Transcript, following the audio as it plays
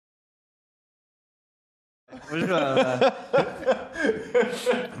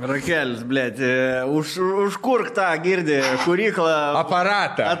Rakelis, blėt, užkurk tą girdį, kuriklą.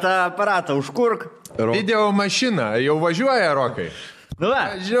 Aparatą užkurk. Video mašina, jau važiuoja, Rokai?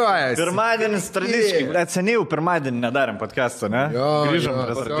 Važiuoja. Pirmadienis tradiciškai. Blėt, seniai jau pirmadienį nedarėm podcast'o, ne? Grįžom.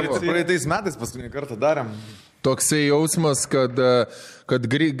 Praeitais metais paskutinį kartą darėm. Toksai jausmas, kad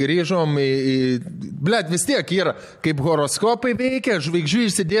grįžom Blet, vis tiek yra, kaip horoskopai veikia, žvaigždžių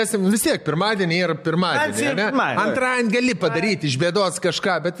išsidėsim, vis tiek pirmadienį yra pirmadienį, ne? Antradienį gali padaryti iš bėdos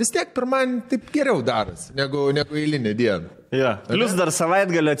kažką, bet vis tiek pirmadienį taip geriau daras, negu eilinė diena. Ja. Plus dar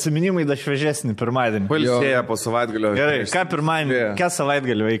savaitgalio atsiminimai dar šviežesnį pirmadienį. Pailsėja po savaitgalio. Gerai, ką pirmadienį, ką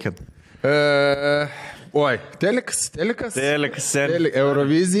savaitgalio veikėt? Telikas.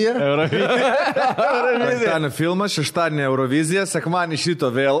 Eurovizija. Penktadienį filmas, šeštadienį Eurovizija, sekmadienį iš ryto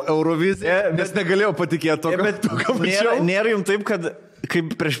vėl Eurovizija, nes negalėjau patikėti to, ką mačiau. Nėra jums taip, kad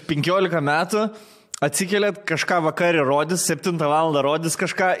kaip prieš 15 metų atsikėlėt, kažką vakarį rodys, 7 valandą rodys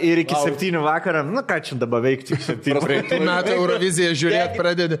kažką ir iki 7 vakarą, ką čia dabar veikti? 7 metų Euroviziją žiūrėt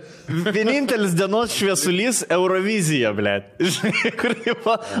pradedi. Vienintelis dienos šviesulys Eurovizija, blėt. Kur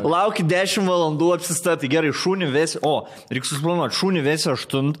lauki 10 valandų apsistati. Gerai, šunį vesi, reikia susiplanuoti, šunį vesi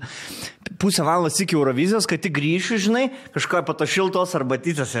 8, pusę valandos iki Eurovizijos, kad tik grįšiu, žinai, kažką pato šiltos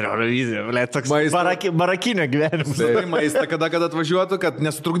arbatytės ir Eurovizija, blėt, toks barakinio gyvenimas. Tai maistą, kada atvažiuotų, kad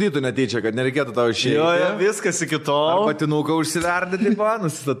nesutrukdytų netyčia, kad nereikėtų tau išėjti. Jo, viskas iki tol. Ar patinuką užsiverdinti,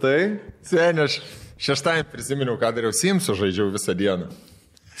 nusistatai? Seniai, aš šeštadienį prisiminiau, ką dariau, Simsų žaidžiau visą dieną.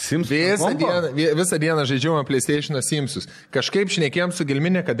 Visą dieną žaidžiau PlayStation Simsus. Kažkaip šnekėjom su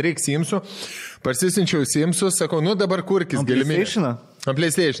Gelminė, kad reikia Simsų. Parsisinčiau Simsus, sakau, dabar kurkis Gelminė.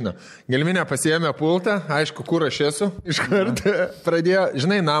 PlayStation. Gelminė pasiėmė pultą, aišku, kur aš esu. Iškart pradėjo,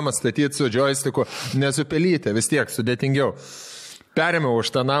 žinai, namą statyti su joysticku, nesupelytė, vis tiek sudėtingiau. Perėmiau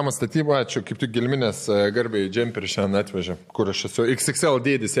už tą namą statybą, ačiū, kaip tik Gelminės garbiai džemperį šiandien atvežė, kur aš esu. XXL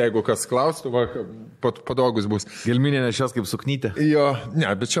dėdis, jeigu kas klaustų, patogus bus. Gelminė nešios kaip suknytė. Jo, ne,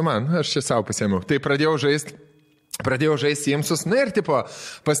 bet čia man, aš čia savo pasiėmiau. Tai pradėjau žaisti Simsus, ir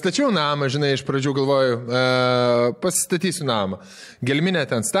pastačiau namą, žinai, iš pradžių galvoju, pasistatysiu namą. Gelminė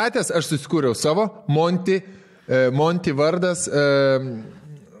ten statęs, aš susikūriau savo, Monty vardas,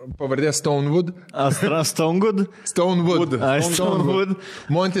 pavardė Stonewood. Stonewood.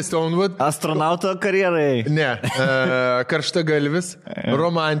 Monty Stonewood. Astronauto karjerai. Ne, karštagalvis,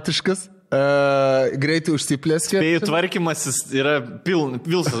 romantiškas, greitai užsiplėskė. Spėjų tvarkymasis yra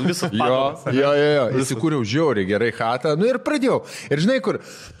visos patalpos. Jo, įsikūriau žiauriai gerai chatą, ir pradėjau. Ir žinai kur...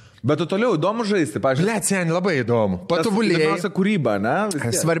 Bet tu toliau įdomu žaisti, pažiūrėjau. Blet, seniai, labai įdomu. Patobulėjai. Svarbiausia kūryba, ne?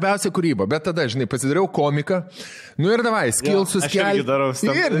 Svarbiausia kūryba, bet tada, žinai, pasidariau komiką. Ir davai, skilsus kelti. Aš irgi darau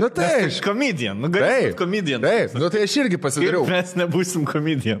stand-up. Tai. Komedian. Komedian. Taip, tai aš irgi pasidariau. Mes nebūsim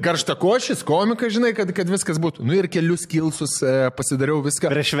komedian. Karštakošis, komikas, žinai, kad viskas būtų. Ir kelius skilsus pasidariau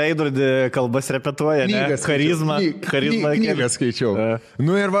viską. Prieš veidrodį kalbas repetuoja, ne? Charizma. Knygą skaičiau.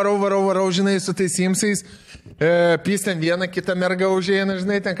 Ir varau, žinai, su tais Simsais. Pys ten vieną kitą mergą užėjana,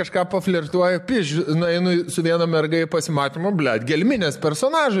 žinai, ten kažką paflirtuoja. Nueinu su viena mergai pasimatymu, blet, Gelminės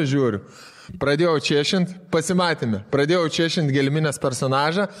personažą žiūriu. Pradėjau češint, pasimatėme. Pradėjau češint Gelminės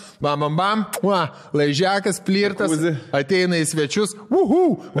personažą. Bam, laižiakas, flirtas, ateina į svečius.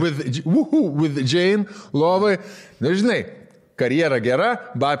 With Jane, lovai. Žinai, karjera gera,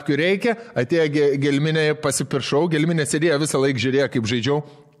 babkių reikia. Atėjo Gelminė, pasipiršau. Gelminė sėdėjo visą laiką, žiūrėjo, kaip žaidžiau.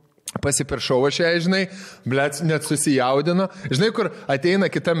 Pasipiršau aš ją, žinai, blėt, net susijaudino. Žinai, kur ateina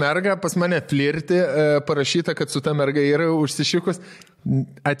kita merga, pas mane flirti, parašyta, kad su ta merga yra užsišikus.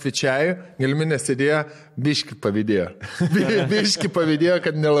 Atvičiaju, Gelminė sėdėjo, biški pavydėjo,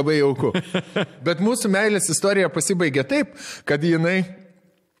 kad nelabai jauku. Bet mūsų meilės istorija pasibaigė taip, kad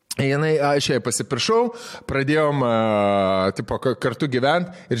aš jai pasipiršau, pradėjom kartu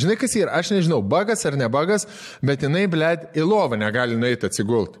gyventi. Ir žinai, kas yra, aš nežinau, bagas ar ne bagas, bet jinai, blėt, į lovą negali nueiti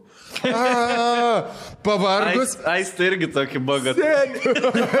atsigulti. Pavargus. Tai irgi tokį bagą.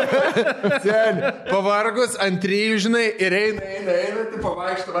 Seni. Pavargus ant 3, žinai, ir eina, tipo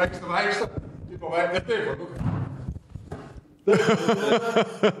vaikšto.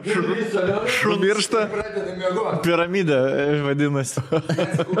 Šumiršta. Piramidė vadinasi.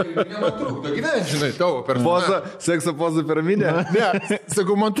 Man trukdo gyventi, žinai, tavo personažą. Sekso poza piramidė? Ne,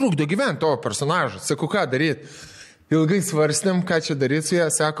 sakau, man trukdo gyventi tavo personažą. Sakau, ką daryti? Ilgai svarstėm, ką čia daryti su ją.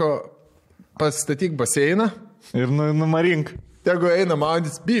 Sako, pastatyk baseiną. Ir numarink. Tegu eina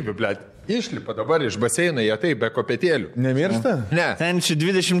maudys, bibi, blėt. Išlipa dabar iš baseino, jie taip, be kopėtėlių. Nemiršta? Ne. Ten čia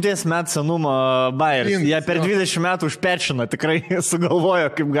 20 metų senumo bairis. Jie per 20 metų užpečino, tikrai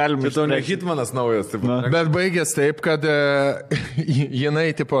sugalvojo, kaip galima. Tai tau ne Hitmanas naujas. Taip. Bet baigės taip, kad jinai,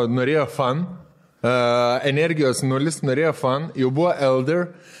 tipo, norėjo fan. energijos nulis, norėjo fun, jau buvo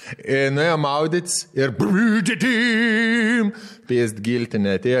elder, nuėjo maudytis ir pėst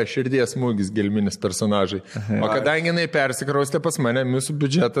giltinė, atėjo širdies smūgis gelminis personažai. O kadangi jinai persikraustė pas mane, mūsų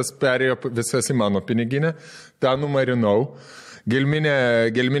biudžetas perėjo visas į mano piniginę, tą numarinau.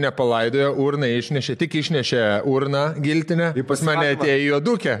 Gelminę palaidojo, urną išnešė, tik išnešė urną giltinę, pas mane atėjo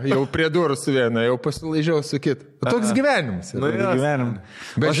juodukę, jau prie durų su viena, jau pasilaižiau su kit. Toks gyvenimas.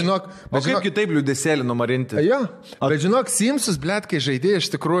 Bet žinok, kaip kitaip liūdėsėlį numarinti? Jo, bet žinok, Simsus, blet, kai žaidė,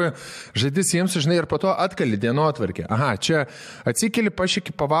 iš tikrųjų, žaidė Simsus, žinai, ir po to atkali dienotvarkė. Aha, čia atsikeli,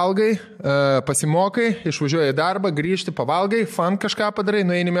 pašiki, pavalgai, pasimokai, išvažiuoji į darbą, grįžti, pavalgai, fan kažką padarai,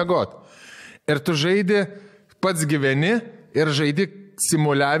 nueini miegot. Ir tu žaidži, pats gyveni, ir žaidi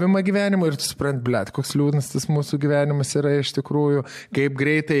simuliavimą gyvenimo ir tu suprant, blet, koks liūdnas tas mūsų gyvenimas yra iš tikrųjų, kaip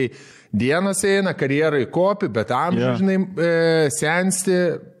greitai dienos eina, karjerai kopi, bet amžiai, žinai, sensti,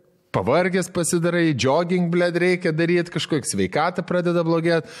 pavargęs pasidarai, jogging, blet, reikia daryti, kažkokia sveikata pradeda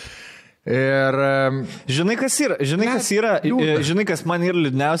blogėti. Ir... Žinai, kas man yra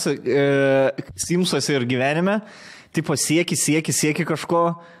liūdniausia Simsuose ir gyvenime, tipo sieki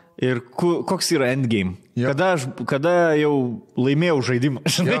kažko. Ir koks yra endgame? Ja. Kada jau laimėjau žaidimą?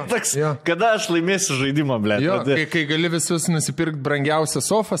 Žinai, kada aš laimėsiu žaidimą, ble? Jo, kai gali visus nusipirkti brangiausią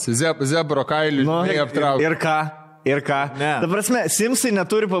sofas, zebro kailių, aptraukti. Ir ką? Ne. Ta prasme, Simsai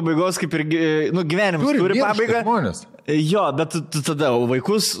neturi pabaigos, kaip ir gyvenimas turi pabaigą. Žmonės. Jo, bet tu tada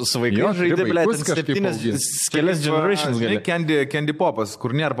vaikus su vaikais žaidė, ble, kelias generations gali. Candy Popas,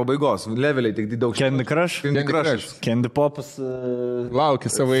 kur nėra pabaigos, leveliai tik daug. Candy Crush? Candy Popas. Laukia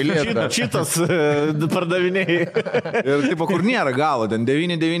savo eilės. Šitas pardavinėjai. Ir tipo, kur nėra galo, ten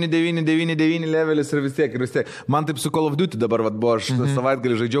 9 levelis ir vis tiek. Man taip su Call of Duty dabar buvo, aš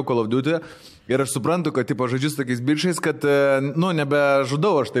savaitgalį žaidžiau Call of Duty. Ir aš suprantu, kad tipo žaidžiu su tokiais bičiais, kad,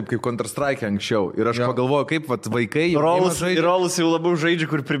 nebežudau aš taip kaip Counter-Strike anksčiau. Ir aš pagalvoju, kaip vaikai... Rolus jau labiau žaidžia,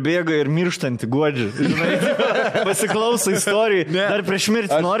 kur pribėga ir mirštantį guodžią. Žinai, pasiklauso istorijų. Dar prieš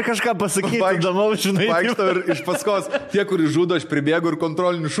mirtį nori kažką pasakyti, įdomu, žinai. Vaikštau ir iš paskos tie, kur žudo, aš pribėgu ir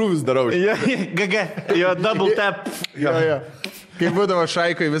kontrolinių šūvius darau. Jo, double tap. Jo. Kai būdavo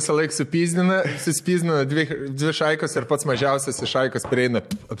šaikoje visą laiką suspizdina dvi šaikos ir pats mažiausias iš šaikos prieina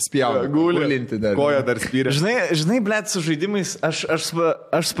apspjauna. Gulinti dar. Koja dar spyrė. Žinai, blet, su žaidimais, aš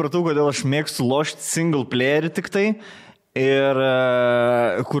supratau, kodėl aš mėgstu lošti single playerį tik tai. Ir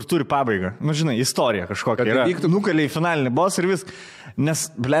kur turi pabaigą. Žinai, istorija kažkokia yra. Nukaliai finalinį boss ir vis.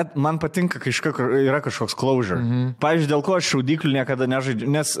 Nes, blet, man patinka, kai yra kažkoks closure. Pavyzdžiui, dėl ko aš šaudyklių niekada nežaidžiu.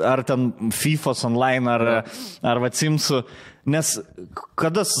 Nes ar ten FIFA's online, ar Simsų. Nes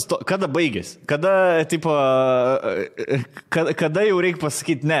kada baigės? Kada jau reikia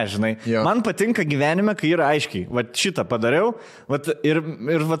pasakyti ne, žinai. Jo. Man patinka gyvenime, kai yra aiškiai. Vat šitą padariau. Ir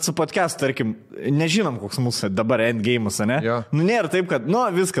su podcast, tarkim, nežinom, koks mūsų dabar endgame'us, ne? Jo. Nėra taip, kad,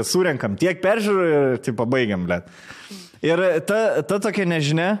 viskas, surenkam tiek peržiūrų ir baigiam, blet. Ir ta tokia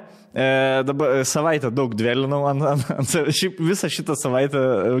nežinia, dabar savaitę daug dvėlinau, visą šitą savaitę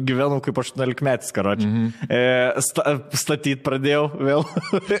gyvenau kaip 18-metis, karočiui. Statyt pradėjau vėl.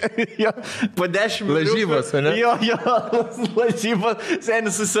 Po 10 lažybos, ne? Jo, lažybos.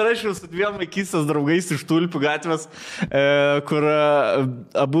 Senis susirašiau su 2 vaikystės draugais iš Tulpių gatvės, kur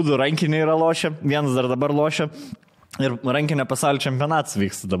abudu rankiniai yra lošia, vienas dar dabar lošia. Ir rankinio pasaulio čempionatas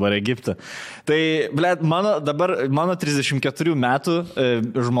vyksta dabar Egipte. Tai, blet, mano 34 metų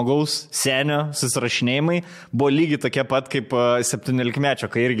žmogaus senio susirašinėjimai buvo lygiai tokie pat kaip 17-mečio,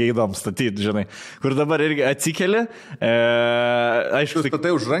 kai irgi įdom statyti, žinai. Kur dabar irgi atsikeli. Aišku, tu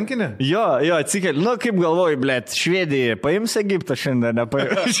statai už rankinę? Jo, atsikeli. Kaip galvoju, blet, Švedija paims Egiptą šiandien,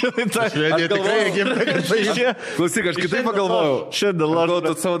 nepaims. Švedija tikrai Egiptą. Klausyk, aš kitaip pagalvojau. Šiandien lažu.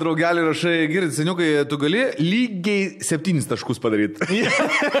 Tu savo draugelį rašai, girdi, seniukai, tu gali lygiai 7 taškus padaryti.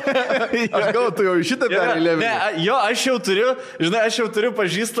 Aš gal, tu jau šitą perėlėvį. Jo, aš jau turiu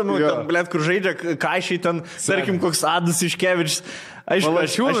pažįstamų, blet, kur žaidžia Kaišiai ten, tarkim, koks Adas Iškevičius. Aš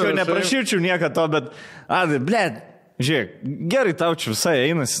jau neprašyčiau nieko to, bet, Adai, blet, žiūrėk, gerai tau čia visai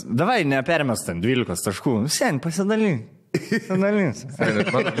einas, davai nepermest ten 12 taškų, sen, pasidalink. Mano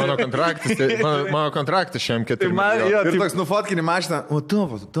kontraktas šiam 4 milijonų. Ir toks nufotkinį mašiną. O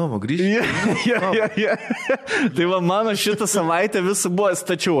Tomo, grįžti. Tai va, mano šitą savaitę visą buvo,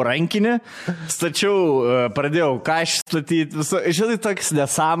 stačiau rankinį, pradėjau kažką statyti, žinai, toks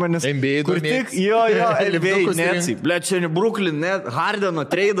nesąmonės. NBA kur tik, NBA, netsi. Ble, čia ne Brooklyn, net Hardeno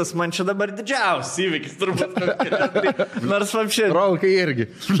treidas, man čia dabar didžiausias įvykis, turbūt. Nors vapšiai. Rolkai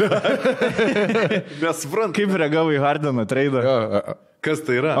irgi. Nesuprantu. Kaip reagavo į Hardeno Hardeną treidą. Kas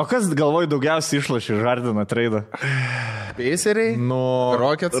tai yra? O kas galvoj daugiausiai išlošė iš Hardeną treidą? Paceriai?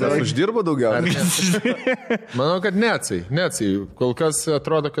 Rocketsai? Uždirbo daugiausiai? Manau, kad Netsai. Kol kas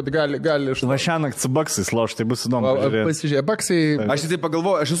atrodo, kad gali iš... Va šiąnakt su Baksais loš, tai bus įdomu. Pasižiūrė, Baksai... Aš tai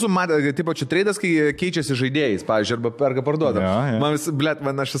pagalvoju, aš esu matęs, tipo, čia treidas, kai keičiasi žaidėjais, pavyzdžiui, arba perka parduoda.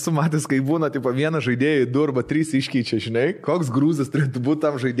 Man aš esu matęs, kai būna, tipo, vieną žaidėjų, 2 arba 3 iškeičia, žinai, koks grūzas turėtų būti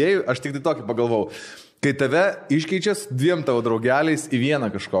tam žaidėjui, aš tik tai tokį pagalvojau. Kai tave iškeičias 2 tavo draugeliais į vieną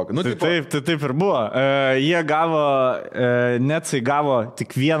kažkokią. Nu, taip ir buvo. Jie gavo, Netsai gavo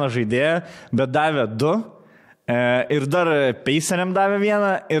tik 1 žaidėją, bet davė 2. Ir dar Paceriam davė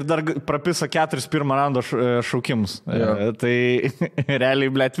 1 ir dar prapiso 4 pirmą raundo šaukimus. Tai realiai,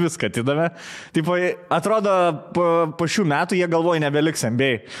 blėt, viską atidavė. Tipo, atrodo, po šių metų jie galvoja nebeliks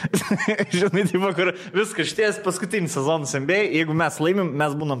NBA. Žinai, tipo, kur viskas šties paskutinis sezonas NBA, jeigu mes laimim,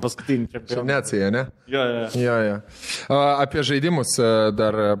 mes būnam paskutinį čempionai. Netsai, ne? Jo. Apie žaidimus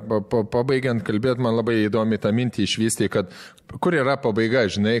dar pabaigiant kalbėti, man labai įdomi tą mintį išvystyti, kad kur yra pabaiga,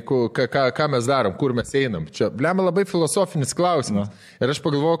 žinai, ką mes darom, kur mes einam. Čia, blema, labai filosofinis klausimas. Ir aš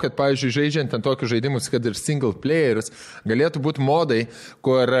pagalvoju, kad, pavyzdžiui, žaidžiant ten tokius žaidimus, kad ir single players, galėtų būti modai,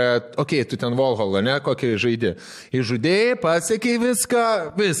 kur, tu ten Valhalla, ne, kokį žaidži. Išžudėjai, pasiekiai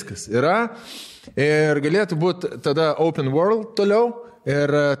viskas yra. Ir galėtų būti tada open world toliau ir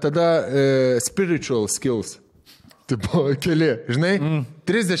tada spiritual skills. Tipo, keli, žinai,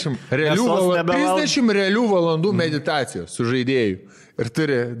 30 realių valandų meditacijos su žaidėjų ir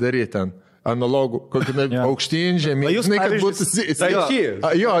turi daryti ten analogų, kokį aukštyn, žemyn. Žinai, kad būtų...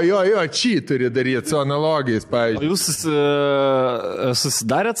 Čia turi daryti su analogijais, pavyzdžiui. Jūs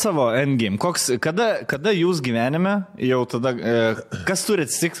susidarėt savo endgame. Kada jūs gyvenime jau tada... Kas turi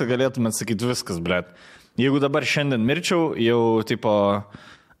atsitikti, galėtumėt sakyti viskas, blėt. Jeigu dabar šiandien mirčiau, jau, tipo...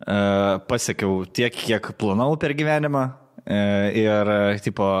 pasiekiau tiek, kiek planavau per gyvenimą ir,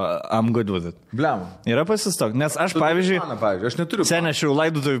 tipo, I'm good with it. Bliam. Yra pasistok, nes aš, pavyzdžiui, aš neturiu. Senešiau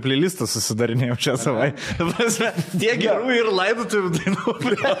laidotuvių playlistą susidarinėjau šią savaitę. Tiek gerų ir laidotuvių dainų.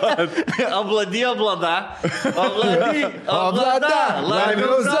 Obladi, oblada. Obladi, oblada. Life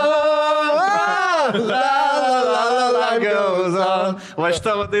goes on. Life goes on. Va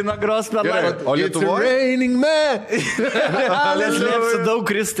šitą dainą gros per laivą. O Lietuvoje? Raining man. Neslėpsiu daug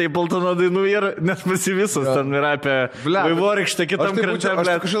Kristai Poltono dainų ir nes pasivisos ten yra apie vaivorykštę kitam krante. Aš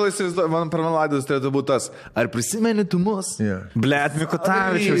kažkaip įsivaizduoju, man per mano laidus turėtų būti tas. Ar prisimeni tu mus? Blet,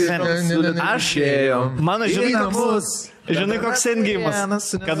 Mikutavičius. Aš ėjau. Mano žinai, koks endgėjimas.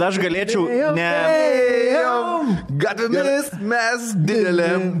 Kad aš galėčiau Gatvomis mes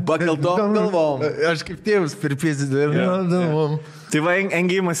didelėm pakeltom galvom. Aš kaip tėvus pripėsidėjom galvom. Tai va,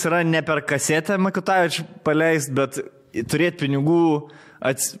 endgėjimas yra ne per kasetę Mikutavičių paleist, bet turėti pinigų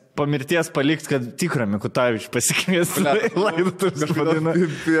po mirties palikti, kad tikrą Mikutavičių pasikvies laidotuvės padainą.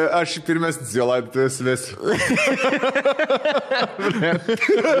 Aš pirmesnis jo laidotuvės vesiu.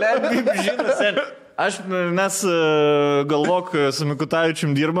 Mes galvok su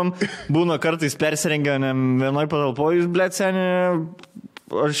Mikutavičium dirbam, būna kartais persirengėm vienoj patalpoj, blėt, seni,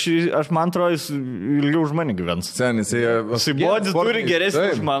 aš man atrodo, jis ilgiau už mane gyvens. Senis, jisai bodį turi geresnį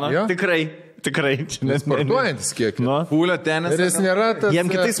už mano, tikrai. Sportuojantis kiek. Pūlio tenis. Ir jis nėra tas... Jiem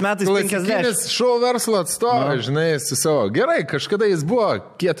kitais metais 50. Šou verslo atstovas, žinai, su savo. Gerai, kažkada jis buvo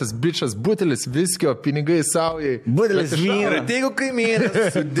kietas bičas, butelis, viskio, pinigai saujai. Butelis vyra. Jeigu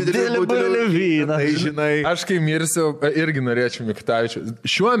kaimynas, didelį butelį vyną. Tai žinai. Aš kai mirsiu, irgi norėčiau Mikutavičių.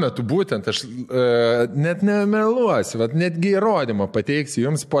 Šiuo metu būtent, aš net nemeluosiu, netgi įrodymą pateiksiu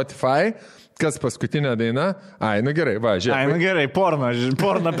jums Spotify. Kas paskutinė daina? Ai, nu gerai, va, žiūrėk. Ai, nu gerai,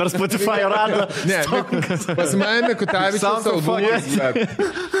 porno per Spotify rado. Ne, pas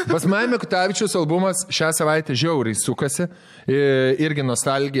mane Mikutavičiaus albumas šią savaitę žiauriai sukasi. Irgi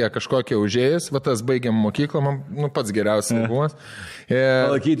nostalgija kažkokia užėjus. Va tas baigiam mokyklą, man pats geriausias albumas.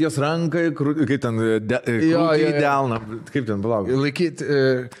 Laikyti jos rankai, kaip ten, krūtį delną. Kaip ten, palauk. Laikyti,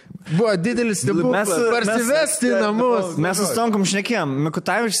 buvo didelis stebuklas. Parsivesti namus. Mes sustonkom šnekėjom.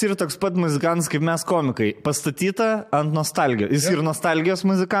 Mikutavičius yra toks pat muzikantas kaip mes komikai. Pastatyta ant nostalgijos. Jis yra nostalgijos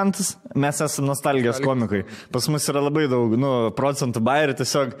muzikantas, mes esame nostalgijos komikai. Pas mus yra labai daug, procentų bairių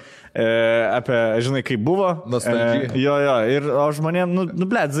tiesiog apie, žinai, kaip buvo. Nostalgija. Jo, ir žmonėm,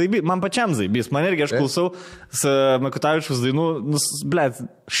 blėt, zaibys, man pačiam zaibys. Man irgi aš klausau su Mikutavičiaus dainų, blėt,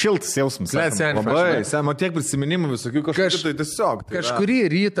 šiltas jausmas. Labai, Semo, tiek prisiminimų visokių kažkaip tai tiesiog.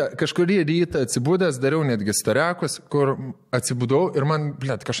 Kažkurį rytą atsibūdęs, dariau netgi stariakus, kur atsibūdau ir man,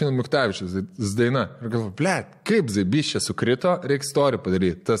 blėt, kažkaip Mikutavičiaus daina. Ir galvoju, blėt, kaip zaibys čia sukrito, reikia istoriją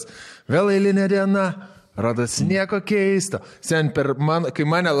padaryti. Tas vėl eilinė diena. Radas nieko keisto. Sen kai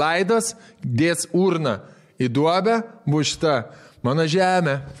mane laidos, dės urną į duobę, bus šita mano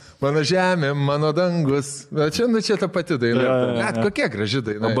žemė, mano dangus. Bet čia ta pati daina. Net kokia graži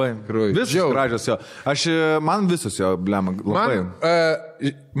daina. Visos gražios jo. Man visos jo, blema, labai.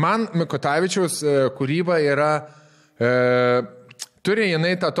 Man Mikutavičiaus kūryba yra, turi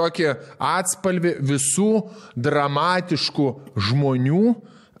jinai tą tokį atspalvį visų dramatiškų žmonių.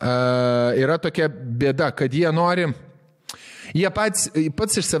 Yra tokia bėda, kad jie nori,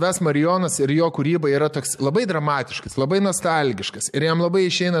 pats iš savęs Marijonas ir jo kūryba yra toks labai dramatiškas, labai nostalgiškas ir jam labai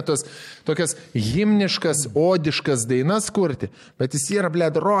išeina tokias himniškas, odiškas dainas kurti, bet jis yra,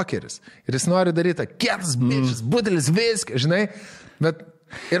 bled, rockeris ir jis nori daryti kietas bičias, budelis viską, žinai, bet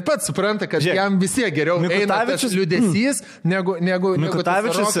ir pats supranta, kad jam visie geriau eina tas liūdesys, negu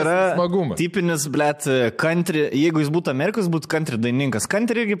Mikutavičius yra smagumas. Tipinis, blėt, country, jeigu jis būtų Amerikos, būtų country daininkas.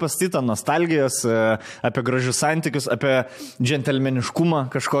 Country irgi pastatyta nostalgijos, apie gražius santykius, apie džentelmeniškumą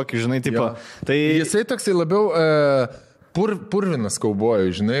kažkokį, žinai, tipo. Tai... Jisai toksai labiau purvinas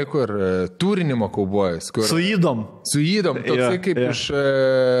kaubojų, žinai, kur turinimo kaubojus. Su įdom. Toksai kaip iš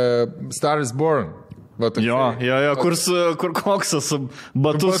Star is Born. Jo, kur koksas su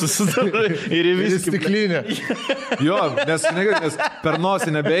batu susidara ir į visą stiklinę. Jo, nes per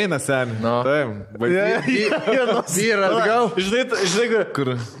nosį nebeina seni. Taip, vyra atgal. Žinai,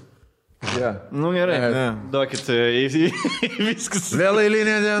 kur? Nu gerai, duokit, viskas. Vėl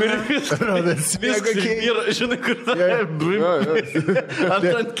eilinė diena. Viskas, žinai, kur ta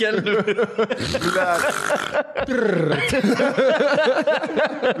ant kelnių.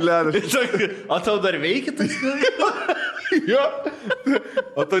 O tau dar veikia tas? Jo.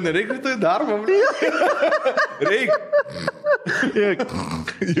 O tau nereikia tai darbą? Reikia.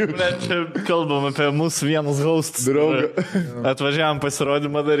 Čia kalbam apie mūsų vienus hostus. Atvažiavam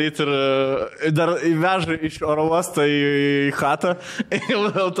pasirodymą daryti ir dar įveža iš oro uostą į chatą, į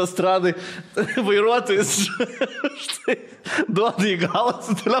autostradai. Vairuotojas štai duoda į galą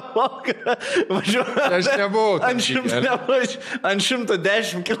su telefonu. Aš nebuvau. Ant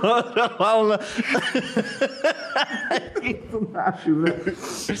 110 km/h.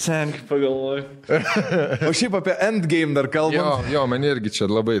 Senkai pagalvoju. O šiaip apie Endgame dar kalbam. Jo, man irgi čia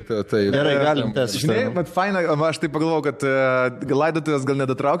labai tai... Gerai, galim tęsti. Žinai, bet faina, aš tai pagalvojau, kad laidotuvės gal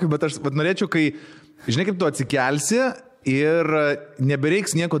nedatraukiu, bet aš norėčiau, kai, žinai, kaip tu atsikelsi ir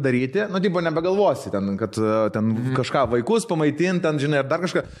nebereiks nieko daryti, nu, tipo, nebegalvosi, kad ten kažką vaikus pamaitinti, ten, žinai, ar dar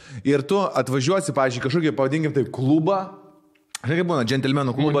kažką, ir tu atvažiuosi, pavyzdžiui, kažkokį, pavadinkim tai, klubą, žinai, kaip būna,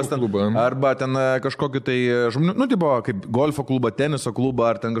 džentelmenų klubas, ten, arba ten kažkokį tai žmonių, nu, tipo, kaip golfo klubą, teniso klubą,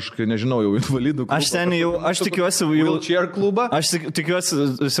 ar ten kažkokį, nežinau, jau invalidų klubą. Aš ten jau, aš tikiuosi jau... Wheelchair klubą. Aš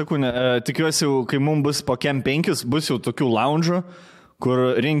tikiuosi, kai mums bus po kem 5, bus jau tokių lounge'ų, kur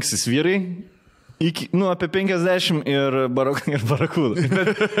rinksis vyrai. Apie 50 ir barakūdų.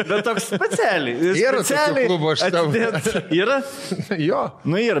 Bet toks specialiai. Yra tokių klubų aš tau. Yra? Jo.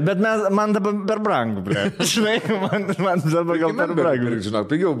 Nu yra, bet man dabar per brangu, ble. Žinai, man dabar gal per brangu. Žinok,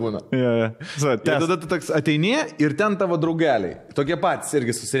 pigiau būna. Ir tada tu toks ateini ir ten tavo draugeliai. Tokie patys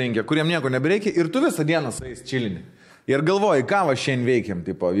irgi susirinkę, kuriem nieko nebereikia ir tu visą dieną su jais čilini. Ir galvoji, ką va šiandien veikiam,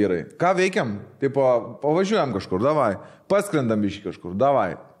 tipo, vyrai. Ką veikiam? Tipo, pavažiuojam kažkur, davai. Paskrendam iš kažkur,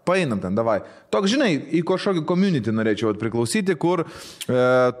 davai. Paeinam ten, davai. Toks, žinai, į kažkokį community norėčiau priklausyti, kur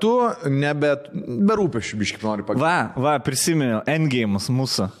tu be rūpesčių biškį nori pakeisti. Va, prisiminiau, Endgame'us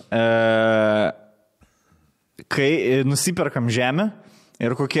mūsų. Kai nusiperkam žemę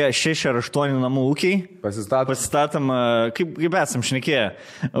ir kokie 6 ar 8 namų ūkiai pasistatom, kaip esam šnekėję,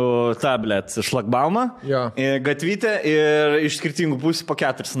 tablet, šlagbaumą, gatvytę ir iš skirtingų pusių po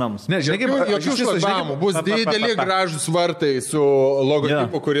 4 namus. Ne, žinai, jokių šlagbaumų, bus dideli gražus vartai su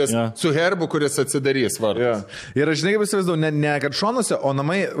logotipu, su herbu, kuris atsidarys vartas. Ir aš žinai, kaip įsivaizduoju, ne kad šonuose, o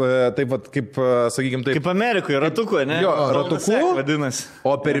namai, taip pat, kaip, sakykim, taip. Kaip Amerikoje, ratuku, ne? Jo, ratuku, vadinasi.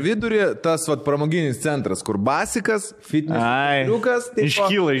 O per vidurį tas, pramoginis centras, kur basikas, fitness, liukas,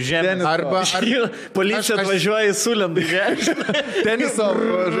 iškyla iš žemės. Arba policija atvažiuoja į sulendų žemės. Teniso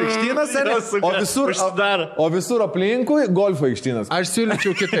aikštynas, o visur aplinkui golfo aikštynas. Aš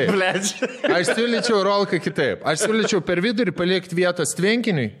siūlyčiau kitaip. Aš siūlyčiau rolką kitaip. Aš siūlyčiau per vidurį palikti vietos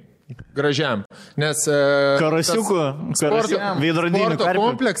tvenkiniui. Gražiam, nes karasiukų sporto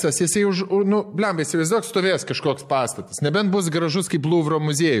kompleksas, jisai įsivaizduok, stovės kažkoks pastatas, nebent bus gražus kaip Louvro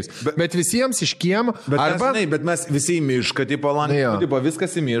muziejus, bet visiems iš kiemo, bet mes visi į mišką, tipo,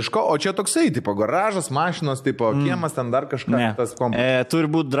 viskas į mišką, o čia toksai, tipo, garažas, mašinos, tipo, kiemas, ten dar kažką. Turi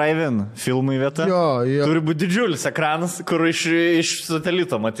būti drive-in filmai vieta, turi būti didžiulis ekranas, kur iš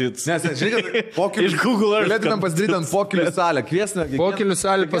satelito matyti. Nes, žiūrėk, iš Google Earth. Galėtumėm pasidaryti ant pokylių salę, kviesime. Pokylių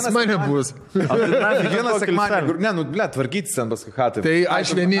salę pas mane bus. Kiekvieną sekmadienį, ne, nu, ble, tvarkytis ten paskui hatai. Tai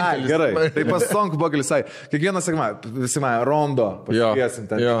aš vienintelis. Gerai, tai pas Sonk buvo galisai. Kiekvieną sekmadienį, visi man, Rondo, pasikviesim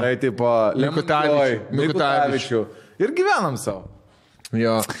ten, tai tipo, Mikutavičių. Ir gyvenam savo.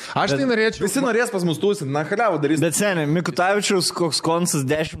 Jo. Aš tai norėčiau. Visi norės pas mus tūsit, na, haliavą darys. Bet seniai, Mikutavičiaus koks koncas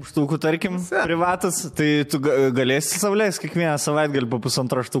 10 štukų, tarkim, privatas, tai tu galėsi savleis kiekvieną savaitgalį po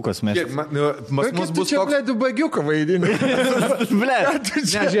 1,5 štukos mes. Mas mus bus čia, ble, du bagiuką vaidini. Ble,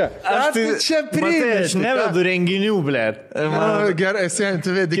 čia priimė. Aš nevedu renginių, ble. Gerai, seniai,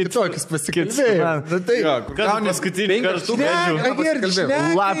 tu vedi kitokius pasikalbėjai. Kad paskutinį kartų vedžiu.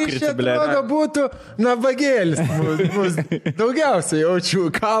 Lapkritį, ble. Būtų nabagėlis. Daugiausiai jau.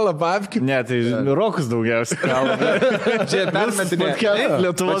 Kalą babkių. Ne, tai rokus daugiausiai kalą. Čia permetinė.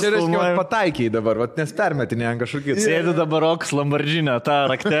 Lietuvos čia reiškia, pataikiai dabar, nes permetinė ant kažkokį. Sėdi dabar rokus Lamborghini, tą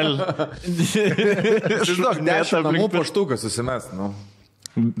raktelį. Žinok, 10 namų po štuką susimes. Nu.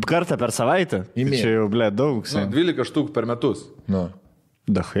 Kartą per savaitę. Čia jau, ble, daug. 12 štukų per metus.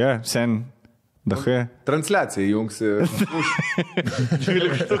 Dachuja, sen. Dachuja. Transliacija jungsi.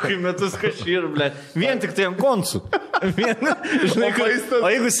 12 štukų į metus kažkaip, ble. Vien tik tai ant koncų. Žinai, o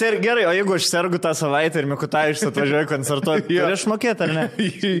jeigu gerai, o jeigu aš sergu tą savaitę ir Mikutavičius atvažiuoja koncertuoti, turi aš mokėti, ar ne?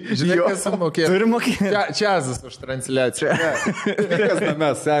 Žinai, kas mokėti? Turi mokėti. Čiazas už transliaciją. Mikas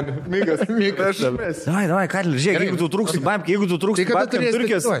names, seniai. Mikas names. Davai, Karli, žiūrėk, jeigu tu trūksi babkių, jeigu tu trūksi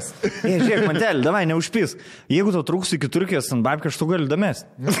Turkijos. Žiūrėk, mantelį, davai, neužpys. Jeigu tu trūksi iki Turkijos ant babkių, aš tu gali damest.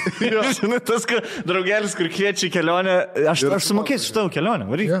 Žinai, tas draugelis, kur kviečia į kelionę, aš sumokėsiu iš tavo kelionę,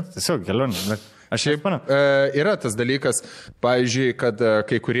 varyk. Tiesiog kelionę. Aš šiaip yra tas dalykas, pavyzdžiui, kad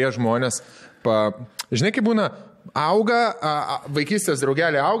kai kurie žmonės, žinai, kaip būna, auga, vaikystės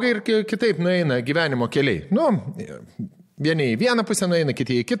draugelė auga ir kitaip nueina gyvenimo keliai. Nu, vieni į vieną pusę nueina,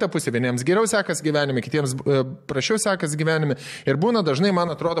 kiti į kitą pusę, vieniems geriau sekas gyvenime, kitiems prašiau sekas gyvenime. Ir būna dažnai,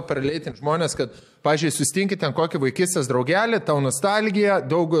 man atrodo, paraleitint žmonės, kad, pažiūrėjau, sustinki ten kokį vaikystės draugelį, tau nostalgija,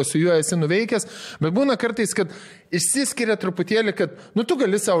 daug su juo esi nuveikęs, bet būna kartais, kad išsiskiria truputėlį, kad, nu, tu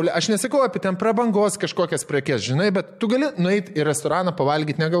gali saulė, aš nesakau apie ten prabangos kažkokias prekes, žinai, bet tu gali nueiti į restoraną,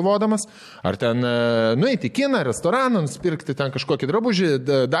 pavalgyti negalvodamas, ar ten nueiti į kiną, restoraną, nusipirkti ten kažkokį drabužį,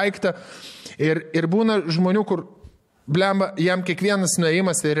 daiktą. Ir būna žmonių, kur blemba, jam kiekvienas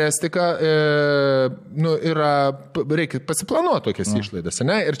nuėjimas į restiką reikia pasiplanuoti tokias išlaidas,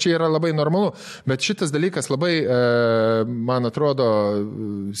 ne? Ir čia yra labai normalu, bet šitas dalykas labai, man atrodo,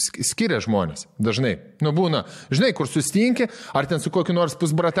 skiria žmonės dažnai. Nu, būna, žinai, kur sustinki, ar ten su kokiu nors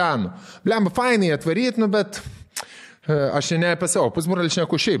pusbratanu. Blemba, fainai atvaryti, nu, bet aš ne apie savo pusbralį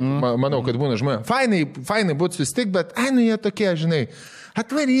šneku šiaip, manau, kad būna žmonės. Fainai būtų sustik, bet, nu, jie tokie, žinai,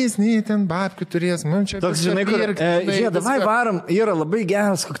 atvarys, ten babkių turės, man čia... Toks, žinai, kur... Žiūrėk, davai varam, yra labai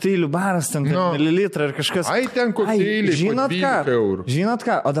geras kokteilių baras, ten mililitrą ar kažkas. Ai, ten kokteiliai, žinot ką? Žinot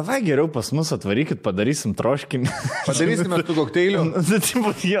ką? O davai geriau pas mus atvarykit, padarysim troškinį. Padarysime tų kokteilių?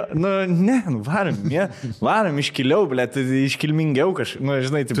 Varam iškiliau, blėt, iškilmingiau kažkaip, nu,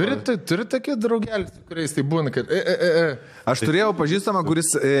 žinai, taip. Turi tokie draugelį, kuriais tai būna, kad... Aš turėjau pažįstamą,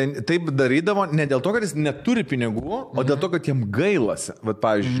 kuris taip darydavo ne dėl to, kad jis neturi pinigų, o dėl to, kad jam gailasi. Vat,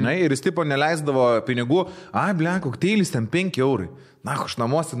 pavyzdžiui, žinai, ir jis tipo neleisdavo pinigų, kokteilis ten 5 eurai. Na, aš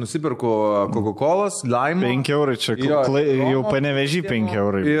namuose nusipirku Coca-Colas, Lime. 5 eurai čia, jau Panevežį 5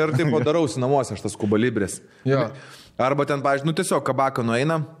 eurai. Ir taip darausi namuose, aš tas Kubalibris. Arba ten, pavyzdžiui, tiesiog kabako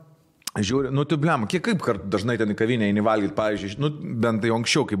nueina. Žiūri, tu blem, kaip kartų dažnai ten į kavinę eini valgyti, pavyzdžiui, bent tai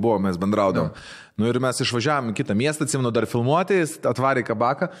anksčiau, kai buvo, mes bendraudom. Ir mes išvažiavome į kitą miestą, atsimenu, dar filmuoti, jis atvarė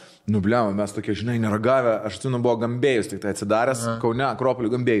kabaką, blem, mes tokie, žinai, neragavę, aš atsimenu, buvo Gambėjus, tik tai atsidaręs, Kaune,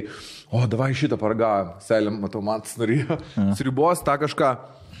 Akropolių Gambėjai. O, davai šitą paragavę, Selim, matau, man tas norėjo, sribos tą kažką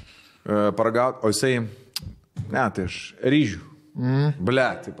paragauti, o jisai, ne, tai aš ryžių. Ble,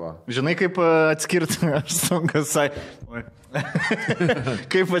 tipo. Žinai, kaip atskirti, aš sunkas,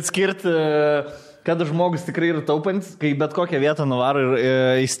 kaip atskirti, kada žmogus tikrai yra taupantis, kai bet kokią vietą nuvaro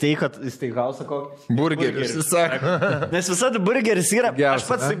ir į steikhausą kokį. Burgeris, jis sako. Nes visada burgeris yra, aš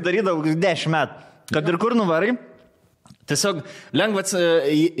pats taip darydavau 10 metų, kad ir kur nuvarai. Tiesiog lengvas,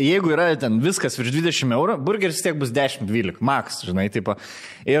 jeigu yra ten viskas virš 20 eurų, burgeris tiek bus 10-12, maks, žinai, tipo.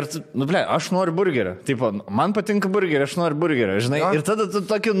 Ir, aš noriu burgerio, tipo, man patinka burgerio, aš noriu burgerio, žinai. Ir tada tu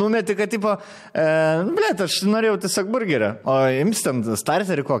tokį numeti, kad, tipo, aš norėjau tiesiog burgerio, o ims ten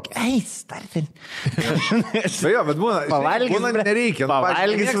starterį kokį. Starterį. Jo, bet būna nereikia.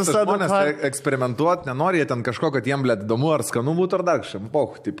 Pavalgys visada. Žmonės eksperimentuoti, nenori jie ten kažko, kad jiem, įdomu ar skanu būtų ar dar kažkaip.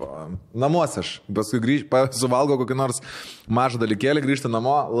 Tipo, namuose aš paskui suvalgo kokį nors mažą dalykėlį, grįžta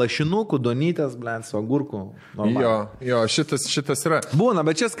namo, lašinukų, donytės, blėt, su agurku. Jo, šitas yra. Būna,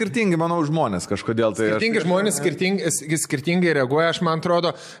 bet čia skirtingi, manau, žmonės kažkodėl. Tai skirtingi žmonės skirtingai reaguoja, aš man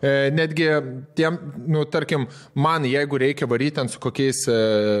atrodo, netgi tiem, tarkim, man, jeigu reikia varyti ten su kokiais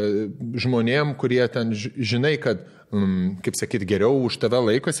žmonėm, kurie ten žinai, kad, kaip sakyti, geriau už tave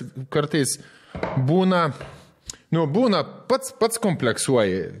laikosi, kartais būna pats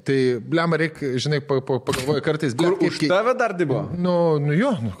kompleksuoji. Tai, blema, reikia, žinai, pagalvoju kartais, blema. Už tave dar dibo?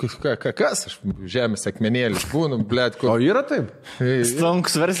 Kas? Aš žemės akmenėlis būnu, blėt. O yra taip?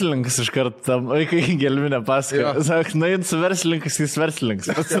 Stonkus verslininkas iš karto, kai gelminę pasaką. Sak, su verslininkas, jis verslininkas.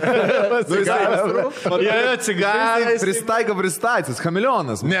 Cigaras. Pristatytas,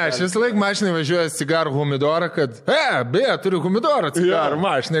 chameleonas. Ne, aš visą laiką mašinai važiuoju cigarų humidorą, kad, turiu humidorą cigarų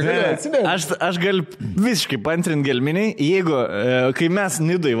mašinai. Aš galiu visiškai pantrinti gelminiai, jeigu, kai mes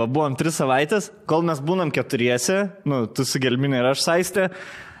Nidai buvom 3 savaitės, kol mes būnam 4, tu su gelminė ir aš Saistė,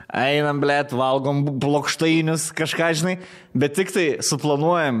 einam, blėt, valgom plokštainius, kažką, žinai, bet tik tai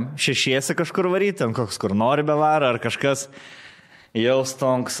suplanuojam 6 kažkur varyti, koks kur nori bevaro ar kažkas. Jau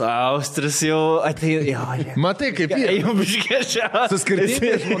Stonks, Austris jau ateina. Matai, kaip jie. Jau biškėčia. Su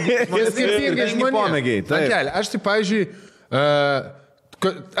skirtingai žmonėgiai. Aš tai, pavyzdžiui,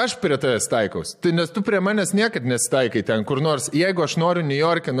 aš prie tavęs taikaus. Tai nes tu prie manęs niekad nesitaikai ten kur nors. Jeigu aš noriu New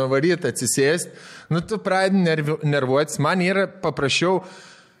York'e nuvaryti, atsisėsti, tu pradedi nervuotis. Man yra paprasčiau,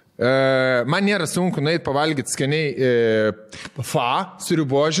 man nėra sunku nueiti pavalgyti skaniai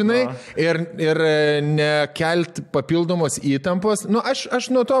sriubo, žinai, ir nekelti papildomos įtampos.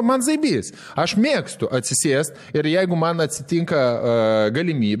 Aš nuo to man zaibys. Aš mėgstu atsisėsti ir jeigu man atsitinka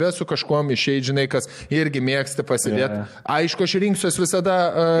galimybė su kažkuom išeiti, žinai, kas irgi mėgsta pasėdėti, aišku, aš rinksiuosi visada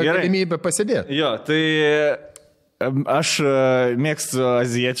galimybę pasėdėti. Jo, tai aš mėgstu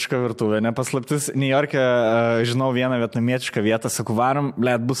azijietišką virtuvę, nepaslaptis. New York'e žinau vieną vietnamietišką vietą, sakau, varom,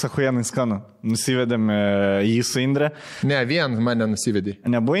 blėt, bus achujenai skanu. Nusivedėm jį su Indre. Ne, vien mane nusivedė.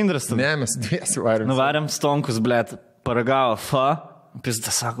 Nebuvo Indras tada? Ne, mes 2 varėm. Nuvarėm Stonkus, blėt, paragavo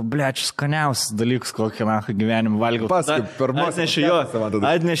Pizda sako, blėt, skaniausias dalykus, kokį naką gyvenimą valgiau. Paskui, per mūsų.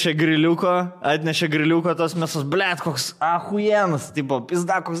 Atnešė griliuko tos mėsos, blėt, koks achujenas, tipo,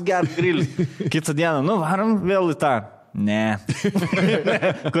 pizda, koks geras grilis. Kitą dieną, varom vėl į tą. Ne.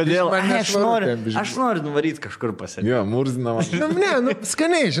 Kodėl? Aš noriu nuvaryti kažkur pasėdėti. Jo, murzinama.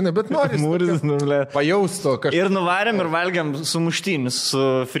 Skaniai, žinai, bet noriu. Pajausto kažką. Ir nuvarėm ir valgiam sumuštinius su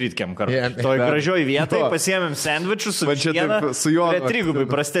fritkiam kartu. Toj gražioj vietoj pasiėmėm sandvičius su vištieną. Trigubai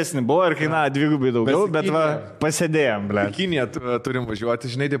prastesnį buvo ir kainavo 2 daugiau, bet pasėdėjom, ble. Kiniją turim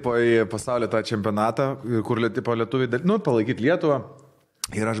važiuoti, žinai, tipo į pasaulio tą čempionatą, kur lietuviai, palaikyti Lietuvą.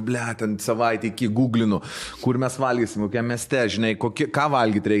 Ir aš, blėt, ant savaitę iki googlinu, kur mes valgysim, kokiam mieste, žinai, ką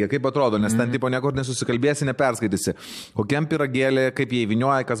valgyti reikia, kaip atrodo, nes ten tipo niekur nesusikalbėsi, neperskaitysi, kokiam piragėlė, kaip jie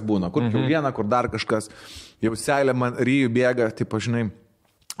įvinioja, kas būna, kur kiauliena, kur dar kažkas, jau seilė man ryjų bėga, tipo, žinai,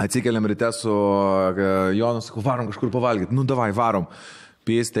 atsikeliam ryte su Jonu, sakau, varom kažkur pavalgyti, davai, varom,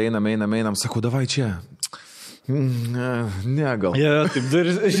 pėsti, einam, sakau, davai čia. Ne, gal. Ja, taip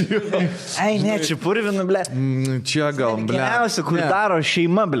duris. Ne, čia purvina, ble. Čia gal, ble. Geriausia, kur daro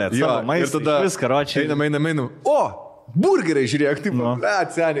šeima, ble. Ir tada viską, ročiai. Einam. O, burgeriai, žiūrėk, taip, ble,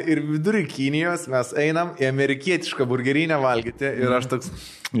 seniai. Ir vidury Kinijos mes einam į amerikietišką burgerinę valgyti. Ir aš toks...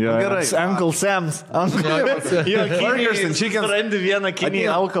 Gerai. Uncle Sam's. Jo, Kinijai. Randi vieną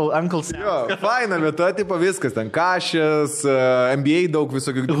Kinijai, Uncle Sam's. Jo, faina vieta, tipo viskas. Ten kašės, NBA daug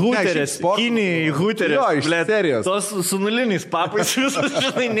visokių. Huteris. Kinijai, huteris. Jo, iš serijos. Tos su nuliniais papais visus,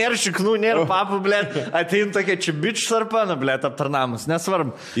 žinai, nėra šiknų, nėra papų, blėt. Atein tokia čia bič sarpana, blėt, aptarnamus.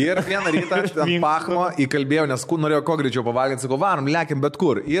 Nesvarbu. Ir vieną rytą ant Pachmo įkalbėjau, nes norėjau ko greičiau pavalgyti. Sakau, varom, lėkim bet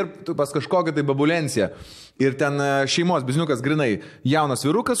kur. Ir pas kažkokią tai babulenciją. Ir ten šeimos bizniukas grinai jaunas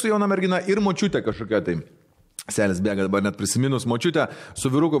vyrukas su jauna mergina ir močiutė kažkokia tai. Selis bėga dabar net prisiminus močiutę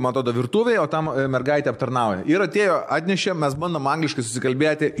su vyruku, man atrodo, virtuvėje, o tam mergaitė aptarnauja. Ir atėjo, atnešė, mes bandom angliškai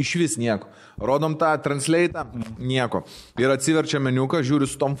susikalbėti, iš vis nieko. Rodom tą translate'ą, nieko. Ir atsiverčia meniuką, žiūriu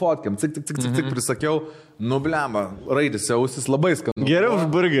su tom fotkiam, cik, prisakiau, blemba, raidės ausis, labai skanu. Geriau už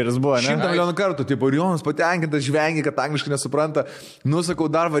burgeris buvo, ne? 100 milijonų kartų, tipo, ir Jonas patenkintas, žvengia, kad angliškai nesupranta. Sakau,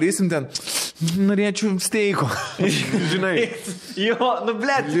 dar varysim ten, norėčiau steiko. Žinai. Jo,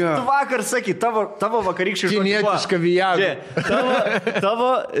 blėt, tu vakar sakai, tavo vakarykščiai žodžiai buvo. Kinietiška vijaga. Tavo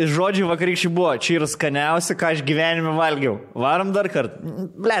žodžiai vakarykščiai buvo, čia yra skaniausia, ką aš gyvenime valgiau. Varom dar kartą.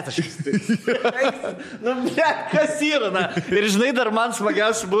 Blėt, aš blėt, kas yra, Ir žinai, dar man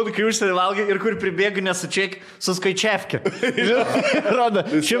smagiausia būtų, kai užsivalgai ir kur pribėgu nesučiek su skaičiavke. Rodo,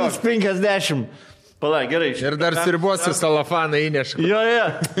 150. Pala, gerai. Ir dar sribuosiu salafaną įnešu. Jo.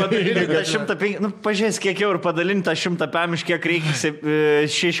 Padalinti tą 105, pažiūrės, kiek eurų padalinti tą 105, iš kiek reikia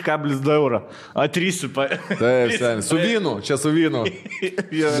 6,2 eurų. Atrysiu. Taip, su vynu, čia su vynu.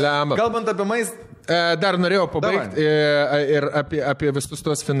 Kalbant apie maistą. Dar norėjau pabaigti ir apie visus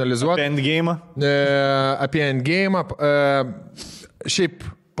tuos finalizuoti. Apie endgame'ą. Apie endgame'ą. Šiaip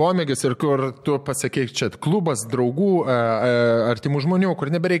pomėgis ir kur tu pasakei, čia klubas, draugų, artimų žmonių, kur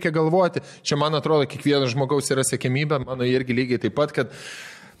nebereikia galvoti. Čia, man atrodo, kiekvienas žmogaus yra siekimybė, mano irgi lygiai taip pat, kad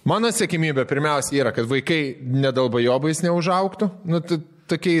mano siekimybė pirmiausia yra, kad vaikai nedalbajobais neužaugtų.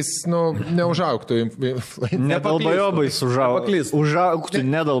 Tokiais, neužaugtų. Nedalbajobais užaugtų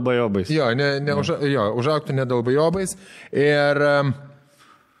nedalbajobais. Užaugtų nedalbajobais. Ir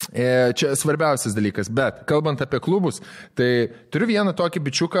čia svarbiausias dalykas, bet kalbant apie klubus, tai turiu vieną tokį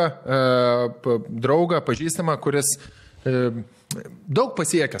bičiuką, draugą, pažįstamą, kuris daug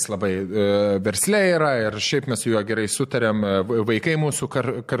pasiekęs labai versle yra ir šiaip mes su juo gerai sutarėm, vaikai mūsų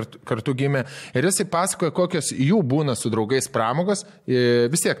kartu gimė ir jisai pasakoja, kokios jų būna su draugais pramogos,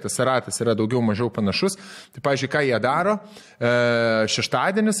 vis tiek tas ratas yra daugiau mažiau panašus, tai pavyzdžiui, ką jie daro,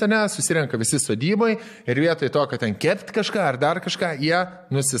 šeštadienis, susirenka visi sodybai ir vietoj to, kad ten kept kažką ar dar kažką, jie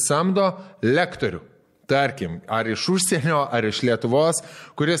nusisamdo lektorių. Tarkim, ar iš užsienio, ar iš Lietuvos,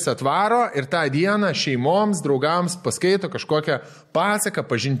 kuris atvaro ir tą dieną šeimoms, draugams paskaito kažkokią pasaką,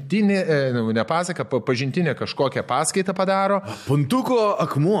 pažintinę kažkokią paskaitą padaro. Puntuko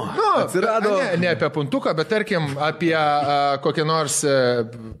akmuo. Atsirado. Ne apie puntuką, bet tarkim apie kokią nors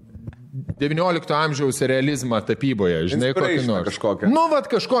 19 amžiaus realizmą tapyboje, žinai, kokį nors. Kažkokią.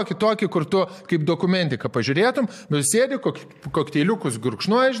 Kažkokį tokį, kur tu kaip dokumentiką pažiūrėtum, sėdi, kokteiliukus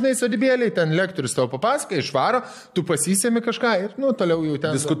gurkšnuoji, žinai, sodybėliai, ten lektorius tavo papasaka, išvaro, tu pasisėmi kažką ir, toliau jau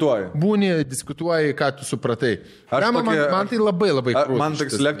ten diskutuoji, ką tu supratai. Man tai labai krūtis. Man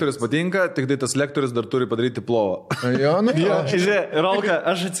toks lektorius patinka, tik tai tas lektorius dar turi padaryti plovą. Žiūrėk, Rolka,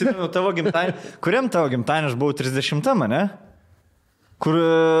 aš atsimenu tavo gimtadienį. Kuriam tavo gimtadienį aš buvau 30-am, ne? Kur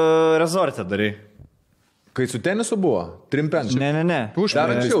rezortė darai? Kai su tenisu buvo? 3-5? Ne. Dar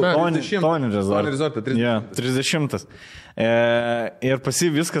anksčiau. Tony rezortė. 30. Ir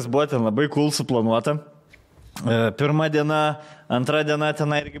pasi viskas buvo ten labai cool suplanuota. Pirma diena, antra diena ten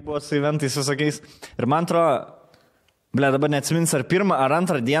irgi buvo su eventais visokiais. Ir man atrodo, dabar neatsimins, ar pirmą, ar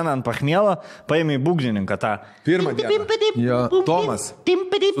antrą dieną ant pachmielo paėmė į būgnininką tą. Pirmą dieną. Tomas.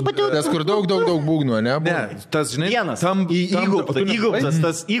 Tas, kur daug būgnų, ne? Ne, tas, žinai, vienas. Įgūptas,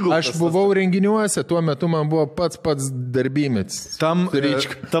 tas įgūptas. Aš buvau renginiuose, tuo metu man buvo pats darbymetis.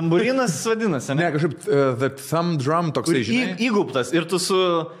 Tamburinas vadinasi, ne? Ne, kažkaip thumb drum toksai, žinai. Įgūptas ir tu su...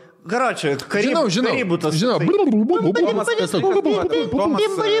 Karočią, karybų tas. Žinau.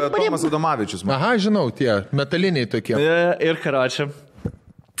 Tomas Adomavičius. Aha, žinau, tie metaliniai tokie. Ir karočią.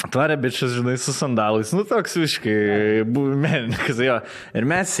 Tvarė bičias, žinai, su sandalais. Toks visiškai menininkas, jo. Ir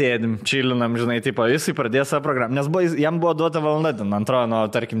mes sėdim, čilinam, žinai, tipo, jisai pradėjo savo programą. Nes jam buvo duota valanda, man atrodo, nuo,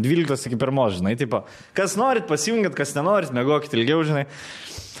 tarkim, 12 iki 1, žinai, tipo, kas norit, pasijungit, kas nenorit, mėgokit ilgiau, žinai.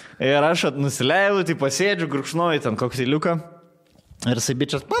 Ir aš nusileidau, tipo, sėdžiu, gurkšnuoju ten kokteiliuką. Ir jisai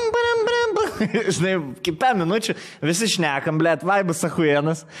bičias, žinai, kaip 5 minučių, visi šnekam, blėt, vaibas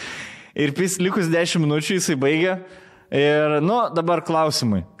ahuienas. Ir likus 10 minučių jisai baigė. Ir, dabar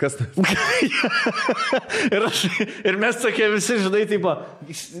klausimai. Kas tai? ir mes tokie visi, žinai, tipo,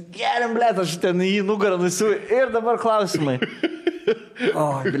 geriam, blėt, aš ten į nugarą nusiu. Ir dabar klausimai.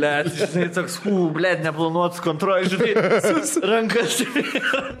 O, blėt, žinai, toks, blėt, neplanuotas kontrolė, žinai, rankas.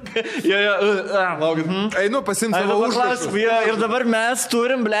 Laukit, einu pasimti savo užrašus. Ir dabar mes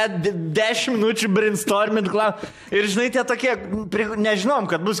turim, blėt, 10 minučių brainstormint klausimą. Ir, žinai, tie tokie, nežinom,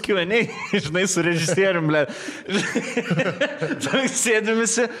 kad bus Q&A, žinai, su režisierium, blėt. Sėdim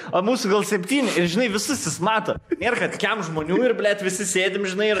visi, o mūsų gal 7. Ir, žinai, visus jis mato. Nėra, kad kiam žmonių ir, blėt, visi sėdim,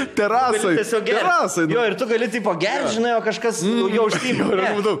 žinai, ir... Terasai. Jo, ir tu gali, tipo, gerti, žinai, o kažkas... jau užsiimė.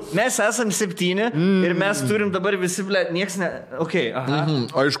 Mes esam 7 ir mes turim dabar visi, blėt, nieks ne... Okay, aha.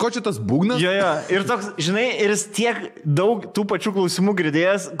 O iš ko čia tas būgnas? Jo. Ir toks, žinai, ir jis tiek daug tų pačių klausimų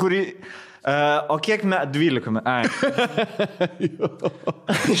girdėjęs, kurį... O kiek 12? Ai.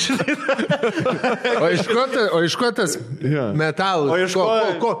 O iš ko tas metalas? O iš ko...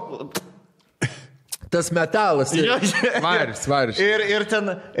 Tas metalas. Varis. Ir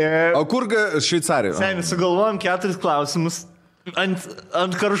ten... O kur Šveicarijoje? Seniai, sugalvojom 4 klausimus.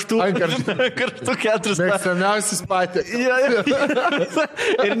 Ant karštų. Karštų 4. Mėgstamiausias patė.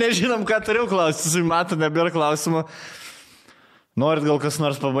 Ir nežinom, ką turėjau klausti. Mato, nebėra klausimų. Norit gal kas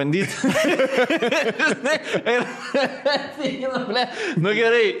nors pabandyti?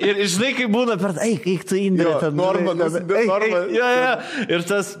 Gerai. Ir žinai, kai būna per... Eik tu Indrė. Norma. Ir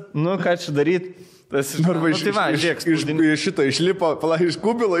tas, ką čia daryti? Arba iš šito išlipo, iš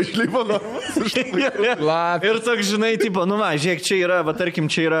kubilo išlipo normalus. Ir toks, žinai, tipo, nu va, žiūrėk, čia yra, va, tarkim,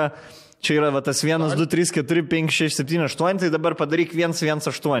 čia yra va, tas 1, 2, 3, 4, 5, 6, 7, 8, tai dabar padaryk 1, 1,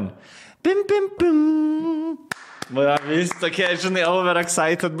 8. Pim, pim, pim. Va, vis tokie, žinai,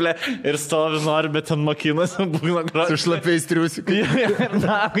 overexcited, ble, ir stovi nori, bet ten makinas, būna grožį. Su šlapiais triusikai.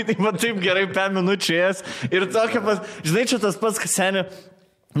 Na, taip gerai 5 minučiais. Ir tokia pas, žinai, čia tas pats, kas seniai.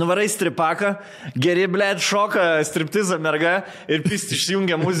 Nuvarai stripaką, geri, blėt, šoka striptiza merga ir pisti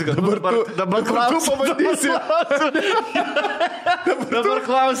išjungia muziką. Dabar klausimai. Dabar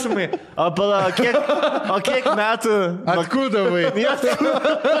klausimai. O kiek metų... Откудавai?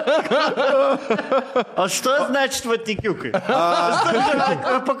 А что значит водникюк?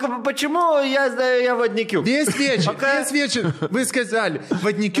 Почему я водникюк? Весь вечер вы сказали.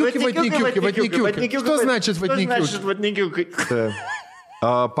 Водникюки. Что значит водникюки?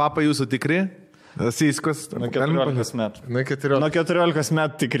 Papa jūsų tikri? Seiskos. Nuo 14 metų. Nuo 14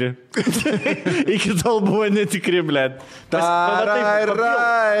 metų tikri. Iki tol buvo netikri, blėt.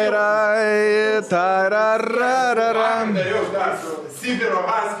 Sibiro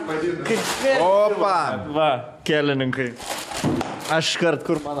maskį vadina. Opa. Va, kelininkai. Aš kart,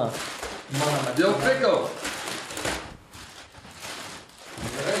 kur mano? Dėl pickle.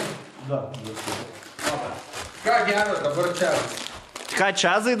 Ką gero dabar čia? Ką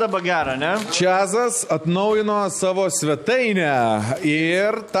čiazai dabar gera, ne? Čiazas atnaujino savo svetainę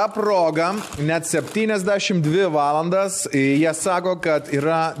ir tą progą net 72 valandas jie sako, kad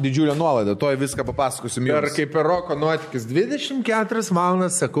yra didžiulė nuolaida. Tuoj viską papasakosim jums. Ir kaip ir roko nuotykis, 24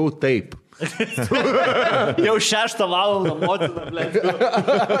 valandas sakau taip. Jau 6 valandą motina, blėt.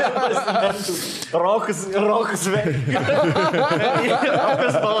 Rokas veikia.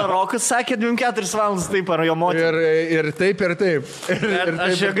 Rokas sakė 24 valandas taip, ar jo motina. Ir taip.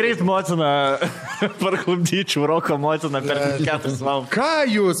 Aš jau greit motiną parklubdyčiau, Roko motiną per 4 valandas. Ką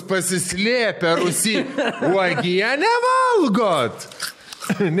jūs pasislėpę Rusy? Uogienę valgot?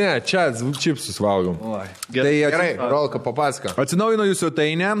 Ne, čia čipsus valgom. Gerai, Rolka papasaka. Atsinaujino jūsų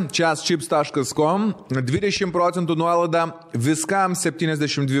svetainę chaschips.com, 20% nuolaida viskam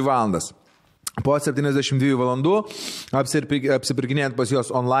 72 valandas. Po 72 valandų apsipirkinėjant pas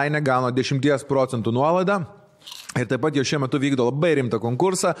juos online gauna 10% nuolaidą. Ir taip pat jau šiuo metu vykdo labai rimtą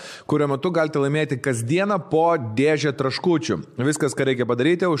konkursą, kurio metu galite laimėti kasdieną po dėžę traškučių. Viskas, ką reikia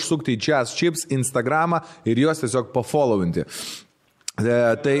padaryti, užsukti į chaschips Instagramą ir juos tiesiog pafollowinti.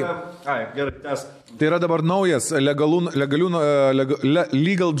 Tai yra dabar naujas legal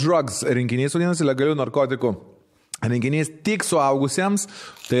drugs rinkinys, vadinasi, legalių narkotikų rinkinys tik suaugusiems,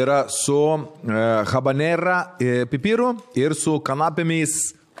 tai yra su habanera pipiru ir su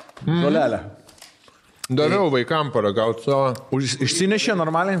kanapėmis žolelė. Daviau vaikam paragauti savo. Išsinešė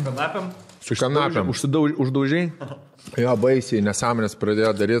normaliai? Kanapėm? Su kanapėm. Uždaužiai? Jo, baisiai nesąmonės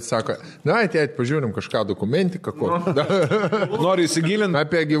pradėjo daryti, sako, na, ateit, pažiūrim kažką dokumentiką, Noriu įsigilinti.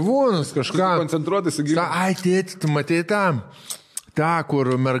 Apie gyvūnus kažką. Koncentruoti įsigilinti. Ai, tėti, tu matei tą, kur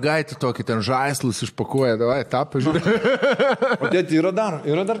mergaitė tokį ten žaislus išpakuoja, davai, tą pažiūrė. O tėti, yra dar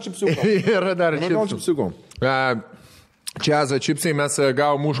čipsiukų. Yra dar čipsiukų. Čiaza čipsai mes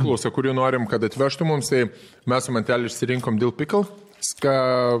gavom užklausą, kurį norim, kad atvežtų mums, tai mes su Mantelį išsirinkom dėl pickle.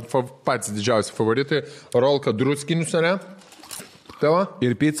 Pats didžiausi favoritai. Rolka druskinius, ne? Tavo?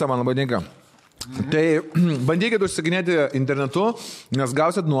 Ir pizza man labai tinka. Tai bandykit užsisakinėti internetu, nes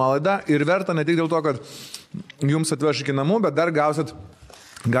gausit nuolaidą ir verta ne tik dėl to, kad jums atveš iki namų, bet dar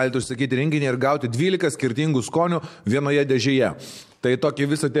galite užsakyti rinkinį ir gauti 12 skirtingų skonių vienoje dėžėje. Tai tokį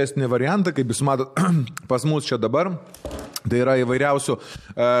visą testinį variantą, kaip jūs matot pas mus čia dabar, tai yra įvairiausių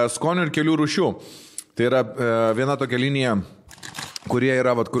skonių ir kelių rūšių. Tai yra viena tokia linija, kurie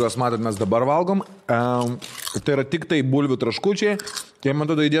yra, kuriuos matot mes dabar valgom. Tai yra tik tai bulvių traškučiai. Tai man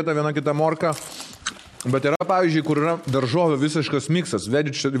tada įdėta viena kita morka. Bet yra, pavyzdžiui, kur yra daržovių visiškas miksas.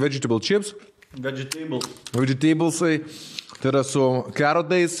 Vegetable chips. Vegetablesai. Tai yra su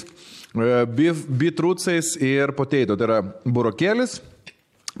karotais, beetrootsais ir potato. Tai yra burokėlis,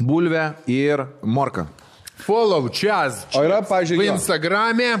 bulvė ir morka. Follow Chaz. O yra, pavyzdžiui,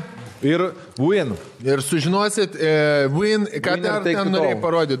 Instagram'e. Ir Win. Ir sužinosit, Win, ką dar ten norėjai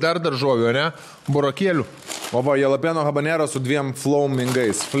parodyti, dar daržovių, ne? Burokėlių. O va, jalapeno habanero su 2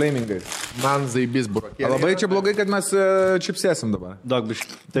 flamingais. Man zaibys burokėlių. Labai čia blogai, kad mes čipsėsim dabar. Daug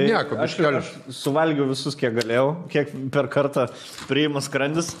biškį. Tai nieko, biškėlių. Aš suvalgiau visus, kiek galėjau, kiek per kartą priimu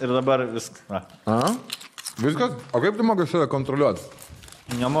skrandis ir dabar viską. Viskas? O kaip tu mokai save kontroliuoti?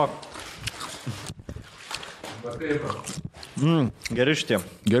 Nemoku. Geri šitie.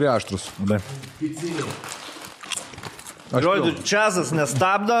 Geri aštrus. Žodžiu, čiazas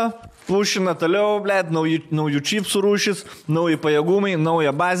nestabdo, pušina toliau, blėt, naujų čipsų rūšis, nauji pajėgumai,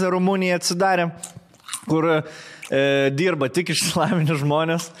 naują bazę Rumuniją atsidarė, kur dirba tik išsilavinę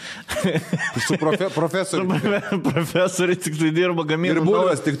žmonės. Su profesoriumi. Profesoriai tik tai dirba, gamina. Ir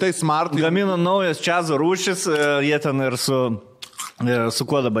būdas, tik tai smart. Gamina naujas čiazo rūšis, jie ten ir su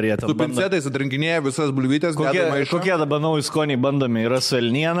kuo dabar jie ten? Su pincetais atrinkinėja visas bulvytės. Kokie dabar nauji skoniai bandomi? Yra su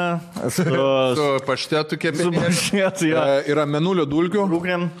elniena, su paštetu kepinimu. Su paštetu, jo. Yra menulio dulkių.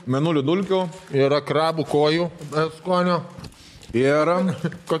 Rūkrėm. Menulio dulkių. Yra krabų kojų skonio. Ir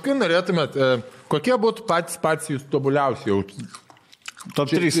kokie norėtumėt, kokie būtų patys jūs tobuliausi jau? Top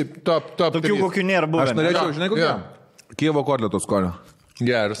 3. Top Tokių 3. kokių nėra buvę. aš norėčiau, žinai kokie? Kijevo kotleto skonio.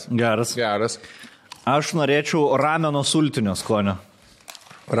 Geras. Aš norėčiau rameno sultinio skonio.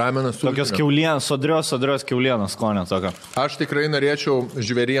 Ramenas sultinio. Tokios kiaulienos, sodrios kiaulienos skonio tokio. Aš tikrai norėčiau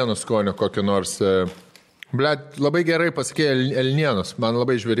žvėrienų skonio kokį nors. Blet, labai gerai pasakė elnienos. Man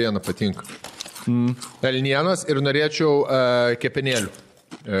labai žvėriena patinka. Elnienos ir norėčiau kepenėlių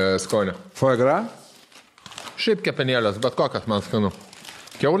skonio. Foie gras? Šiaip kepenėlės, bet kokias man skanu.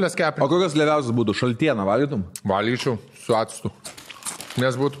 Kiaulės O kepenės. kokios leviausias būtų? Šaltieną valgytum? Valgyčiau su actu.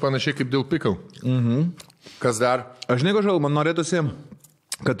 Nes būtų panašiai kaip dėl pikal. Kas dar? Aš nežinau, man norėtųsi,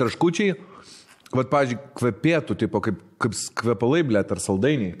 kad traškučiai, vat, pavyzdžiui, kvepėtų, tipo, kaip kvepalai, blėt, ar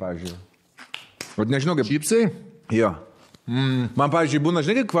saldainiai, pavyzdžiui. Vat nežinau, kaip... Čipsai? Jo. Man, pavyzdžiui, būna,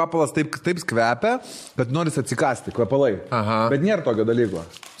 žinai, kaip kvapalas taip kvepia, kad noris atsikasti, kvepalai. Aha. Bet nėra tokio dalyko.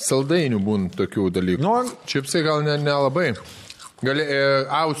 Saldainių būna tokių dalykų. Nu, Čipsai gal nelabai. Gali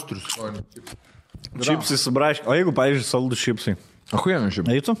austrius. Čipsai subraškiai. O jeigu, pavyzdžiui, saldų čipsai? Ahuėnų šiaip.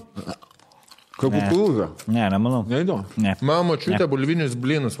 Eitų? Kaip kukurūza. Ne, nemanau. Neįdu. Ne. Mano močiutė bulvinius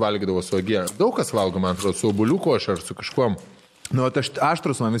blynus valgydavo su ogie. Daug kas valgo, man atrodo, su obuolių koša ar su kažkuom. Nu, tai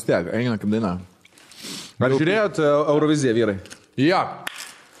aštrus man vis tiek, eina kaip daina. Ar žiūrėjot Euroviziją, vyrai? Ja.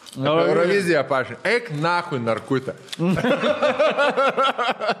 Euroviziją pašai. Eik nahui narkutę.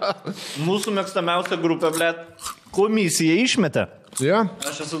 Mūsų mėgstamiausia grupė, blėt, komisija išmetė. Ja.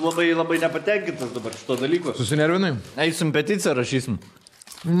 Aš esu labai nepatenkintas dabar šito dalyko. Susinervinai? Eisim peticiją, rašysim.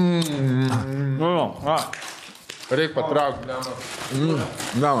 Reik patraukti.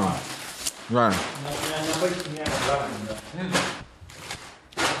 Gauna. Gauna.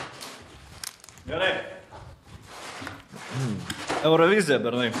 Gerai. Eurovizija,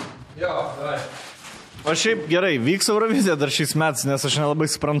 bernai. Jo, gerai. O šiaip gerai, vyks Eurovizija dar šiais metais, nes aš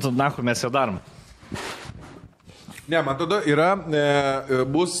nelabai suprantu, nahu mes ją darom. Ne, man tada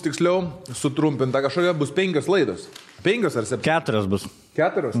bus tiksliau sutrumpinta kažkokia, bus 5 laidos. 5 ar 7? 4 bus.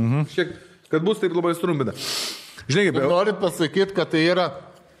 4? Šiek, kad bus taip labai sutrumpinta. Žinai, kaip... Norit pasakyti, kad tai yra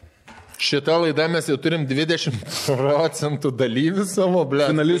šitą laidą mes jau turim 20% dalyvių savo, ble.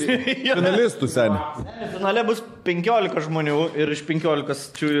 Finalistų, seniai. Finale bus 15 žmonių ir iš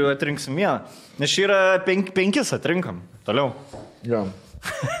 15 čia atrinksim vieną. Nes čia yra 5 atrinkam. Toliau. Jo.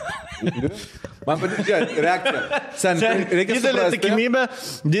 Man patinka reakcija. Reikia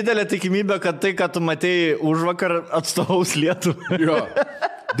didelė tikimybė, kad tai, ką tu matėjai už vakar, atstovaus Lietuvą. Jo.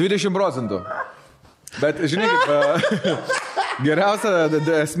 20%. Bet, žinai, kaip, geriausia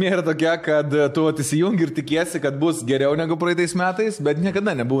esmė yra tokia, kad tu įsijungi ir tikiesi, kad bus geriau negu praeitais metais, bet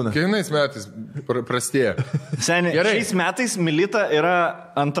niekada nebūna. Kiekvienais metais prastėja. Seniai, šiais metais Milita yra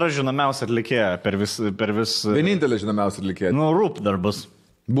antra žinomiausia atlikėja per vis... Vienintelė žinomiausia atlikėja. Nu, Rūp dar bus.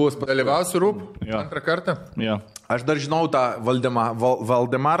 Bus dalyvausiu Rūp antrą kartą. Jo. Aš dar žinau tą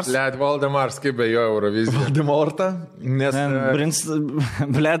Valdemars. Valdemars, kaip be jo Eurovizija. Valdemortą. Nes...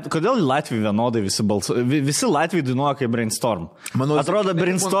 Kodėl Latvijai vienodai visi balsuoja? Visi Latvijai dainuoja kaip Brainstorm. Atrodo,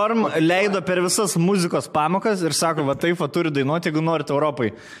 Brainstorm leido per visas muzikos pamokas ir sako, va taip, va turi dainuoti, jeigu norite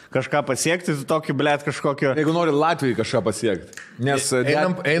Europai kažką pasiekti, tai tokį, blėt, kažkokio... Jeigu nori Latvijai kažką pasiekti. Nes...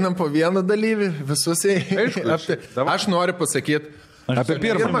 Einam po vieną dalyvį, visuose... Aš noriu pasakyti, apie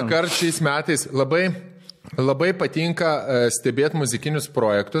pirmą kartą šiais metais labai patinka stebėti muzikinius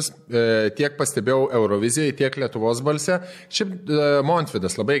projektus, tiek pastebėjau Eurovizijai, tiek Lietuvos balse. Šiaip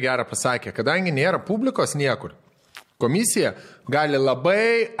Montvydas labai gerą pasakė, kadangi nėra publikos niekur, komisija gali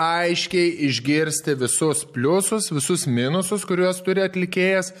labai aiškiai išgirsti visus pliusus, visus minusus, kuriuos turi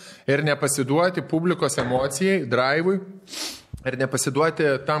atlikėjas ir nepasiduoti publikos emocijai, draivui. Ir nepasiduoti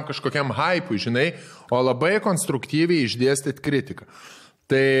tam kažkokiam hypui, žinai, o labai konstruktyviai išdėstyti kritiką.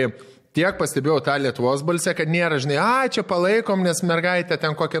 Tai tiek pastebėjau tą Lietuvos balsę, kad nėra, žinai, čia palaikom, nes mergaitė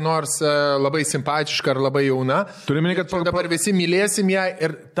ten kokia nors labai simpatiška ar labai jauna. Turime, kad dabar visi mylėsim ją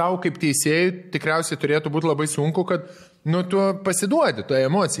ir tau kaip teisėjai tikriausiai turėtų būti labai sunku, kad tu pasiduodi toje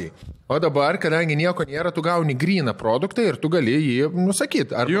emocijai. O dabar, kadangi nieko nėra, tu gauni gryną produktą ir tu gali jį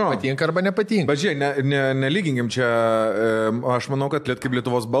nusakyti, ar patinka, arba nepatinka. Bet žiūrėk, nelyginkim čia, aš manau, kad kaip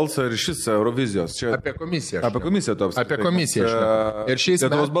Lietuvos balsą ir šis Eurovizijos. Čia... Apie komisiją. Apie komisiją to apskritai. Apie komisiją. Ir šiais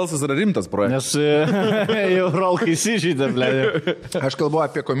Lietuvos balsas yra rimtas projektas. Nes jau rolkai įsižydė, ble. Aš kalbu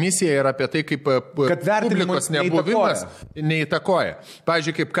apie komisiją ir apie tai, kaip publikos nebuvimas neįtakoja.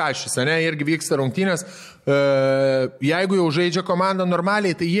 Pavyzdžiui, kaip Kašis, ne, irgi vyksta rungtynės. Jeigu jau žaidžia komanda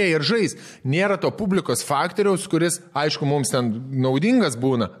normaliai, tai jie ir žais. Nėra to publikos faktoriaus, kuris, aišku, mums ten naudingas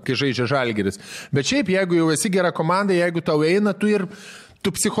būna, kai žaidžia Žalgiris. Bet šiaip, jeigu jau esi gera komanda, jeigu tau eina, tu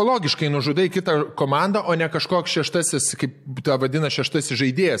psichologiškai nužudai kitą komandą, o ne kažkoks šeštasis, kaip tą vadina, šeštasis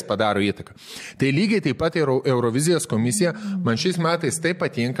žaidėjas padaro įtaką. Tai lygiai taip pat Eurovizijos komisija, man šiais metais tai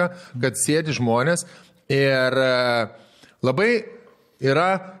patinka, kad sėdi žmonės ir labai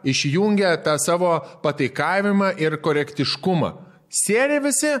yra išjungę tą savo pataikavimą ir korektiškumą. Sėdi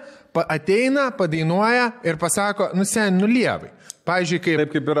visi, ateina, padainuoja ir pasako, nulievai. Pavyzdžiui,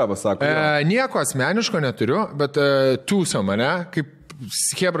 taip kaip yra, pasako. Nieko asmeniško neturiu, bet tūso mane, kaip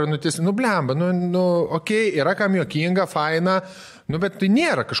Hebra nutis, blemba, okei, yra kam juokinga, faina, bet tai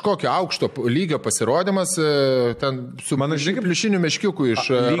nėra kažkokio aukšto lygio pasirodymas, ten su pliušiniu meškiuku iš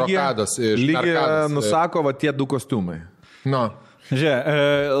Rokados. Lygiai nusako, va tie du kostiumai. Žiūrėk,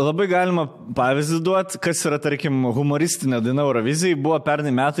 labai galima pavyzdį duoti, kas yra, tarkim, humoristinė daina Eurovizijai, buvo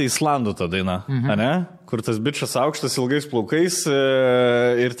pernai metai Islandų ta daina, ne? Kur tas bičas aukštas ilgais plaukais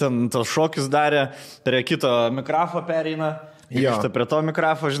ir ten tos šokius darė, prie kito mikrofo pereina, grįžta prie to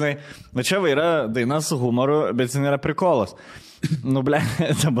mikrofo, žinai. Bet čia yra daina su humoru, bet jis nėra prikolas.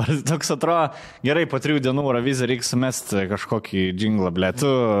 Dabar toks atrodo, gerai, po 3 dienų Euroviziją reikia sumesti kažkokį džinglą,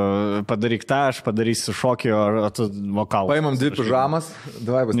 tu padaryk tą, aš padarysiu šokį, o tu vokalą. Paimam 2 pižamas,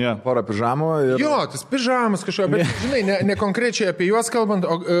 porą pižamų. Ir... Jo, tas pižamas kažko, bet žinai, ne konkrečiai apie juos kalbant,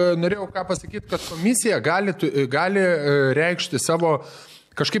 o norėjau ką pasakyti, kad komisija gali reikšti savo...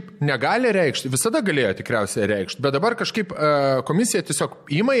 Kažkaip negali reikšti, visada galėjo tikriausiai reikšti, bet dabar kažkaip komisija tiesiog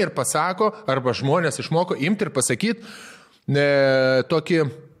ima ir pasako, arba žmonės išmoko imti ir pasakyti tokį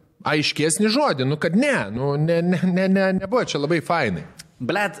aiškesnį žodį, kad nebuvo čia labai fainai.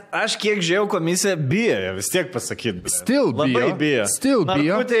 Blet, aš kiek žiūrėjau, komisija bijo vis tiek pasakyti. Still bijo. Labai bijo. Still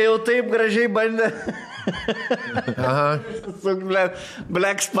bijo. Narkutė jau taip gražiai bandė. Aha.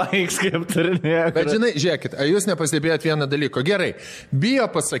 Black Spikes kaip turinė. Bet žinai, žiūrėkit, jūs nepastebėjot vieną dalyką. Gerai, bijo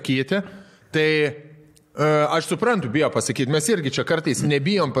pasakyti, tai aš suprantu, bijo pasakyti. Mes irgi čia kartais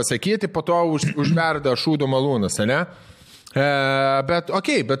nebijom pasakyti, po to užverda šūdo malūnas, ne? Bet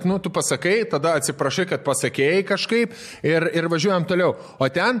tu pasakai, tada atsiprašai, kad pasakėjai kažkaip ir važiuojam toliau. O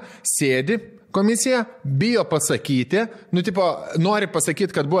ten sėdi komisija, bijo pasakyti, nori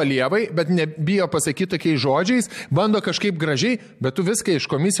pasakyti, kad buvo lievai, bet nebijo pasakyti tokiais žodžiais, bando kažkaip gražiai, bet tu viską iš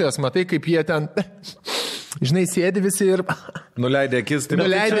komisijos matai, kaip jie ten, žinai, sėdi visi ir... Nuleidė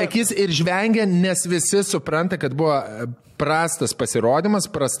akis ir žvengia, nes visi supranta, kad buvo prastas pasirodymas,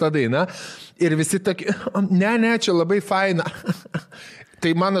 prasta daina ir visi tokie, ne, čia labai faina.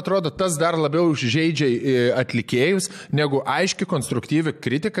 Tai man atrodo, tas dar labiau žaidžia atlikėjus, negu aiški konstruktyvi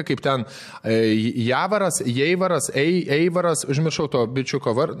kritika, kaip ten Javaras, Eivaras, užmiršau to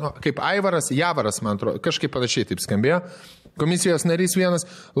bičiuko vardą, kaip Aivaras, Javaras, man atrodo, kažkaip panašiai taip skambėjo. Komisijos narys vienas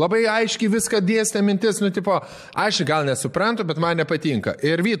labai aiškiai viską dėstė mintis, aš gal nesuprantu, bet man nepatinka.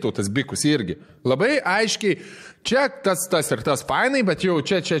 Ir Vytautas Bikus irgi. Labai aiškiai, čia tas ir tas fainai, bet jau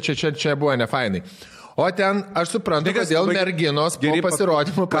čia buvo nefainai. O ten, aš suprantu, kad dėl merginos po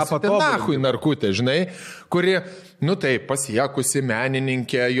pasirodymo pasitė nahui Narkutė, žinai, kuri, pasiekusi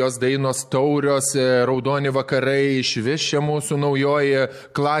menininkė, jos dainos taurios, raudoni vakarai, išvis čia mūsų naujoji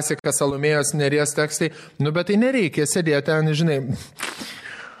klasika Salomėjos Nėries tekstai, bet tai nereikia sėdėti ten, žinai.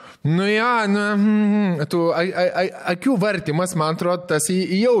 Akių vartimas, man atrodo, tas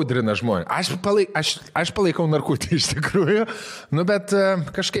įjaudrina žmonės. Aš palaikau Narkutį iš tikrųjų, bet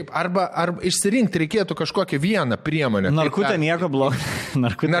kažkaip, arba išsirinkti reikėtų kažkokią vieną priemonę. Narkutė nieko blogo.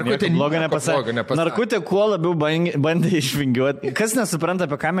 Narkutė blogo nepasakė. Narkutė kuo labiau bandė išvingiuoti. Kas nesupranta,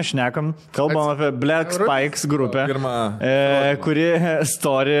 apie ką mes šnekam, kalbam apie Black Spikes grupę, kuri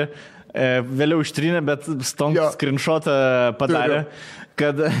story vėliau ištrynė, bet screenshotą padarė.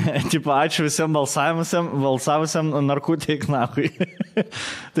 Kad, ačiū visiems balsavusiam Narkutė Knachui.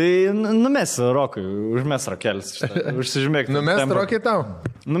 Tai numes Rokui, užmes Rokelis. Užsižymėk. Numes Rokai tau?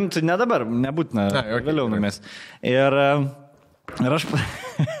 Tai ne dabar, nebūtina, vėliau numes. Ir aš...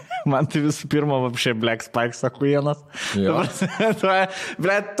 Man tai visų pirma, vapšė Black Spikes akuienas.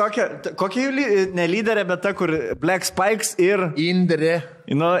 Kokia ne lyderė, bet ta, kur Black Spikes ir... Indrė.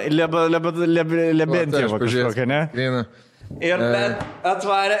 Lebentėva kažkokia, ne? Ir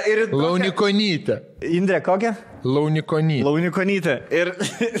atvarė ir... Launikonytė. Indrė, kokia? Launikonytė. Launikonytė. Ir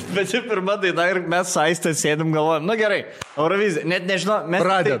bet čia pirma daina ir mes su Aiste sėdim galvojam, nu gerai, Eurovizija, net nežinau, mes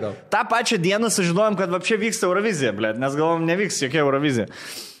tą pačią dieną sužinojom, kad vapšė vyksta Eurovizija, blėt, nes galvom, nevyks jokia Eurovizija.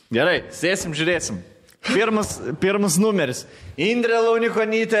 Gerai, sėsim, žiūrėsim. Pirmas numeris. Indrė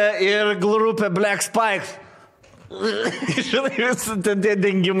Launikonytė ir grupė Black Spikes. Žinai, visi ten tie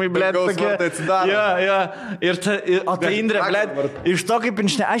dengimai, blėt, tokie. Ja. O ta Indrė, blėt, iš to kaip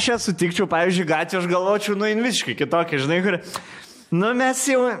inšnė, aš ją sutikčiau, pavyzdžiui, gatvė, aš galvočiau, nu, inviškai kitokia, žinai, kur... Nu,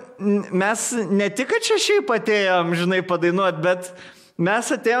 mes ne tik, kad čia šiaip atėjom, žinai, padainuot, bet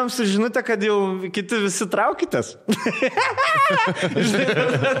mes atėjom su žinutę, kad jau kiti visi traukitės. Žinai,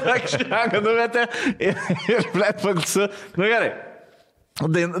 tak šneka numetė ir, blėt, paklausiu. Nu, gerai.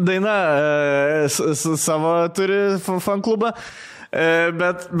 Daina savo turi fan klubą,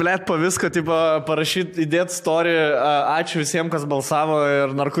 bet, blėt, po visko, tipo, parašyti, įdėti story, ačiū visiems, kas balsavo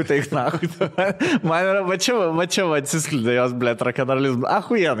ir narkutę įknakui. Man yra, va čia atsisklydė jos, blėt, rakedaralizmas.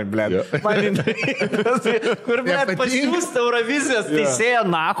 Ahujenai, blėt. Kur, blėt, pasiūsti Eurovizijos teisėją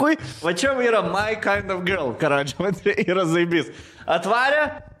nakui, va čia yra my kind of girl, karadžiu, yra zaibys. Atvarė,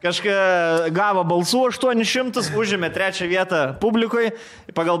 kažką gavo balsų 800, užėmė 3 vietą publikui,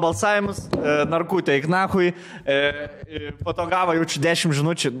 pagal balsavimus, narkutę įknakui, po to gavo jau 10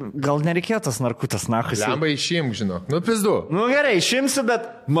 žinučių, gal nereikėjo tas narkutės nakui. Lemba išimk, žinok, nu pizdu. Nu gerai, išimsi, bet...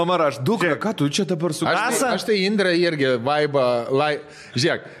 Mama, aš dukra, ką tu čia dabar su... Aš tai Indra irgi vaibą...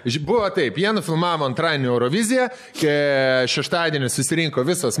 Žiūrėk, buvo taip, jie nufilmavo antradienį Euroviziją, šeštadienį susirinko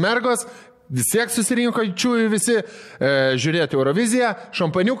visos mergos, Visiek susirinko čiųjų visi žiūrėti Euroviziją,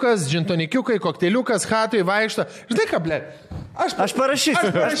 šampaniukas, džintonikiukai, kokteliukas, hatui vaikšto. Žinai ką, ble? Aš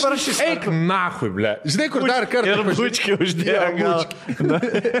parašysiu. Eik nahui, ble. Žinai, kur dar kartą. Ir bučkį uždėjo.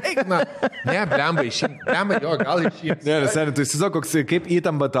 Eik na. Ne, blemba išim. Blemba jo, gal išim. Ne, seniai, tu įsivaizduok, kaip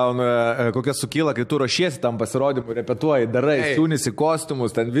įtampa tau, kokia sukyla, kai tu ruošiesi tam pasirodymui, repetuoji, darai, siūnisi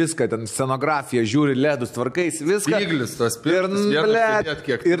kostiumus, ten viską, ten scenografiją, žiūri ledus, tvarkais, viską. Spyglis, tos pirmas.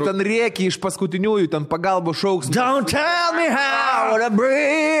 Ir ten rėki iš paskutiniųjų, ten pagalbos šauks. Don't tell me how to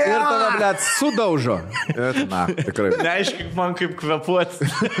breathe. Ir tave, blėt, sudaužo. Na, tikrai. Neaiškink man, kaip kvepuoti.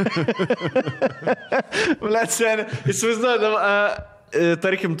 Blėt, seniai, įsivaizduoju,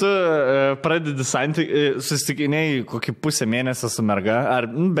 tarkim, tu pradedi susitikinėjai kokį pusę mėnesio su merga, ar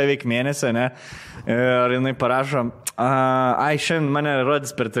beveik mėnesio, ne? Ar jinai parašo, šiandien mane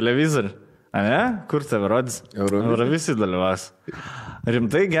rodys per televizorių. A ne? Kur tave rodys? Eurovizijai dalyvas.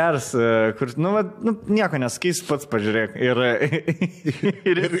 Rimtai geras, kur, nieko nesakys, pats pažiūrėk.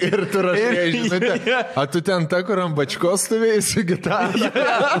 Ir tu rašai, žinote, a tu ten ta, kur ant bačkos stovėjai su gitarą?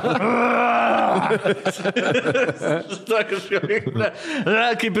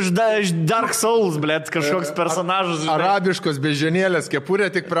 Kaip iš Dark Souls, blėt, kažkoks personažas. Arabiškos bežionėlės, kepurė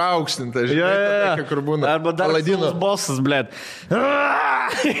tik praaukštinta, žinai, kur būna. Arba Dark Souls bossas, blėt.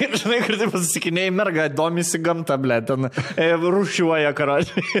 Žinai, kur taip pasikinėjai, merga, domisi gamta, blėt, ten rūšiuoja.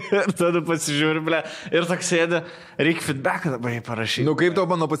 Ir tada pasižiūri, ble, ir toks sėdė, reikia feedbacką dabar parašyti. Nu, kaip tau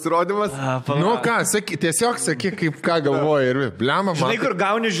mano pasirodymas? Nu ką, tiesiog sakyk, kaip ką galvoji ir blema man. Žinai, kur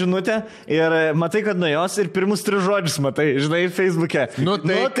gauni žinutę ir matai, kad nuo jos ir pirmus 3 žodžius matai, žinai, Facebook'e. Nu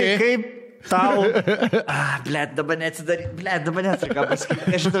tai kaip... Tau. Blėt, dabar neatsidarys. Blėt, dabar neatsidarys. Ką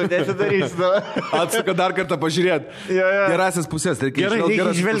pasakyti? Nežinau, neatsidarys. Atsuka dar kartą pažiūrėti. Gerasias pusės. Reikia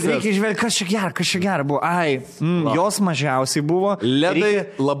išvelgti, kas čia gera buvo. Jos mažiausiai buvo.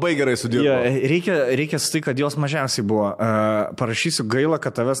 Ledai labai gerai sudirbo. Reikia sutikti, kad jos mažiausiai buvo. Parašysiu gaila,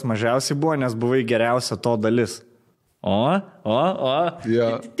 kad tavęs mažiausiai buvo, nes buvai geriausia to dalis. O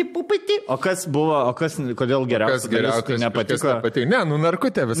kas buvo, kodėl geriausia tai nepatiko? Ne,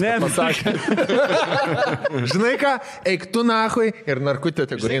 narkutė viską pasakė. Žinai ką, eik tu nahui ir narkutė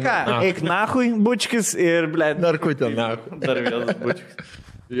te gurina. Žinai ką, eik nahui, bučkis ir, blėt, narkutė nahui. Dar vienas bučkis.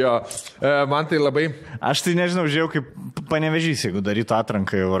 Jo, man tai labai... Aš tai nežinau, žiūrėjau, kaip Panevėžys, jeigu darytų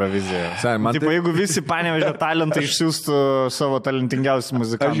atranką į Euroviziją. Tipo, jeigu visi Panevėžio talentai išsiųstų savo talentingiausius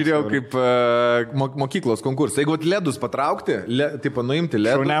muzikantus. Aš žiūrėjau, kaip mokyklos konkursą. Jeigu ledus patraukti, tipo, nuimti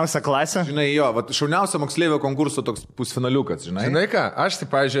ledus. Šauniausia klasė. Žinai, jo, šauniausia moksleivio konkurso toks pusfinaliukas, žinai. Žinai ką, aš tai,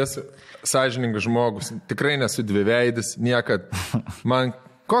 pavyzdžiui, esu sąžiningas žmogus. Tikrai nesu dviveidis, niekad. Man...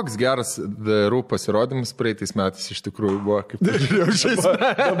 Koks geras The Roop pasirodymas praeitais metais iš tikrųjų buvo, kaip aš žiūrėjau šiais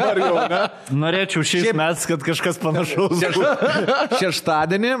metais. Dabar jau, ne? Norėčiau šiais metais, kad kažkas panašaus.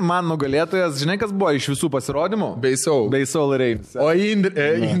 Šeštadienį man nugalėtojas, žinai, kas buvo iš visų pasirodymų? Bei Soul Reinis. O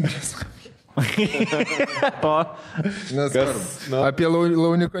Indris. Apie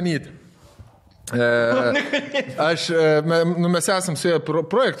Launikonytę. Mes esam su jie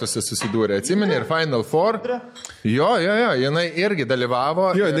projektuose susidūrę, atsimeni, ir Final Four. Jo, jinai irgi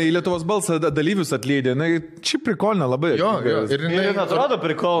dalyvavo. Jo, jinai Lietuvos balsą dalyvius atleidė, jinai čia prikolina labai. Jo, ir jinai atrodo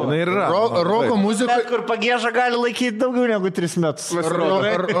prikolina. Jinai yra. Roko muzikoje. Kur Pagieža gali laikyti daugiau negu 3 metus.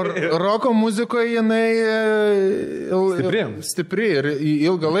 Roko muzikoje jinai stipri ir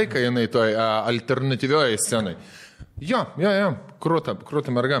ilgą laiką jinai toj alternatyvioje scenai. Jo, krūta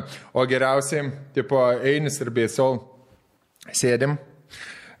merga. O geriausiai, tipo, Einis ir Beisol sėdim,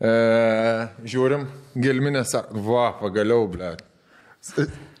 žiūrim, Gelminės, pagaliau, ble.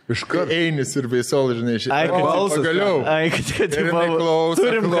 Iškart. Einis ir Beisol, žinai, pagaliau.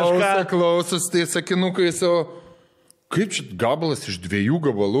 Ir jinai klausos, tai sakinukai savo, kaip čia gabalas iš 2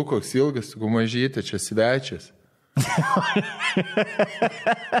 gabalų, koks ilgas, mažytė, čia svečias.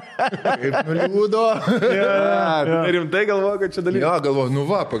 Kaip nuliūdo. Rimtai galvoju, kad čia dalykas. Jo, galvoju,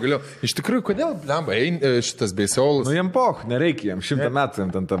 pagaliau. Iš tikrųjų, kodėl, blemba, šitas Beisolas? Jam poch, nereikia, jam 100 metų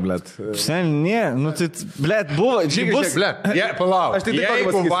jam ten tam, blet. Ne, tai, blet, buvo. Žiūrėk, blet, palauk.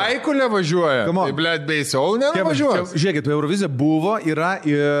 Jeigu Vaikulė važiuoja, tai, blet, Beisol nevažiuoja. Žiūrėkit, Eurovizija buvo, yra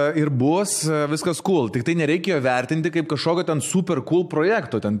ir bus viskas cool. Tik tai nereikėjo vertinti kaip kažkokio ten super cool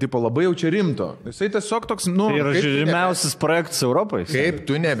projekto, ten tipo labai jau čia rimto. Jisai tiesiog toks, žiūrimiausias projektas Europoje. Kaip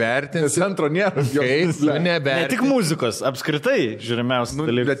tu nevertinsi? Centro nėra. Kaip tu nevertinsi? Ne tik muzikos, apskritai žiūrimiausias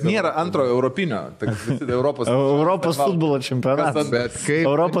dalykas. Bet nėra antro europinio. Europos futbolo čempionatas. Bet kaip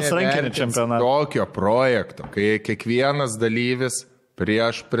Europos rankinio čempionatas. Tokio projekto, kai kiekvienas dalyvis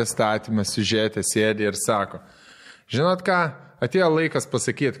prieš pristatymą siužetę sėdi ir sako, žinot ką, atėjo laikas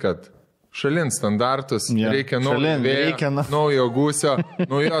pasakyti, kad šalin standartus, reikia naujo gūsio,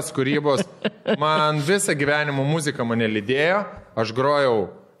 naujos kūrybos. Man visą gyvenimo muzika mane lydėjo, aš grojau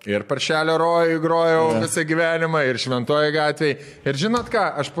ir Paršelio rojui grojau visą gyvenimą, ir Šventoje gatvėje. Ir žinot ką,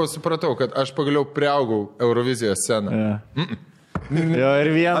 aš supratau, kad aš pagaliau priaugau Eurovizijos sceną. Jo,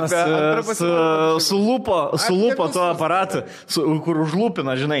 ir vienas su lupo to aparatu, kur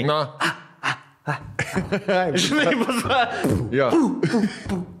užlūpina, žinai. Žinai, jo.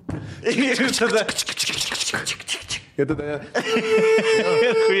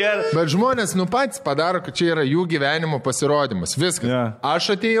 Bet žmonės patys padaro, kad čia yra jų gyvenimo pasirodymas. Viskas.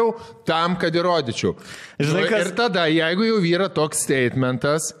 Aš atėjau tam, kad įrodyčiau. Ir tada, jeigu jau yra toks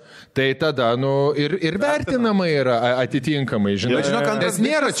statementas, tai tada, ir vertinama yra atitinkamai, žinai. Nes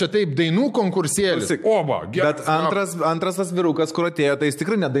nėra čia taip dainų konkursėlis. Bet antras tas vyrukas, kur atėjo, tai jis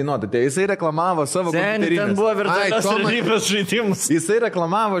tikrai nedainuotų. Jisai reklamavo savo kompiuterinės. Ten buvo virtualios realybės žaidimus. Jisai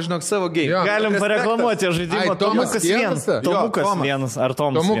reklamavo, žinok, savo game. Galim pareklamuoti žaidimą. Tomukas vienas. Ar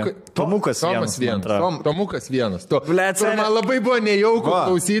Tomukas vienas. Man labai buvo nejauku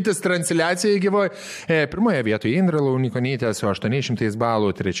klausytis transliaciją gyvoje. Pirmoje vietoje Indra Launikonytė su 800 balų,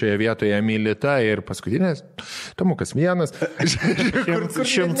 trečioje vietoje Milita ir paskutinės Tomukas vienas.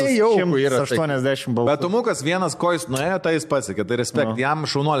 180 balų. Bet Tomukas vienas, ko jis nuėjo, tai jis pasiekė. Tai respekt jam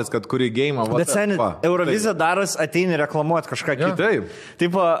šaunuolis, kad kurį game. Bet seniai, Eurovizija daras ateini reklamuoti kažką kitą.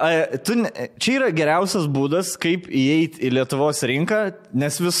 Taip, čia yra geriausias būdas, kaip įeiti į Lietuvos rinką,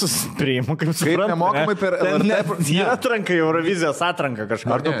 nes visus priimu, kaip suprantu. Kaip nemokamai per LRT. Jie atranka Eurovizijos atranka kažką.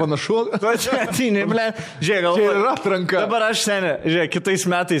 Ar tu panašu? Ateini, žiūrėk, galvoju. Čia yra atranka. Dabar aš seniai, žiūrėk, kitais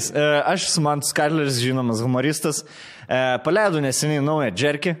metais. Aš su Mantas Kadleris, žinomas humoristas, paleidau neseniai naują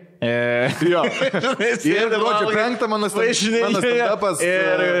džerkį. Jo. Ir gruodžio 5 mano stand-upas.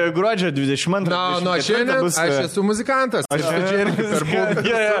 Ir gruodžio 22. Nuo šiandien aš esu muzikantas. Aš esu džerkį per būdą.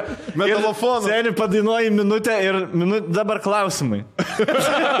 Metalofoną. Seniai padainuoji minutę ir dabar klausimai.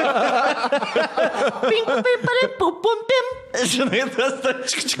 Žinai, tas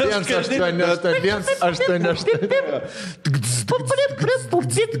tačkas. 1, 8.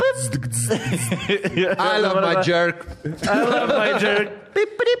 I love my jerk.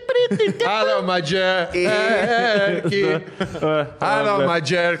 Hello, my jerk. Hello, my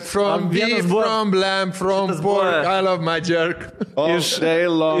jerk. From beef, from lamb, from pork. I love my jerk. Iš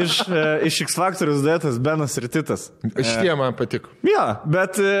X Factorius duetas Benas ir Titas. Šitie man patiko. Jo,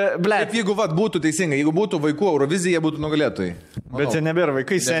 bet, blėt. Jeigu būtų teisinga, jeigu būtų vaikų Eurovizija, jie būtų nugalėtojai. Bet jie nebėra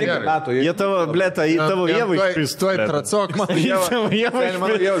vaikai seniai. Jie tavo, blėta, į tavo Jėvą išpris. Tuoj tracok. Jėvą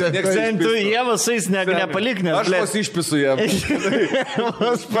išpris. Tu Jėvą sais nepalik, nes, blėt. Aš pas išpisu Jėvą.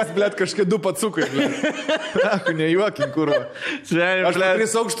 Pas, blėt, kažkai 2 patsukai, blėt. Nejuokim, kurva. Aš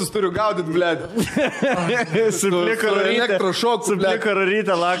 3 aukštus turiu gaudyti, blėt. Suplika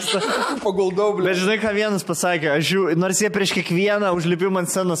rarytę lakstą. Paguldau, blėt. Bet žinai, ką vienas pasakė, nors jie prieš kiekvieną užlipimą ant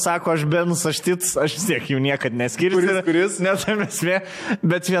sceną sako, aš Benas, aš Titas, aš vis tiek jų niekad neskirsiu. Kuris? Net esmė,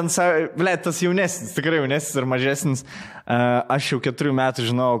 bet tas jaunesnis, tikrai jaunesnis ir mažesnis, aš jau 4 metų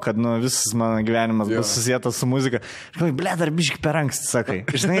žinau, kad visas mano gyvenimas bus susijęs su muzika. Žinai, dar biški per anksti, sakai.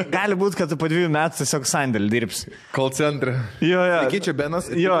 Žinai, gali būti, kad tu po 2 metų tiesiog sandėlį dirbsi. Call centre. Jo. Keičia Benas.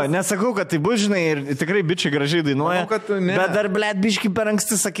 Jo, nesakau, kad tai bus, žinai, ir tikrai bičiai gražiai dainuoja. Bet dar, biški per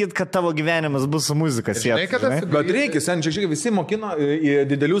anksti sakyt, kad tavo gyvenimas bus su muzika sietas. Bet reikia, seniai, visi mokino į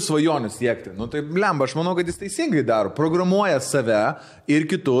didelių svajonių siekti. Nu tai, blemba, aš manau, kad jis teisingai daro. Programuoja save ir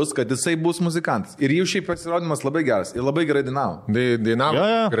kitus, kad jisai bus muzikantas. Ir jų šiaip pasirodymas labai geras. Ir labai gerai dainavo. Dainavo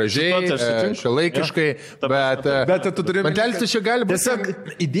gražiai, šiuolaikiškai, bet tu turi... Mantelis čia gali būti... Tiesiog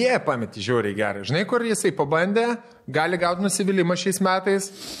idėją pameti žiauriai gerai. Žinai, kur jisai pabandė, gali gauti nusivylimą šiais metais,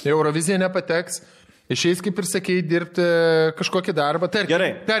 Euroviziją nepateks, išeis, kaip ir sakėjai, dirbti kažkokį darbą.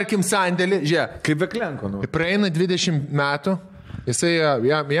 Tarkim, sandėlį, žiūrėk. Kaip Veklenko. Praeina 20 metų, jisai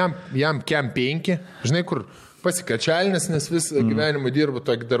jam kem 5, žinai, kur pasikačialinis, nes vis gyvenimą dirbo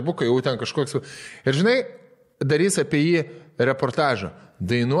tokį darbuką, jau ten kažkoks... Ir žinai, darys apie jį reportažą.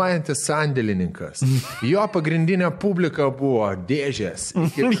 Dainuojantis sandėlininkas. Jo pagrindinė publika buvo dėžės.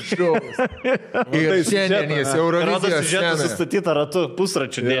 Ir šiandien jis Eurovizijos scenoje. Sustatyta ratu,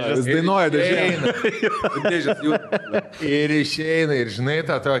 pusračių dėžės. Jis dainuoja dėžės. Ir išeina, ir žinai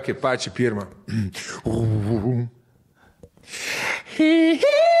tą tokį pačią pirmą.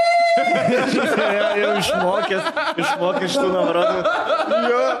 Jau išmokęs šitų navaradų.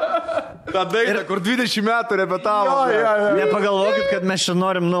 Ta daina, kur 20 metų repetavo. Nepagalvokit, kad mes čia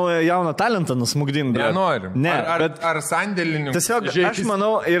norim naują jauną talentą nusmugdinti. Nenorim. Ne, ar sandėlininkas? Tiesiog aš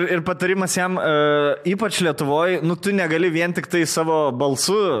manau, ir patarimas jam, ypač Lietuvoje, tu negali vien tik tai savo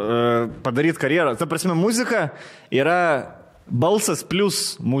balsu padaryti karjerą. Ta prasme, muzika yra balsas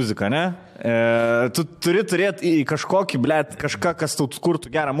plus muzika, ne? Tu turi turėti į kažkokį, kažką, kas tau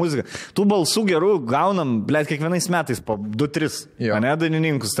kurtų gerą muziką. Tų balsų gerų gaunam, kiekvienais metais po 2-3. Ne,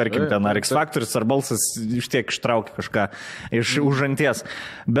 dainininkus, tarkim, ten, ar X Factoris, ar balsas iš tiek ištraukia kažką iš užanties.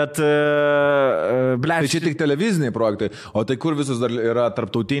 Bet, Tai čia tik televiziniai projektai, o tai kur visus dar yra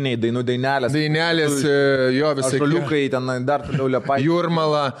tarptautiniai dainų dainelės? Dainelės, jo, visai. Šaliukai, ten dar toliau Liepai.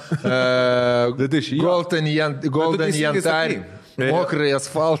 Jūrmala, Golden Jantari. Mokrai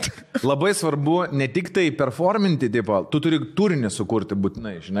asfaltą. Labai svarbu ne tik tai performinti, tipo, tu turi turinį sukurti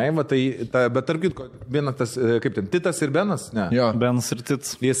būtinai, žinai, bet tarp kitko, vienas tas, kaip ten, Titas ir Benas, ne? Jo. Benas ir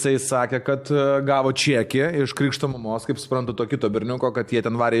Titas. Jisai sakė, kad gavo čekį iš krikšto mamos, kaip suprantu, to kito berniuko, kad jie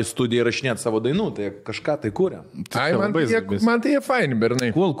ten varė į studiją įrašinėti savo dainų, tai kažką tai kūrė. Man tai jie faini,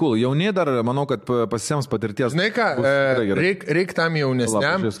 bernai. Cool. Jauni dar, manau, kad pasiems patirties. Žinai ką, reik tam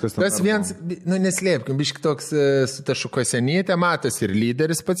jaunesniam. Tas vienas, neslėpkim, biški toks su ta šukosenytė, matas ir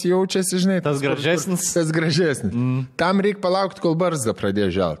lyderis pats jaučiasi, žinai. Tas gražesnis. Tam reikia palaukti, kol barzdą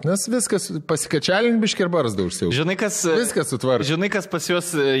pradėjo žalt. Nes viskas pasikačialin biški ir barzdą užsiaugia. Viskas sutvarko. Žinai, kas pas juos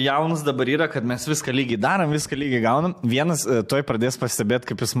jaunus dabar yra, kad mes viską lygiai darom, viską lygiai gaunam. Vienas toj pradės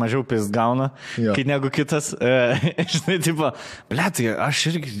pastebėti, kaip jis mažiau pis gauna, kai negu kitas. Žinai, tipo, tai aš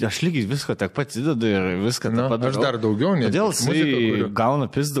lygiai visko tiek pat įdedu ir viską taip pat. Aš dar daugiau, ne? Kodėl jis gauna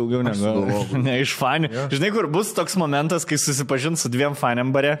pis daugiau negu ne iš fanių. Žinai, kur bus toks momentas, kai susipažins su 2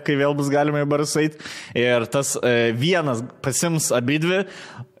 faniam bare, kai vėl bus galima į barus eiti. Ir tas vienas pasims abidvi,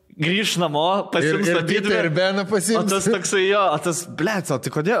 grįž namo, pasims abidvi. Ir Beną pasims. O tas toksai jo,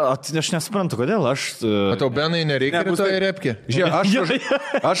 tai kodėl? Aš nesuprantu, kodėl aš... O tau Benai nereikia rytoj repkė? Žiūrėk,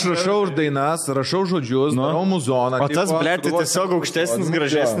 aš rašau už dainas, rašau žodžius, darau muzoną. O tas, tai tiesiog aukštesnis,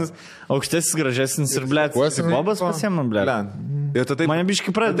 gražesnis ir, bobas pasiemam, Mane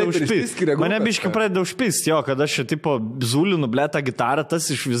biški pradeda užpist, jo, kad aš tipo zulinu, tą gitarą, tas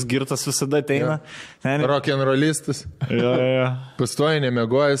iš vis girtas visada ateina. Rock'n'rollistas. Pastoja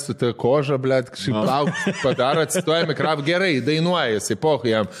nemegojęs, tu tą kožą, kažkaip lauk, padaro, atsitoja mikrofą, gerai, dainuoja, jisai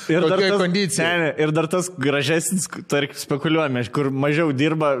pohui jam. Tokioj kondicijai. Ir dar tas gražesnis, tarkim, spekuliuojame, kur mažiau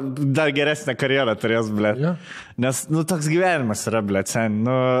dirba, dar geresnę karjerą turės, Nes, toks gyvenimas yra,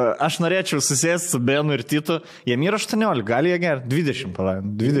 aš norėčiau susėsti su Benu ir Titu, jiem yra 18, gali jie gerti, 20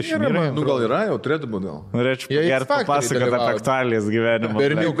 palaim, 20 yra. Gal yra, jau turėtų būti gal. Norėčiau gerti papasakoti apie aktualijas gyvenimo.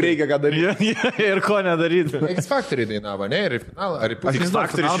 Berniuk reikia ką daryti. Ir ko nedaryti. X Factory dainavo, ne? Ir į finalą, ar į pusę. X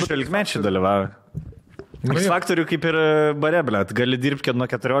Factory 16-mečiai dalyvavo. X Factorių kaip ir bare, gali dirbti nuo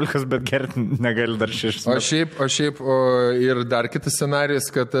 14, bet gerti negali dar 6. O šiaip, ir dar kitas scenarijus,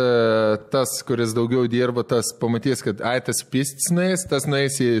 kad tas, kuris daugiau dirba, tas pamatys, kad tas pistis nueis, tas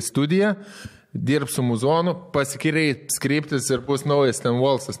nueis į studiją, dirbs su muzonu, pasikiriai skriptis ir bus naujas ten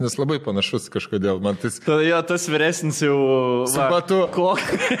Walsas, nes labai panašus kažkodėl. Man tas vyresnis jau... Su batu.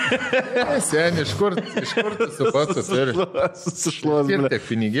 Seni, iš kur tu su batu turi? Sušluos, ir tiek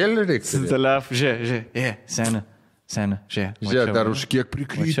pinigėlių reikia. Žiūrėk, seni. Seni, Žiūrėk, dar už kiek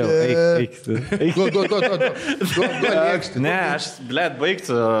prikrypė. Eik. Duok. Ne, aš, blėt,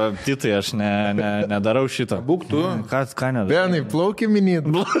 baigtų, Titai, aš nedarau šito. Būk tu. Ką nedarau? Benai, plaukia minėt.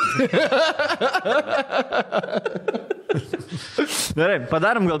 Gerai,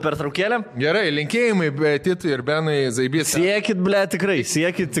 padarom gal per traukėlę. Gerai, linkėjimai, Titui ir Benai Zaibys. Siekit, tikrai,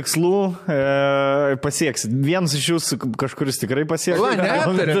 siekit tikslų, pasieksit. Vienas iš jūsų kažkuris tikrai pasieksit.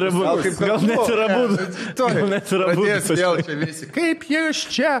 Gal net yra būdas. Kaip jūs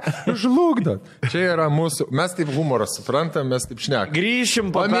čia žlugdot? Čia yra mūsų, mes taip humorą suprantam, mes taip šnekam.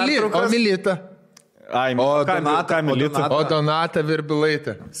 Grįšim po pertraukos. O Milita? O Donata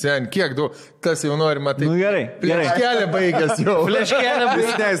Virbilaitė. Sen, kiek daug, tas jau nori matyti. Nu gerai. Pleškelė baigęs jau. Pleškelė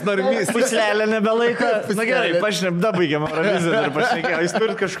baigęs. Puslelė nebelaiko. Na gerai, pašnebda baigiam Euroviziją ir pašnekėjau. Jūs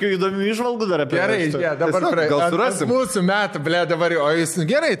turit kažkokių įdomių išvalgų dar apie Gerai, dabar gal surasim. Mūsų metų, dabar, o jūs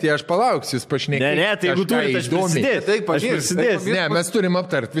gerai, tai aš palauksiu, jūs pašnekėkite. Ne, tai jeigu turite, aš prisidėsiu. Ne, mes turim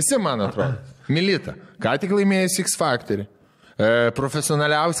aptarti, visi, man atrodo. Milita, ką tik laimėjęs X Factory.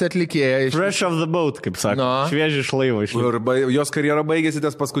 Profesionaliausia atlikėja. Fresh of the boat, kaip sako. Švieži iš laivo. Ir jos karjera baigėsi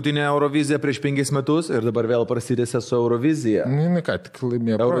ties paskutinė Eurovizija prieš 5 metus ir dabar vėl prasidėsi su Eurovizija. Ką tik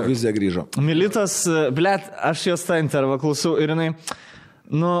laimėjo. Eurovizija grįžo. Militas, aš jos tą intervą klausau ir jinai,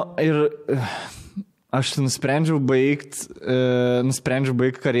 aš nusprendžiau baigti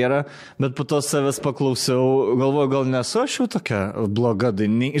karjerą, bet po to savęs paklausiau, galvoju, gal nesu aš jau tokia bloga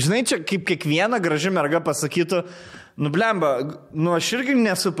dainininkė. Žinai, čia kaip kiekviena graži merga pasakytų, blemba, aš irgi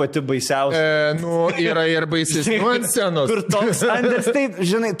nesu pati baisiausia. Yra ir baisesnių ant scenos. Kur toks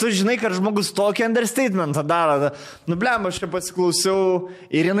understatement, tu žinai, kad žmogus tokį understatementą daro. Blemba, aš čia pasiklausiau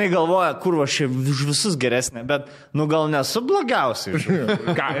ir jinai galvoja, kur aš čia už visus geresnė, bet, gal nesu blogiausia.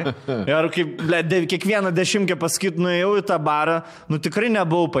 Ką? Ir kaip, kiekvieną dešimtkę pasakyti, nuėjau į tą barą, tikrai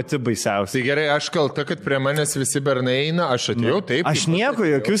nebuvau pati baisiausia. Tai gerai, aš kalta, kad prie manęs visi bernai eina, aš atėjau taip. Aš nieko,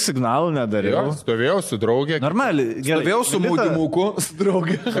 jokių signalų nedariau. Stovėjau su draugė. Normaliai. Stovėjau su mūdimuku,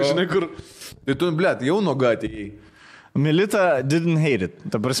 draugė. Žinai, kur. Tai tu, jau nuoga atėjai. Milita didn't hate it.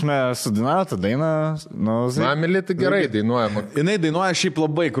 Ta prasme, sudinavo tą dainą. Milita gerai dainuoja. Jinai dainuoja šiaip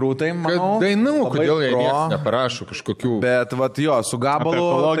labai krūtai, manau. Dainų, kodėl jie neparašo kažkokių. Bet, su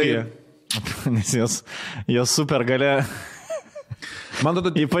gabalu. Nes jos super galė. Man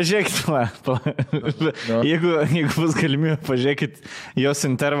tada... Pažiūrėkit, jeigu bus galimybė, pažiūrėkit jos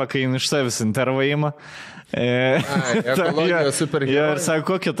intervą, kai jin iš savęs intervą įima. Ekologija superherojai. Ir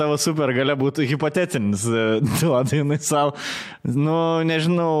sako, kokia tavo supergalia būtų hipotetinis, duoda jinai savo,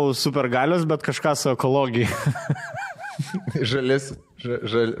 nežinau, supergalios, bet kažką su ekologija.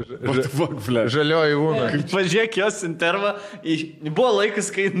 Žalioji ūna. Pažiūrėk jos intervą, buvo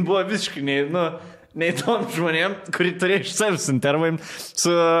laikas, kai buvo visiškai neįtom žmonėm, kurį turėjo iš savęs intervą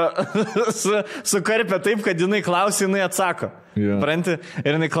su karpė taip, kad jinai klausė, jinai atsako. Pranti?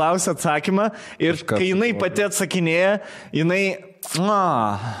 Ir jinai klausė atsakymą ir kai jinai pati atsakinėja, jinai...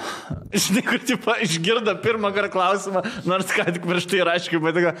 Žinai, kur išgirda pirmą kartą klausimą, nors ką tik prieš tai raškiai,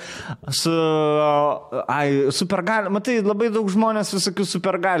 bet supergalių, matai, labai daug žmonės visokių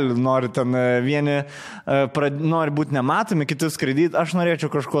supergalių nori ten, vieni nori būti nematomi, kiti skraidyti, aš norėčiau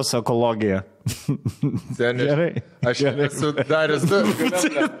kažko su ekologija. Gerai. Aš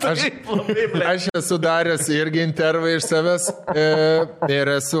esu daręs irgi intervą iš savęs ir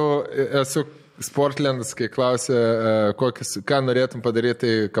esu Sportlandas, kai klausė, ką norėtum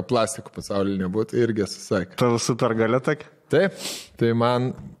padaryti, kad plastikų pasaulyje nebūtų, irgi susakė. Tavo supergalia tokia? Taip, tai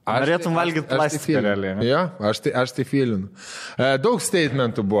man... Norėtum valgyti plastiką realiai. Jo, aš tai filinu. Daug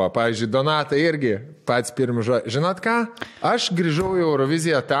statementų buvo, pavyzdžiui, Donata irgi pats pirmą žodį. Žinot ką? Aš grįžau į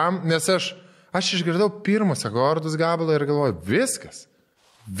Euroviziją tam, nes aš išgirdau pirmus akordus gabalą ir galvoju, viskas.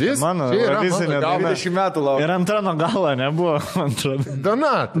 Mano Eurovizinė daina. 20 metų laukia. Ir antra nuo galo nebuvo.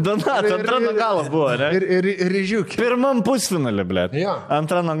 Donata, antra nuo galo buvo, ne? Ir ryžiukė. Pirmam pusfinalį, blėt.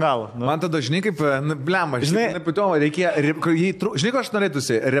 Antra nuo galo. Man tada, žinai, kaip, blema, žinai, žinai, ko aš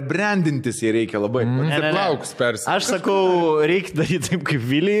norėtųsi, rebrandintis jį reikia labai. Plaukus persi. Aš sakau, reikia daryti taip kaip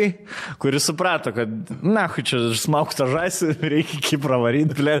Vilijai, kuris suprato, kad, čia smaukta žaisi, reikia Kiprą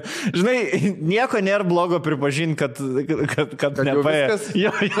varyti, blėt. Žinai, nieko nėra blogo pripažinti, kad nepaėjo.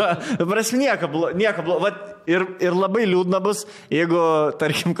 Prasme, nieko blogo. Ir labai liūdna bus, jeigu,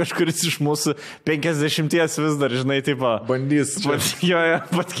 tarkim, kažkuris iš mūsų 50 vis dar, žinai, tipo... Bandys.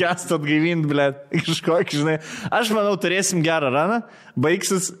 Podcast'ą atgaivinti, blėt, kažkokį, žinai. Aš manau, turėsim gerą raną,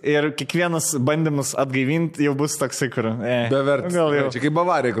 baigsis ir kiekvienas bandymas atgaivinti jau bus toksai, kur... Bevertis. Čia kaip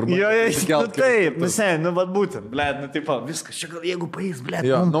Bavarija, kur... Taip, būtent, blėt, tipo, viskas, čia gal jeigu paės, blėt,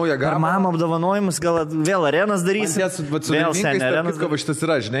 naują per mamą apdovanojimus, gal vėl arenas darysim. Vėl sen arenas. Šitas kas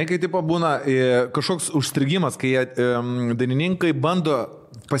yra, žinai, kai tipo būna kažkoks užstrigimas, kai dainininkai bando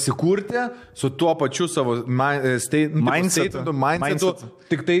pasikurti su tuo pačiu savo mindsetu,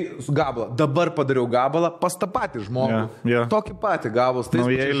 tik tai gabalą. Dabar padariau gabalą pas tą patį žmogų. Tokį patį gabalą.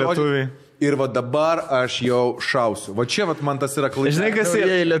 Naujai lietuviai. Ir va dabar aš jau šausiu. Va čia va man tas yra klaida. Žinai, kas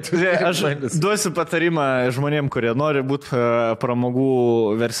yra? Aš duosiu patarimą žmonėm, kurie nori būti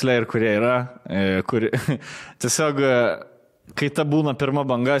pramogų versle ir kurie yra. Tiesiog, kai ta būna pirma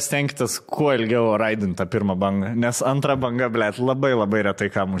banga, stenkitės kuo ilgiau raidinti tą pirmą bangą. Nes antra banga, blėt, labai labai retai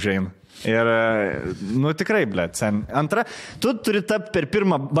kam užeina. Ir, nu tikrai, blėt, sen. Antra, tu turi tapti per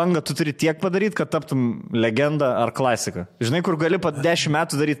pirmą bangą, tu turi tiek padaryti, kad taptum legenda ar klasika. Žinai, kur gali pat 10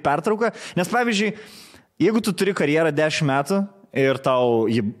 metų daryti pertrauką. Nes, pavyzdžiui, jeigu tu turi karjerą 10 metų ir tau,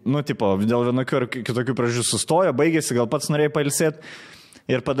 nu, tipo, dėl vienokių ar kitokių priežasčių sustojo, baigėsi, gal pats norėjai pailsėti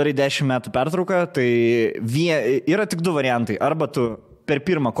ir padarai 10 metų pertrauką, tai yra tik 2 variantai. Arba tu per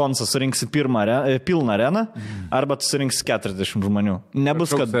pirmą koncą surinksi pilną areną, arba tu surinksi 40 žmonių.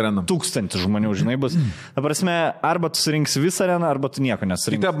 Nebus, kad 1000 žmonių, žinai, bus. Ta prasme, arba tu surinksi visą areną, arba tu nieko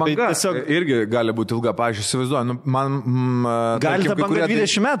nesurinksi. Ta banga tiesiog irgi gali būti ilga, pavyzdžiui, įsivaizduoju. Gali ta banga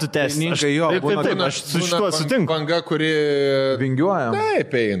 20 metų tęsti. Taip, aš su šituo sutinku. Banga, kuri vingiuoja.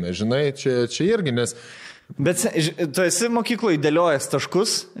 Taip, eina, žinai, čia irgi, nes... Bet tu esi mokykloje dėliojęs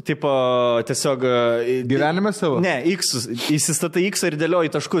taškus, tipo tiesiog... Gyvenime savo? Ne, įsistatai X ir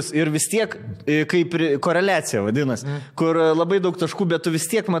dėlioji taškus. Ir vis tiek, kaip koreliacija vadinas, kur labai daug taškų, bet tu vis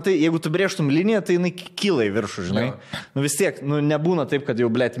tiek matai, jeigu tu brėžtum liniją, tai jinai kyla į viršų, žinai. Nu vis tiek, nebūna taip, kad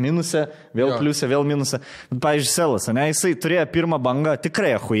jau, blėt, minuse, vėl pliuse, vėl minuse. Pavyzdžiui, Selas, ne, jisai turėjo pirmą bangą,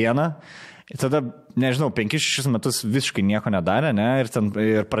 tikrai achujieną. Tada, nežinau, 5-6 metus visiškai nieko nedarė, ne, ir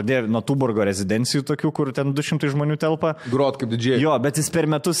pradėjo nuo Tuborgo rezidencijų tokių, kur ten 200 žmonių telpa. Grot kaip didžiai. Jo, bet jis per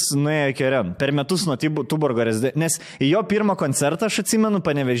metus nuėjo iki arenų. Per metus nuo Tuborgo rezidencijų. Nes į jo pirmą koncertą, aš atsimenu,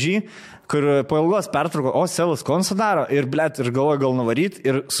 Panevėžy, kur po ilgos pertrauko, Selas koncą daro, ir, blėt, ir galvoju gal nuvaryti,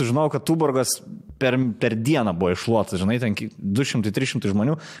 ir sužinojau, kad Tuborgas per dieną buvo iššluotas, žinai, ten 200-300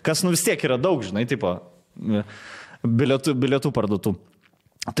 žmonių, kas, vis tiek yra daug, žinai, tipo, bilietų parduotų.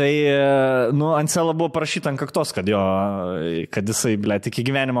 Tai, ant Selo buvo parašyta ant kaktos, kad jisai, blėt, iki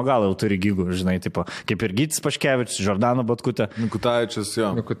gyvenimo galo jau turi gigų, žinai, tipo, kaip ir Gytis Paškevičius, Žordano Batkutė. Mikutavičius,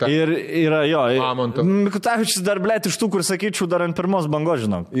 jo. Ir yra, jo. Mamonto. Mikutavičius dar, blėt, iš tų, kur sakyčiau, dar ant pirmos bangos,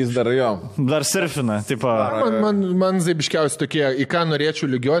 žinau. Jis dar, jo. Dar surfina, tipo. Man zaibiškiausi tokie, į ką norėčiau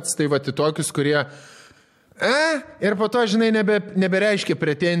lygiuotis, tai va, į tokius, kurie... Ir po to, žinai, nebereiškia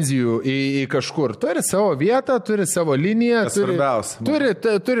pretenzijų į kažkur. Turi savo vietą, turi savo liniją,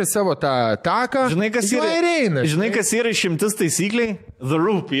 turi savo tą taką. Žinai, kas yra išimtis taisykliai? The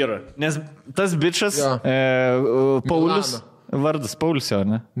Roop yra. Nes tas bičas, Paulius, vardas Paulius jau,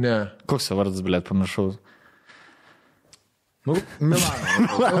 ne? Ne. Koks jo vardas, blėt, pamiršau?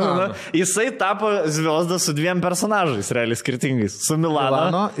 Milano. Jisai tapo zviozda su 2 personažais, realiai skirtingais. Su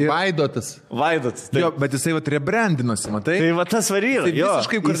Milano ir Vaidotas. Tai. Jo, bet jisai va rebrandinosi, matai? Tai va tas varyra. Tai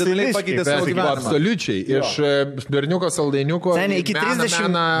visiškai kardinaliai pakeitė savo gyvenimą. Absoliučiai. Iš berniuko saldainiuko. Ten iki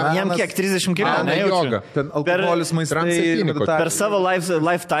 30, jam kiek 30 kilo, ne jaučiu. Ten alkoholis, maistai. Per savo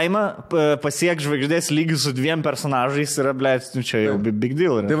lifetime pasiek žvaigždės lygių su 2 personažais yra, blėt, čia jau big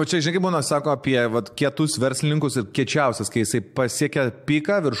deal. Tai va čia, žinai, būna, sako apie kietus verslininkus ir kiečiausias, kai jisai pasiekia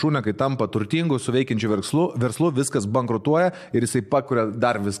piką, viršūnę, kai tampa turtingų, suveikiančių verslu, viskas bankrutuoja ir jisai pakuria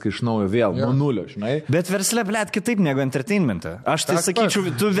dar viską iš naujo vėl, nuo nulio, žinai. Bet versle, blėt, kitaip negu entertainmente. Aš tai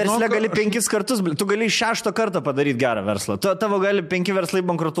sakyčiau, tu versle gali 5 kartus, tu gali 6 kartą padaryti gerą verslą. Tavo gali 5 verslai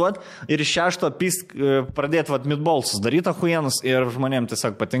bankrutuoti ir iš 6 pradėti midbolsus, daryti ahuienus ir žmonėms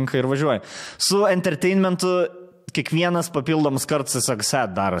tiesiog patinka ir važiuoja. Su entertainmentu kiekvienas papildomas kartas tiesiog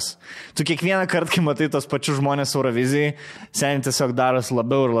set daras. Tu kiekvieną kartą, kai matai tos pačius žmonės Eurovizijai, seniai tiesiog daras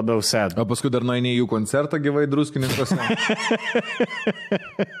labiau ir labiau set. O paskui dar nueini į jų koncertą gyvai Druskininkose.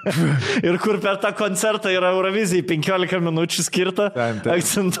 Ir kur per tą koncertą yra Eurovizijai 15 minučių skirta,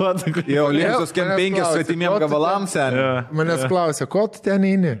 akcentuota. Jau lėsos 5 svetimiem gabalams, seniai. Manęs klausia, ko tu ten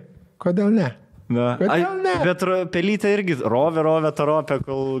eini? Kodėl ne? Kodėl ne? Bet pelytė irgi rovė tą ropę,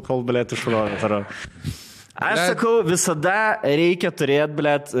 kol blėt išrovė tą ropę. Aš sakau, visada reikia turėti,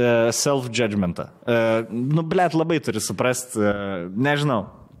 blėt, self-judgmentą. Blėt, labai turi suprasti, nežinau.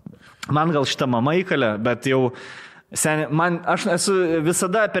 Man gal šitą mama įkalė, bet jau aš esu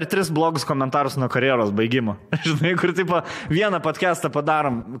visada per 3 blogus komentarus nuo karjeros baigimo. Žinai, kur tipo vieną podcastą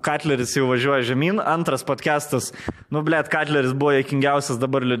padarom, Katleris jau važiuoja žemyn, antras podcastas, blėt, Katleris buvo juokingiausias,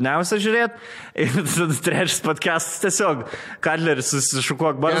 dabar liūdniausias žiūrėt, ir trečias podcastas tiesiog, Katleris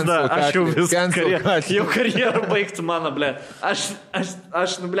susišukuok barzdą, aš jau visą karjerą baigtų mano, blėt.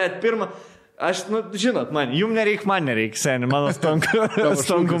 Aš blėt, pirmą, Aš, žinot, jum nereik, seni, mano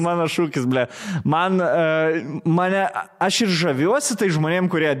stonku, mano šūkis, ble. Aš ir žaviuosi tai žmonėm,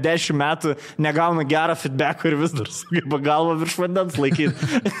 kurie 10 metų negauna gerą feedback ir vis dar sugeba galvą virš vandens laikyti.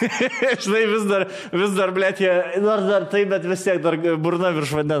 Žinai, vis dar, ble, jie, dar taip, bet vis tiek dar burna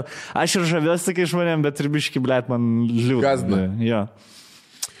virš vandens. Aš ir žaviuosi kai žmonėm, bet ir biški, ble, man liūdna. Gazdina. Jo.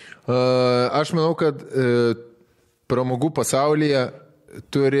 Aš manau, kad pramogų pasaulyje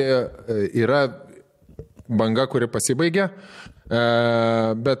yra banga, kuri pasibaigia,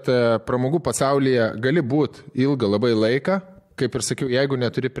 bet pramogų pasaulyje gali būti ilgą labai laiką, kaip ir sakiau, jeigu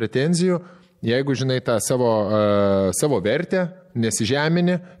neturi pretenzijų, jeigu žinai tą savo vertę,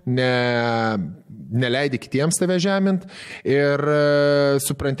 nesižemini, neleidi kitiems tave žemint ir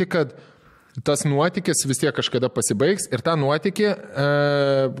supranti, kad tas nuotykis vis tiek kažkada pasibaigs ir tą nuotykį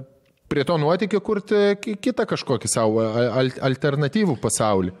prie to nuotykio kurti kitą kažkokį savo alternatyvų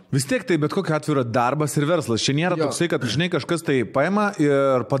pasaulį. Vis tiek tai bet kokia atveju yra darbas ir verslas. Čia nėra toksai, kad žinai kažkas tai paima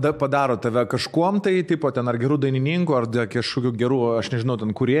ir padaro tave kažkuom tai, tipo ten ar gerų dainininkų, ar kažkokių gerų, aš nežinau,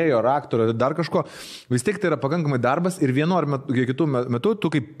 ten kūrėjo, ar aktorių, ar dar kažko. Vis tiek tai yra pakankamai darbas ir vienu ar kitų metu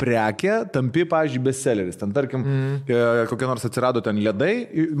tu kaip prekė tampi, pavyzdžiui, bestselleris. Ten tarkim, kokie nors atsirado ten ledai,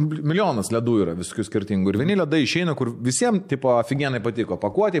 milijonas ledų yra visokių skirtingų. Ir vieni ledai išeina, kur visiems, tipo, aфиgenai patiko.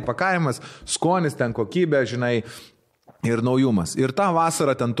 Pakuotė, pakavimas, skonis, ten kokybė, žinai, ir naujumas. Ir tą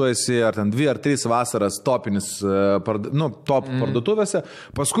vasarą ten tu esi, ar ten 2 ar 3 vasaras topinis, top parduotuvėse,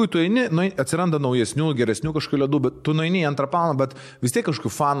 paskui tu eini, atsiranda naujesnių, geresnių kažkokių ledų, bet tu nueini į antrą palmą, bet vis tiek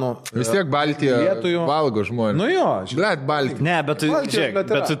kažkokių fanų. Vis tiek Baltijoje valgo žmonės. Nu jo, žinai, Baltija.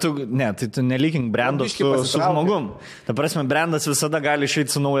 Ne, bet tu nelykink brando su žmogum. Ta prasme, brandas visada gali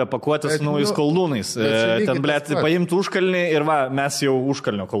išeiti su nauja pakuotė, su naujais koldūnais. Ten, blėt, paimti užkalnį ir va, mes jau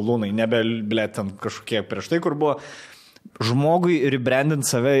užkalnio koldūnai, nebe, blėt, ten kažkokie prieš tai, kur buvo. Žmogui rebrandinti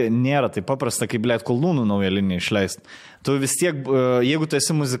save nėra taip paprasta, kaip, blėt, koldūnų naują liniją išleisti. Tu vis tiek, jeigu tu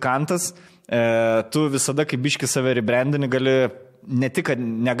esi muzikantas, tu visada kaip biški save rebrandini gali ne tik, kad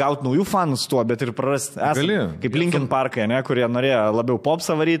negauti naujų fanų su tuo, bet ir prarasti esą. Kaip Linkin Parkai, ne, kurie norėjo labiau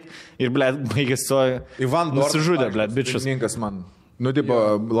popsą varyti ir, blėt, baigėsi to nusižudė, blėt, bičias. Nu, tipo,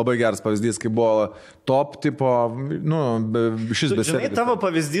 labai geras pavyzdys, kai buvo top, tipo, šis besėdis. Žinai, tavo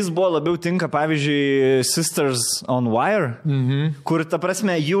pavyzdys buvo labiau tinka, pavyzdžiui, Sisters on Wire, kur, ta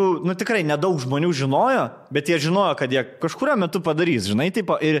prasme, jų, tikrai nedaug žmonių žinojo, bet jie žinojo, kad jie kažkurio metu padarys, žinai,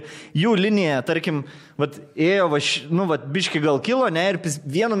 tipo, ir jų linija, tarkim, ėjo, biški gal kilo, ne, ir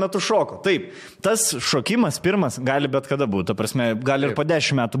vienu metu šoko. Taip, tas šokimas pirmas gali bet kada būti, ta prasme, gali ir po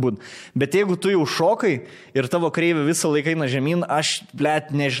 10 metų būti. Bet jeigu tu jau šokai ir tavo kreivė visą laiką eina žemyn, aš,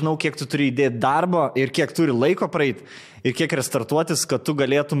 blėt, nežinau, kiek tu turi įdėti darbo ir kiek turi laiko praeiti ir kiek restartuotis, kad tu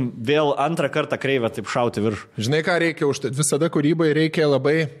galėtum vėl antrą kartą kreivę taip šauti virš. Žinai, ką reikia užtat? Visada kūrybai reikia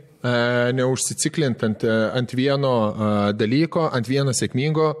labai neužsiciklinti ant vieno dalyko, ant vieno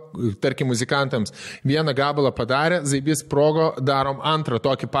sėkmingo, tarkim, muzikantams. Vieną gabalą padarė, Zaibys progo, darom antrą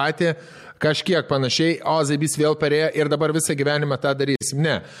tokį patį, kažkiek panašiai, o Zaibys vėl parėjo ir dabar visą gyvenimą tą darysim.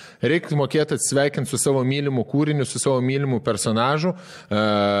 Ne, reikia mokėti atsveikinti su savo mylimu kūriniu, su savo mylimu personažu,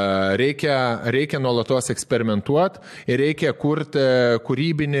 reikia nuolatos eksperimentuoti ir reikia kurti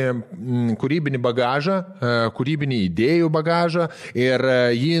kūrybinį bagažą, kūrybinį idėjų bagažą ir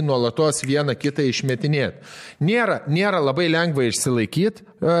jį nuolatos vieną kitą išmetinėti. Nėra labai lengva išsilaikyti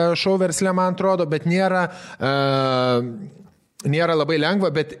šou versle, man atrodo, bet nėra labai lengva,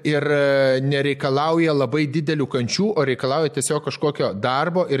 bet ir nereikalauja labai didelių kančių, o reikalauja tiesiog kažkokio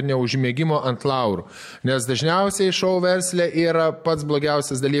darbo ir neužmėgimo ant laurų. Nes dažniausiai šou versle yra pats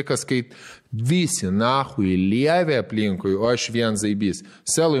blogiausias dalykas, kai visi nahui lievė aplinkui, o aš vien Zaibys.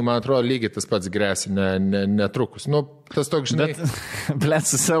 Selui, man atrodo, lygiai tas pats grėsi netrukus. Tas toks, žinai. Blėt,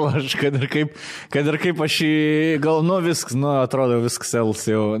 su Selu, aš kad ir kaip aš gal, viskas, atrodo, viskas Selas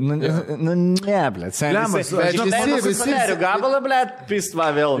jau. Ne, blėt. Visi gabalą, blėt, pist va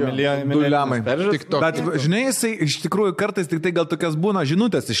vėl milijonai. Bet, žinai, jisai iš tikrųjų kartais tik tai gal tokias būna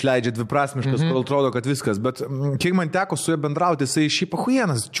žinutės išleidžia dviprasmiškas, kol atrodo, kad viskas. Bet kiek man teko su juo bendrauti, jisai šiaip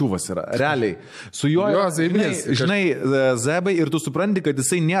pahuienas čiūvas yra. Realiai. Su juo, žinai, Zebai, ir tu supranti, kad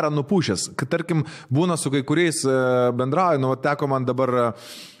jisai nėra nupušęs. Kad, tarkim, būna su kai kuriais bendrauju, teko man dabar,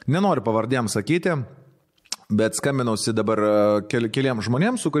 nenoriu pavardėms sakyti, bet skambinausi dabar keliems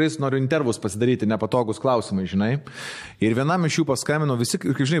žmonėms, su kuriais noriu intervus pasidaryti, nepatogus klausimai, žinai. Ir vienam iš jų paskambinau, visi,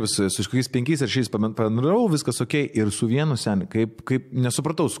 kaip žinai, su kokiais 5 ar 6 pabendrau, viskas ok, ir su vienu sen, kaip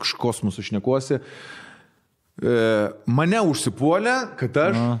nesupratau, su kosmosu šnekuosi, mane užsipuolė, kad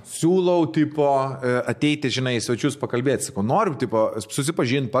aš siūlau, tipo, ateiti, žinai, svečius pakalbėti. Sakau, noriu, tipo,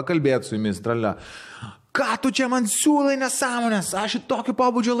 susipažinti, pakalbėti su jumis, tralia. ką tu čia man siūlai nesąmonės, aš į tokį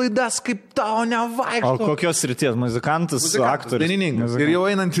pobūdžio laidas kaip tavo nevaikštau. O kokios ryties? Muzikantas, aktorius? Dainininkas. Ir jau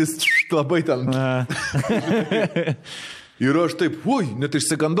einantis labai ten. Ir aš taip, net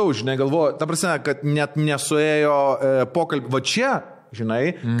išsigandau, žinai, galvoju, ta prasme, kad net nesuėjo pokalbį. Va čia, žinai,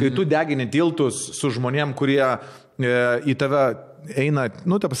 kai tu degini tiltus su žmonėm, kurie į tave eina,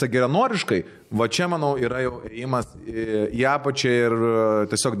 ta prasme, geranoriškai, va čia, manau, yra jau ėjimas į apačią ir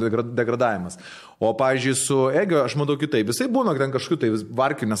tiesiog degradavimas. O, pavyzdžiui, su Egio, aš matau kitaip, jisai būna ten kažkokiu tai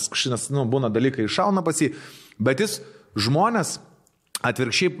varkiu, nes būna dalykai iššauna pas jį, bet jis žmonės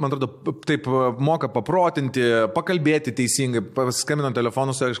atvirkščiai, man atrodo, taip moka paprotinti, pakalbėti teisingai, paskambinant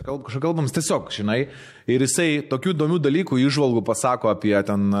telefonus, kalbams tiesiog, žinai, ir jisai tokių įdomių dalykų, įžvalgų pasako apie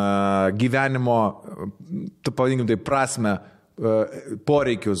ten gyvenimo, pavadinkim tai, prasme,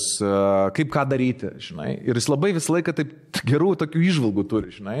 poreikius, kaip ką daryti, žinai, ir jis labai visą laiką taip gerų tokių įžvalgų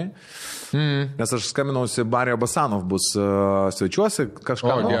turi, žinai, nes aš skambinausi, Barijo Basanov bus svečiuosi,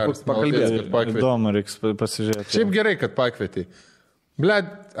 kažką pakalbėti. Įdomu, reiks pasižiūrėti. Šiaip gerai, kad pakvietei. Blet,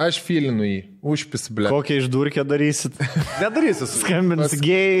 aš filinu jį, užpis, blet. Kokią išdurkę darysit? Nedarysit. Skambins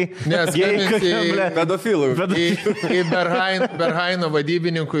gėjai. Skambins pedofilų. Į Berhaino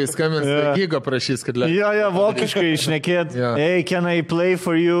vadybininkui skambins Gigo prašys, kad... Jo, vokiškai išnekėt. Hey, can I play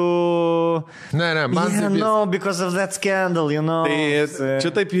for you? Ne, man... Yeah, no, because of that scandal, you know. Tai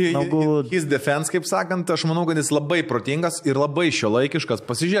čia taip, his defense, kaip sakant, aš manau, kad jis labai protingas ir labai šiuolaikiškas.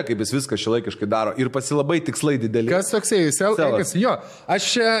 Pasižiūrėk, kaip jis viską šiuolaikiškai daro. Ir labai tikslai dideli. Kas toksai, Egis? Jo,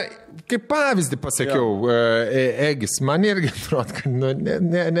 aš kaip pavyzdį pasakiau, Egis, man irgi atrodo, kad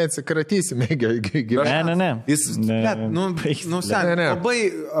neatsikratysim Egio gyvenimą. Ne. Jis, labai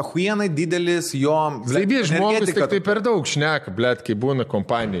ahuienai didelis jo... Zaibė žmogus tik tai per daug šneka, blet, kai būna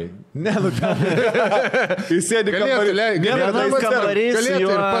kompanijai. Ne, jis sėdi kambarys, galėtų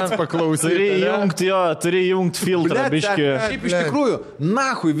ir pats paklausyti. Turi jungti filtrą, biškį. Šiaip iš tikrųjų,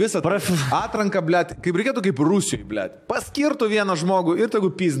 nahui visą atranką, blet, kaip reikėtų kaip Rusijai, blet. Paskirtų vieną žmogų ir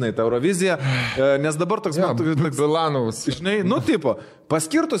tegu piznai tą Euroviziją, nes dabar toks... Bilanovas. Žinai, tipo,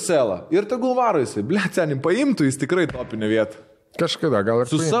 paskirtų Selą ir tegu varo jisai, blet, senim paimtų jis tikrai topinę vietą. Kažkada gal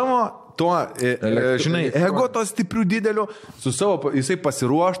ir su savo tuo, žinai, ego to stiprių didelių, su savo, jisai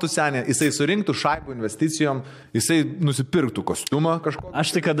pasiruoštų senė, jisai surinktų šaibų investicijom, jisai nusipirktų kostiumą kažko.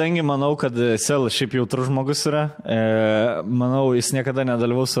 Aš tai kadangi manau, kad Selas šiaip jautrus žmogus yra, manau, jis niekada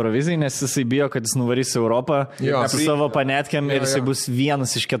nedalyvaus Eurovizijai, nes jisai bijo, kad jis nuvarys Europą su savo panetkėm ir jisai bus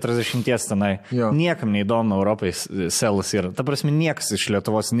vienas iš 40 tenai. Niekam neįdomu Europai Selas yra. Ta prasme, niekas iš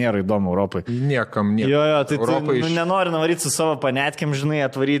Lietuvos nėra įdomu Europai. Niekam. Tai nenori nuvaryti su savo panetkėm, žinai,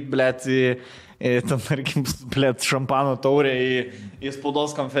 atvaryti, blėt, ten, tarkim, blėt, šampano taurę į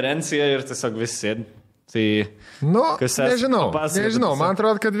spaudos konferenciją ir tiesiog visi sėdi. Tai, nežinau, man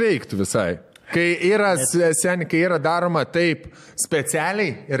atrodo, kad veiktų visai. Kai yra daroma taip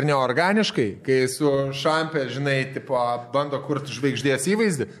specialiai ir neorganiškai, kai su šampė, žinai, tipo, bando kurti žvaigždės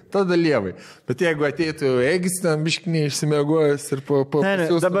įvaizdį, tada lievai. Bet jeigu ateitų Egis, ten biškiniai išsimiegojęs ir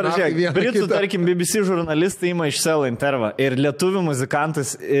dabar žiūrėk, Britų, tarkim, BBC žurnalistai ima iš Selo intervą ir lietuvių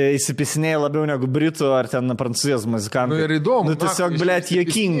muzikantas įsipisinėja labiau negu Britų ar ten prancūzijos muzikantai. Ir įdomu. Tiesiog, blėt,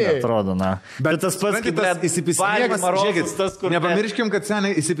 juokinga atrodo, na. Bet tas pats, kaip, blėt, įsipisinėjimas, žiūrėkit, nepamirškim, kad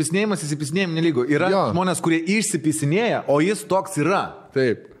seniai įsipisinėjimas nelygu. Yra žmonės, kurie išsipisinėja, o jis toks yra.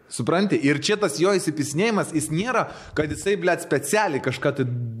 Taip. Supranti? Ir čia tas jo įsipisinėjimas, jis nėra, kad jisai, blėt, specialiai kažką, tai,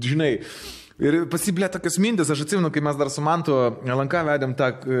 žinai, ir pasiblė tokias mintis. Aš atsimenu, kai mes dar su Mantu LNK vedėm tą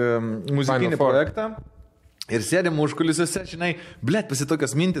muzikinį projektą. Ir sėdėm užkulisiuose, žinai, blėt,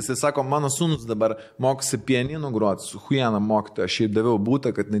 pasitokias mintis. Jis sako, mano sūnus dabar mokosi pianinu groti, su huijana mokyti. Aš jai daviau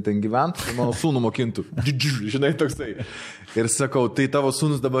būtą, kad jinai ten gyventų, tai mano sūnų mokintų. Žinai, toksai. Ir sakau, tai tavo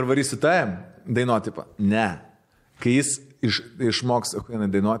sūnus dabar varysi tajam dainuoti. Ne. Kai jis išmoks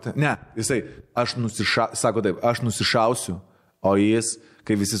dainuoti, ne, jisai, sako taip, aš nusišausiu, o jis,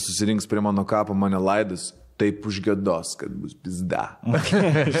 kai visi susirinks prie mano kapo, mane laidus, taip užgėdos, kad bus pizda.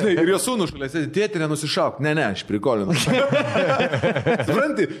 Žinai, ir jo sūnų šalia sėdi, tėti, nenusišauk. Ne, aš prikolinu.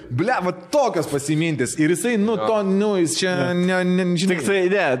 Supranti, ble, va tokios pasimintis. Ir jisai, jis čia, žinai. Tik tai,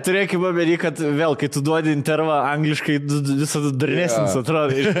 ne, turėkime omeny, kad vėl, kai tu duodi intervą angliškai, visada darnesnis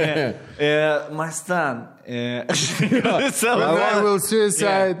atrodo. My son. I will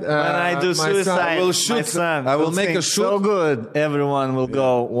suicide. When I do suicide, I will shoot. My son. I will make a shoot. So good. Everyone will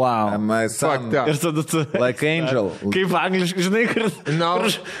go, wow. My son. Ir tada tu... Like angel. Kaip angliškai, žinai, kur... No.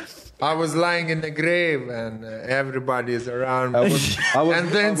 I was lying in the grave and everybody is around me. And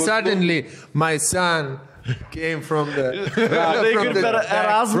then suddenly my son Came from the... Žinai, kur per From the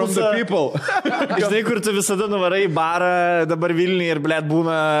Erasmusą. people. Žinai, kur tu visada nuvarai į barą dabar Vilniuje ir, blėt,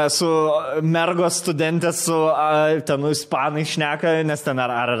 būna su mergos studentės, su ten ispanai šneka, nes ten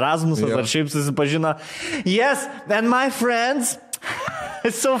ar Erasmusas, ar šiaip susipažino. Yes, and my friends...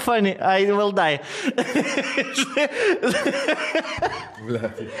 It's so funny. I will die.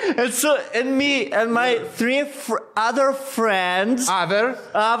 And so, and me and my three other friends,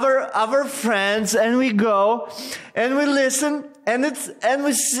 other friends, and we go and we listen, and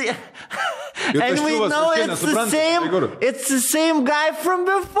we see, and we know it's the same. It's the same guy from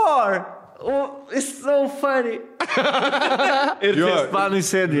before. Oh, it's so funny. Ir ispanai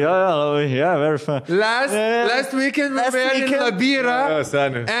sėdi, yeah, very fun. Last weekend we were in Labira,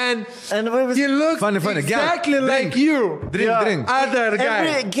 and he looked funny. exactly like you. Drink. Other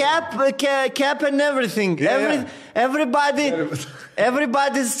guy. Cap and everything.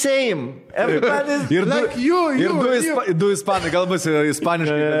 Everybody's same. Everybody's like you. Ir du ispanai, galbūt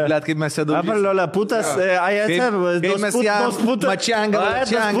ispaniškai, blėt, kaip mes sėdome. Apaliola, putas, dos machanga.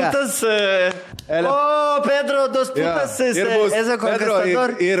 Pedro, dos putas, ese conquistador.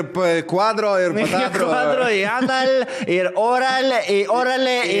 Ir cuadro, ir patadro. Cuadro, y anal, y oral, y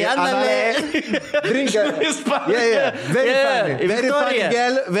órale, y ándale. Drink. Yeah.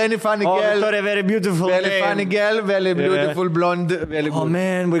 Very funny girl. Victoria, very beautiful. Very funny girl, very beautiful blonde. Very good. Oh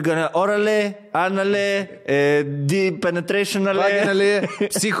man, we're gonna orale, anale, deep penetrationally. Vaginally,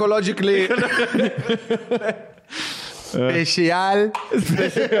 psychologically. Special.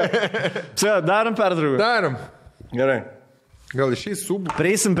 Čia, darom pertrauką. Darom. Gerai. Gal išeis sub.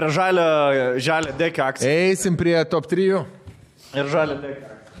 Prieisim prie žalio dekio akcijų. Eisim prie top 3. Ir žalio dekio.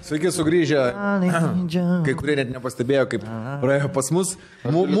 Sveiki sugrįžę. Kai kurie net nepastebėjo, kaip praėjo pas mus.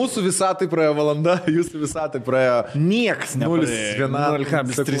 Mūsų visatai praėjo valanda, jūsų visatai praėjo... Nieks nepraėjo.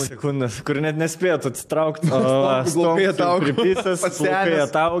 0,3 sekundės, kur net nespėtų atsitraukti. Stomkai ataugė. Pripisas, stomkai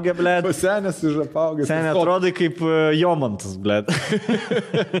ataugė, blėt. Pasenęs iš apaugė. Senė atrodai kaip Jomantas, blėt.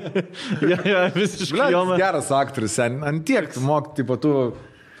 Visiškai Jomantas. Geras aktorius, sen. Antiek mokti po tų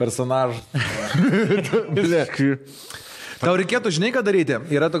personažų. Tau reikėtų, žinai, ką daryti?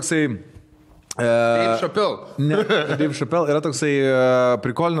 Yra toksai... Dave Chappelle. Ne, Dave Chappelle. Yra toksai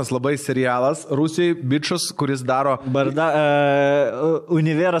prikolinas labai serialas Rusijai, bičas, kuris daro...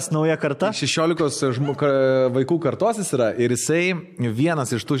 Univeras nauja karta. 16 vaikų kartos jis yra ir jisai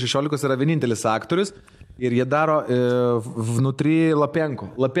vienas iš tų 16 yra vienintelis aktorius ir jie daro Vnutri Lapenko.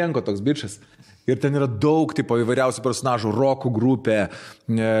 Lapenko toks bičas. Ir ten yra daug tipo įvairiausių personažų, rokų grupė,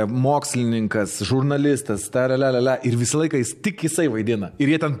 mokslininkas, žurnalistas, ir visą laiką jisai vaidina. Ir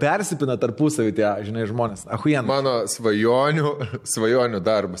jie ten persipina tarpusavį, tie, žinai, žmonės. Ahujen. Mano svajonių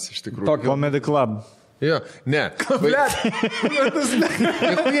darbas, iš tikrųjų. Comedy Club. Jo, ne.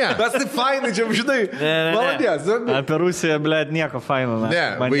 Tas tai fainai, čia, žinai, maladės. Apie Rusiją, blėt, nieko faino.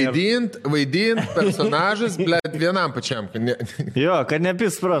 Ne, vaidint personažas, blėt, vienam pačiam. Jo, kad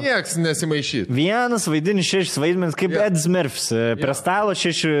nepisprat. Nieks nesimaišyt. Vienas vaidini 6 vaidmenis, kaip Edis Murphys. Prie stalo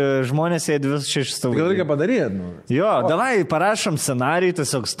 6 žmonės sėdi 6 stalų. Gal reikia padaryti? Jo, davai, parašom scenarijų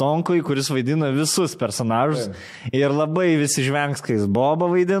tiesiog Stonkui, kuris vaidina visus personažus. Ir labai visi žvengs, kai jis Bobą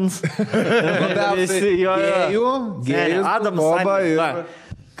vaidins. Gėjus, Adamas Sandleris.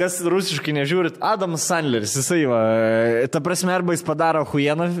 Kas rusiškai nežiūrit, Adamas Sandleris, jisai va, ta prasme, arba jis padaro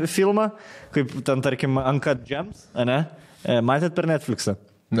huieną filmą, kaip ten, tarkim, Uncut Gems, ne? Matėt per Netflixą?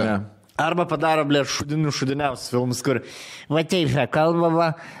 Ne. Arba padaro, blė, šudiniausius filmus, kur va taip,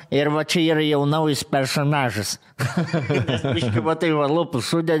 kalbama, ir va čia yra jau naujas personažas. Iškai va tai va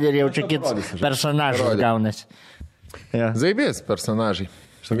lūpus sudėdė ir jau čia kitas personažas gaunasi. Zaibės personažai.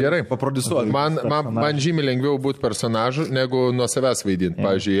 Gerai, paprodusuoti. Man žymiai lengviau būti personažu, negu nuo savęs vaidinti.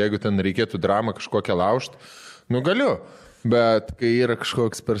 Pavyzdžiui, jeigu ten reikėtų dramą kažkokią laužti, galiu. Bet kai yra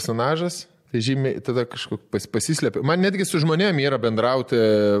kažkoks personažas, tai žymiai tada kažkok pasislėpia. Man netgi su žmonėm yra bendrauti,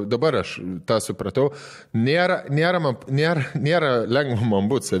 dabar aš tą supratau, nėra lengva man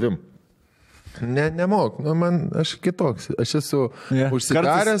būti savim. Nemok, aš kitoks, aš esu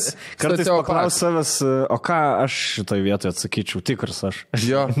užsidaręs. Kartais paklaus savęs, o ką aš šitoj vietoje atsakyčiau, tikras aš.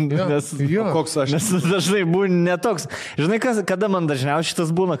 Jo. Koks aš? Nes dažnai būna netoks. Žinai, kada man dažniausiai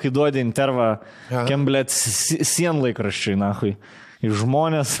šitas būna, kai duodi intervą, kemblėt sienlaikraščiai, nahui. Į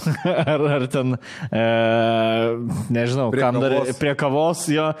žmonės, ar ten, nežinau, prie kavos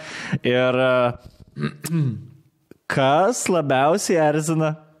jo. Ir kas labiausiai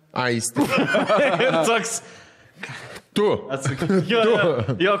erzina? Aisti. Ir toks... Tu.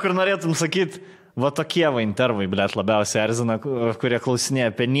 Jo, kur norėtum sakyti, Va tokie va intervai, blėt, labiausiai erzina, kurie klausinėja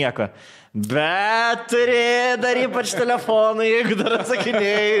apie nieką. Bet turi dar ypač telefonai, jeigu dar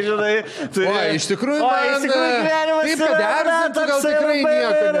atsakinėjai, žinai. O, iš tikrųjų, gyvenimas taip, kad erzintų, gal tikrai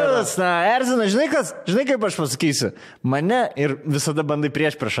nieko nėra. Na, erzina, žinai kaip aš pasakysiu, mane ir visada bandai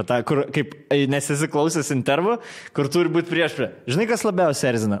priešpriešą tą, kur, kaip nesesi klausęs intervų, kur turi būti priešpriešą. Žinai, kas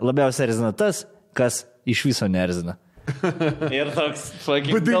labiausiai erzina? Labiausiai erzina tas, kas iš viso neerzina. Ir toks,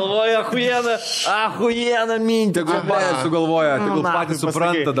 galvoja, ahujena mintį. Tegul patys sugalvoja, tegul patys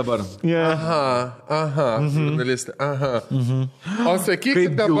supranta dabar. Aha, žurnalistai, O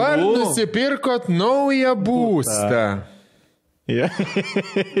sakykit, dabar nusipirkot naują būstą.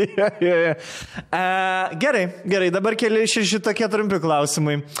 Gerai, dabar keli šitokie trumpi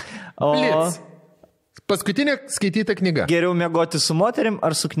klausimai. Blitz. Paskutinė skaityta knyga. Geriau miegoti su moterim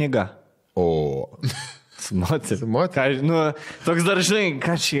ar su knyga? Su moterim. Toks dar žinai,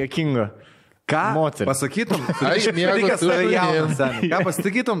 ką čia jokingo. Ką moterim pasakytum? Aš miegu su jauną. Ką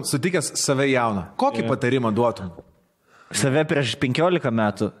pasakytum, sutikęs save jauną? Kokį patarimą duotum? Save prieš 15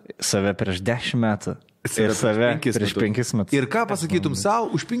 metų, save prieš 10 metų. Ir save prieš 5 metus. Ir ką pasakytum savo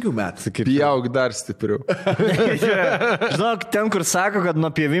už 5 metų? Pjauk dar stipriau. Žinok, ten, kur sako, kad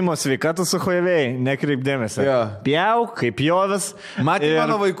nuo pjavimo sveikatų suhojavėjai, nekreip dėmesio. Pjauk, kaip jovis. Matė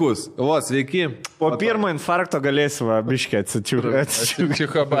mano vaikus. O, sveiki. Po pirmo infarkto galėsi, biškė,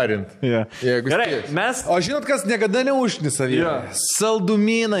 atsičiukabarint. Gerai, mes... O žinot, kas niekada neužni savyje?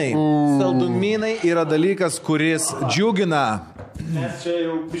 Saldumynai. Saldumynai yra dalykas, kuris džiugina. Mes čia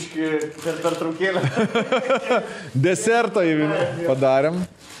jau biškį per traukėlę. Desertą padarėm.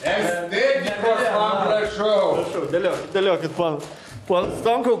 Prašau. Dėliokit, pan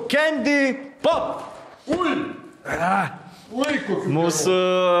Stonkau, Candy Pop. Mūsų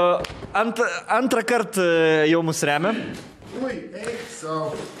antrą kartą jau mus remia.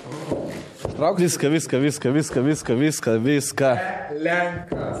 Viską.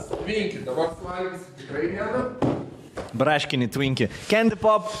 Lenkas. Twinkie, dabar suvalgysi tikrai vieną. Braškinį Twinkie. Candy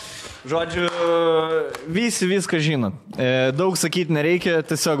Pop, žodžiu, visi viską žinot. Daug sakyti nereikia,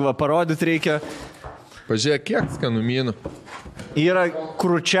 tiesiog parodyti reikia. Pažiūrėk, kiek skanumynų. Yra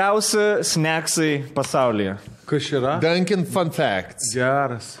krūčiausi snacksai pasaulyje. Kas yra? Dunkin' Fun Facts.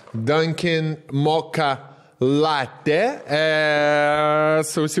 Geras. Dunkin' Mocha Latte.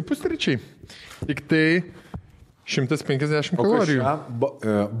 Sausi pusryčiai. Tik tai 150 kalorijų.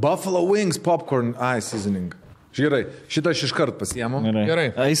 Buffalo Wings Popcorn Eye Seasoning. Gerai, šitą aš iškart pasiemu.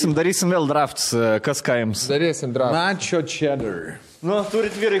 Gerai. Darysim vėl drafts, kas ką jums. Darysim draft. Nacho cheddar.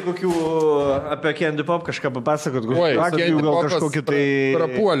 Turit vyrai kokių apie Candy Pop kažką papasakot? Oi, Candy Pop kažkokį tai...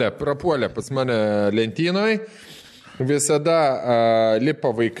 Prapuolė pas mane lentynoj. Visada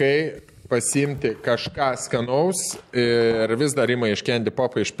lipa vaikai pasiimti kažką skanaus ir vis dar ima iš Candy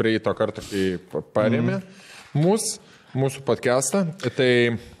Pop iš prieito karto, kai parėmė mūsų podcastą. Tai...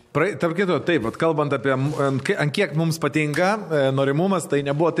 Tarp kito, taip, kalbant apie ant kiek mums patinka norimumas, tai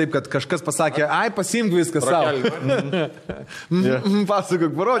nebuvo taip, kad kažkas pasakė, pasimk viską savo.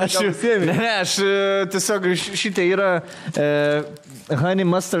 Pasakok, parodė, ką pasiemi. Ne, aš tiesiog šitie yra honey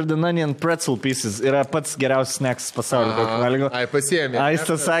mustard and onion pretzel pieces. Yra pats geriausias snacks pasaulyje. Pasiemi.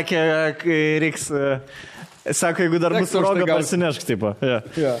 Aistas sakė, reiks, sako, jeigu dar bus proga, parsinešk, tipo.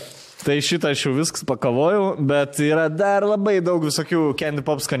 Tai šitą aš jau viskas pakavojau, bet yra dar labai daug visokių Candy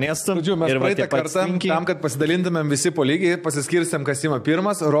Pop skanėstų. Mes praeitą kartą, tam, kad pasidalintumėm visi po lygiai, pasiskirstėm, kas ima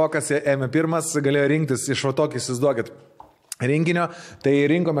pirmas, Rokas ėmė pirmas, galėjo rinktis iš tokį, įsivaizduokit, rinkinio, tai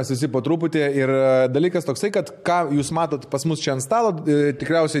rinkomės visi po truputį ir dalykas toksai, kad ką jūs matot pas mus čia ant stalo,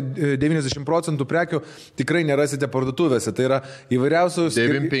 tikriausiai 90% prekių tikrai nerasite parduotuvėse, tai yra įvairiausių...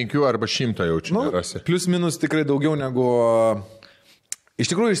 95 arba 100 jau čia nerasi. Plius minus tikrai daugiau negu... Iš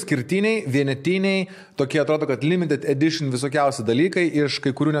tikrųjų išskirtiniai, vienetiniai, tokie atrodo, kad limited edition visokiausi dalykai iš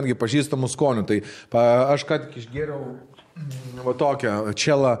kai kurių netgi pažįstamų skonių. Tai aš ką tik išgėriau tokią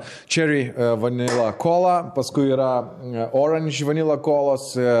cherry vanilla cola, paskui yra orange vanilla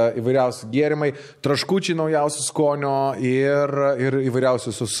colos, įvairiausi gėrimai, traškučiai naujausių skonio ir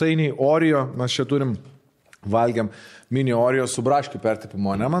įvairiausių sausainiai, Oreo, mes čia turim, valgiam mini Oreo su braškių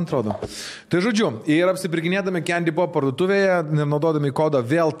pertipimu, ne, man atrodo. Tai žodžiu, ir apsipirkinėdami Candy Pop parduotuvėje, naudodami kodą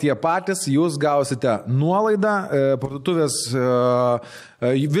vėl tie patys, jūs gausite nuolaidą, parduotuvės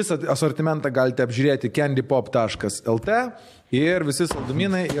visą asortimentą galite apžiūrėti candypop.lt ir visi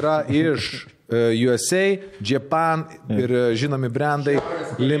saldumynai yra iš USA, Japan ir žinomi brandai,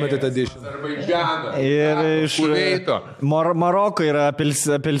 limited edition. Ir iš Maroko yra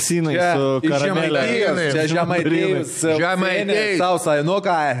apelsinai su karamelė. Čia žemaitėjus. Sausai, nu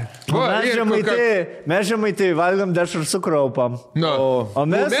ką. Mes žemaitai valgom dešrą su kraupam. O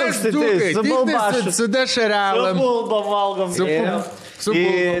mes aukštaitėjai su balbašu. Su dešrelėm. Su bulbom valgom.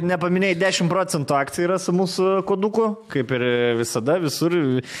 Ir nepaminėjai 10% akcijų yra su mūsų koduku, kaip ir visada, visur.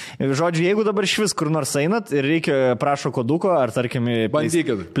 Žodžiu, jeigu dabar iš vis kur nors einat ir reikia, prašo koduko, ar tarkim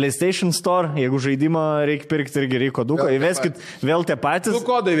PlayStation Store, jeigu žaidimą reikia pirkti, irgi reikia koduko, įveskit vėl tie patys,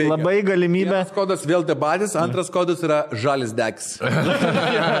 labai galimybė. Vienas kodas vėl tie patys, antras kodas yra žalis degs.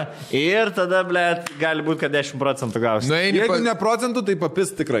 Ir tada, blėt, gali būti, kad 10% gausi. Jeigu ne procentų, tai papis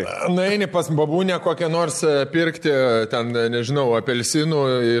tikrai. Nueini pas babūnę kokią nors pirkti, ten, nežinau, apelsinų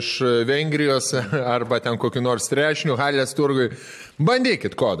iš Vengrijos arba ten kokį nors trešnių, Halės turgui.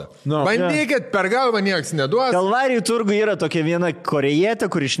 Bandykit kodą. Bandykit, per galvą nieks neduos. Kalvarijų turgui yra tokia viena korėjietė,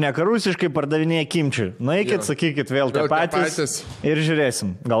 kuri šneka rusiškai, pardavinėja kimčių. Nueikit, sakykit, vėl tie patys ir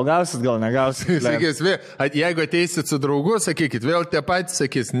žiūrėsim. Gal gausit, gal negausit. Sakys, jeigu ateisit su draugu, sakykit, vėl tie patys,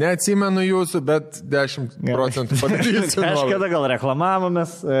 sakys, neatsimenu jūsų, bet 10% padarysiu. Kažkada gal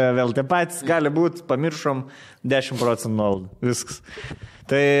reklamavomės, vėl tie patys, gali būti, pamiršom 10% nuolaidų. Viskas.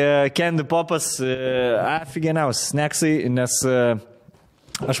 Tai Candy Popas afigeniausias snacksai, nes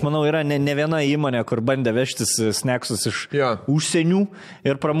aš manau, yra ne viena įmonė, kur bandė vežtis snacksus iš užsienių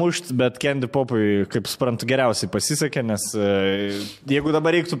ir pramušti, bet Candy Popui, kaip suprantu, geriausiai pasisekė, nes jeigu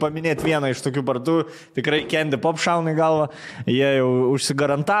dabar reiktų paminėti vieną iš tokių partų, tikrai Candy Pop šauna į galvą, jie jau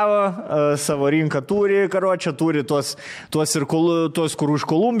užsigarantavo, savo rinką turi, karočią, turi tuos, kur už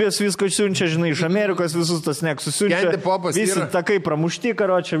Kolumbijos viską siunčia, žinai, iš Amerikos visus tos snacksus siunčia, visi takai pramušti,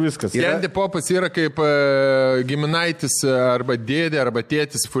 karočią, viskas. Candy Popas yra kaip giminaitis arba dėdė, arba tėtis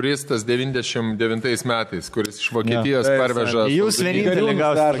furistas 99 metais, kuris iš Vokietijos parveža. Jūs vienintelį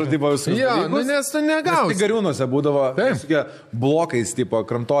gausite. Jo, nes tu negausi. Gariūnuose būdavo blokais, tipo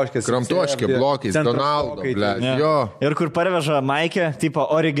kramtoškės. Kramtoškė, blokais, Donaldo, blėt. Ir kur parveža Maikė, tipo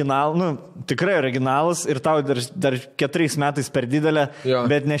original, tikrai originalas ir tau dar 4 metais per didelę,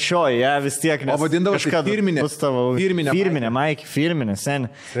 bet nešioji, vis tiek. O vadindavo firminė. Firminė Maikė, firminė,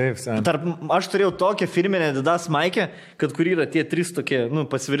 seniai. Aš turėjau tokią firminę Adidas Maikę, kad kur yra tie 3 tokie,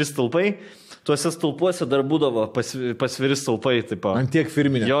 pasviri stulpai, tuose stulpuose dar būdavo pasviri stulpai. Ant tiek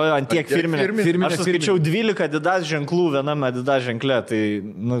firminė. Jo, ant tiek firminė. Aš suskaičiau 12 Adidas ženklų viename Adidas ženkle. Tai,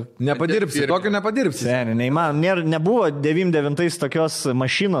 nepadirbsi, tokio nepadirbsi. Seniai, nebuvo 99 tokios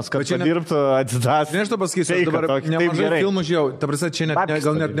mašinos, kad padirbtų Adidas. Nežinau pasakysiu, aš dabar nemažai filmų žiūrėjau. Ta prasme, čia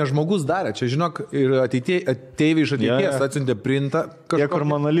gal net ne žmogus darė. Čia, žinok, ir ateiviai iš ateities atsiuntė printą. Jie kur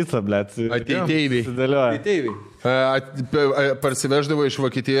monolitą, blėt. Ateiviai. Parsiveždavo iš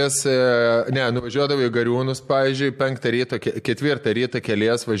Vokietijos, nuvažiuodavo į Gariūnus, pavyzdžiui, 5 ryto, 4 ryto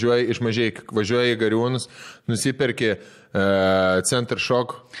kelias, važiuoja iš Mažeikių, važiuoja į Gariūnus, nusiperki Center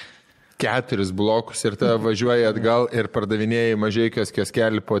Shock 4 blokus ir tada važiuoja atgal ir pardavinėja Mažeikios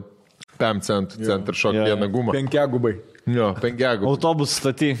kioskelį po 5 centų Center Shock vieną gumą. 5 gubai. Jo, 5 gubai. Autobus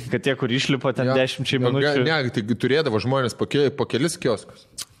staty, kad tie, kur išlipo ten 10 minučių. Ne, tai turėdavo žmonės po kelis kioskus.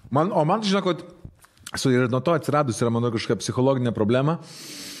 Man, žinok, ir nuo to atsiradus yra, manau, kažkokia psichologinė problema,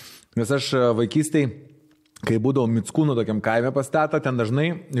 nes aš vaikystėj, kai būdavau Mickūnų tokiam kaime pastatą, ten dažnai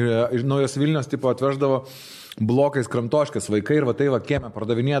iš Naujos Vilnios tipo atveždavo blokais kramtoškės vaikai ir tai kieme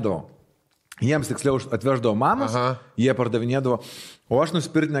pardavinėdavo. Jiems tiksliau atveždavo mamas, jie pardavinėdavo, o aš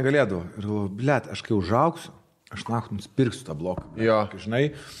nusipirkti negalėdavau. Ir blėt, aš kai užaugsiu, aš nusipirksiu tą bloką.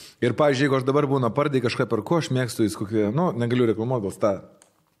 Žinai. Ir, pavyzdžiui, jeigu aš dabar būna pardai kažką perku, aš mėgstu į kokį, negaliu reklamuoti, gal tą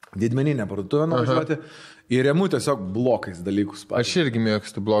didmeninę parduotuvę nuvažiuoti ir remu tiesiog blokais dalykus. Aš irgi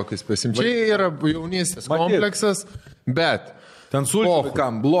mėgstu blokais pasimti. Čia yra jaunystės kompleksas, bet ten sulčių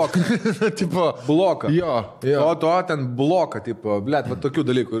kam, bloką. Tipo, bloką. Jo. To ten bloką, tipo, blėt, va tokių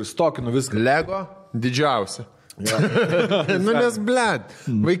dalykų ir stokinu viską. Lego didžiausia. Nes, blėt,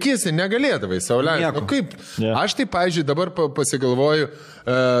 vaikystė negalėdavai sauliaisti. Kaip? Aš tai, pavyzdžiui, dabar pasigalvoju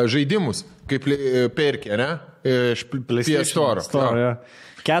žaidimus, kaip perkė, ne? Iš PlayStation Store.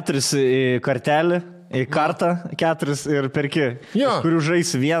 4 kartelį, į kartą 4 ir perki. Kurių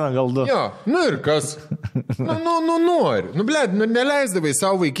žaisi vieną, gal 2. Ir kas? Nori. Blėt, neleisdavai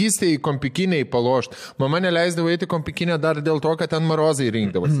savo vaikystėje į kompikinę įpalošti. Mama neleisdavo eiti kompikinę dar dėl to, kad ten marozai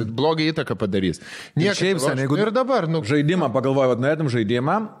rinkdavosi. Blogai įtaką padarys. Ir dabar, žaidimą pagalvoju, norėtum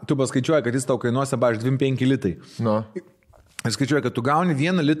žaidimą, tu paskaičiuoji, kad jis tau kainuosi, 25 litai. Ir skaičiuoji, kad tu gauni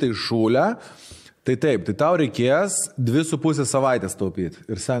 1 litą iš šūlę. Tai taip, tai tau reikės 2,5 savaitės taupyti.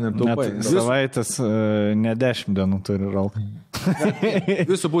 Ir seniai taupai. Savaitės ne 10 dienų turi rauti.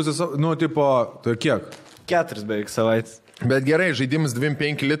 2,5, nu, tipo, tai kiek? 4 beveik savaitės. Bet gerai, žaidimas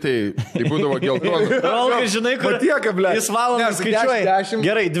 2,5 litai, tai būdavo geltonų. Rolka, žinai, kur Tiek, ble. jis valandą Ne, skaičiuoja. 10.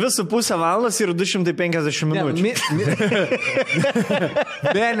 Gerai, 2,5 valandas ir 250 minučių.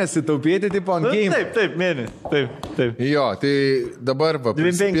 Mėnesį taupėti, tipo, ant game. Taip, mėnesį. Taip. Jo, tai dabar va,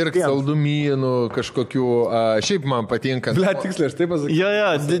 2,5 pirk saldumynų kažkokių, šiaip man patinka. Ble, tiksliai, aš taip pasakysiu.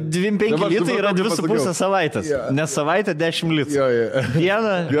 Jo, 2,5 Dabar litai yra supratau, kaip 2,5 pasakiau. savaitės. Nes savaitę 10 litų. Jo.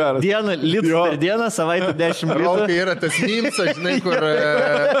 Dieną litų Jo. per dieną, savaitę 10 litų. Rolka yra tas mimsas, žinai, kur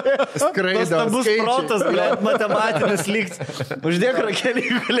skraido. Tas bus protas, blėt, matematinis lygt. Uždėk rakelį,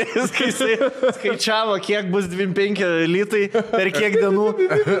 galėjus, kai jisai skaičiavo, kiek bus 2,5 litai per kiek dienų.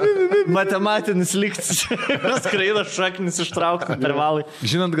 Matematinis lygt. Skraido šaknis ištraukti per valai.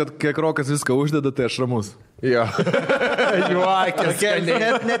 Žinant, kad kiek Rokas viską uždeda, tai aš ramus. Jo. Juokės.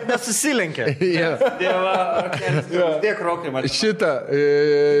 Net nesusilenkia. Jo. Dieva, dėk rokai man. Šitą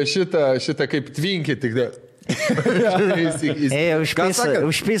kaip tvinkį tik. Ei,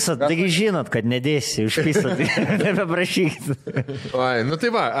 užpisat, taigi žinot, kad nedėsi, užpisat, nebeprašykit. Oi, nu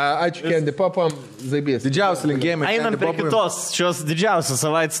tai va, ačiū Kendi, papam, zaibės. Didžiausi linkėjimai. Einam prie kitos, šios didžiausios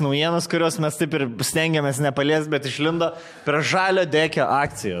savaitės naujienos, kurios mes taip ir stengiamės nepalies, bet išlindo per žalio dekio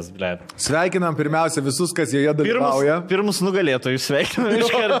akcijos, ble. Sveikinam pirmiausia visus, kas joje dalyvauja. Pirmus nugalėtojus sveikinam,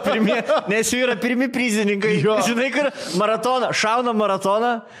 nes jų yra pirmi prizininkai. Žinai, kur maratoną, šauna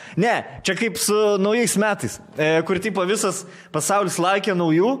maratoną. Ne, čia kaip su naujais metais. Kur tipo visas pasaulis laukia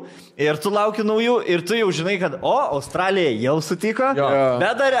naujų ir tu lauki naujų ir tu jau žinai, kad Australija jau sutiko,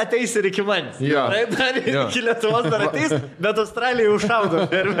 bet dar ateis ir iki manęs. Dar iki Lietuvos dar ateis, bet Australija jau šaudo.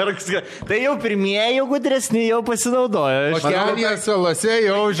 Tai jau pirmieji jau gudresni jau pasinaudojo. O Kenijos salose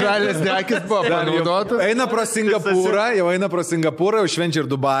jau žalės dekis buvo panaudotas. Eina pro Singapūrą, jau švenčia ir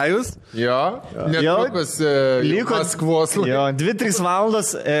Dubajus. Jo, netrukus Maskvos. Jo, 2-3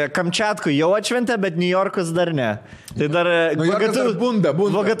 valandos Kamčiatkui jau atšventė, bet New Yorkas dar ne. Tai dar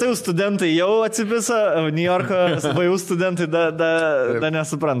VGTU studentai jau atsipisa, New Yorko VGTU studentai dar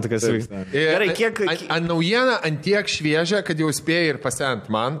nesupranta, kas vyksta. Gerai, kiek... Naujiena antiek šviežia, kad jau spėjo ir pasent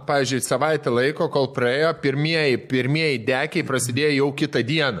man. Pavyzdžiui, savaitę laiko, kol praėjo, pirmieji dekiai prasidėjo jau kitą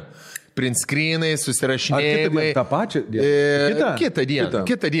dieną. Printscreenai, susirašinėjimai. Tą pačią dieną.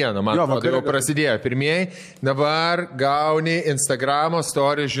 Kitą dieną, man atrodo, jau prasidėjo pirmieji. Dabar gauni Instagramo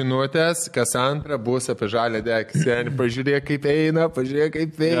story žinutės, kas antrą bus apie žalę dekį. Pažiūrėk, kaip eina, pažiūrėk,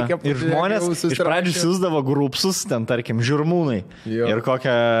 kaip veikia. Ir žmonės iš pradžių siūsdavo grupsus, ten tarkim, žirmūnai. Ir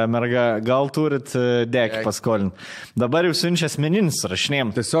kokią mergą gal turit dekį paskolinti. Dabar jau siunčia asmeninis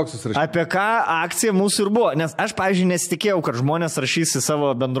rašinėjim. Tiesiog susirašinėjim. Apie ką akcija mūsų ir buvo. Nes aš, pavyzdžiui, nesitikėjau, kad žmonės rašys į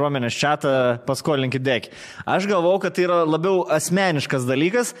savo bendruomenės čatą paskolinkit dekį. Aš galvau, kad tai yra labiau asmeniškas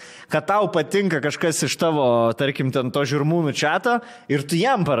dalykas, kad tau patinka kažkas iš tavo, tarkim, ten to žirmūnų čato ir tu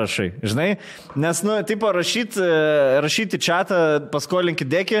jam parašai, žinai? Nes, tipo, rašyti čatą, paskolinkit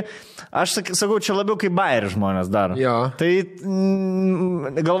dekį, aš sakau, čia labiau kaip bairį žmonės daro. Jo. Tai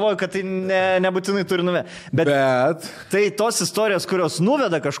galvoju, kad tai nebūtinai turi nuvesti. Bet tai tos istorijos, kurios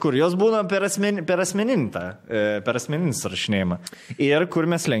nuveda kažkur, jos būna per asmeninį rašinėjimą. Ir kur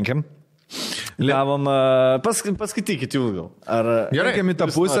mes lenkiam? Gavom, paskaitykit jūs gal. Reikiam į tą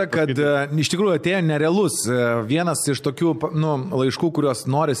pusę, kad iš tikrųjų atėjo nerealus. Vienas iš tokių laiškų, kuriuos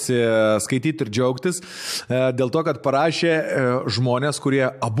norisi skaityti ir džiaugtis, dėl to, kad parašė žmonės, kurie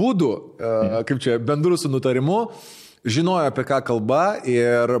abudu, kaip čia, bendru su nutarimu, žinojo, apie ką kalba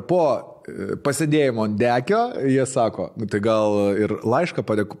ir po pasidėjimo ant dekio, jie sako, tai gal ir laišką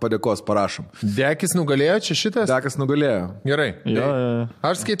padėkos parašom. Dekis nugalėjo čia šitas? Dekas nugalėjo. Gerai.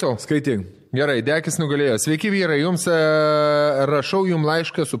 Aš skaitau. Skaityk. Gerai, dekis nugalėjo. Sveiki vyrai, jums rašau jums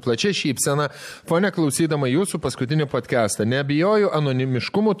laišką su plačia šypsena, fone klausydama jūsų paskutinį podcastą. Nebijoju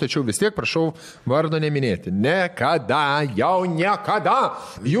anonimiškumu, tačiau vis tiek prašau vardo neminėti. Niekada, jau niekada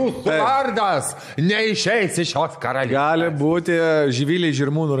jūsų vardas neišeis iš šios karalystės. Gali būti živiliai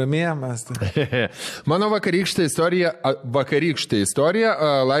žirmūnų ramėjimas. Mano vakarykštė istorija,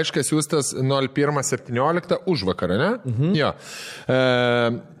 laiškas siųstas 01.17 už vakarą, ne? Jo.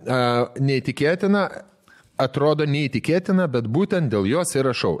 Neįtikėtina, atrodo neįtikėtina, bet būtent dėl jos ir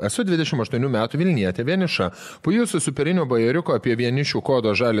rašau. Esu 28 metų Vilnietė, vieniša. Po jūsų superinio bajeriuko apie vienišių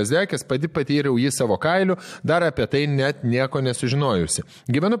kodo žalės dekės patyriau jį savo kailiu, dar apie tai net nieko nesužinojusi.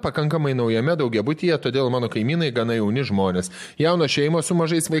 Gyvenu pakankamai naujame daugiabutyje, todėl mano kaimynai gana jauni žmonės. Jauno šeimos su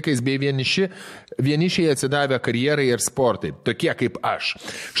mažais vaikais bei vienišiai atsidavę karjerai ir sportai, tokie kaip aš.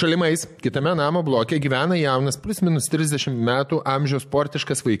 Šalimais, kitame namo bloke gyvena jaunas plus minus 30 metų amžiaus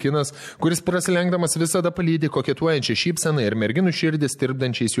sportiškas vaikinas, kuris prasilenkdamas visada palyja lydi kokietuojančią šypseną ir merginų širdis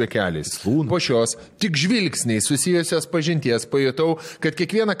tirpdančiais juokeliais. Po šios tik žvilgsniai susijusios pažinties pajutau, kad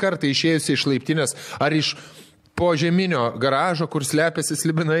kiekvieną kartą išėjusi iš laiptinės ar iš po žeminio garažo, kur slepiasi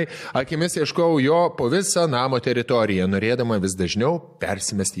slibinai, akimis ieškau jo po visą namo teritoriją, norėdama vis dažniau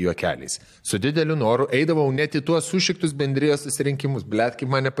persimesti juokeliais. Su dideliu noru eidavau net į tuos sušiktus bendrijos susirinkimus. Blet, kaip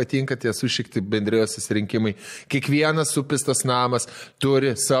man nepatinka tie sušikti bendrijos susirinkimai. Kiekvienas supistas namas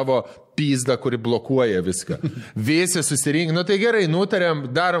turi savo pizdą, kuri blokuoja viską. Visi susirink, tai gerai, nutarėm,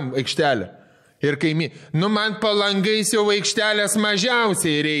 darom aikštelę. Ir man Palangais jau aikštelės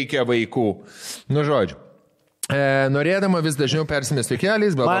mažiausiai reikia vaikų. Žodžiu. Norėdama vis dažniau persimesti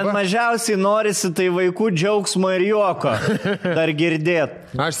keliais, man mažiausiai norisi tai vaikų džiaugsmo ir juoko. Dar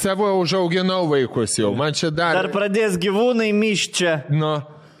girdėt. Aš savo užauginau vaikus jau. Man čia dar pradės gyvūnai myščia.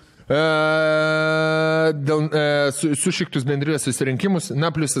 Sušiktus bendrijos susirinkimus,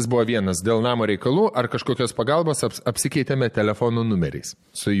 pliusas buvo vienas. Dėl namo reikalų ar kažkokios pagalbos apsikeitėme telefonų numeriais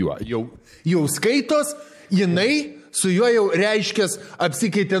su juo. Jau skaitos, jinai su juo jau reiškės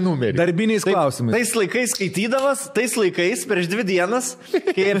apsikeitė numerį. Darbiniais klausimais. Tais laikais skaitydavas, tais laikais prieš 2 dienas,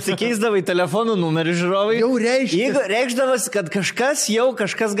 kai apsikeisdavai telefonų numerį žiūrovai, jau reikšdavas, kad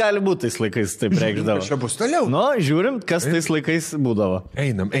kažkas gali būti tais laikais, taip reikšdavo. Čia bus toliau. Žiūrim, kas tais laikais būdavo.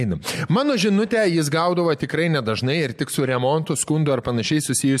 Einam. Mano žinutę jis gaudavo tikrai nedažnai ir tik su remontu, skundu ar panašiai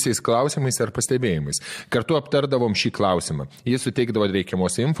susijusiais klausimais ar pastebėjimais. Kartu aptardavom šį klausimą. Jis suteikdavo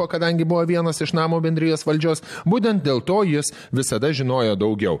reikiamos info, kadangi buvo vienas iš namo bendrijos valdžios, būtent dėl to jis visada žinojo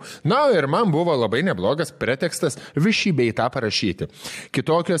daugiau. Ir man buvo labai neblogas pretekstas vis šį bei tą parašyti.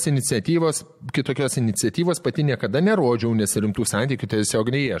 Kitokios iniciatyvos pati niekada nerodžiau, nes rimtų santykių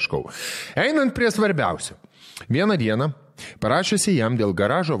tiesiog neieškau. Einant prie svarbiausių. Vieną dieną, parašiusi jam dėl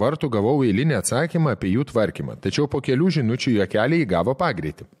garažo vartų, gavau eilinį atsakymą apie jų tvarkymą, tačiau po kelių žinučių juokeliai įgavo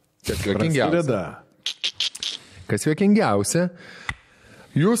pagreitį. Kas juokingiausia,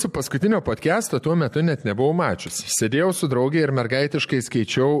 jūsų paskutinio podcast'o tuo metu net nebuvau mačius. Sėdėjau su draugė ir mergaitiškai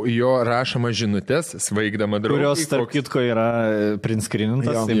skaičiau jo rašomą žinutės, svaigdama draugį. Kurios, tarp kitko, yra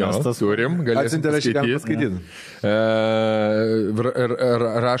prinskrinintas. Turim, galėsim paskaityti.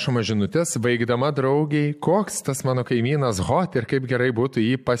 Rašoma žinutės, svaigdama draugiai, koks tas mano kaimynas hot ir kaip gerai būtų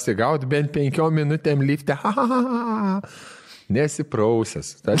jį pasigauti bent 5 minutėm lifte.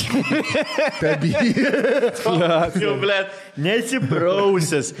 Nesiprausęs.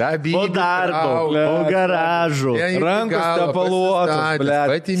 Nesiprausęs. Po darbo, po garažų. Rankos tepaluotos.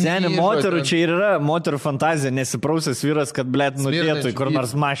 Seniai, moterų čia ir yra, moterų fantazija, nesiprausęs vyras, kad, nudėtų į kur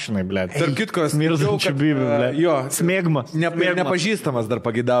nors mašinai, Tarp kitko, smirdančių bibių, smėgma. Nepažįstamas dar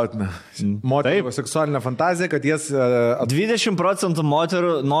pagidautina. Moterų seksualinė fantazija, kad jas... 20%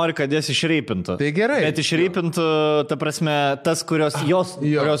 moterų nori, kad jas išreipintų. Tai gerai. Bet išreipintų, ta prasme, tas, kurios jos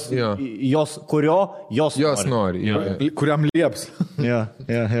nori. Kuriam lieps.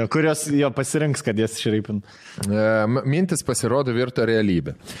 Kurios pasirinks, kad jas išreipintų. Mintis pasirodo virto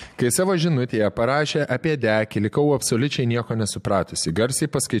realybė. Kai savo žinutėje parašė apie dekį, likau absoliučiai nieko nesupratusi. Garsiai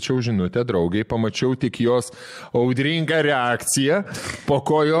paskaičiau žinutę draugai, pamačiau tik jos audringą reakciją, po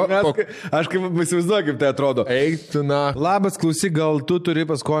kojo... Aš kaip įsivaizduoju, kaip tai atrodo. Eiktina. Labas, klausyk, gal tu turi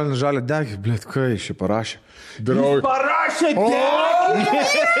paskolinti žalę dekį? Blet, ką iš čia parašė? Draug... Parašė dekį!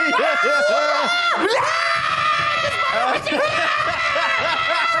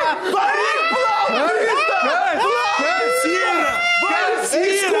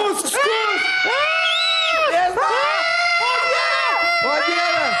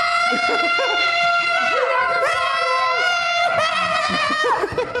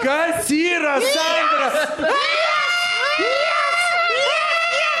 Kas yra, Sandra?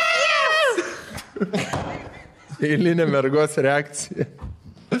 Eilinė mergos reakcija.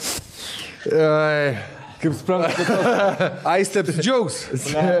 Kaip suprantu, I steps jokes.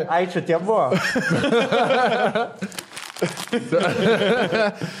 Ai, čia tie buvo.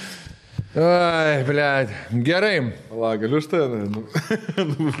 Ai, blėt. Gerai. La, galiu štai.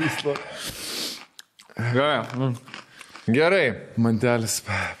 Gerai. Mantelis.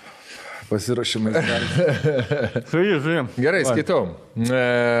 Pasirašymai. Gerai, skaitau.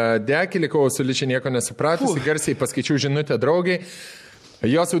 Dekį likau absoliučiai nieko nesupratusi, garsiai paskaičiau žinutę draugai.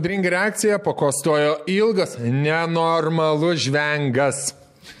 Jos audringa reakcija, po ko stojo ilgas, nenormalus žvengas.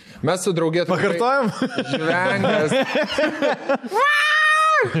 Mes su draugė... Pakartojam? Žvengas.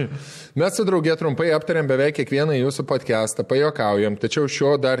 Mes su draugė trumpai aptarėm beveik kiekvieną jūsų podcastą, pajuokaujam, tačiau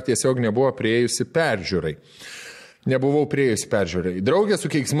šio dar tiesiog nebuvo priėjusi peržiūrai. Nebuvau priėjusi peržiūrai. Draugė su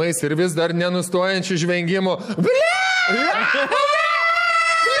keiksmais ir vis dar nenustojančių žvengimo.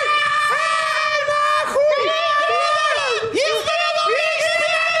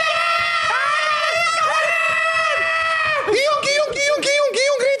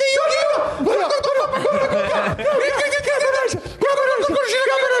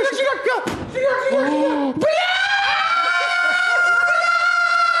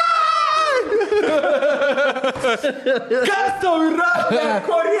 Kas tau yra?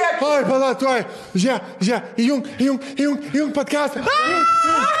 Korėk. Oi, pala, tuoj. Įjung podcastą.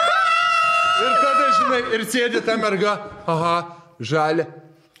 Ir tada, žinai, ir sėdi ta merga. Aha, žalia.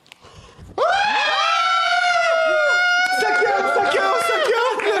 Sakiau.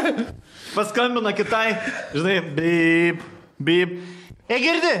 Paskambina kitai, žinai, bip.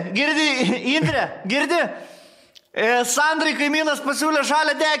 Girdi, Indrė, girdi? Sandrai kaimynas pasiūlė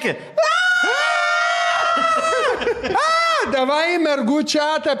žalią dekį. Davai mergų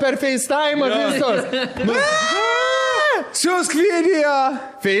čiatą per FaceTime visos. Siūsk video.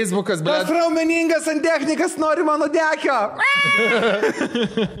 Facebookas, bet. Tas raumeningas santechnikas nori mano dekio.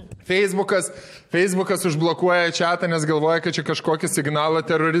 Facebookas užblokuoja čiatą, nes galvoja, kad čia kažkokį signalą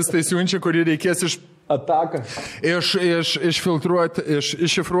teroristai siunčia, kurį reikės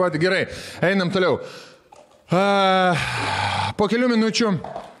iššifruoti. Gerai, einam toliau. Po kelių minučių,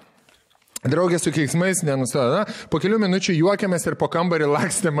 draugė su keiksmais nenustoja, po kelių minučių juokiamės ir po kambarį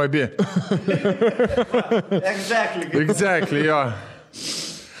lakstėm abi. Exactly, jo.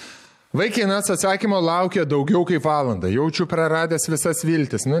 Vaikinas atsakymo laukia daugiau kaip valandą. Jaučiu praradęs visas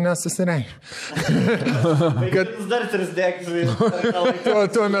viltis. Nesusireik. Kad dar 3 dekis.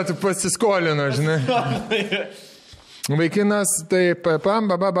 Tuo metu pasiskolino, žinai. Vaikinas, taip,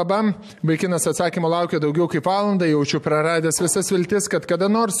 vaikinas atsakymo laukia daugiau kaip valandą, jaučiu praradęs visas viltis, kad kada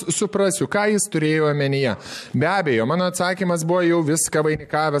nors suprasiu, ką jis turėjo omenyje. Be abejo, mano atsakymas buvo jau viską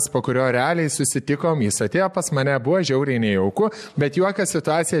vainikavęs, po kurio realiai susitikom, jis atėjo pas mane, buvo žiauriai nejauku, bet juokas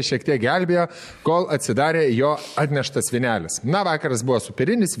situaciją šiek tiek gelbėjo, kol atsidarė jo atneštas vynelis. Na, vakaras buvo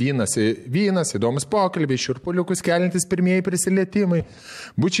superinis, vynas, įdomus pokalbiai, šiurpuliukus keliantis pirmieji prisilietimai,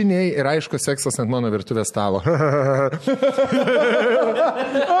 bučiniai ir aišku seksas ant mano virtuvės stalo.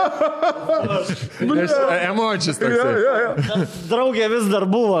 Emodžis toksai. Draugė vis dar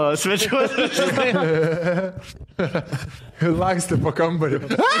buvo svečiuose. Lakstė po kambarį.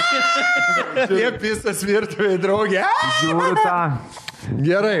 Jie pisas virtuvėje, draugė. Žiūriu tą.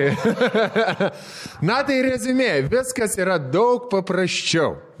 Gerai. Na tai rezumė, viskas yra daug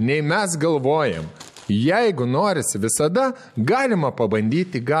paprasčiau, nei mes galvojam. Jeigu norisi visada, galima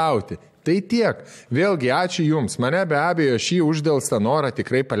pabandyti gauti. Tai tiek. Vėlgi, ačiū Jums. Mane be abejo šį uždėlstą norą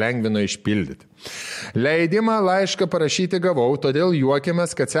tikrai palengvino išpildyti. Leidimą laišką parašyti gavau, todėl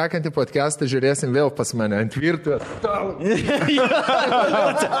juokėmės, kad sekantį podcastą žiūrėsim vėl pas mane ant virtuvės.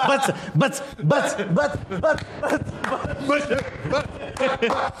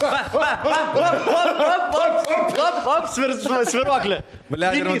 Sviruoklė.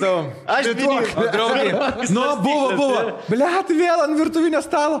 Blet, rimtau. Aš pinigų. Draugai. Nu, buvo. Blet, vėl ant virtuvinio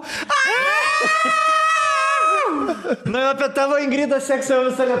stalo. Nu, apie tavo Ingridą seksą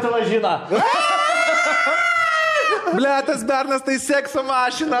visą Lietuvą žino. Bletas bernas tai sekso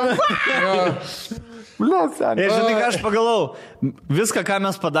mašina. Blet, sen. Ir žinai, ką aš pagalau, viską, ką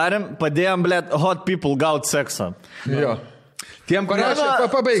mes padarėm, padėjom, blet, hot people gaut seksą. Jo. Tiem, kurie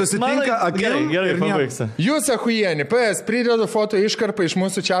susitinka, gerai, pabaigsi. Jūs achujieni, PS, pridedu foto iškarpą iš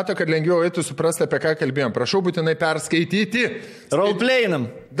mūsų čiato, kad lengviau eitų suprasti, apie ką kalbėjom. Prašau būtinai perskaityti. Roleplayinam.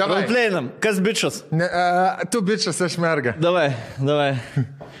 Kas bičas? Tu bičas, aš merga. Davai.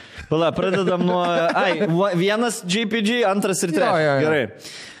 Pala, pradedam nuo... Vienas JPG, antras ir trečias. Jo.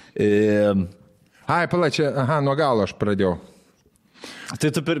 Gerai. Pala, čia, nuo galo aš pradėjau. Tai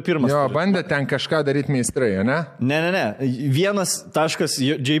tu pirmas. Jo, bandė ten kažką daryti meistrai, ne? Ne. Vienas taškas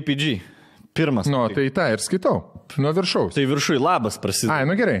JPG. Pirmas. Nu, tai tą ir skaitau. Nuo viršaus. Tai viršui labas prasideda.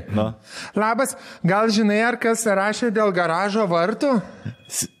 Nu gerai. No. Labas, gal žinai, ar kas rašė dėl garažo vartų?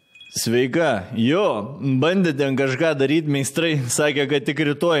 Sveika. Jo, bandė ten kažką daryti, meistrai sakė, kad tik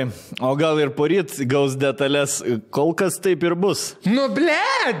rytoj, o gal ir poryt gaus detalės, kol kas taip ir bus. Nu,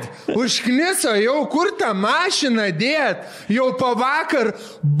 bled, užkniso jau kur tą mašiną dėt, jau pavakar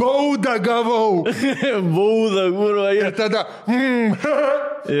baudą gavau. Baudą, kurva. Ir tada,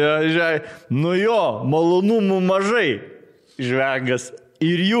 Ja, žiūrėk, nu jo, malonumų mažai, žvengas,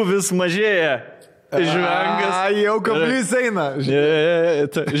 ir jų vis mažėja. Žvengas. Jau kablys eina.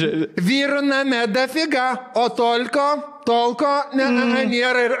 Vyrų name dafiga, o tolko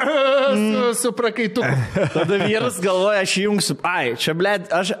nėra ir su prakaitu. Tada vyras galvoja, aš įjungsiu. Čia,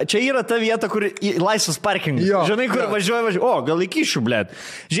 blėd, čia yra ta vieta, kur laisvas parkingas. Žinai, kur važiuoja. O, gal įkyšiu, blėd.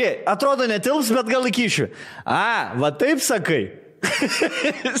 Žiūrėk, atrodo netilps, bet gal įkyšiu. Va taip sakai.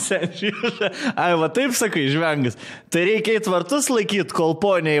 Va taip sakai, žvengas. Tai reikia į tvartus laikyti, kol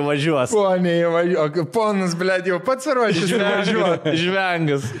poniai važiuos. Ponas, blėd, jau pats ruošis važiuoti.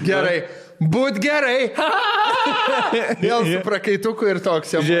 Žvengas. Gerai. būt gerai. Vėl su prakaituku ir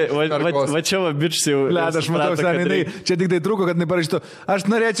toks jau. Va čia va bičias jau. Led, aš matau, seniai, čia tik tai trūko, kad neparašytų. Aš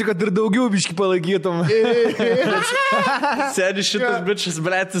norėčiau, kad ir daugiau biški palaikytum. Seniai šitas bičias,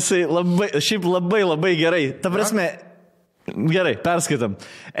 blėt, jisai labai gerai. Ta prasme, gerai, perskaitam.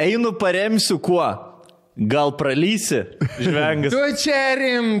 Einu paremsiu kuo? Gal pralysi, žvengas. Tu čia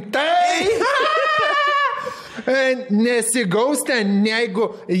rimtai? Nesigaus ten, jeigu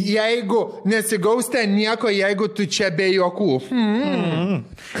nesigaus ten nieko, jeigu tu čia be jokų.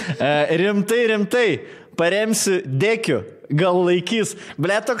 Rimtai, paremsiu dėkiu, gal laikys.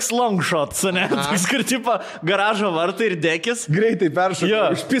 Ble, toks long shot, ne? Toks, kur tipo garažo vartai ir dėkis. Greitai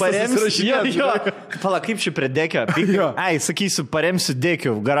peršokai, užpisas rašinėti. Pala, kaip čia prie dėkio? Ai, sakysiu, paremsiu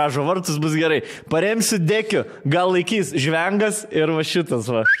dėkiu, garažo vartus bus gerai. Paremsiu dėkiu, gal laikys žvengas ir va šitas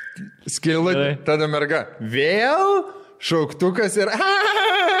va. Skilai, tada merga. Vėl šauktukas ir...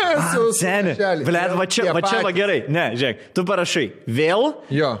 Seni, blėt, va čia va gerai. Ne, žiūrėk, tu parašai. Vėl?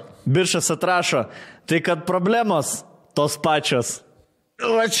 Jo. Biržas atrašo. Tai kad problemos tos pačios.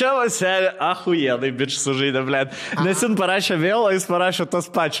 Va čia va seni, ahujienai biržas sužaidė, blėt. Nes jin parašė vėl, o jis parašė tos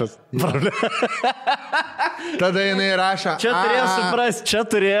pačios. Tada jinai rašo. Čia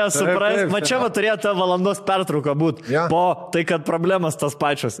turėjo suprast. Va čia va turėjo ta valandos pertrauka būti. Ja. Po tai, kad problemas tos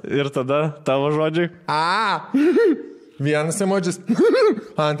pačios. Ir tada tavo žodžiai. Vienas emodžis.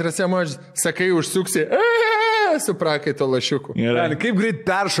 Antras emodžis. Sakai, užsuksi. Su prakaito lašiuku. Kaip greit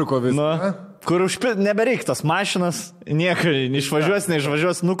peršoko visą. Kur nebereik tos mašinas, nieko,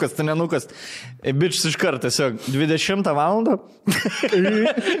 neišvažiuos, nukas, tai nenukas. Bičias iš karto, tiesiog 20 valandą.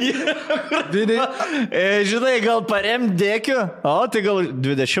 Žinai, gal paremt dėkiu, o tai gal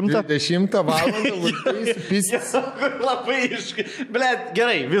 20. 20 valandą, labai iškai. Blet,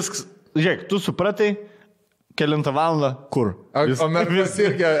 gerai, viskas. Žiūrėk, tu supratai. Kelintą valandą, kur? O mergas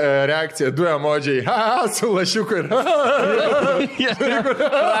irgi reakcija, 2 emodžiai. Su lašiuku ir...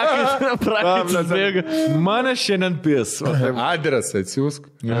 Prakaitas bėga. Mane šiandien pis. Adresą atsiūsk.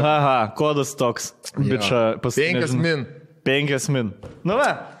 Kodas toks. Bičia pasakė. 5 min. Nu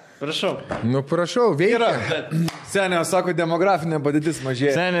va, prašau. Nu prašau, veikia. Senė, sako, demografinė padėtis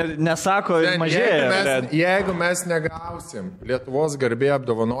mažėja. Senė, nesako, mažėja. Jeigu mes negausim Lietuvos garbė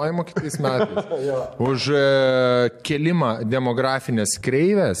apdovanojimų kitais metais už kelimą demografinės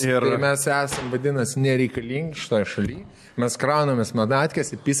kreivės, tai mes esam, vadinasi, nereikalingi šitoje šalyje. Mes kraunamės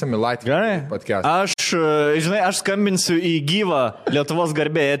madatkės ir pisame Latvijos podcastą. Aš skambinsiu į gyvą Lietuvos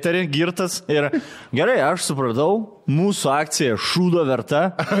garbė eterį, girtas. Ir gerai, aš supratau, mūsų akcija šūdo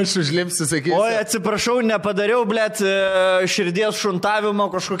verta. Aš užlipsiu, sakysiu. Oi, atsiprašau, nepadariau, blėt, širdies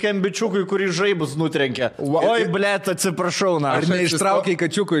šuntavimo kažkokiam bičiukui, kurį žaibus nutrenkė. Oi, blėt, atsiprašau. Ar neištraukiai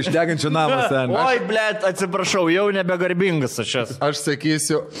kačiuko iš degančio namo, sen? Oi, blėt, atsiprašau, jau nebegarbingas aš esu. Aš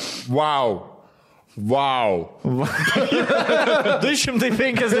sakysiu, wow.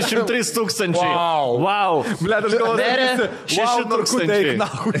 253 tūkstančiai. Wow. Blet, aš galvoju, 6 tūkstančiai.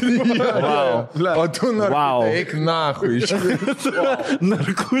 O tu narkutai eik nahui.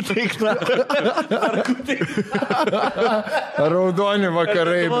 Narkutai eik nahui. Raudoni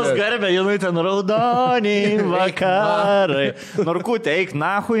vakarai. Lietuvos garbė, jinai ten raudoni vakarai. Narkutai eik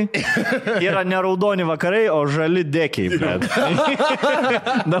nahui. Yra ne raudoni vakarai, o žali dėkiai.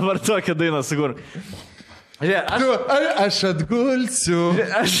 Dabar tokia daina, sigur. Aš atgulsiu.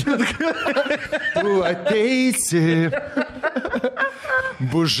 Tu ateisi.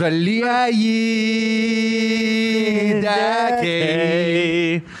 Bus žalieji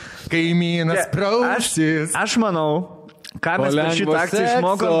dėkiai. Kaimynas prausis. Aš manau, ką mes per šitą akciją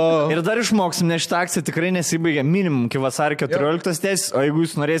išmokom ir dar išmoksim, nes šitą akciją tikrai nesibaigia minimum iki vasario 14 teisės, o jeigu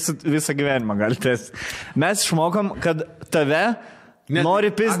jūs norėsit visą gyvenimą galite. Mes išmokom, kad tave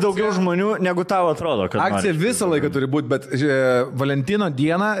nori pis daugiau žmonių, negu tau atrodo, kad akcija visą laiką turi būti, bet Valentino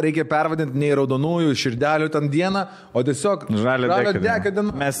dieną reikia pervadinti ne į raudonųjų širdelių ten dieną, o tiesiog žalio dekio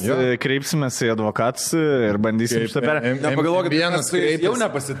dieną. Mes kreipsimės į advokatus ir bandysim šitą perę. Nepagalvokit, mes jau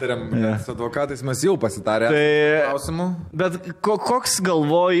nepasitarėm, su advokatais mes jau pasitarė. Tai, bet koks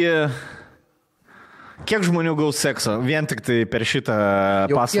galvoji... Kiek žmonių gaus sekso? Vien tik tai per šitą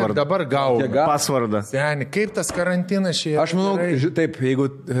pasvardą. Dabar pasvardą. Seni, kaip tas karantinas šiandien? Aš manau, taip, jeigu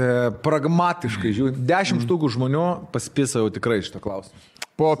pragmatiškai žiūrint, 10 štukų žmonių pasipisa jau tikrai šitą klausimą.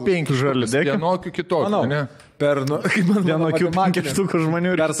 Po 5 žalių dėkių. Vienokių kitokių, ne? Per, vienokių 5 štukų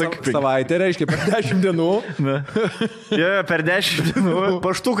žmonių per savaitę, reiškia, per 10 dienų. Per 10 dienų.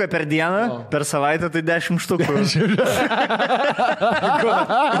 Po štuką per dieną, per savaitę tai 10 štukų.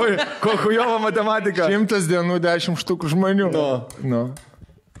 Kokujovo matematika. 100 dienų 10 štukų žmonių.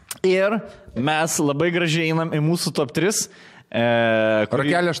 Ir mes labai gražiai einam į mūsų top 3.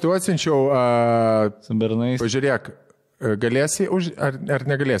 Rakelė, aš tu atsinčiau. Su bernais. Pažiūrėk, galėsi ar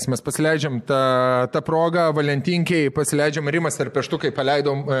negalėsi? Mes pasileidžiam tą progą, Valentinkiai, pasileidžiam Rimas ir Peštukai,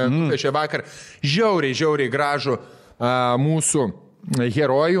 paleidom šią vakar. Žiauriai gražų mūsų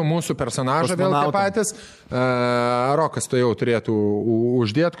herojų, mūsų personažą vėl tie patys. Rokas to jau turėtų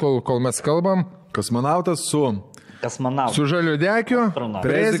uždėti, kol mes kalbam. Kosmonautas su žaliu dekiu,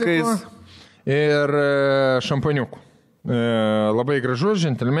 prezikais ir šampaniuku. Labai gražus,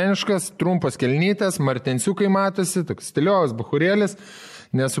 džentelmeniškas, trumpas kelnytas, martensiukai matosi, toks stiliovas, bahurėlis.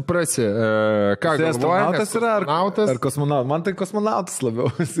 Nesuprasi, ką galvoja. Astronautas yra ar kosmonautas? Man tai kosmonautas labiau.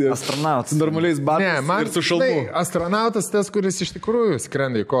 Astronautas. Su normaliais batais ir su šalmu. Astronautas tas, kuris iš tikrųjų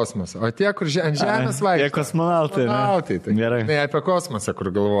skrenda į kosmosą. O tie, kur ant žemės vaikšto. Tie kosmonautai. Tai gerai. Ne apie kosmosą,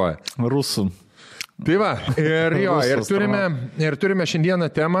 kur galvoja. Rusų. Tai va, ir turime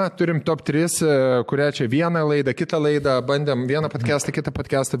šiandieną temą, turim top 3, kurią čia vieną laidą, kitą laidą, bandėm vieną podcastą, kitą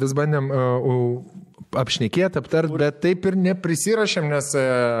podcastą, vis bandėm apšnekėti, aptart, bet taip ir neprisirašėm, nes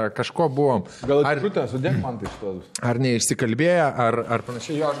kažko buvom. Gal sudėk man tai šitos? Ar neišsikalbėję, ar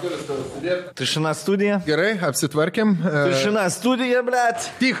panašiai, jo, aš galiu sudėti. Trišina studija. Gerai, apsitvarkėm. Trišina studija, blet.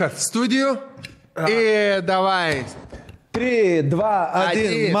 Ticha, studijų. Ir davai. 3, 2,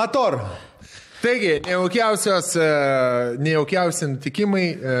 1, motor. Taigi, nejaukiausi nutikimai,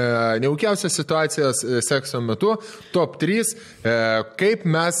 nejaukiausios situacijos sekso metu, top 3, kaip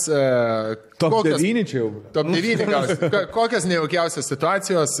mes... Top 9 čia jau. Top 9 gausi. Kokios nejaukiausios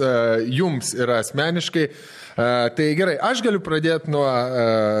situacijos jums yra asmeniškai. Tai gerai, aš galiu pradėti nuo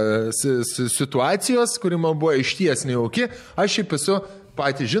situacijos, kuri man buvo išties nejauki. Aš šiaip esu...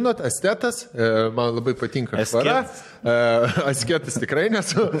 Patys žinot, estetas, man labai patinka švara. Asketas tikrai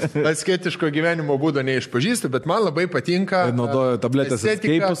nesu, asketiško gyvenimo būdo neišpažįstu, bet man labai patinka naudoju tabletės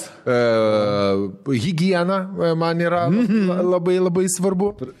eskeipus. Higiena man yra labai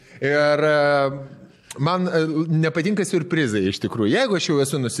svarbu. Ir man nepatinka siurprizai iš tikrųjų. Jeigu aš jau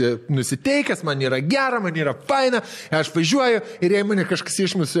esu nusiteikęs, man yra gera, man yra faina, aš važiuoju ir jei mane kažkas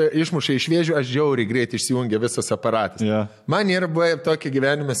išmuša iš vėžių, aš žiauriai greit išsijungia visas aparatas. Yeah. Man yra buvo tokia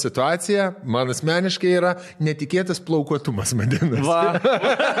gyvenime situacija, man asmeniškai yra netikėtas plaukuotumas madinas. Va.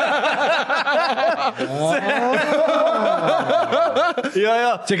 Jo.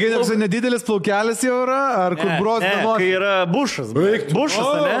 Čia kai toks nedidelis plaukelis jau yra, ar kur bros nenori? Kai yra bušas.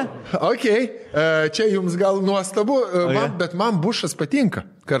 Bušas, ne? Okay. Čia jums gal nuostabu, bet man bušas patinka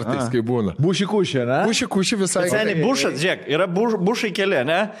kartais, kai būna. Bušikušė, ne? Bušikušė visai. Seniai, bušas, žiūrėk, yra bušai keli,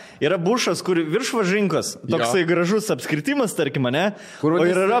 ne? Yra bušas, kur virš važinkos, toksai gražus apskritimas, tarkim, ne? O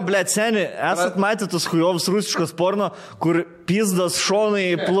ir yra, blėt, seniai, esat matę tos hujovus rusiškos porno, kur pizdas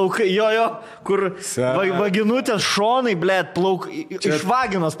šonai, plaukai, jo, kur vaginutės šonai, blėt, iš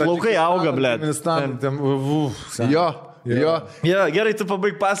vaginos plaukai auga, blėt. Jo, gerai, tu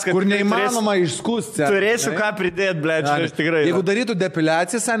pabaig pasakoti. Kur neįmanoma išskusti. Turėsiu ką pridėti, blėt, aš tikrai. Jeigu darytų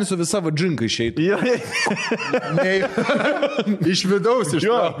depiliaciją, seniai su visa vadžinka išeitų. Jo. Iš vidaus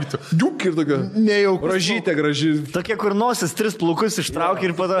ištrauktų. Džiuk ir tokia. Nejaukus. Rožytė graži. Tokie, kur nosis 3 plaukus ištraukia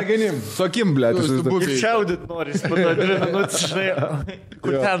ir pada... Sokim, blėt. Ir čiaudit noris, pada 2 minutės, žinai,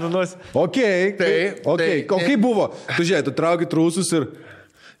 kur ten nosis. Okay. O kaip buvo? Tu žiūrėjai, tu trauki trūsus ir...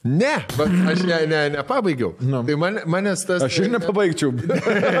 Ne, bet aš nepabaigiau. No. Tai manęs tas... Aš ir nepabaigčiau.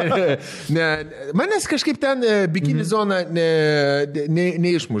 Manęs kažkaip ten bikini zona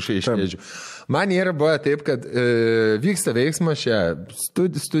neišmušė iš vėžių. Man yra buvo taip, kad vyksta veiksmas čia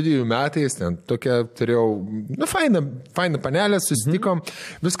studijų metais, ten tokia turėjau, faina panelė, susitikom,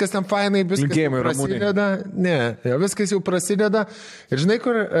 viskas ten fainai, viskas prasideda. Viskas jau prasideda. Ir žinai,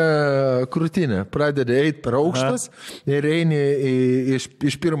 kur krūtinė pradeda eiti per aukštas ir eini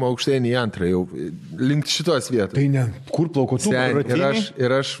iš pirmo aukštą į antrą, jau link šitos vietos. Tai ne, kur plaukotų krūtinė?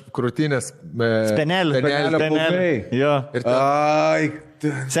 Ir aš krūtinės... Spenelė. Jo.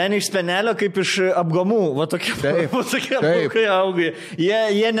 Seniai iš spenelio kaip iš apgamų, va tokie plaukai augai.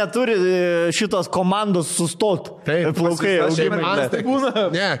 Jie neturi šitos komandos sustot. Plaukai augimai.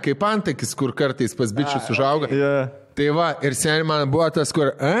 Ne, kaip antakis, kur kartais pas bičius užauga. Tai va, ir seniai man buvo tas,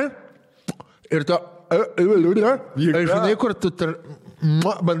 kur... Ir to... Žinai, kur tu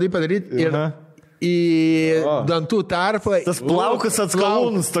bandai padaryti ir... į dantų tarpą. Tas plaukus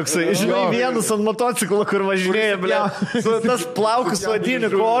atskalūnus toksai. Žinai, vienas ant motociklo, kur važinėja, ble. Tas plaukus vadini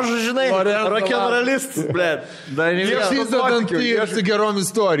kožu, žinai, rokenrolistas, ble. Jie šyza dantį su gerom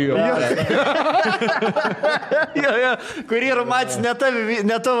istorijom. Kur yra matys,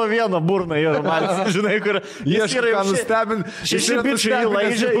 ne tavo vieno burną yra matys. Žinai, kur jis yra jau šeši bičiai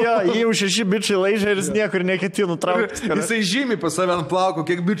laižė, jį jau 6 bičiai laižė ir jis niekur neketino traukti. Jisai žymi pas save ant plauko,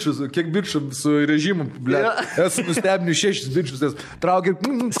 kiek bičių su režimu, ble. Esu nustebiniu 6 bičius, nes traukia.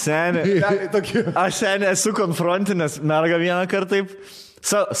 Senė. Aš senė esu konfrontinęs mergą vieną kartą taip,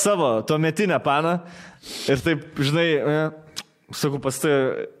 savo tuometinę paną. Ir taip, žinai, sakau, pas tai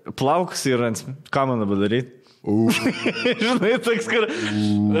plaukas ir ką man dabar daryti? Žinai, toks, kur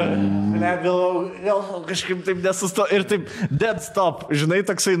gal kažkaip taip nesusto ir taip dead stop, žinai,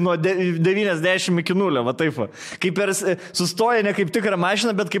 toksai nuo 90 iki 0, va taip, kaip per sustoja ne kaip tikrą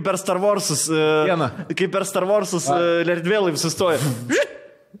mašiną, bet kaip per Star Warsus Lerdvėlai sustoja.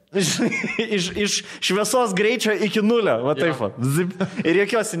 Iš šviesos greičio iki 0, va taip. Ir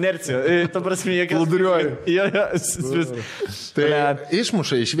jokios inercijos. Ta prasme, jokios... Plūduriuoja. Tai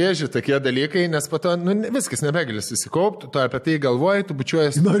išmuša iš vėžių tokie dalykai, nes po to viskas nebegali susikaupti, tu apie tai galvoji, tu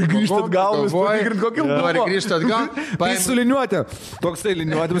bučiuojas. Nori grįžti atgal, nori grįžti atgal. Paimsi liniuotę. Toks tai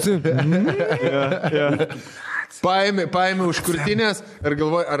liniuotė. Paėmė už krūtinės ir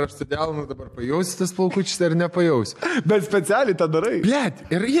galvoju, ar aš sudelnu dabar pajausi tas plaukučius ar nepajausi. Bet specialiai tą darai. Blet,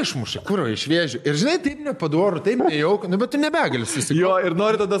 ir išmuša, kuro iš vėžių. Ir žinai, taip nepadoru, taip nejauku, bet tu nebegali susikauti. Jo, ir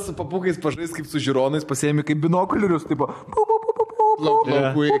nori tada su papūkais pažais kaip su žiūronais, pasiėmi kaip binokuliarius, tipo... O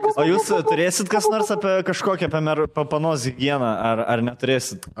jūs turėsit kas nors apie kažkokią panos higieną, ar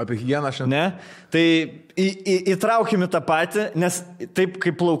neturėsit? Apie higieną šiandien? Ne? Tai įtraukime tą patį, nes taip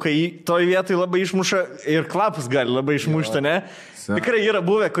kaip plaukai toj vietoj labai išmuša ir kvapas gali labai išmušti, ne? Tikrai yra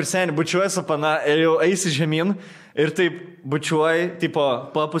buvę, kur seniai bučiuoja su pana ir jau eisi žemyn ir taip bučiuoja, tipo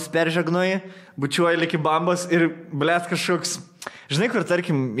papus peržegnoji, bučiuoja liki bambas ir blėt kažkoks... Žinai, kur,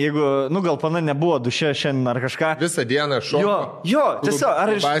 tarkim, jeigu, gal pana nebuvo duše šiandien ar kažką. Visą dieną šoko. Jo,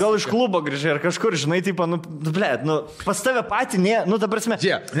 tiesiog, gal iš klubo grįžai ar kažkur, žinai, taip, blėt, pas tave patį, ta prasme,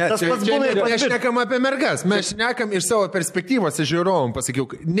 tas pats būna ir mes šnekam apie mergas, mes šnekam iš savo perspektyvos, iš žiūrovom, pasakiau,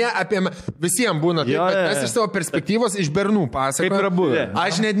 ne apie, visiems būna taip, bet mes iš savo perspektyvos iš bernų pasakoju.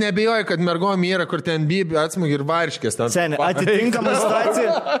 Aš net nebejoju, kad mergom yra, kur ten bibi, atsmug ir variškės. Seniai, atitinkama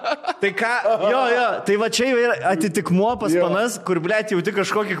situacija. Tai ką, tai va čia yra atitikmuo pas panas, kur blėt, jauti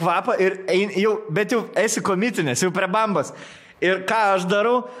kažkokį kvapą, bet jau esi komitinės, jau prie bambas. Ir ką aš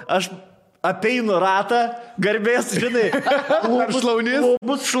darau, aš apeinu ratą, garbės, žinai, lūbus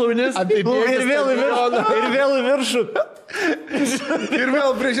šlaunis, ir vėl į viršų. Ir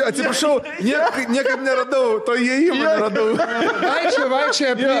vėl prieš, atsiprašau, niekaip neradau, to įėjimo neradau.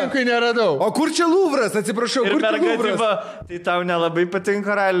 Vaikščiai aplinkui neradau. O kur čia Luvras, atsiprašau, kur čia Luvras? Tai tau nelabai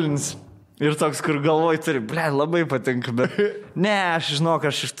patinka ralinis. Ir toks, kur galvoj turi, labai patinka, bet ne, aš žinok,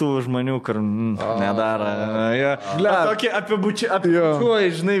 aš iš tų žmonių, kur nedara. Tokį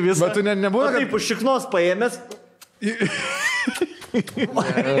apibučiuoji, žinai, visą. Bet tu nebūna, kad... Taip, už šiknos paėmės.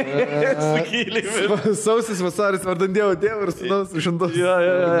 Sausis vasaris, vardant Dievo Tėvą ir Sūnaus ir Šventos.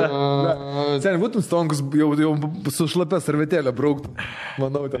 Seniai, būtum stonkus, jau su šlapia servetėlė brauktum.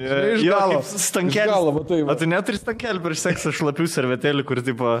 Manau, ten. Iš galo. Stankelis. O tu neturi stankelį prieš seksą šlapių servetėlių, kur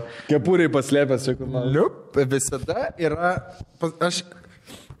tipo... Kepūriai paslėpęs čia kur man. Visada yra...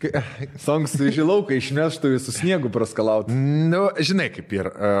 Songs iš lauką išmeštų su sniegu praskalauti. Žinai kaip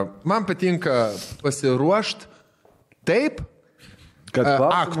yra. Man patinka pasiruošti taip, kad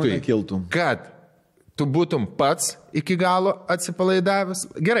aktui kiltum. Kad tu būtum pats iki galo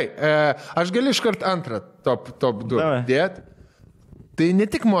atsipalaidavęs. Gerai, aš galiu iškart antrą top 2 dėti. Tai ne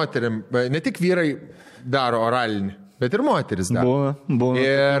tik moterim, ne tik vyrai daro oralinį, bet ir moteris daro. Būna.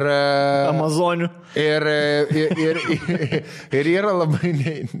 Ir... Amazonių. Ir yra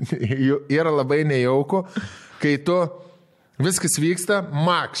labai nejauku, kai tu viskas vyksta,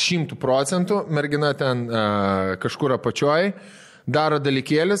 maks 100%, mergina ten kažkur apačioj, daro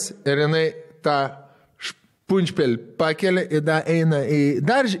dalykėlis ir jinai tą punčpelį pakelia ir eina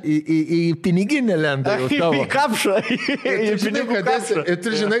į piniginę lentą jau tavo. Į kapšą. Ir tu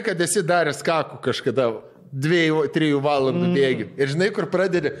žinai, kad esi daręs kakų kažkada 2-3 valandų bėgi. Ir žinai, kur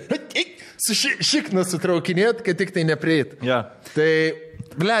pradedi su šikną sutraukinėt, kad tik tai neprieit. Tai,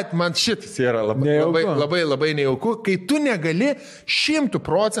 blet, man šitas yra labai nejauku, kai tu negali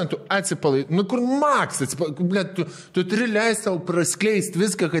 100% atsipalaidoti. Kur maks atsipalaidoti. Blet, tu turi leisti savo praskleisti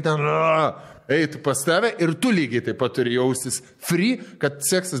viską, kad ten eitų pas tave ir tu lygiai taip pat turi jaustis free, kad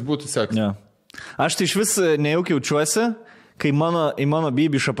seksas būtų seksas. Aš tai iš vis nejaukiai jaučiuosi, kai į mano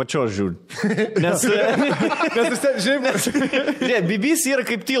bibį iš apačios žiūri. Nes bibys yra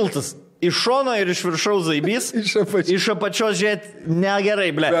kaip tiltas. Iš šono ir iš viršaus zaibys, iš apačios žiūrėti negerai,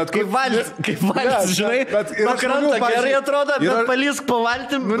 ble. Kaip valtis, žinai, pakranta gerai atrodo, bet palysk po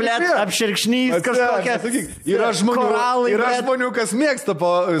valtim, ble, apšerkšnys kažkokia. Yra žmonių, kas mėgsta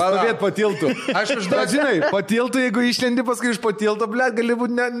stovėti po tiltu. Aš užduosiu, žinai, po tiltu, jeigu išlendi paskui iš po tilto, ble, gali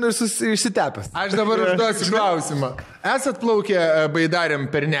būti išsitepęs. Aš dabar užduosiu klausimą. Esat plaukę baidarėm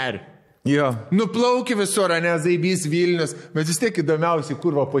per nerį? Jo. Nuplauki visur, ne Zaibys Vilnius, bet vis tiek įdomiausiai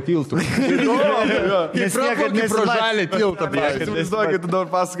kurva po tiltų. Kaip praplauki pro žalį tiltą. Įsivaizduokit, tu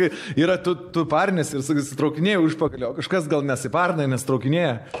dabar pasakai, yra tu parnės ir traukinėjai užpakalio, kažkas gal nesiparnai, nes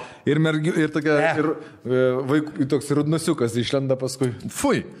traukinėja. Ir tokia, ir vaikų toks rudnusiukas išlenda paskui.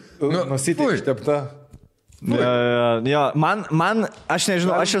 Fui. Nusitė ištepta. Jo, man, aš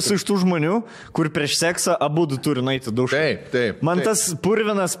nežinau, aš esu iš tų žmonių, kur prieš seksą abu turi nueiti dušą. Taip. Man tas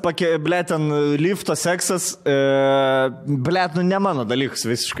purvinas, ten lifto seksas, ne mano dalykas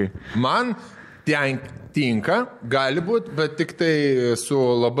visiškai. Man tinka, gali būti, bet tik tai su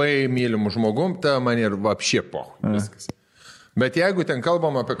labai mylimu žmogum, ta man ir apšie po viskas. Bet jeigu ten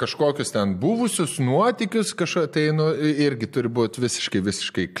kalbam apie kažkokius ten buvusius nuotykius, tai irgi turi būti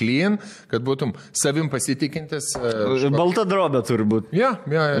visiškai clean, kad būtum savim pasitikintis. Balta drobė turi būti. Ja.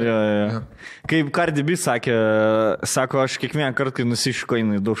 Kaip Cardi B sako, aš kiekvieną kartą, kai nusiško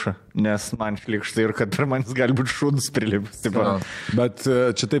einu į dušą, nes man šlikštai ir kad per manis gali būti šūdus prilipus. Bet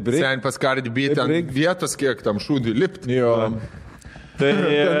čia taip reikia. Sen pas Cardi B ten vietos, kiek tam šūdui lipti.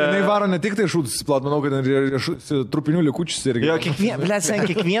 Tai varo ne tik tai šūdus, manau, kad trupinių likučius irgi. Jo,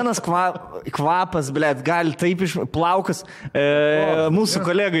 kiekvienas kvapas, gali taip plaukas. Mūsų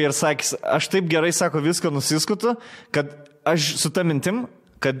kolegai ir sakys, aš taip gerai, sako, viską nusiskutu, kad aš su ta mintim,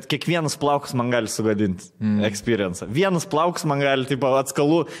 kad kiekvienas plaukas man gali sugadinti experience. Vienas plaukas man gali, taip,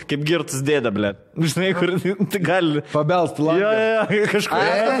 atskalų, kaip girtas dėdė, Žinai, kur tai gali... Pabelst langą. Jo, kažkur.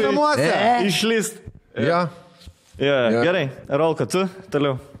 Išlist. Jo. Gerai, Rolka, tu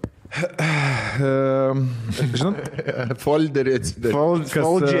toliau. Žinot, folderį atsidarė.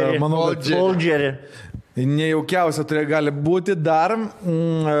 Folderį. Nejaukiausia tai gali būti dar,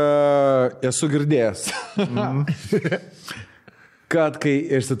 esu girdėjęs, kad kai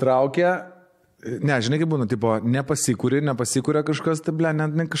išsitraukia, žinai, kaip būna, tipo, nepasikūrė kažkas, tai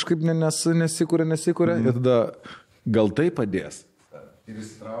kažkaip nesikūrė, ir tada gal tai padės. Ir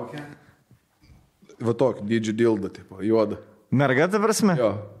išsitraukia. Va tokį didžių dildą, tipo, juodą. Merga, ta prasme?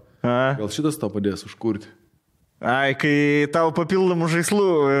 Jo. Gal šitas tau padės užkurti? Ai, kai tau papildomų žaislų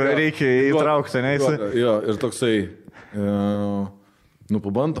reikia įtraukti, ne? Jo, ir toksai...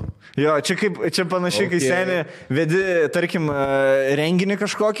 pabandom. Jo, čia panašiai, kai seni vedi, tarkim, renginį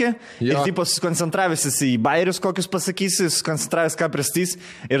kažkokį ir tipo susikoncentravęsis į bairius kokius pasakysi, susikoncentravęs ką pristys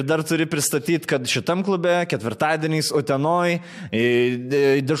ir dar turi pristatyti, kad šitam klube ketvirtadieniais Utenoj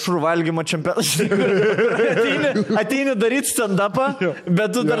dešrų valgymo čempionatas. Ateini daryti stand-upą,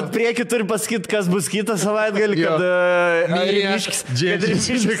 bet tu dar prieki turi pasakyti, kas bus kitą savaitgalį, kad Rimiškis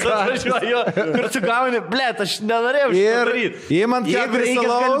atvažiuoja ir tu gauni, aš nenorėjau šitą daryti. Reikia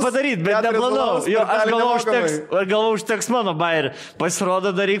gali padaryti, bet neplanau. Aš galvau užteks mano bairį. Pasirodo,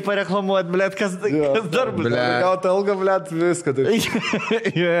 dar reikia pareklamuoti, kas dar bus. Gauti algą, viską.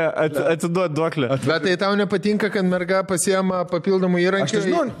 Atiduoti duoklę. Bet tai tau nepatinka, kad merga pasiema papildomų įrankių? Aš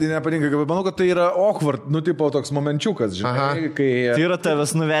nežinau, tai nepatinka, manau, kad tai yra awkward, tipo toks momenčiukas, žinai. Tai yra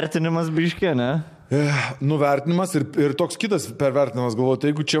tavęs nuvertinimas biškė, ne? Nuvertinimas ir toks kitas pervertinimas, galvoju, tai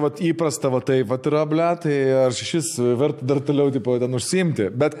jeigu čia įprasta, tai yra, tai ar šis verta dar toliau ten užsiimti.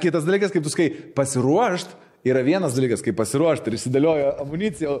 Bet kitas dalykas, kaip tu skai, pasiruošt, yra vienas dalykas, kaip pasiruošti ir įsidėliojo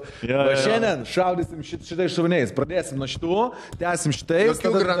amuniciją. Šiandien šaudysim šitai šoviniais, pradėsim nuo šitų, tęsim šitai.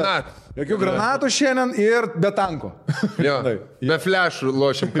 Jokių granatų šiandien ir be tanko. Be flešų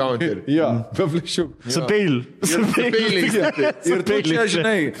lošim counterį. Be flešių. Su peiliu. Ir tu čia,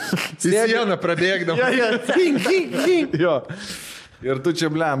 žinai, į sieną prabėgdam. Ir tu čia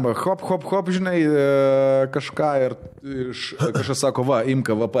blemba, hop, žinai, kažką ir kažkas sako,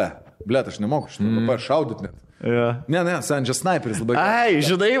 imka VP. Aš nemoku šitą VP šaudyt net. Ne, Sandžia sniperis labai. Ai,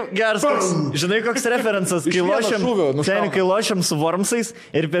 žinai, koks referencas, kai lošiam su Wormsais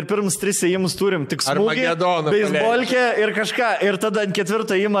ir per pirmus 3 ėjimus turim tik smūgį, beisbolkę ir kažką, ir tada ant 4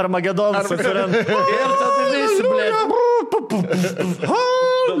 ėjimą Armagedonas atsiranda. Ir tada visi,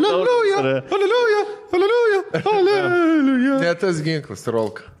 Halleluja. Ne tas ginklas,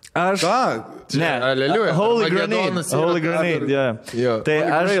 Rolka. Ne, Holy Grenade, Tai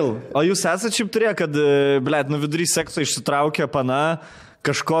o jūs esate šiaip turėję, kad, vidury sekso išsitraukia pana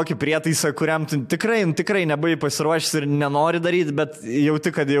kažkokį prietaisą, kuriam tikrai nebuvai pasiruošęs ir nenori daryti, bet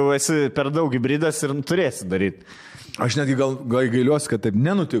jauti, kad jau esi per daug hybridas ir turėsi daryti. Aš netgi gal gailiuosi, kad taip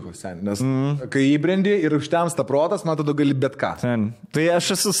nenutiko, nes kai įbrendi ir užtemsta protas, man tada gali bet ką. Tai aš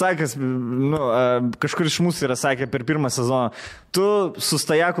esu sakęs, kažkur iš mūsų yra sakę per pirmą sezoną, tu su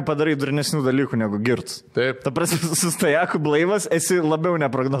Stajaku padarai durnesnių dalykų negu Girts. Taip. Ta prasme, su Stajaku blaivas esi labiau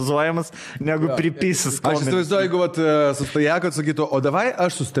neprognozuojamas negu pripysis. Aš įsivaizduoju, jeigu su Stajaku atsakytų, o davai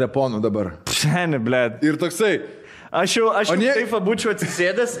aš su Streponu dabar. Šiandien, Ir toksai. Aš jau taip būčiau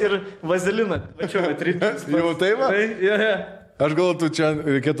atsisėdęs ir vazeliną. Vačiau atrinkti. Jau tai va? Ja. Aš galvoju, čia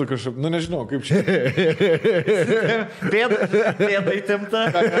reikėtų kažkaip, nežinau, kaip čia. Pėda įtempta.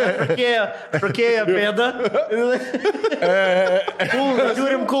 Šokėja pėda. Kulna,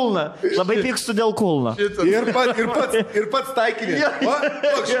 žiūrim kulną. Labai pykstu dėl kulno. Ir pats taikinį.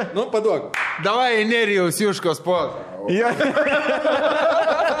 Nu, paduok. Davai Nerijaus Juškos pozą.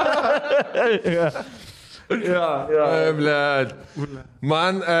 Blet.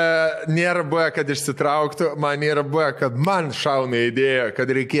 Man nėra buvę, kad išsitrauktų, man nėra buvę, kad man šauna idėja,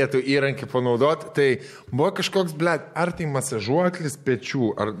 kad reikėtų įrankį panaudoti. Tai buvo kažkoks, blet, ar tai masažuoklis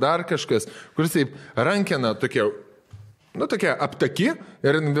pečių, ar dar kažkas, kuris taip rankena tokia, tokia aptaki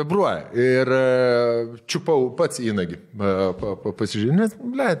ir vibruoja. Ir čiupau pats įnagį. Pasižiūrėjau,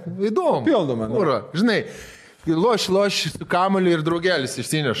 blet, įdomu. Pildome. Žinai. Loš su kamuoliu ir draugelis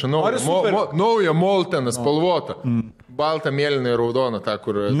išsineša naują molteną spalvotą. Baltą, mėlyną ir raudoną, tą,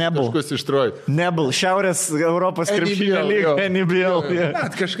 kur kažkas ištrojai. Nebul, Šiaurės Europos krepšinio lyga, NBL.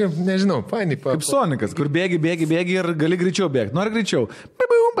 Net kažkaip, nežinau, fainai. Kaip Sonikas, kur bėgi ir gali greičiau bėgti. Nori greičiau.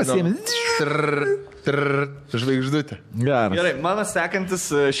 Pasiėmė. Žvaigždutė. Gerai, mano sekantis,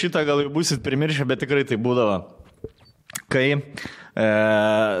 šitą gal jau būsit primiršę, bet tikrai tai būdavo. Kai,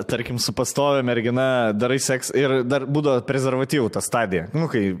 tarkim, su pastovė mergina darai seks ir dar būdavo prezervatyvų ta stadija.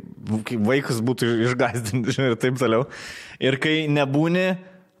 Kai vaikas būtų išgazdinti ir taip toliau. Ir kai nebūni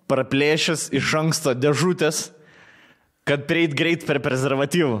praplėšęs iš anksto dėžutės, kad prieit greit per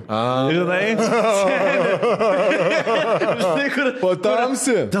prezervatyvų. Žinai? Po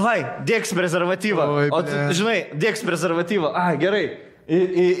tamsi. Davai, dėks prezervatyvą. O žinai, dėks prezervatyvą. Gerai.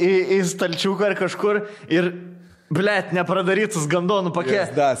 Į stalčiuką ar kažkur ir... Blet, nepradarytus gandonų pakė.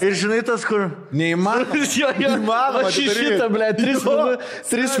 Ir žinai tas, kur... Neįmanoma. Aš šitą, blet,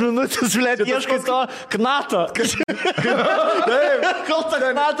 3 minutės, blet, ieškai to knato. Kol tą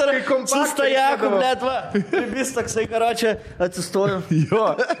knatą su stajaku, blet, va. Vis toksai, karočią, atsistoju.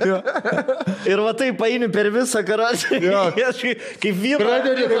 Ir va tai paini per visą, karočią. Ieškai, kaip vyra.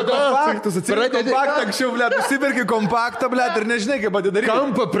 Pradedi kompaktus, atsiradi kompaktą anksčiau, blet, nusipirki kompaktą, blet, ir nežinai, kaip atidaryti.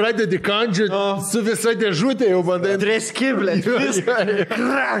 Kampą pradedi kandžioti su visa dėžutė jau bandai. Dreski, blėt, viską.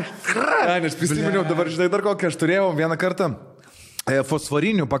 Aš prisiminiau, dabar žinai dar kokią aš turėjau vieną kartą.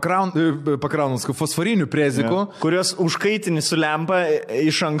 Fosforinių fosforinių prezikų. Kurios užkaitini su lempa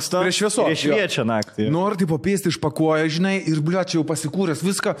iš anksto. Prie šviesos. Šviečia naktį. Ir taip pėsti išpakuoja, žinai, ir bliuočiai jau pasikūręs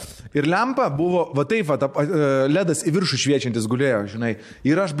viską. Ir lempa buvo, va taip, ledas į viršų šviečiantis gulėjo, žinai.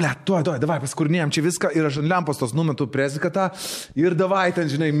 Ir aš, davai, pasikūrinėjom čia viską. Ir aš ant lempos tos numetu preziką tą. Ir davai ten,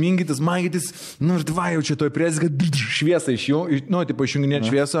 žinai, mingytis, ir davai jau čia toj prezika, šviesą iš jų, tipo išjunginėti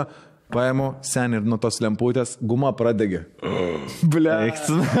šviesą. Paėmų sen ir nuo tos lemputės guma pradegė. Blet.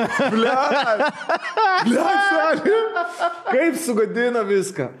 Kaip sugadina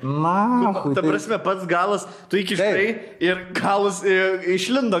viską. Ta prasme, pats galas, tu įkištai ir galas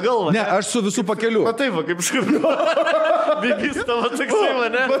išlindo galva. Ne, aš su visų pakeliu. Va taip, kaip skubinu. Bibis tavo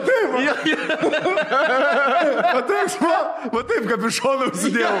toksai, ne? Va taip, kaip iš šono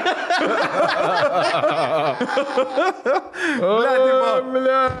užsidėjau.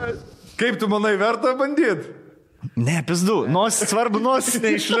 Blet. Kaip tu manai, verta bandyti? Ne, pizdu, svarbu nosis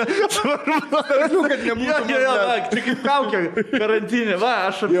neišlė. Svarbu, kad nebūtų tik kaip kaukė karantinė, va,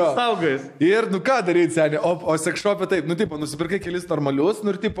 aš apsaugais. Ir, ką daryti, seniai, o sekšopė taip, nusipirkai kelis normalius,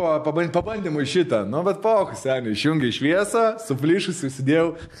 ir pabandymui šitą. Bet pauk, seniai, išjungiai šviesą, suplyšus,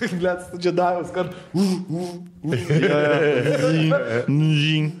 įsidėjau, blėt, čia davęs, kad...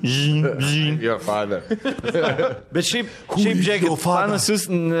 Jo, fader. Bet šiaip, žiūrėkit, fanas jūs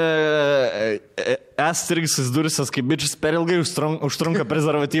esate irgi susidūrusios, kaip bičias per ilgai užtrunka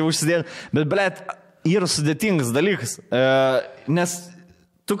prezervatyvų užsidėti, bet, blet, yra sudėtingas dalykas, nes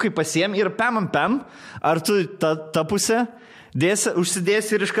tu kai pasiemi ir pem, ar tu tą pusę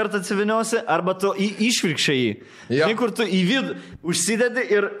užsidėsi ir iš karto atsiviniosi, arba tu išvirkščiai jį. Žinai, kur tu į vidų užsidedi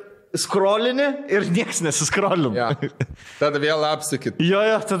ir skrolini ir nieks nesiskrolin. Tada vėl apsikit. Jo,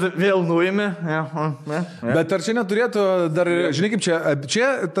 tada vėl nuimi. Bet ar čia neturėtų dar, žinai kaip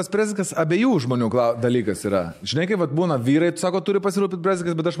čia tas prezikas abiejų žmonių dalykas yra. Žinai kaip būna vyrai, tu sako, turi pasirūpinti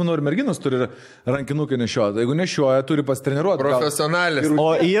prezikas, bet aš manau ir merginos turi rankinukai nešioti. Jeigu nešioja, turi pasitreniruoti. Profesionalis.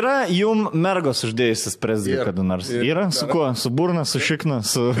 O yra jum mergos uždėjusis preziką kada nors? Yra? Su kuo? Su burna, su šikna,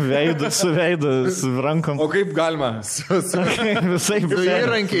 su veidu, su rankom. O kaip galima? Visai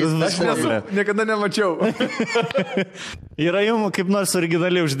įrankiais. Aš niekada nemačiau. Yra jums kaip nors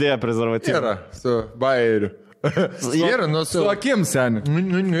originaliai uždėję prezervatyvą? Yra, su bairiu. Yra, su akim, seniai.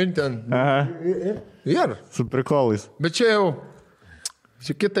 Yra. Su prikolais. Bet čia jau,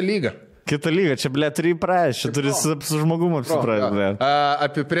 čia kita lyga. Kita lyga, čia, ble, turi praeis, čia turi su žmogumu apsipraeis, ble.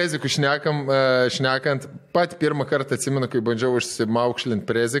 Apie prezikus šnekant, pat pirmą kartą atsimenu, kai bandžiau užsimaukšlinti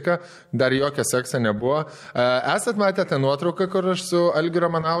preziką, dar jokio sekso nebuvo. Esat matę tą nuotrauką, kur aš su Algiu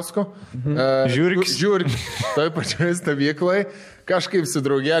Ramanausku? Žiūrkis. Toj pačioj stovyklai. Kažkaip su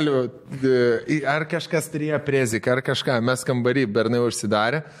draugeliu, ar kažkas turėjo preziką, ar kažką, mes kambarį bernai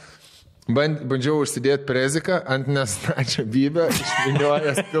užsidarė. Bandžiau užsidėti preziką ant nestačio bybę,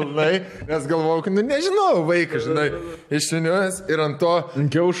 išviniojęs pilnai, nes galvojau, kad, nežinau, vaikas, žinai, išviniojęs ir ant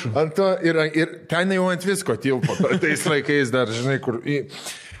to ir ten jau ant visko tilpo, tais laikais dar, žinai, kur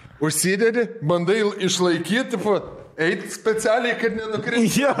užsidedi, bandai išlaikyti, eiti specialiai, kad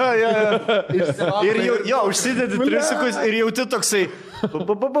nenukrinti. Ir jau užsidedi triusikus ir jauti toksai.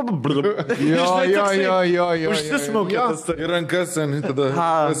 Užsismaukėtas. Ir rankas, tada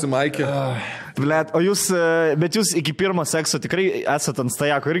pasimaikė. Blet, bet jūs iki pirmo sekso tikrai esate ant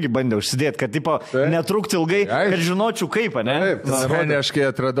stajako irgi bandę užsidėti, kad tipo netrukti ilgai, kad žinočiau kaip, ne? Taip, aš kai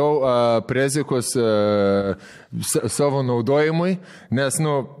atradau prezikus savo naudojimui, nes,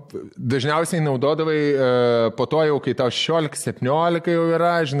 dažniausiai naudodavai po to jau, kai tau 16-17 jau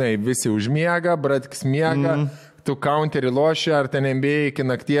yra, žinai, visi užmiega, bratkis miega, tu counterį loši, ar ten NBA iki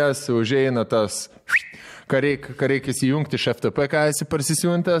nakties užeina tas, ką reikia įsijungti iš FTP, ką esi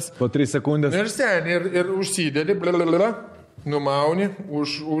parsisiuntas. Po 3 sekundės. Ir sen, ir užsidedi, numauni,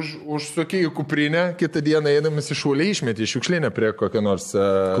 užsuki į kuprinę, kitą dieną eidamas į šulį išmeti šiukšlinę prie kokio nors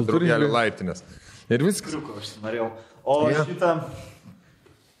draugelio laiptinės. Ir viskas. O šitą...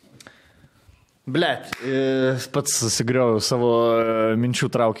 Blet, pats susigriauju savo minčių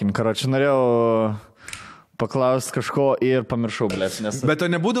traukinį, karočią, norėjau paklausti kažko ir pamiršau, blet. Bet to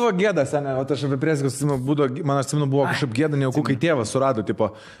nebūdavo gėda, seniai, o aš apie prezikus, man atsimenu, buvo kažkaip gėda, nejauku, kai tėvas surado,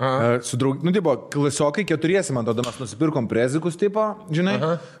 tipo, su draug... tipo, klasiokai 4, man tada mes nusipirkom prezikus, tipo, žinai,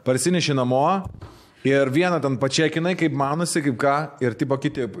 parsineši namo ir vieną ten pačekinai, kaip manosi, kaip ką, ir tipo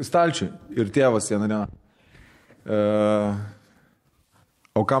kiti stalčiui. Ir tėvas vieną dieną.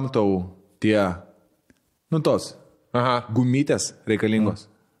 O kam tau tie, tos, gumytės reikalingos?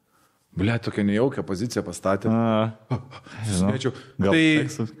 Ble, tokia nejaukia pozicija pastatė.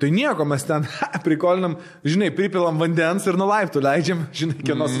 Tai nieko, mes ten prikolinam, žinai, pripilam vandens ir nuo laiptų leidžiam, žinai,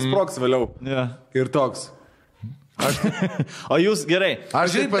 kieno susproks vėliau. Ir toks. O jūs gerai.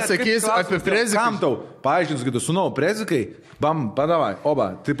 Aš žinai pasakysiu apie prezikus. Kam tau? Paaiškinsiu, kad tu sunau, prezikai, bam, padavai, oba,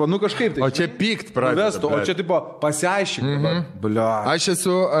 tipo, kažkaip tai. O čia pykt pradeda. O čia, tipo, pasiaiškink.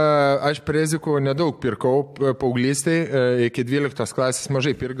 Aš prezikų nedaug pirkau paauglystėj, iki 12 klasės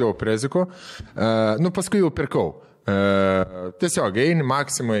mažai pirkdavau prezikų. Paskui jau pirkau. Tiesiog eini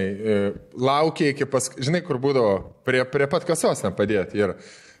maksimai, laukia iki žinai, kur būdavo prie pat kasos nepadėti. Ir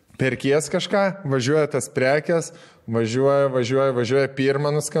perkies kažką, važiuoja tas prekes, važiuoja, pirmą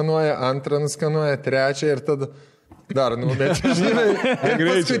nuskanuoja, antrą nuskanuoja, trečią ir tada dar numečia, žinai,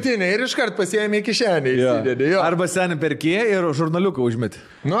 paskutinį ir iškart pasiėmė į kišenį. Arba seniai perkie ir žurnaliuką užmeti.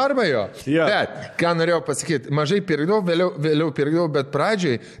 Arba jo. Bet, ką norėjau pasakyti, mažai pirkdavau, vėliau pirkdavau, bet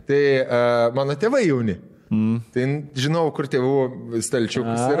pradžioj, tai mano tėvai jauni. Tai žinau, kur tėvų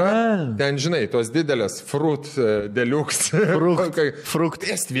stalčiukas yra. Ten, žinai, tos didelės fruit deluxe. Frukt.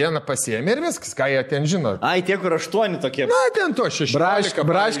 Tiest vieną pasiėmė ir viskas, ką jie ten žino. Ai, tie, kur 8 tokie. Na, ten to 16.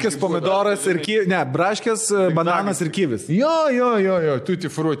 Braškės, pomidoras ir kivis. Ne, braškės, bananas ir kivis. Jo,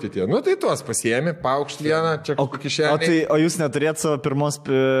 tuti fruti tie. Tai tuos pasiėmė, paukšt vieną, čia kišenį. O jūs neturėt savo pirmos,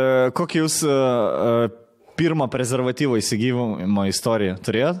 kokį jūs... pirmą prezervatyvo įsigijimo istoriją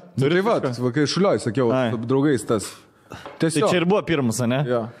turėjot? Tai va, kai šulioj, sakiau, draugais tas. Tai čia ir buvo pirmas, ne?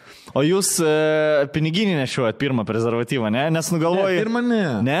 Ja. O jūs piniginį nešiuojat pirmą prezervatyvą, ne? Nes nugalvojai... Ne, pirmą ne.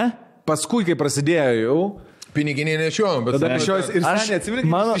 Ne? Paskui, kai prasidėjo jau... Piniginiai nešiuojam, bet... Tada nešiuojas ir seniai, atsimeni,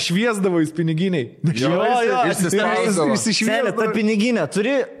 mano... išviesdavo į piniginiai. Senė, ta piniginė,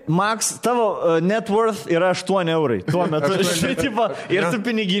 turi, Max, tavo net worth yra 8 eurai. Tuo metu, ir tu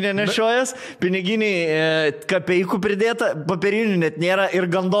piniginė nešiojas, piniginiai kapeikų pridėta, papirinių net nėra ir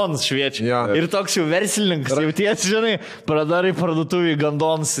gandonus šviečia. Ja. Ir toks jau verslininkas, jau ties, žinai, pradarai parduotuvį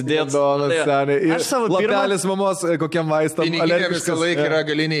gandonus įdėt. Gandonas, seniai. Aš savo lapelis mamos kokiam vaistam. Piniginiai visą laiką yra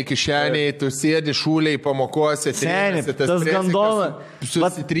galiniai kišeniai, tu sėdi šūliai pamokų. Seniai, tas gandonas.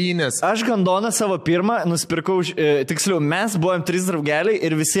 Susitrynės. Aš gandoną savo pirmą nusipirkau, tiksliau, mes buvom 3 draugeliai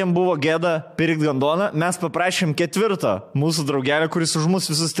ir visi visiems buvo gėda pirkti gandoną, mes paprašėm 4 mūsų draugelį, kuris už mus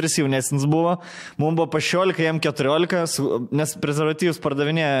visus 3 jaunesnis buvo, mums buvo pa 16, jam 14, nes prezervatyvus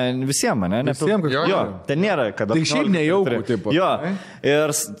pardavinėja visiems, ne? Visiems, jo, ten nėra, kad... Tai šiaip nejaukų, taip. Jo,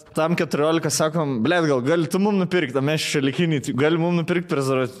 ir tam 14 sakom, blėt, gal tu mums nupirkti, mes šalikinį, gali mums nupirkti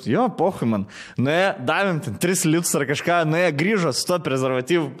prezervatyvų. Jo, pohui man. Nuėjo, davėm ten 3 litus ar kažką, nuėjo, grįžo su to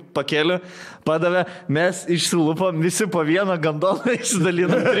prezervatyvų pakeliu, padavė, mes išsilupom, visi po vieną gandoną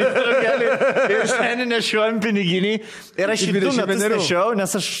išsidalinom 3 draugeliai ir šiandien nešiuojam piniginiai. Ir aš į 2 metus nešiau,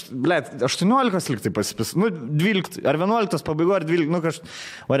 nes aš, blėt, 18 liktai pasipis, 12, ar 11 pabaigo, ar 12, kažkaip,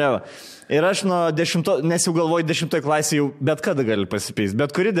 whatever. Ir aš nuo 10, nes jau galvoju 10 klasė jau bet kada gali pasipeisti,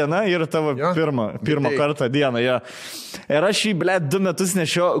 bet kuri diena yra tavo pirmą kartą diena. Ja. Ir aš jį, blėt, 2 metus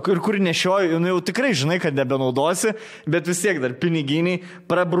nešioju, kur nešioju, jau tikrai žinai, kad nebenaudosi, bet vis tiek dar piniginiai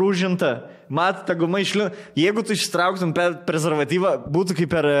prabrūžinta. Mat, ta guma išliūna. Jeigu tu ištrauktum prezervatyvą, būtų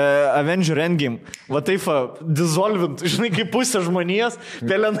kaip per Avenger Endgame. Va taip, dissolvint, žinai, kaip pusė žmonijos,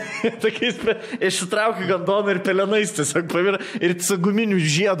 pelenai, tokiais, ištraukia gandoną ir pelenais tiesiog pavirą. Ir tiesiog guminių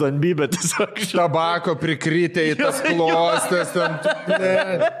žiedų ant bybę tiesiog. Tabako prikrytė į tas klostas.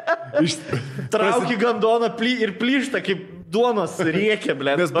 Trauki gandoną ir plyšta kaip duonos riekia,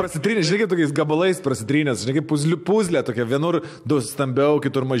 blė. Nes prasitrynė, žinai, kaip tokiais gabalais prasitrynės, žinai, kaip puzlė tokia, vienur daug stambiau,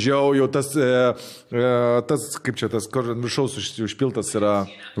 kitur mažiau, jau tas, kaip čia tas, kur viršaus užpiltas yra.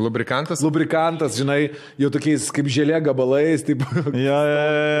 Lubrikantas, žinai, jau tokiais kaip želė gabalais, taip.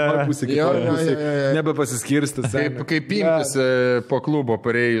 Pusė, nebepasiskirstas. Kaip imtis po klubo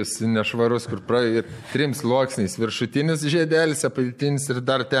parėjus nešvarus, kur praėjo 3 sluoksniais, viršutinis žiedelis, apatinis ir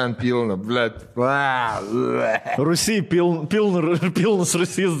dar ten pilna, blė. Rusijai pilnus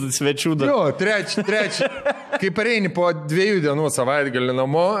Rusijos svečių dar. Jo, treči. Kai pareini po 2 dienų savaitgalį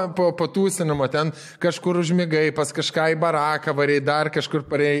namo, po tūsinimo ten kažkur užmigai, pas kažką į baraką variai, dar kažkur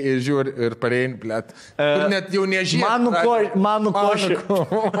pareini ir žiūri ir pareini, blėt. Kur net jau nežiūrė. Manų košė.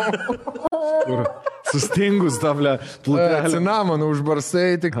 Sustingus tavlę plutelę. Cinamonų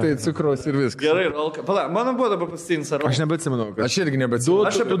užbarsai, tik tai cukraus ir viskas. Gerai, Rolka. Pala, mano buvo dabar pastinis, ar... Aš nebeatsimenu. Aš irgi nebeatsimenu.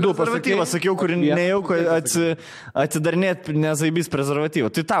 Aš apie prezervatyvą sakiau, kur nejauko atidarnėti nezaibys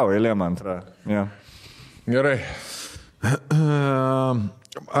prezervatyvą. Tai tau, eilė, man atrodo. Ja. Gerai.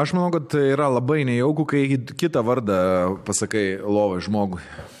 Aš manau, kad tai yra labai nejauku, kai kitą vardą pasakai lovai žmogui.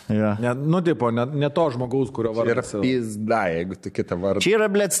 Ja. Ne to žmogaus, kurio vardas yra. Pizda, jeigu tu kitą vardą. Čia yra,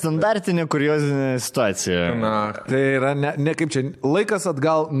 blėt, standartinė kuriozinė situacija. Na. Tai yra, ne kaip čia, laikas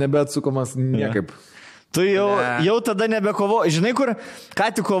atgal nebeatsukomas niekaip. Ja. Tu jau tada nebekovoji. Žinai, kur ką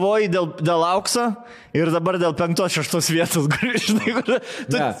tik kovoji dėl aukso ir dabar dėl 5-6 vietos. Žinai, kur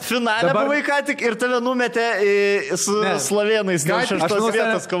tu finale buvai ką tik ir tave numetė su slovėnais dėl 6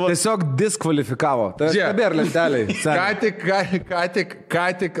 vietos kovoji. Tiesiog diskvalifikavo. Tai nebėra lenteliai. Ką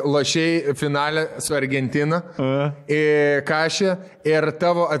tik lošiai finale su Argentina kašė ir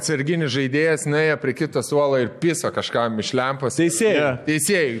tavo atsarginis žaidėjas nuėjo prie kito suolo ir piso kažkam iš lempos.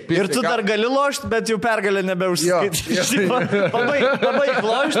 Teisėjai. Ir tu dar gali lošti, bet jau pergalę nebeužskaityti. Pabaig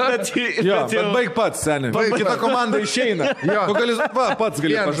lošti, bet baig pats, seniai. Kita komanda išeina. Tu gali, pats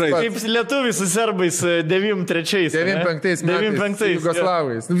gali pažaisti. Kaip lietuviai su serbais 93. 95 metais.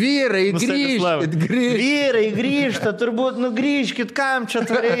 Jugoslavais. Vyrai, grįžta, turbūt, grįžkit, kam čia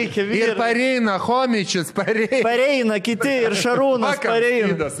to reikia. Ir pareina, Homičius pareina. Pareina kiti ir Šarūnas pareina.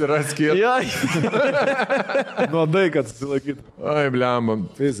 Skydas yra skirtas. Nuodai, kad susilaikytų. Oi, blembam.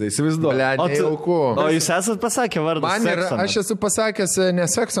 Įsivaizduoju. O jūs esat pasakę vardą sekso? Aš esu pasakęs ne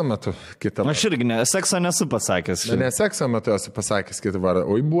sekso metu kitą vardą. Aš irgi sekso nesu pasakęs. Ne sekso metu esu pasakęs kitą vardą.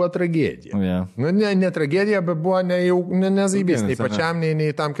 Oi, buvo tragedija. Yeah. Ne tragedija, bet buvo nezaibys, nei pačiam,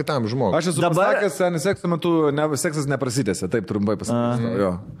 nei tam kitam žmogui. Aš esu pasakęs, ne sekso metu seksas neprasitėsi, taip trumpai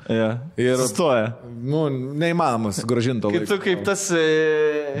pasakysiu. Ir sustoja. Neįmanomas gražinto laiko. Kaip tu, kaip tas...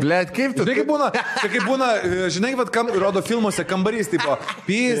 Blet, kaip tu? Žinai, kaip būna, žinai, rodo filmuose kambarys, tipo,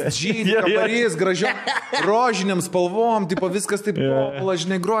 kambarys, gražiom, rožiniam spalvom, tipo, viskas taip,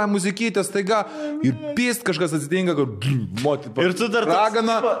 žinai, groja muzikytės, taiga, ir pist kažkas atsitinka, ir tu dar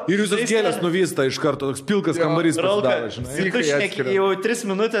ragana, ir jūsų gėlės nuvysta iš karto, toks pilkas kambarys pasidaro, žinai. Ir tu šneki jau 3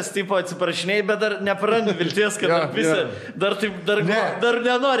 minutės, tipo, atsiprašinėjai, bet dar neprarandi vilties, kad dar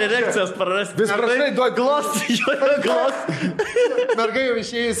nenori reakcijos prarasti. Vis prašai, duok glostį. Mergai jau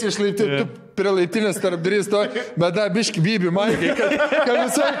išėjus iš laiptinės, tu prie laiptinės tarp durys to, bet dar biški bibi maigiai, kad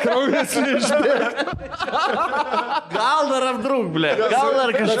visai kraujas neišbėgtų. Gal dar apdrūk, blė. Gal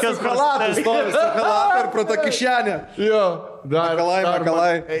dar kažkas pralatas stovis, kalatą ir pro tą kišenę. Jo.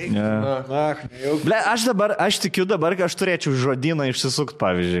 Makalai. Ble, aš tikiu dabar, kad aš turėčiau žodyną išsisukt,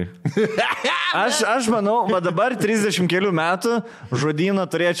 pavyzdžiui. Aš manau, va dabar 30 kelių metų žodyną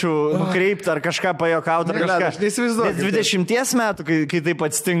turėčiau nukreipti ar kažką pajokauti ar kažką. Aš neįsivaizduoju. 20 metų, kai taip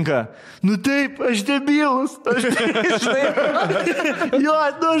atsitinka. Nu taip, aš debilus. Jo,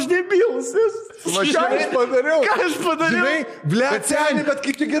 aš debilus. Ką aš padariau? Ką aš padariau? Žinai, blėt, seniai, bet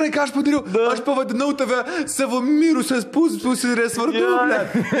kaip čia gerai, ką aš padariau? Aš pavadinau tave savo mirusios pusės vardu, blėt.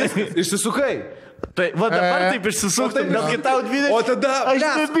 Išsisukai. Tai, va dabar taip išsisuktum, bet kai tau 20... O tada, aš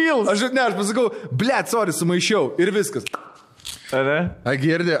debilus. Aš pasakau, blėt, sorry, sumaišiau ir viskas. Ane?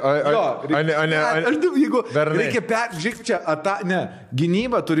 Girdė, Jeigu reikia žiūrėk čia,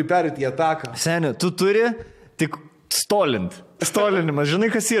 gynyba turi perėti į ataką. Seniai, tu turi tik stolinimas, žinai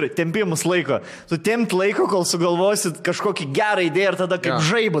kas yra, tempimus laiko. Tu tempt laiko, kol sugalvosit kažkokį gerą idėją ir tada kaip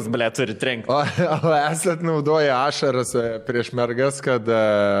žaibas, blėt, turi trenkti. O esat naudoja ašaras prieš mergas, kad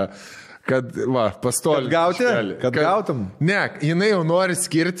pastolinti. Kad gautum? Ne, jinai jau nori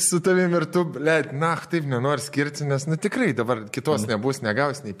skirti su tavim ir tu, blėt, taip nenori skirti, nes, tikrai dabar kitos nebus,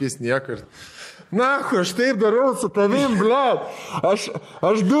 negaus, nei pys nieko ir... aš taip darau su tavim, blėt.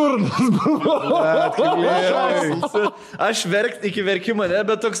 Aš durnas buvau. Aš verkt iki verkimo, ne,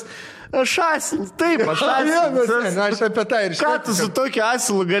 bet toks... Aš asilas, taip, aš asilas. Aš apie tai ir ką tu su tokiu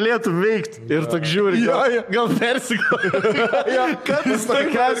asilu galėtum veikti? Ir toks žiūri, gal persigalvoji. Ką tu su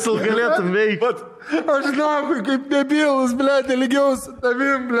tokiu asilu galėtum veikti? Aš kaip debilas, blėt, lygiau su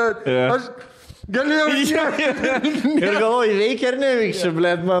tavim, blėt. Aš galėjau... Ir galvoju, veikia ar neveikia,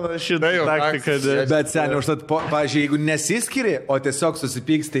 blėt, mano šitą taktiką. Bet seniai, užtat, pavyzdžiui, jeigu nesiskiri, o tiesiog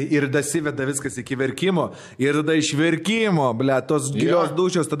susipyksti ir dasiveda viskas iki verkimo, ir tada iš verkimo, blėt, tos gilios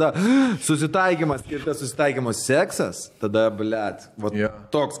dušios, tada susitaikymas, ir tas susitaikymas seksas, tada, blėt,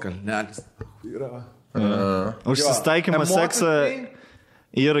 toks kalnelis. Užsistaikymas seksą...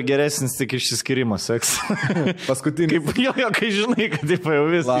 Yra geresnis tik išsiskirimas seksas. Paskutinis. Kai žinai, kad taip jau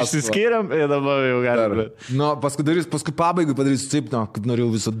vis išsiskiriam, ir dabar jau galime. Paskui pabaigai padarysiu taip, kad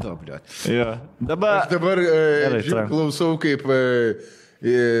norėjau visada, blėt. Aš dabar klausau, kaip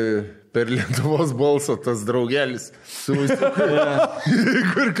per Lietuvos balsą tas draugelis.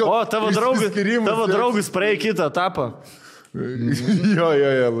 O, tavo draugus praėjo kitą etapą.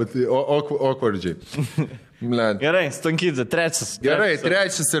 Okvardžiai. Gerai, Stankydė, trečias. Gerai,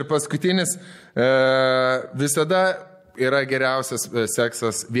 trečias ir paskutinis. Visada yra geriausias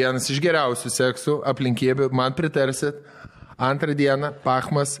seksas, vienas iš geriausių seksų aplinkėbių, man pritarsit. Antrą dieną,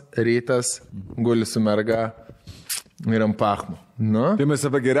 pachmas, rytas, guli su merga ir ant pachmo. Tai mes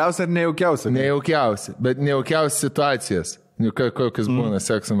apie geriausią ar nejaukiausią? Nejaukiausią, bet nejaukiausias situacijas, kokias būna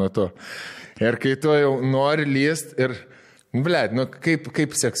sekso metu. Ir kai tu jau nori lyst ir, blėt,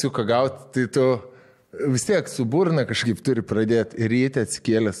 kaip seksiuką gauti, tai tu vis tiek su burna kažkaip turi pradėti. Ir ryte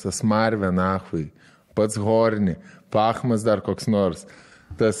atsikėlęs tas marvė, nahui, pats horni, pachmas dar koks nors.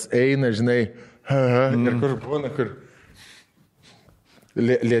 Tas eina, žinai, ir kur būna, kur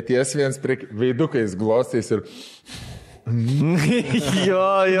lėties viens prie veidukais glostais ir... Jo.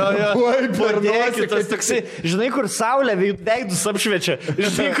 Padėkit, tas toksai, žinai, kur saulė veidus apšviečia.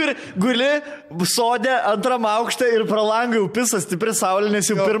 Žinai, kur guli sode antram aukšte ir pro langą jau pisa stipri saulė, nes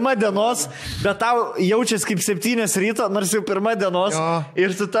jau pirma dienos, bet tau jaučiasi kaip 7 ryto, nors jau pirma dienos. Ir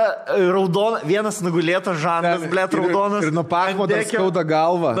tu ta raudona, vienas nugulėtas žandas, blėt, raudonas. Ir nuo pachmo dar skauda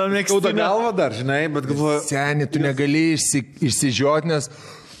galva. Skauda galva dar, žinai, bet galvoju... Seni, tu negali išsižiot, nes...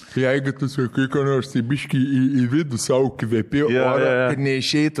 Jeigu tu sakai, ką nors įbiški į vidų savo kvėpi orą, kad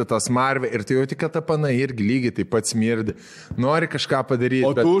neišeitų tas marvė ir tai jau tik kad panai irgi lygiai taip pat smirdi. Nori kažką padaryti.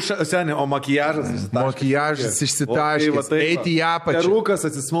 O tu, seniai, o makijažas? Makijažas išsitaškės, eiti į apačią. Perūkas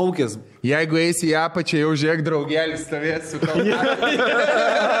atsismaukęs. Jeigu eisi į apačią, jau žiūrėk, draugelis stovės su tau.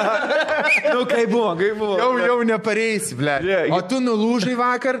 Kaip buvo? Jau nepareisi, ble. O tu nulūžai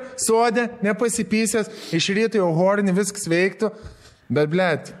vakar, sode, nepasipysęs, iš ryto jau horni, viskas veiktų, bet,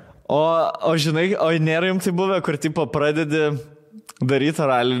 blėt. O žinai, nėra jums tai buvę, kur tipo pradedi daryti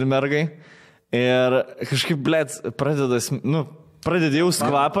oralinį mergai ir kažkaip, blėt, pradedi jaust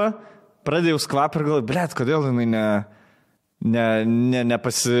kvapą ir galvoju, blėt, kodėl jinai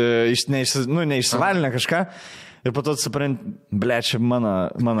neišsivalina kažką. Ir po to supranti, blėt, čia mano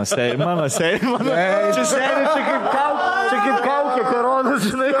serija, čia serija, čia kaip kaukė koronas,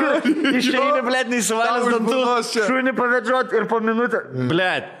 žinai, išeini, blėt, neįsivalęs dantų, šunį pavedžiot ir po minutę,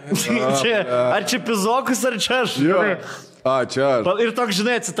 blėt, ar čia pizokus, ar čia aš, žinai. Čia aš. Ir toks,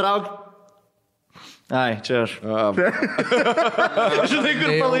 žinai, atsitrauk. Ai, čia aš. Žinai,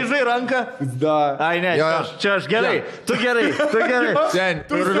 kur palaižai ranką? Ai, ne, čia aš. Gerai, tu gerai.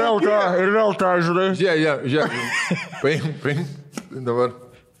 Ir vėl tą, žinai. Žiūrėk. Paim. Dabar.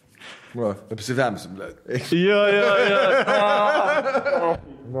 Apsivemsim, ble. Jo.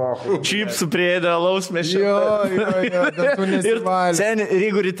 Čipsų prieidė, alaus mešė. Tu nesivalė. Ir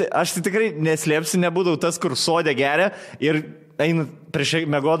jeigu aš tai tikrai neslėpsiu, nebūdavau tas, kur sodė geria ir einu prieš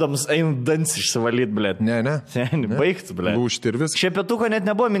mėgodamas, einu dants išsivalyti, blėt. Ne. Seni, baigtų, blėt. Lūžti ir viskas. Šepetuko net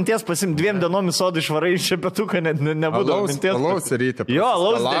nebuvo minties pasimti, 2 dienomis sodą išvarai, šepetuko net nebūdavo minties. Alaus ryte. Jo,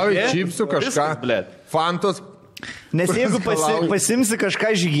 alaus dėkė. Čipsų kažką. Viskas, Fantos. Nes jeigu pasimsi kažką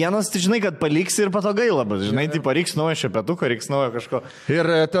iš higienos, tai žinai, kad paliksi ir pato gaila, bet žinai, tai pareiks naujo šepetuko, reiks naujo kažko. Ir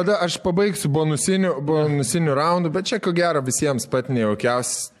tada aš pabaigsiu bonusinių raundų, bet čia ko gero visiems pat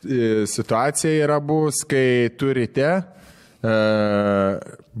nejaukiausia situacija yra bus, kai tu ryte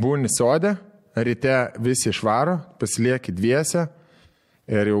būni sode, ryte visi išvaro, pasilieki dviese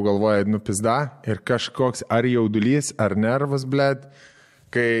ir jau galvoja, pizda, ir kažkoks ar jaudulys, ar nervas, blėt,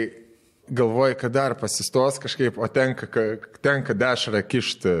 kai galvoji, kad dar pasistos kažkaip, o tenka dešrą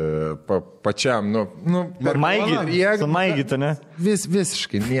kišti pačiam, Sumaigyti, ne?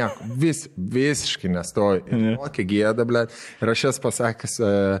 Visiškai nieko, visiškai nestoji. Kokia gėda, blėt. Ir aš jas pasakęs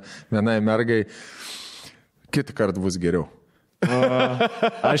vienai mergai, kitą kartą bus geriau.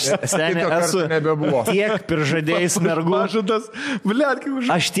 Aš seniai esu tiek prižadėjęs mergų.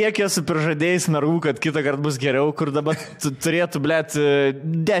 Aš tiek esu prižadėjęs mergų, kad kitą kartą bus geriau, kur dabar turėtų,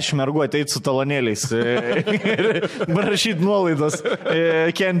 10 mergų ateiti su talonėliais ir rašyti nuolaidos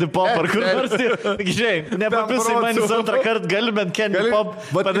Candy Pop ar kur nors. Žiūrėk, nepapisai manis antrą kartą gali bent Candy Pop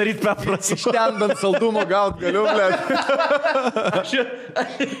padaryti paprastą. Iš ten bent saldumo gaut galiu,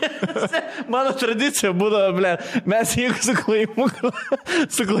 Mano tradicija būdavo, mes jeigu su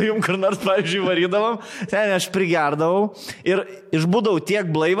klajum kur nors, pavyzdžiui, varydavom, ten aš prigerdavau ir išbūdavau tiek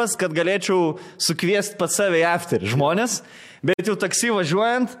blaivas, kad galėčiau sukviesti pas save į afterį žmonės, bet jau taksi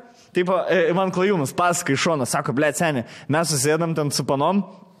važiuojant, taip, man klajumas pasakai iš šono, sako, seni, mes susėdam ten su panom,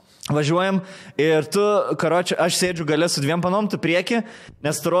 važiuojam ir tu, karočią, aš sėdžiu gale su 2 panom, tu prieki,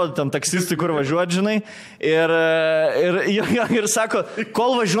 nes tu rodi tam taksistui, kur važiuot, žinai, ir sako,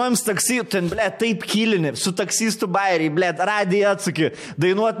 kol važiuojam su taksi, ten, taip kylini, su taksistu bairiai, radiją atsuki,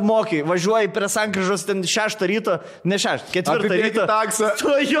 dainuot mokai, važiuoji prie sankryžos ten 6 ryto, ne 6, 4 ryto.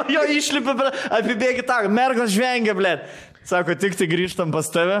 Tu jo išlipi, apibėgi taksą, mergos žvengia, Sako, tik tai grįžtam pas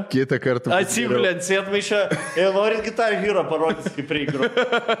tave. Kitą kartą. Atsigulė ant sėdmaišio ir norit Guitar Hero parodys, kaip reikia.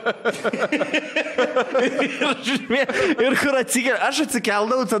 Ir kur atsikėlė, aš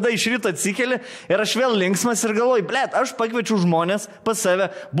atsikeldavau, tada iš ryto atsikėlė ir aš vėl linksmas ir galvoju, aš pakviečiu žmonės pas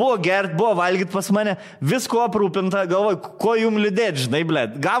save, buvo gert, buvo valgyt pas mane, visko aprūpinta, galvoju, ko jum lydėt, žinai,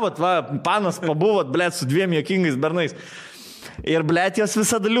 gavot, panas pabuvot, su 2 juokingais bernais. Ir, jos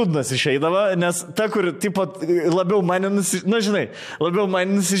visada liūdnas išeidavo, nes ta, kur, tipo, labiau mane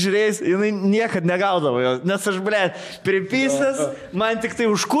nusižiūrėjęs, jinai niekad negaudavo jo. Nes aš, pripysęs, man tik tai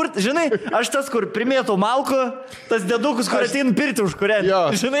užkurt, žinai, aš tas, kur primėtų malku, tas dedukus, kur ateina pirti užkurėti.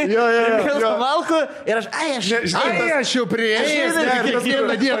 Žinai, primėtų malku ir aš jau prieėjęs,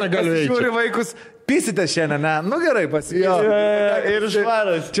 vieną dieną galiu eiti. Žiūri vaikus. Pysite šiandien, ne? Nu gerai, ir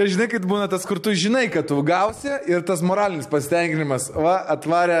žvaras. Čia žinai, kad būna tas, kur tu žinai, kad tu gausi ir tas moralinis pasitenkinimas.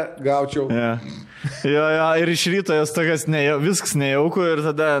 Atvarė, gaučiau. Jo, ir iš ryto jos tokias viskas nejauku ir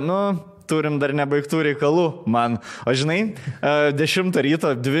tada, turim dar nebaigtų reikalų man. O žinai, 10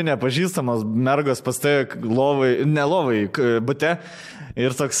 ryto 2 nepažįstamos mergos pas tai lovai, bute.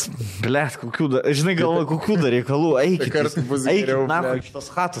 Ir toks, kokių dar reikalų, eikit, iš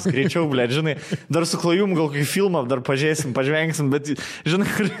tos hatos, greičiau, žinai, dar su klajum gal kokį filmą, dar pažvengsim, bet, žinai,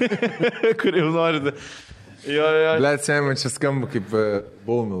 kur jau norite. Sėma, čia skamba kaip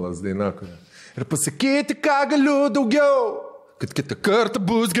Baumilas daina. Ir pasakyti, ką galiu daugiau, kad kitą kartą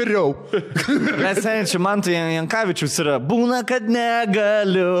bus geriau. Čia man tai Jankavičius yra, būna, kad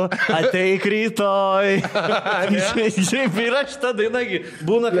negaliu, ateik rytoj. Yra šitą daina,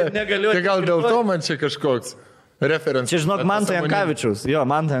 būna, kad negaliu. Tai gal dėl to man čia kažkoks referencas. Čia žinok, man tai Jankavičius. Jo,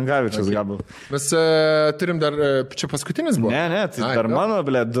 man tai Jankavičius gabu. Mes turim dar, čia paskutinis buvo? Ne, tai dar mano,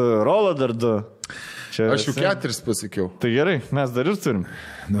 2, Rolo dar 2. Aš jau 4 pasakiau. Tai gerai, mes dar ir turim.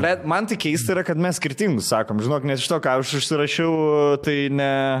 Man tai keista yra, kad mes skirtingus sakom. Žinok, nes iš to, ką aš užsirašiau, tai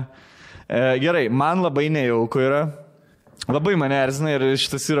ne... Gerai, man labai nejauku yra. Labai mane erzina ir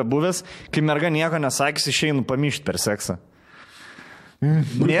šitas yra buvęs, kai merga nieko nesakys, išeinu pamyšti per seksą.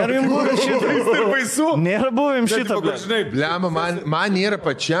 Nėra jums buvę šitą. Nėra buvę jums šitą. Blema, man nėra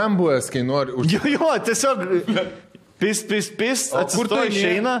pačiam buvęs, kai nori... Jo, tiesiog... Pist, atsistoja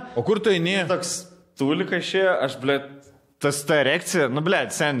išeina. O kur tu eini? Toks... Tulika išėjo, aš, tas ta erekcija, nu, blėt,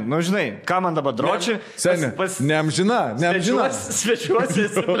 seni, nu, žinai, ką man dabar droči? Seni, neamžina.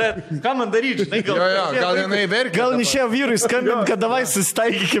 Svečiuosi, blėt, ką man daryti, žinai, gal jinai verkia. Gal nešėjo vyrui skambint, kad davai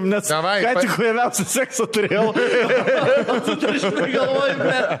susitaikykim, nes ką tik huėmiausią seksą turėjau. Tu dar, žinai, galvoji,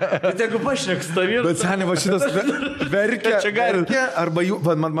 blėt, bet jeigu pašneks tą vyrą. Bet seni, va šitas verkia, arba jų,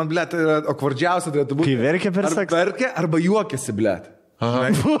 man, blėt, okvardžiausia turėtų būti. Kai verkia per seksą. Verkia, arba juokiasi, blėt.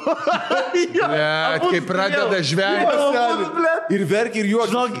 Kai pradeda žvengti ir verkia ir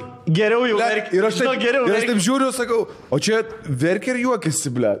juokiasi. Žinok, geriau jau verkia. Ir aš taip žiūriu, sakau, o čia verkia ir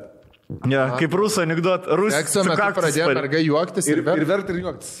juokiasi, blėt. Ja, kaip rusų anekdot. Sekso metu pradėjo merga juoktis ir verkti ir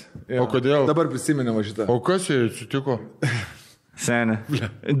juoktis. O kodėl? Dabar prisiminėma šitą. O kas jai atsitiko? Seni.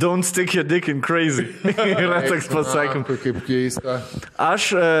 Don't stick your dick in crazy. Yra toks pasakym. Kaip keista.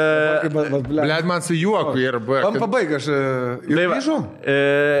 Aš... Blėt, man su juoku ir Man pabaig, aš... Ir grįžau?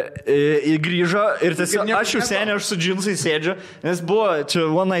 Grįžo ir tiesiog aš jau seniai, aš su džinsai sėdžiu, nes buvo čia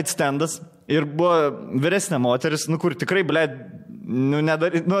one night standas ir buvo vyresnė moteris, nu kur tikrai, blėt, nu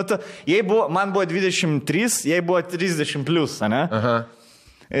nedaryt, nu jai buvo, man buvo 23, jai buvo 30 plus, ne? Aha.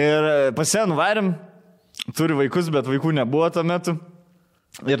 Ir pas ją nuvarėm, turi vaikus, bet vaikų nebuvo tuo metu.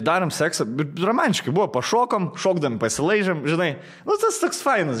 Ir darėm seksą, romantiškai buvo, pašokom, šokdami pasilaižėm, žinai, nu tas toks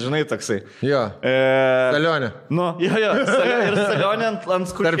fainas, žinai, toksai. Jo, salionė. Nu, jo, ir salionė ant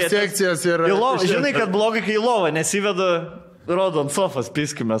skurkėtės. Tarp sekcijas ir... Žinai, kad blogai, kai į lovą nesiveda, rodo ant sofas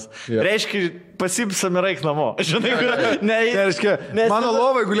piskimės. Jo. Reiškia, pasipsam ir eik namo. Žinai, kur... Reiškia, mano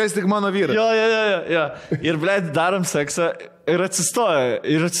lovai gulės tik mano vyras. Jo. Ir, blėt, darom seksą ir atsistoja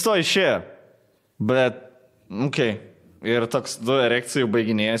išėję. Bet, okei. Ir toks 2 erekcijų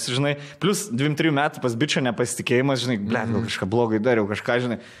baiginėjasi, žinai. Plus 2-3 metų pas bičio nepasitikėjimas, žinai, blėt, gal kažką blogai dariau, kažką,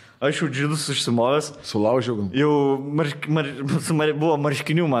 žinai. Aš jau džidus užsimovęs. Sulaužiau gal. Jau buvo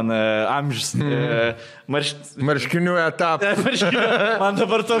marškinių man amžius. Marškinių etapas. Man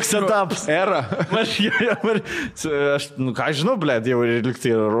dabar toks etapas. Era. Aš, nu ką žinau, blėt, jau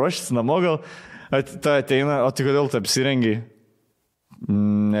liktai ruoštis namo gal. Ta ateina, o tai kodėl tu apsirengiai?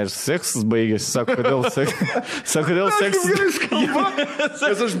 Ir seksas baigėsi, sako, kodėl seksas.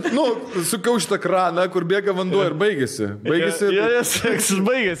 Nes aš, sukau šitą kraną, kur bėga vanduo ir baigėsi. Jo, seksas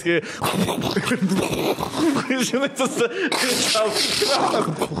baigėsi, kai... Žinai, tas...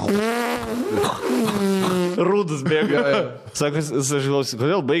 Rūdas bėga. Sako, aš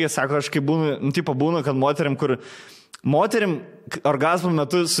kodėl baigėsi, sako, aš kaip būna, kad moterim orgazmo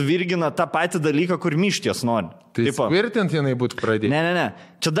metu suvirgina tą patį dalyką, kur myšties nori. Tai skvirtint jinai būtų pradėti. Ne.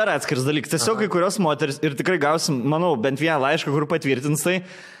 Čia dar atskirs dalykas. Tiesiog kai kurios moteris, ir tikrai gausim, manau, bent vieną laišką, kur patvirtins tai,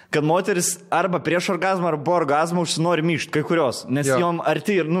 kad moteris arba prieš orgazmą, arba po orgazmą užsinori myšti, kai kurios. Nes jom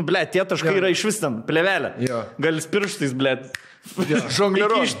arti ir, blėt, tie taškai yra iš vis ten, plevelė. Galis pirštais, blėt.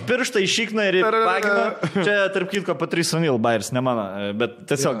 Iš pirštą išikna ir pagina. Čia, tarp kitko, Patrice O'Neill bairis, ne mano. Bet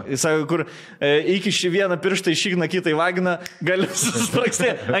tiesiog, jis sako, kur iki vieną pirštą išikna, kitą į vaginą, gali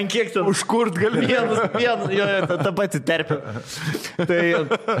susprakstai, ant kiek ten. Užkurt gali. Vieną, jo, tą patį terpę. Tai...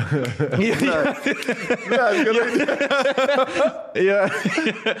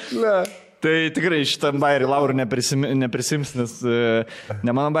 Tai tikrai šitam bairį Laurų neprisims, nes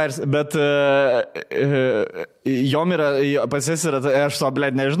ne mano bairis, bet jom yra, pas jas yra, aš to,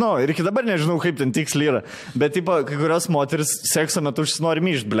 blėt, nežinau, ir iki dabar nežinau, kaip ten tiksliai yra, bet, tipo, kai kurios moteris sekso metu užsinori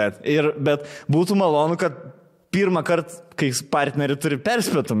myšt, blėt, bet būtų malonu, kad pirmą kartą, kai partnerį turi,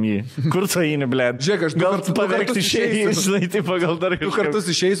 perspėtum jį. Kur tu eini, blėt? Žiūrėk, aš gal tu paverkti išėjai, žinai, tipo, gal dar kažkaip. 2 kartus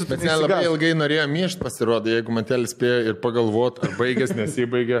išeisiu, bet nelabai ilgai norėjo myšt, pasirodė, jeigu mantelis spėjo ir pagalvot, ar baigės,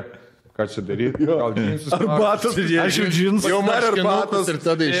 nesibaigė. Ką čia daryti? Gal džinsus? Arbatas. Aš jau džinsus. Jau marškinukus ir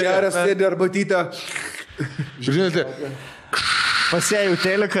tada išėjo. Geras sėdė arbatytę. Žinote, pasėjau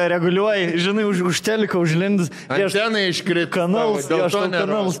teliką, reguliuoji, žinai, už teliką užlindus. Antenai iškrito. Kanalus, aš tau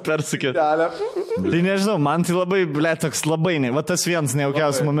kanalus persakė. Tai nežinau, man tai labai, ble, toks labai, va tas vienas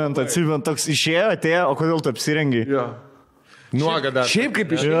nejaukiausias momentas, atsimint, toks išėjo, atėjo, o kodėl tu apsirengi? Nuoga dar. Šiaip kaip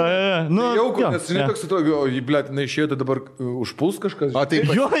išėjo. Jau, nes žinai, toks atrodo, ble, išėjo, tai dabar užpuls kažkas. O taip.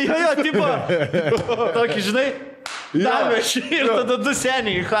 Jo, tipo. Tokį, žinai, davė šį ir tada 2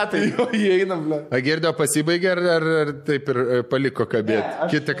 seniai į chatą. Jo, įeina, ble. Girdėjo pasibaigė ar taip ir paliko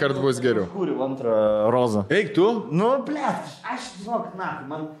kabėti? Kitą kartą bus geriau. Kūriu antrą rozą. Eik tu? Nu, ble, aš žinok,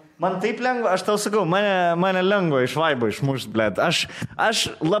 man taip lengva, aš tau sakau, mane lengva iš vaibo išmušt, blėt. Aš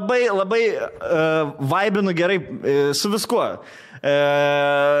labai vaibinu gerai su viskuo.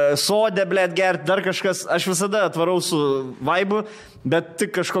 Sodė, blėt, gert, dar kažkas. Aš visada atvarau su vaibu, bet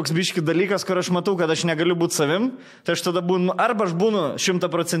tik kažkoks biški dalykas, kur aš matau, kad aš negaliu būti savim. Tai aš tada būnu, arba aš būnu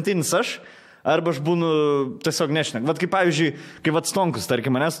 100% aš, arba aš būnu tiesiog nešnek. Vat kaip pavyzdžiui, kai vat Stonkus,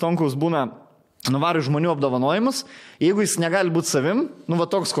 tarkim, manęs Stonkus būna nuvaro žmonių apdovanojimus, jeigu jis negali būti savim, va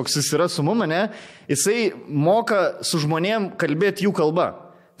toks, koks jis yra su mumi, ne, jisai moka su žmonėm kalbėti jų kalba.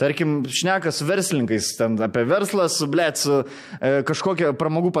 Tarkim, šneka su verslininkais, ten apie verslą, su kažkokie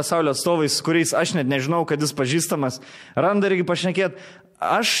pramogų pasaulio atstovais, kuriais aš net nežinau, kad jis pažįstamas. Randa irgi pašnekėti,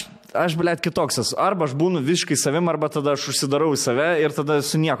 aš kitoks esu. Arba aš būnu visiškai savim, arba tada aš užsidarau į save ir tada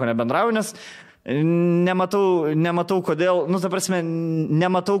su nieko nebendrauju, nes nematau kodėl, ta prasme,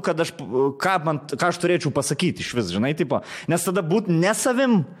 nematau, kad ką aš turėčiau pasakyti iš vis, žinai, tipo. Nes tada būti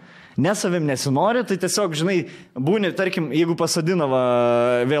nesavim nesinori, tai tiesiog, žinai, būni, tarkim, jeigu pasadina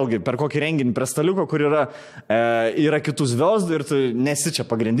vėlgi per kokį renginį prie staliuko, kur yra kitų zviesdų ir tu nesi čia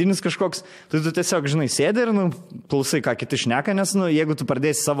pagrindinis kažkoks, tai tu tiesiog, žinai, sėdi ir, klausai, ką kiti šneka, nes, jeigu tu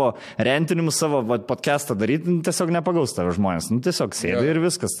pradėsi savo rentinimus, savo podcastą daryti, tiesiog nepagaus tave žmonės, tiesiog sėdi ir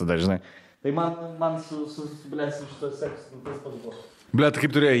viskas tada, žinai. Tai man su blėsi šitas seksas, tas pats buvo. Blėt,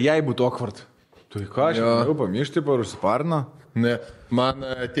 kaip turėjo, jei būtų awkward. Tu ką, aš jau pamišti, užsiparno? Ne, man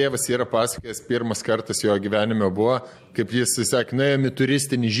tėvas yra pasakęs, pirmas kartas jo gyvenime buvo, kaip jis sakė, nuėjome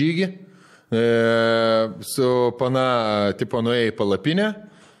turistinį žygį, su pana, tipo, nuėjai į palapinę.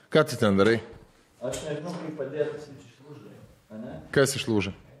 Ką tu ten darai? Aš nežinau, kaip padėtas išlūžai, ne? Kas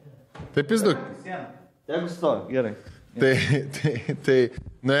išlūža? Taip jis daug. Jeigu sto, gerai. Tai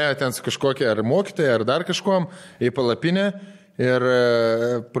nuėjo ten su kažkokia ar mokytoja, ar dar kažkuom į palapinę. Ir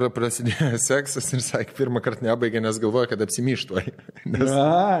prasidėjo seksas ir sakė, pirmą kartą nebaigė, nes galvoja, kad apsimyštuoja.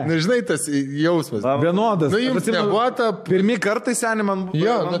 Žinai, tas jausmas. Vienodas. Jums nebuvo ta... Pirmi kartai, seniai, man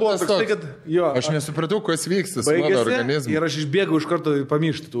buvo toks, kad... Aš nesupratau, kas vyksta su mano organizmu. Ir aš išbėgau iš karto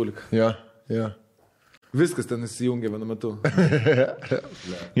pamyšti tūlik. Jo. Viskas ten įsijungia vienu metu.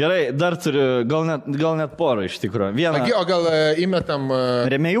 Gerai, dar turiu, gal net porą iš tikrųjų. Vieną. O gal įmetam...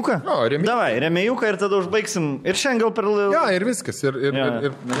 Remėjuką? No, remėjuką. Davai, remėjuką ir tada užbaigsim. Ir šiandien gal per... Jo, ir viskas. Ir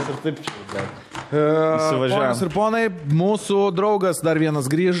taip čia. Ponios ir ponai, mūsų draugas dar vienas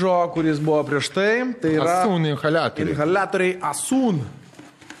grįžo, kuris buvo prieš tai. Tai yra... Asun inhaliatoriai. Inhaliatoriai Asun.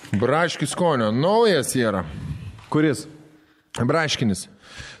 Braškių skonio. Naujas yra. Kuris? Braškinis.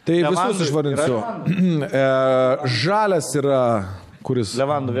 Tai visus išvardinsiu. Žalias yra, kuris...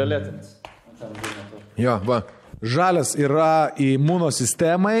 Levandų violetinis. Jo, va. Žalias yra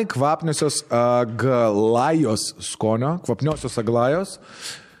imunosistemai, kvapniosios aglajos skonio, kvapniosios aglajos.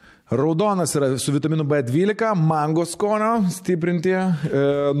 Raudonas yra su vitaminu B12, mango skonio, stiprinti,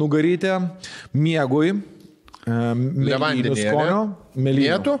 nugaryti, miegui. Melynų skonio.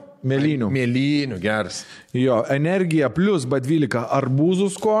 Mėlynių. Mėlynių, geras. Jo, energija plus B12 arbūzų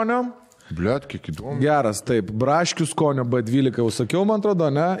skonio. Bliat, kiek įdomu. Geras, taip. Braškių skonio B12 jau sakiau, man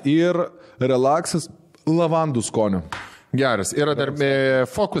atrodo, ne? Ir relaksas lavandų skonio. Geras. Yra dar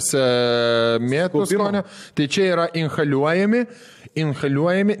fokus mėtų skonio. Tai čia yra inhaliuojami,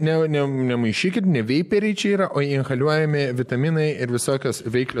 nemaišykit, ne veiperiai čia yra, o inhaliuojami vitaminai ir visokios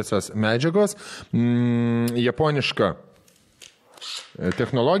veikliosios medžiagos. Japoniška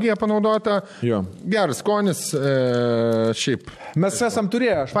technologija panaudota. Jo. Geras skonis, šiaip. Mes esam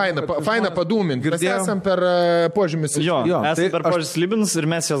turėję. Faina padūminti. Mes esam per požymis. Jo, esam per požymis Libinus ir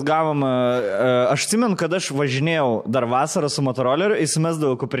mes jas gavom. Aš atsimenu, kad aš važinėjau dar vasarą su motoroleriu,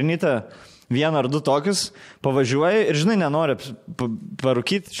 įsimesdavau kuprinytę vieną ar du tokius, pavažiuoji ir, žinai, nenori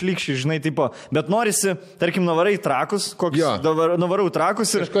parūkyti šlykščiai, žinai, tipo, bet norisi, tarkim, nuvarai trakus, nuvarau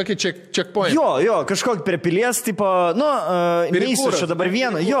trakus ir... Kažkokį checkpoint. Jo, kažkokį prie pilies, tipo, neįsiu čia dabar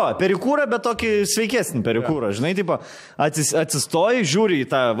vieną, perikūrą, bet tokį sveikesnį perikūrą, žinai, tipo, atsistoji, žiūri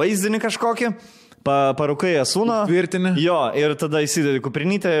į tą vaizdinį kažkokį, parūkai Asuno. Tvirtini. Jo, ir tada įsidedi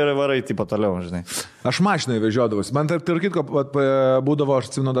kuprinytę ir varai, tipo, toliau, žinai. Aš mašinai vežiodavus. Man tarp kitko būdavo,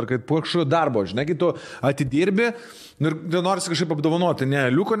 aš atsimenu dar, kad puokščių darbo, žinai, kai tu atidirbi, ir norisi kažkaip apdovanoti, ne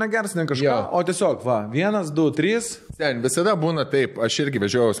liuko negers, ne kažką, o tiesiog, 1, 2, 3. Ten visada būna taip, aš irgi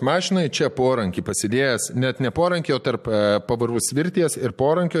vežiojau mašinai, čia porankį pasidėjęs, net ne porankį, o tarp pavarvų svirties ir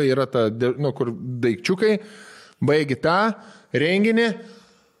porankio yra ta, kur daikčiukai, baigi tą renginį,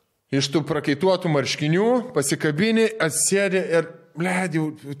 iš tų prakaituotų marškinių pasikabini, atsėdi ir, blėd,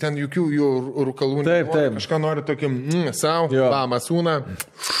 jau ten jokių jų rūkalų. Taip. Kažką nori tokį, savo, Amasūną.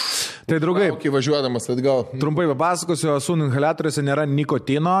 Tai, draugai, važiuodamas atgal. Trumpai papasakosiu, Asun inhaliatoriuose nėra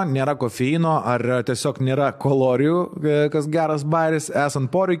nikotino, nėra kofeino ar tiesiog nėra kalorijų, kas geras bairis. Esant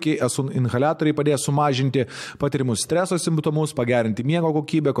poreikiai, Asun inhaliatoriai padės sumažinti patirimus streso simptomus, pagerinti miego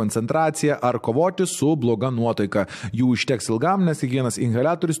kokybę, koncentraciją ar kovoti su bloga nuotaika. Jų užteks ilgam, nes kiekvienas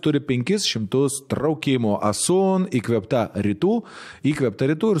inhaliatorius turi 500 traukimų. Asun įkvėpta rytų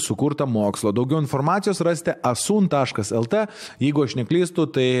ir sukurta mokslo. Daugiau informacijos rasite asun.lt. Jeigu aš neklystu,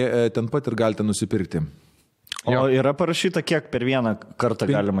 tai ten pat ir galite nusipirkti. O yra parašyta, kiek per vieną kartą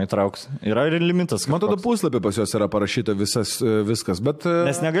galima įtraukti. Yra ir limitas. Man atrodo, puslapį pas juos yra parašyta viskas, bet...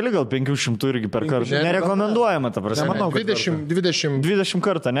 Nes negali gal 500 irgi per kartą. Nerekomenduojama, ta prasme. Manau, 20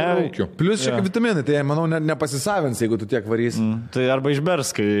 kartą, ne? Plius šiek vitaminai, tai manau, nepasisavins, jeigu tu tiek varys. Tai arba išbers,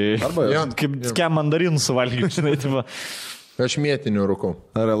 kaip skem mandarinų suvalgyti, žinai, tai Aš mėtinių rūkau.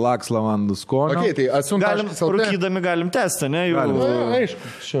 Relax lavandų skonio. Okay, tai rūkydami galim testą, ne?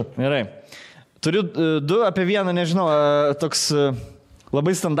 Aišku. Gerai. Turiu 2 apie vieną, nežinau, toks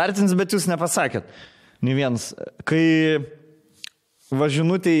labai standartinis, bet jūs nepasakėt. Nė vienas. Kai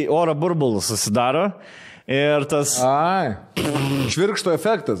važinutėj oro burbulus susidaro ir tas... Švirkšto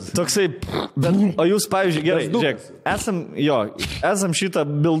efektas. Toksai, o jūs, pavyzdžiui, gerai, žiūrėk, esam šitą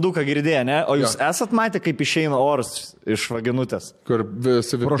bilduką girdėję, ne? O jūs esat matę, kaip išeina oras iš vaginutės? Kur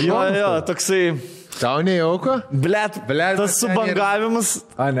su viršūnė? Jo, toksai... Tau nejauko? Blet, tas subangavimas.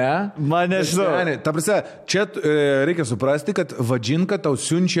 Ne? Man nežinau. Ta prasme, čia reikia suprasti, kad vadžinka tau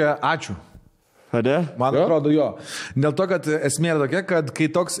siunčia ačiū. Man atrodo jo. Dėl to, kad esmė yra tokia, kad kai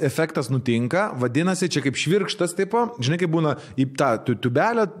toks efektas nutinka, vadinasi, čia kaip švirkštas, tipo, žinai, kaip būna į tą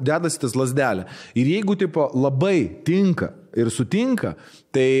tubelę, dedasi tas lasdelė. Ir jeigu, tipo, labai tinka ir sutinka,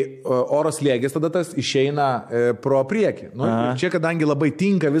 tai oro slėgis tada tas išeina pro priekį. Čia, kadangi labai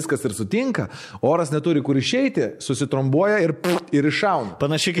tinka viskas ir sutinka, oras neturi kur išeiti, susitrombuoja ir iššauna.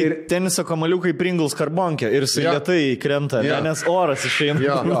 Panašiai kaip teniso kamuoliukai Pringles karbonkė ir jisai lėtai krenta, nes oras išeina.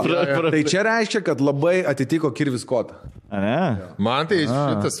 Tai čia reiškia, kad labai atitiko Kirvis Kotą. Man tai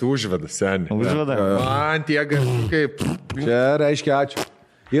šitas užveda, seniai. Užveda. Man tiek kaip... Čia reiškia ačiū.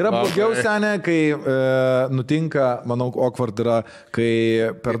 Yra blogiau, senė, kai nutinka, manau, awkward yra,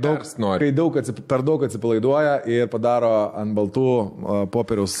 kai per daug atsipalaiduoja ir padaro ant baltų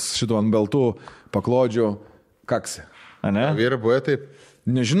popieriaus, šitų ant baltų paklodžių kaksi. Vyrai buvo taip?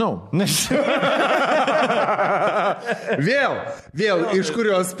 Nežinau. Vėl, iš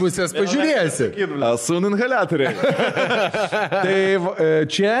kurios pusės pažiūrėsi. Sun inhaliatoriai. Tai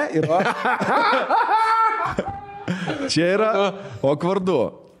čia yra... Čia yra awkwardu.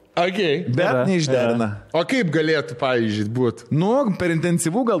 Okay. Bet neišderina. O kaip galėtų, pavyzdžiui, būti? Per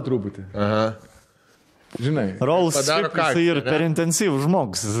intensyvų gal truputį. Žinai. Rolas jisai ir per intensyvų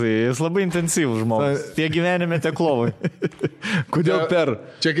žmogus. Jis labai intensyvų žmogus. Tie gyvenime, tiek lovai. Kodėl per?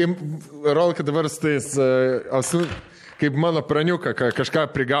 Čia kaip Rol, kad dabar su tais... kaip mano praniuką, kažką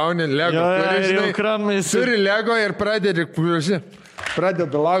prigauni, Lego turi Lego ir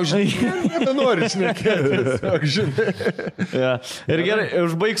pradeda laužyti. Nenori šnekėti. Ir gerai,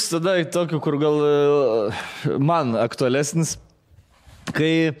 užbaigsiu tada į tokį, kur gal man aktualesnis,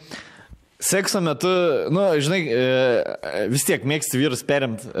 kai sekso metu, žinai, vis tiek mėgsti vyrus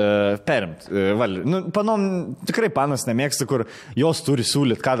perimt. Panom, tikrai panas nemėgsti, kur jos turi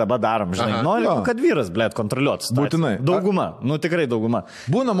siūlyti, ką dabar darom, žinai. Nori, kad vyras, blėt, kontroliuotų. Būtinai. Dauguma, tikrai dauguma.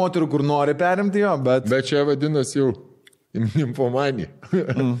 Būna moterų, kur nori perimti jo, bet... Bet čia vadinasi jau nimfomanija.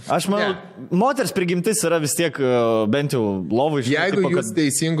 Aš manau, moters prigimtis yra vis tiek bent jau lovai. Jeigu jūs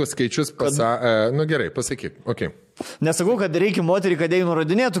teisingus skaičius gerai, pasakyk. Okay. Nesakau, kad reikia moterį, kad jai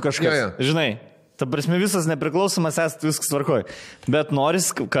nurodinėtų kažkas. Žinai, ta prasme visas nepriklausomas esat viskas tvarkoj. Bet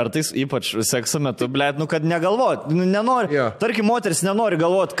noris kartais, ypač sekso metu, blėt, kad negalvot. Nenori. Tarkim, moteris nenori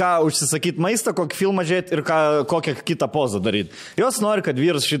galvot, ką užsisakyti maistą, kokį filmą žiūrėti ir kokią kitą pozą daryti. Jos nori, kad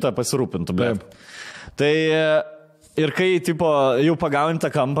vyras šitą pasirūpintų, blėt. Tai... Ir kai, tipo, jau pagauni tą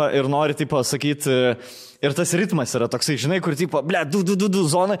kampą ir nori, tipo, sakyti, ir tas ritmas yra toksai, žinai, kur, tipo, ble,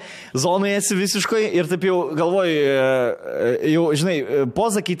 zonai esi visiškai ir taip jau galvoji, jau, žinai,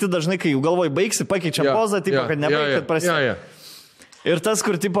 pozą keiti dažnai, kai jau galvoji baigsi, pakeičiam pozą, tipo, kad nebaig, kad prasideda. Ir tas,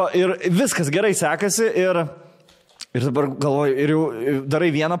 kur, tipo, ir viskas gerai sekasi ir dabar galvoju, ir jau darai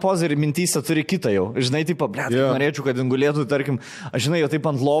vieną pozą ir mintyse turi kitą jau. Žinai, tipo, blėt, norėčiau, kad gulėtų, tarkim, aš žinai, jau taip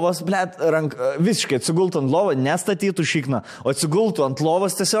ant lovos, blėt, visiškai atsigultų ant lovą, nestatytų šikną, o atsigultų ant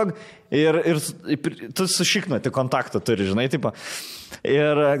lovos tiesiog ir tu su šikna tik kontaktą turi, žinai, tipo.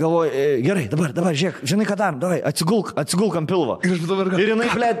 Ir galvoju, gerai, dabar, žiūrėk, žinai, ką darom, davai, atsigulk ant pilvo. Ir jinai,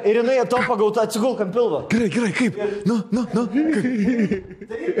 blėt, ir jinai to pagauta, atsigulk ant pilvo. Gerai, kaip?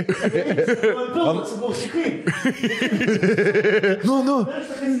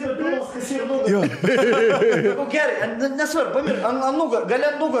 Gerai, nesvarbu, pamir, gali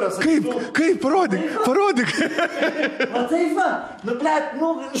ant nugaros. Kaip, parodyk. Matai, va, blėt,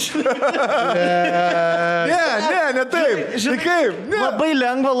 Ne, taip. Tai kaip? Labai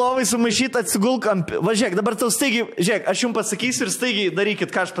lengva lovai sumaišyti, atsigulk ant... Va, žiūrėk, dabar tau staigiai... Žiūrėk, aš jums pasakysiu ir staigiai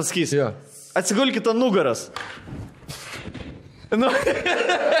darykit, ką aš pasakysiu. Atsigulkit ant nugaros.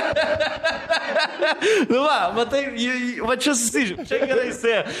 Nu, va, matai, va čia susižiūrėjau, čia gerai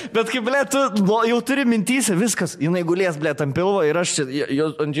įsėjo. Bet kaip, ble, tu jau turi mintyse viskas, jinai gulės, ble, ant pilvo ir aš čia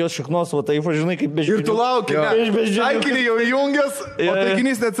ant jos šiknos, va taip, žinai, kaip beždžionių. Ir tu lauki, taikinį jau įjungęs, o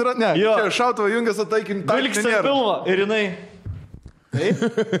taikinys neatsirado, ne. Čia šautuvo įjungęs, o taikinį guliks ant pilvo ir jinai. Taip?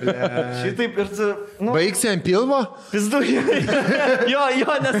 Šitaip ir tu... Nu, baigsi ant pilvo? Pizdu, jo,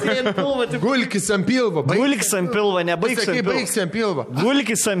 nes jie ant pilvo. Taip... Gulkis ant pilvo. Gulkis ant pilvo, nebaigs ant pilvo. Baigsi ant pilvo.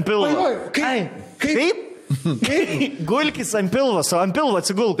 Gulkis ant pilvo. Kaip? Gulkis ant pilvo, o ant pilvo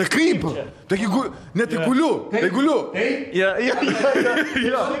atsigulk. Tai kaip? Taigi, ne, tai guliu. Tai guliu. Jo.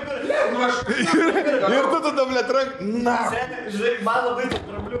 Ir tu tada, ble, trank. Na. Žinai, man labai tai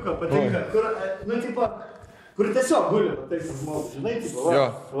drambliuką patinka. Kur, nu, tipo... Kur tiesiog guli, taip, žmogus, žinai, tipo,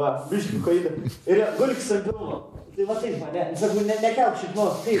 va, biškių koidą. Ir gulikis ant pilvo. Tai va taip, ne, sakau, nekelk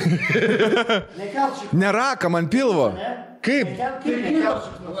šiknos, taip. Nekelk šiknos. Nerakam ant pilvo. Kaip? Kaip nekelk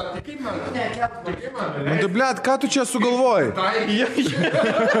šiknos? Tai kaip man? Nekelk man. Tu, blėt, ką tu čia sugalvoji?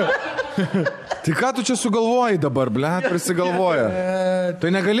 Tai ką tu čia sugalvoji dabar, blėt, prisigalvoja? Tai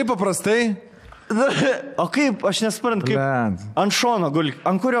negali paprastai? O kaip, aš nesparant, kaip ant šono gulik,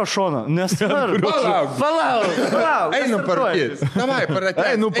 ant kurio šono, nesparant. Palauk. Einam parkyt. Davai,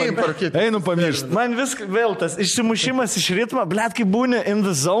 parkyt. Einu pamiršt. Man viskas vėl tas išsimušimas iš ritmo, blėt, kai būni in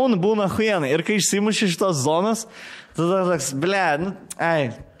the zone, būna huienai. Ir kai išsimuši iš tos zonos, tada toks, blėt, nu,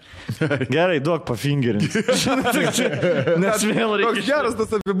 ai. Gerai, duok pafingerinti. Nes vėl reikia. Toks geras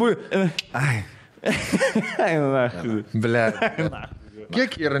tas apibūj. Ai. Na. Blėt.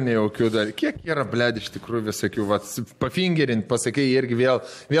 Kiek yra nejaukių dar, kiek yra, blėd, iš tikrųjų visokių, pafingerint, pasakai irgi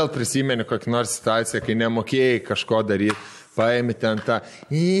vėl prisimeni kokį nors situaciją, kai nemokėjai kažko daryti, paėmi ten tą,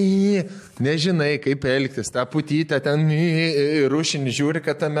 nežinai kaip elgtis, tą putytę ten rušinį, žiūri,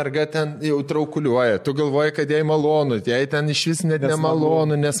 kad ta merga ten jau traukuliuoja, tu galvoji, kad jai malonu, jai ten iš vis net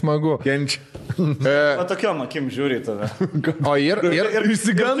nemalonu, nesmagu. Kenčia. O tokiom akim žiūri tada. O ir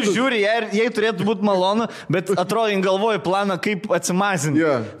išsigandus. Žiūri, jai turėtų būti malonu, bet atrodo, jin galvoja planą, kaip atsimazinti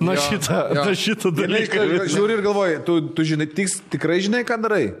nuo šito dalyką. Žiūri ir galvoji, tu žinai, tikrai žinai, ką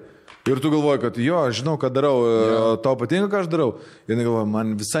darai? Ir tu galvoji, kad jo, aš žinau, ką darau, tau patinka, ką aš darau. Ir galvoju,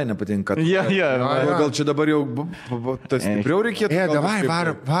 man visai nepatinka. Gal čia dabar jau tas stipriau reikėtų. Davai,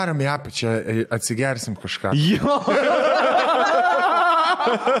 varam į apačią, atsigersim kažką.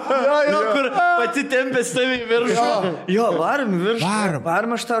 Jo, kur pati tempės tavi į viršų. Jo, varam į viršų.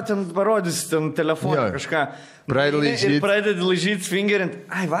 Varam aš tau ten parodysiu, ten telefoną kažką. Pradedi laižyti fingerint.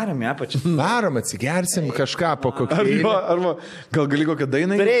 Ai, varam į apačią. Varam, atsigersim kažką po kokį. Arba gal gali kokią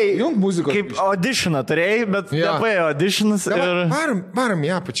dainą? Jung muzikos. Kaip auditioną turėjai, bet nepaėjo auditionas. Varam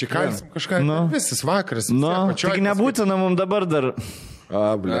į apačią, kalsim kažką. Visas vakaras. Tik nebūtina mums dabar dar.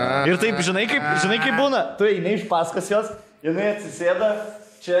 Ir taip, žinai kaip būna. Tu eini iš paskas jos. Jinai atsisėda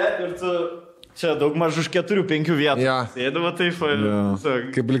čia ir tu čia daug maž už 4-5 vietų. Sėdavo taip.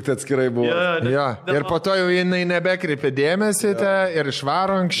 Kaip likti atskirai buvo. Ir po to jau jinai nebekreipė dėmesį ir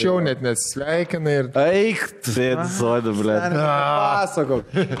išvaro anksčiau, net nesisveikina. Eik, sėdi soda, ble. Pasakok.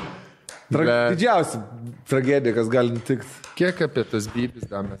 Didžiausia tragedija, kas gali nutikti. Kiek apie tas bybis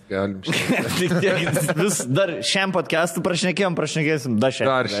dar mes galim vis dar šiam podcast'u prašnekėsim dar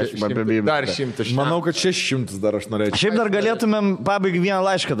 100. Manau, kad 600 dar aš norėčiau. Šiaip dar galėtumėm pabaigti vieną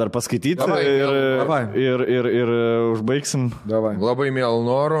laišką dar paskaityti ir užbaigsim. Labai mielu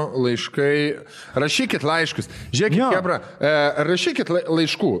noru, laiškai. Rašykit laiškus. Žiūrėkit, kebra, rašykit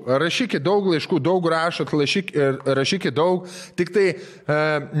laiškų. Rašykit daug laiškų, daug rašot, rašykit daug. Tik tai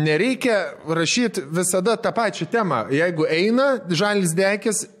nereikia rašyti visada tą pačią temą. Jeigu eina žalis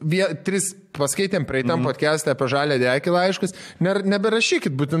dekis, 3 paskaitėm praeitam podcast'e apie žalę dekį laiškus,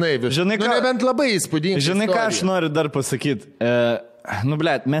 neberašykit būtinai visų. Nebent labai įspūdingai. Žinai, ką aš noriu dar pasakyti?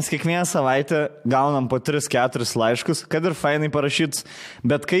 Blėt, mes kiekvieną savaitę gaunam po 3-4 laiškus, kad ir fainai parašytus,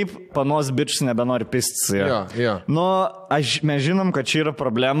 bet kaip panos bičias nebenori pistis. Mes žinom, kad čia yra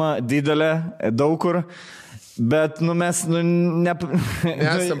problema didelė, daug kur. Bet, mes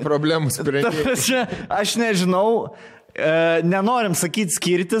nesam problemų sprendėjai. Aš nežinau, nenorim sakyti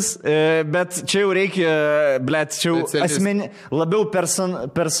skirtis, bet čia jau reikia, blėt, čia jau labiau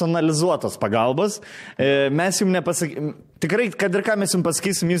personalizuotos pagalbos. Mes jums nepasakysim. Tikrai, kad ir ką mes jums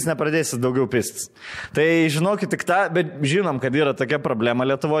pasakysim, jūs nepradėsit daugiau pistis. Tai žinokit tik tą, bet žinom, kad yra tokia problema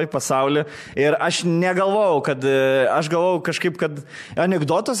Lietuvoje, pasaulyje. Ir aš negalvojau, aš galvojau kažkaip, kad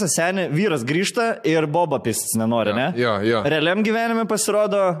anekdotose seniai vyras grįžta ir boba pistis nenori, ne? Jo. Realiam gyvenime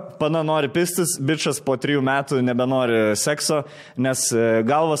pasirodo, pana nori pistis, bičas po 3 metų nebenori sekso, nes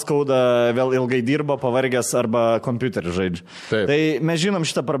galvas skauda, vėl ilgai dirba, pavargęs arba kompiuterį žaidžia. Taip. Tai mes žinom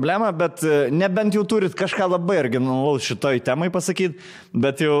šitą problemą, bet nebent jau turit kažką labai originalaus šitoj temai pasakyti,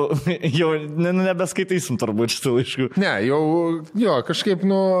 bet jau nebeskaitysim turbūt šitų laiškų. Ne, jo, kažkaip,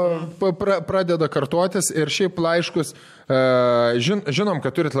 pradeda kartotis ir šiaip laiškus. Žinom,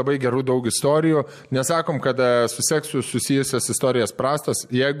 kad turit labai gerų daug istorijų, nesakom, kad su seksu susijusios istorijos prastos,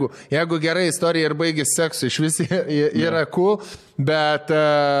 jeigu gera istorija ir baigis seksu, iš vis yra cool, bet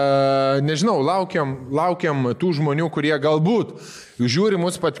nežinau, laukiam tų žmonių, kurie galbūt žiūri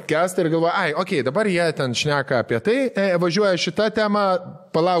mūsų podcastą ir galvoja, dabar jie ten šneka apie tai, važiuoja šitą temą,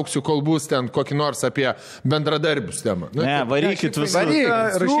 palauksiu, kol bus ten kokį nors apie bendradarbius temą. Ne, varykit viską.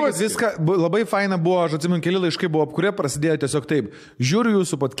 Rašykit viską, labai faina buvo, aš atsimenu, keli laiškai buvo, kurie prasidėjo tiesiog taip. Žiūriu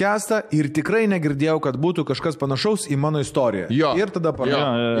jūsų podcastą ir tikrai negirdėjau, kad būtų kažkas panašaus į mano istoriją. Jo. Ir tada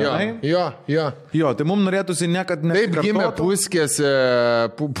Jo, tai mums norėtųsi niekad taip gimė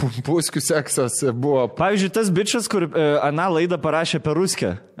puskių seksas buvo. Pavyzdžiui, tas bičias, kur aną laidą parašė apie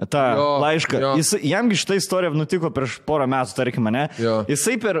Ruskę, tą laišką. Jamgi šitą istoriją nutiko prieš porą metų, tarkim, ne?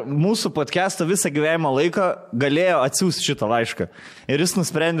 Jisai per mūsų podcastą visą gyvenimo laiką galėjo atsiųsti šitą laišką. Ir jis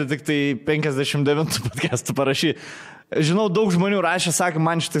nusprendė tik tai 59 podcastą parašyti. Žinau, daug žmonių rašė, sakė,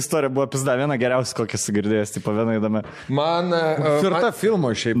 man šitą istoriją buvo pizda, viena geriausia, kokią sugirdėjęs, tipo viena įdomi. Man... Firta filmo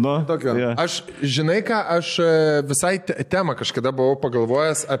šiaip. Aš, žinai ką, aš visai temą kažkada buvau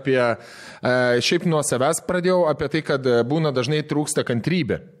pagalvojęs apie, šiaip nuo savęs pradėjau, apie tai, kad būna dažnai trūksta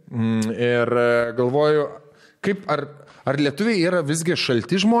kantrybė. Ir galvoju, kaip, ar lietuviai yra visgi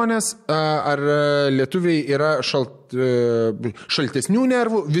šalti žmonės, ar lietuviai yra šaltesnių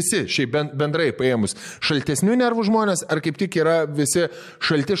nervų, visi šiaip bendrai paėmus, šaltesnių nervų žmonės, ar kaip tik yra visi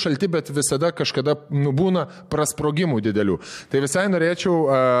šalti, bet visada kažkada būna prasprogimų didelių. Tai visai norėčiau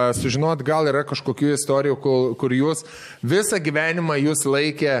sužinoti, gal yra kažkokių istorijų, kur jūs visą gyvenimą jūs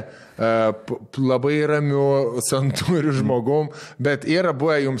laikė labai ramių, santūrių žmogum, bet yra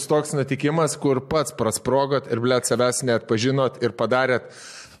buvę jums toks nutikimas, kur pats prasprogot ir savęs net pažinot ir padarėt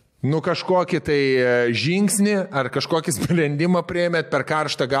kažkokį tai žingsnį ar kažkokį sprendimą priėmėt per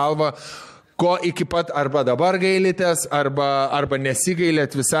karštą galvą, ko iki pat arba dabar gailitės, arba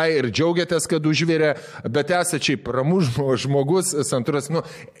nesigailėt visai ir džiaugiatės, kad užvirė, bet esate šiaip ramus žmogus, santūras.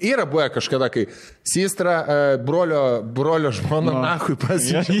 Yra buvę kažkada, kai sistra brolio žmona nachui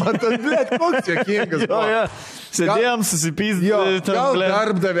pasižiūrė. Matot, blėt, koks juokingas buvo. Sėdėjom, susipyzdė. Gal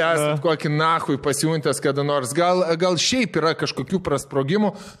darbdavė esat kokį nachui pasijuntęs kada nors, gal šiaip yra kažkokių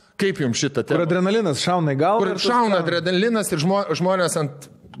prasprogimų. Kaip jums šitą temą? Kur adrenalinas šauna į galvą. Kur šauna adrenalinas ir žmonės ant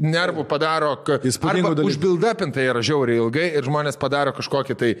nervų padaro, arba užbildapintai yra žiauriai ilgai ir žmonės padaro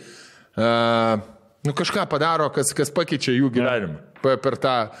kažkokį tai, kažką padaro, kas pakeičia jų gyvenimą per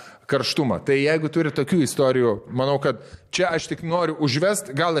tą karštumą. Tai jeigu turi tokių istorijų, manau, kad čia aš tik noriu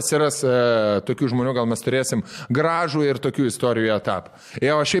užvest, gal atsiras tokių žmonių, gal mes turėsim gražų ir tokių istorijų etapą.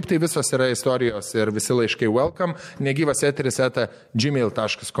 O šiaip tai visos yra istorijos ir visi laiškai welcome,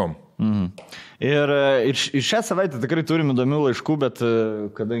 negyvaseteris@gmail.com. Ir šią savaitę tikrai turim įdomių laiškų, bet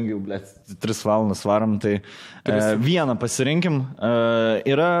kadangi 3 valandas varam, tai vieną pasirinkim.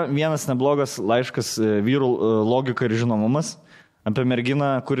 Yra vienas neblogas laiškas vyrų logika ir žinomumas. Apie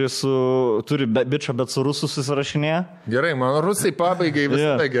merginą, kuris turi bičą, bet su rusu susirašinėja. Gerai, mano rusai pabaigai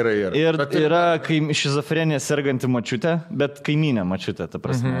visada gerai yra. Ir yra šizofrenija serganti močiutė, bet kaiminė močiutė, ta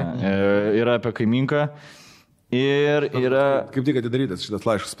prasme. Yra apie kaiminką. Ir yra... Kaip tik atidarytas šitas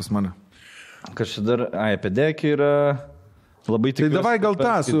laiškas pas mane. Kažkai dar... apie dekį yra... Labai tik. Tai davai gal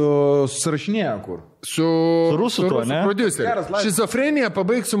tą susirašinėja kur. Su rusų tuo, ne? Šizofrenija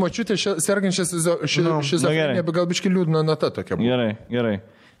pabaigsiu močiutę sergančią šizofreniją, bet gal biški liūdna nata tokia buvo. Gerai.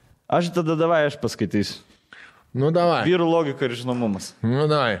 Aš tada davai, aš paskaitysiu. Davai. Vyrų logika ir žinomumas.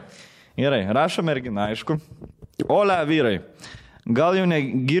 Davai. Gerai, rašo mergina, aišku. Olia, vyrai. Gal jau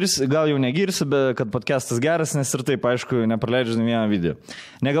negirsi, bet kad podcastas geras, nes ir taip, aišku, nepraleidžiu nei vieną video.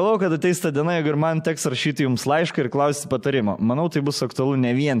 Negalvau, kad ateis ta diena, jeigu ir man teks rašyti jums laišką ir klausyti patarimo. Manau, tai bus aktualu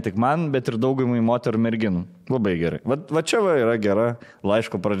ne vien tik man, bet ir daugumai moterų merginų. Labai gerai. Va čia yra gera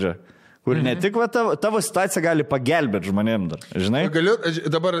laiško pradžia. Kur ne tik tavo situacija gali pagelbėti žmonėm dar. Žinai?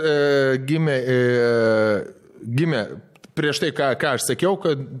 Dabar gimė prieš tai, ką aš sakiau,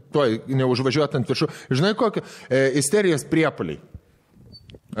 kad neužvažiuot ant viršų. Žinai, kokio isterijos priepuoliai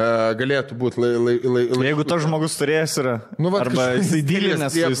galėtų būti Jeigu to žmogus turėjęs yra, arba jisai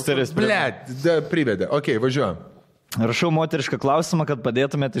dylinės su isterijos priepuoliai. Blet, privedė. Ok, važiuojam. Rašau moterišką klausimą, kad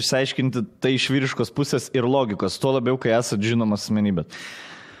padėtumėte išsiaiškinti tai iš vyriškos pusės ir logikos, tuo labiau, kai esate žinomas asmenybė.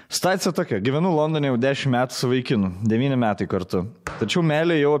 Stacija tokia, gyvenu Londone jau 10 metų su vaikinu, 9 metai kartu. Tačiau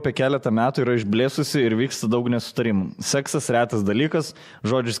meilė jau apie keletą metų yra išblėsusi ir vyksta daug nesutarimų. Seksas retas dalykas,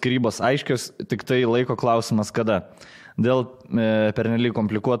 žodžių skyrybos aiškios, tik tai laiko klausimas kada. Dėl pernelyg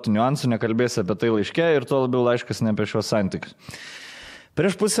komplikuotų niuansų nekalbėsiu apie tai laiške ir tuo labiau laiškas ne apie šios santykius.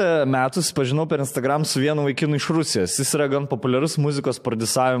 Prieš pusę metų pažinau per Instagram su vienu vaikinu iš Rusijos. Jis yra gan populiarus muzikos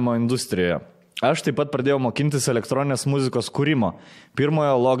prodisavimo industrijoje. Aš taip pat pradėjau mokintis elektroninės muzikos kūrimo.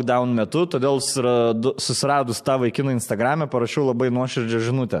 Pirmojo lockdown metu, todėl susiradus tą vaikiną Instagram'e parašiau labai nuoširdžią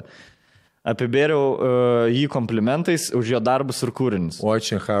žinutę. Apibėriau jį komplimentais už jo darbus ir kūrinius.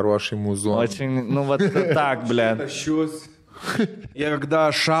 Очень хороший музон. Очень, ну вот так, бля. Я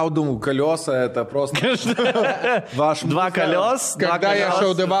когда шаудом колеса, это просто... Два колес. Когда я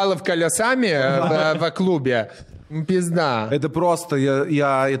шаудовал колесами в клубе, пизда. Это просто,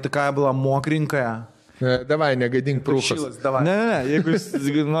 я такая была мокренькая. Davai, negadink prūšas. Ne, jeigu jūs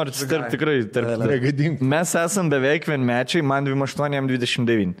norite tikrai negadink. Mes esam beveik vienmečiai, man 28, jam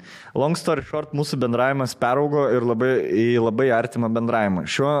 29. Long story short, mūsų bendravimas peraugo ir į labai artimą bendravimą.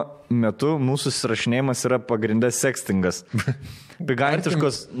 Šiuo metu mūsų susirašinėjimas yra pagrindė sextingas.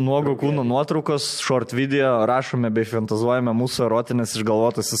 Pigantiškos nuogo kūno nuotraukos, short video, rašome bei fantazuojame mūsų erotinės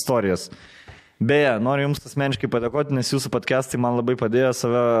išgalvotas istorijas. Beje, noriu Jums asmeniškai padėkoti, nes Jūsų podcastai man labai padėjo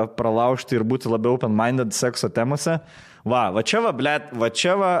save pralaužti ir būti labiau open-minded sekso temose. Va čia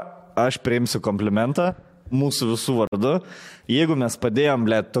aš priimsiu komplimentą mūsų visų vardu. Jeigu mes padėjom,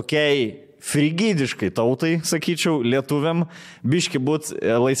 tokiai frigidiškai tautai, sakyčiau, lietuviam, biški būt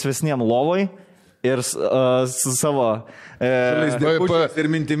laisvesniem lovoj ir su savo... ir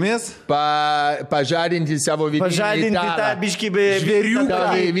mintimis. Pažadinti savo vidinį italą. Pažadinti tą biškį žvėriuką.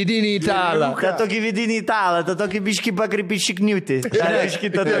 Vidinį italą. Tą tokį vidinį italą, tą tokį biškį pakrypį šikniutį.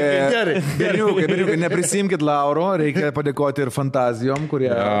 Berniukai, neprisimkit Lauro, reikia padėkoti ir fantazijom,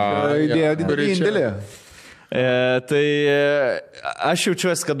 kurie įdėjo didelį indėlį. Tai aš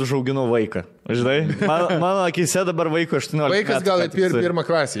jaučiuosi, kad užauginau vaiką. Žinai, mano akise dabar vaiko 18 metų. Vaikas gal pirmą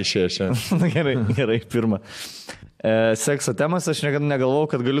klasę išėjo. Gerai, pirmą. Sekso temas aš niekada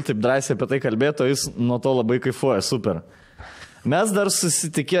negalvojau, kad galiu taip drąsiai apie tai kalbėti, o jis nuo to labai kaifuoja, super. Mes dar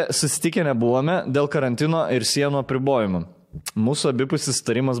susitikę nebuvome dėl karantino ir sienų apribojimų. Mūsų abipusis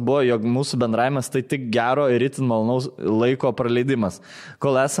sutarimas buvo, jog mūsų bendravimas tai tik gero ir itin malonaus laiko praleidimas.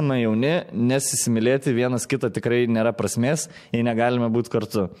 Kol esame jauni, nesisimylėti vienas kitą tikrai nėra prasmės, jei negalime būti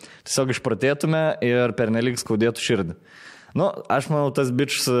kartu. Tiesiog išprotėtume ir pernelyg skaudėtų širdį. Nu, aš manau, tas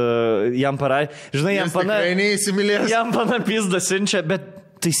bičs jam žinai, jam pana pizdą siunčia, bet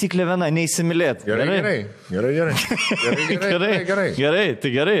taisyklė viena, neįsimylėt. Gerai, tai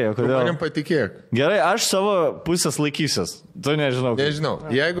gerai. Manim patikėk. Gerai, aš savo pusės laikysiuos. Tu nežinau. Nežinau,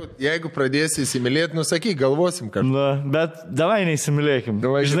 jeigu pradėsi įsimylėti, nusakyk, galvosim kažką. Na, bet davai neįsimylėkim.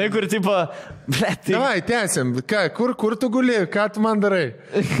 Žinai, kur tipo... Davai, tęsim. Kur tu guli, ką tu man darai?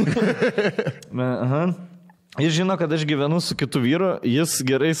 Aha. Jis žino, kad aš gyvenu su kitu vyru, jis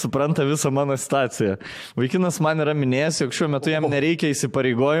gerai supranta visą mano situaciją. Vaikinas man yra minėjęs, jog šiuo metu jam nereikia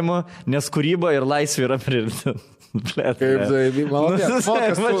įsipareigojimo, nes kūryba ir laisvė yra prioritetas.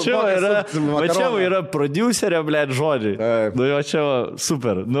 Čia yra producerė, blėt, žodžiai. Nu, jo čia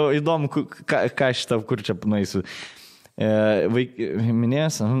super. Nu, įdomu, ką šitą, kur čia nueisiu.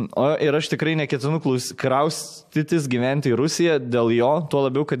 Minėjęs, ir aš tikrai neketinu kraustytis gyventi į Rusiją dėl jo, tuo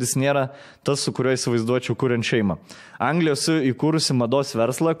labiau, kad jis nėra tas, su kuriuo įsivaizduočiau kuriant šeimą. Anglijos įkūrusi mados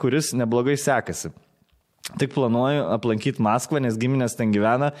verslą, kuris neblogai sekasi. Tik planuoju aplankyti Maskvą, nes giminės ten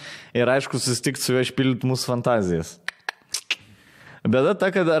gyvena ir aišku susitikti su juo išpildyti mūsų fantazijas. Bėda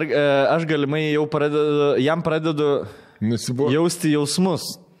ta, kad aš galimai jam pradedu jausti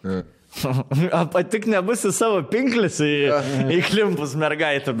jausmus. Tik nebus į savo pinklis įklimpus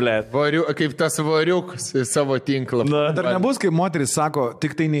mergaitę, blėt. Kaip tas variukas į savo tinklą. Dar nebus, kaip moteris sako,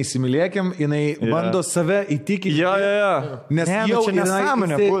 tik tai neįsimylėkim, jinai bando save įtikinti. Jo. Nes jau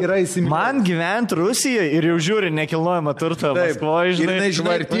nesąmonė yra įsimylėkim. Man gyventi Rusijoje ir jau žiūri nekilnojamą turtą Maskvoje, žinai.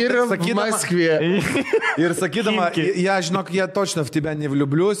 Kvartyrą Maskvėje. Ir sakydama, ja, žinok, я точно в тебя не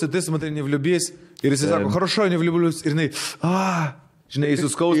влюблюсь, и ты смотри, не влюбись. Ir jis sako, хорошо, не влюблюсь. Ir jinai, žinai,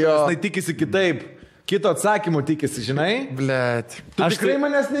 suskausmas, jinai tikisi kitaip. Kito atsakymų tikisi, žinai? Blet. Tu tikrai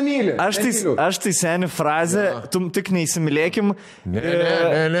manęs nemyli. Aš tai seni frazę, tu tik neįsimylėkim.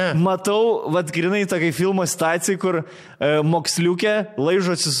 Ne. Matau, vat grinai tokia filmo situacija, kur moksliukė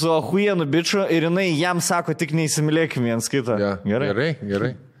laižosi su ahuienu biču ir jinai jam sako, tik neįsimylėkim viens kitą.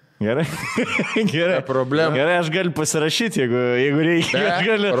 Gerai. Problema. Gerai, aš galiu pasirašyti, jeigu reikia. Aš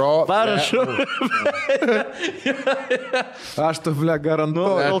galiu parašau. Aš tu,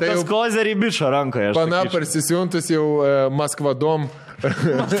 garantuoju. Tas kozerį bičą rankoje. Pana parsisiuntus jau Maskvadom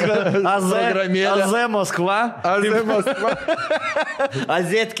AZ Moskva.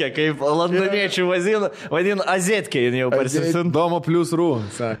 Azetkė, kaip londoniečių vadina Azetkė, jin jau parsisint. Domo plus Rū.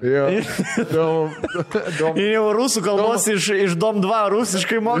 Jin jau rusų kalbos iš Dom 2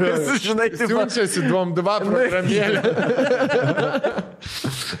 rusiškai mokėsi, žinai. Siunčiasi Dom 2 programėlę.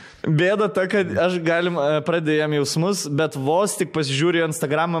 Bėda ta, kad aš pradėjom jausmus, bet vos tik pasižiūrėjau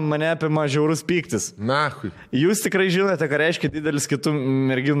Instagramą, mane apima žiaurus pyktis. Nahui. Jūs tikrai žinote, ką reiškia didelis kitų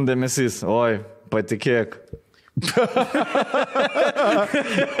merginų dėmesys. Oi, patikėk.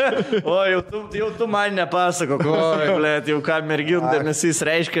 O, jau tu man nepasakok. Oi, blėt, jau ką merginų dėmesys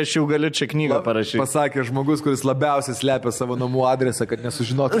reiškia, aš jau galiu čia knygą parašyti. Pasakė žmogus, kuris labiausiai slepia savo namų adresą, kad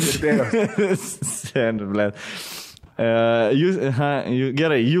nesužinotų girdėjos. Sen, blėt.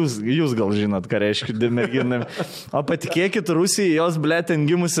 Gerai, jūs gal žinot, ką reiškia merginam. O patikėkit, Rusijai jos, blėt, ten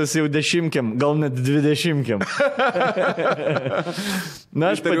gimusios jau 10, gal net 20. Na,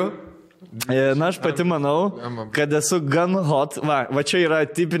 aš pati manau, kad esu gan hot. Va čia yra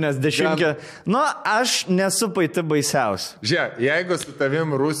tipinės 10. Nu, aš nesu pati baisiausia. Žiūrėk, jeigu su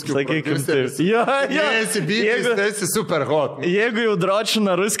tavim ruskiu prodiuseris, tai esi super hot. Jeigu jau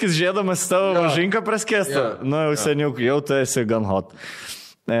dročina ruskis žiūrėdamas tavo žinką praskėstą, nu, jau seniuk, jau tu esi gan hot.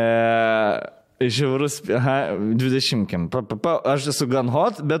 Žiaurus, 20. Aš esu gan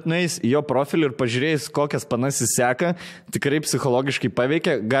hot, bet nueis jo profilį ir pažiūrėjus, kokias panas jis seka, tikrai psichologiškai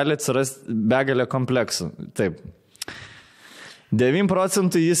paveikia, gali atsirasti begalę kompleksų. Taip.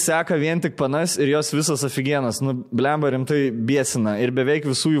 9% jis seka vien tik panas ir jos visas afigienas. Nu, blemba rimtai biesina ir beveik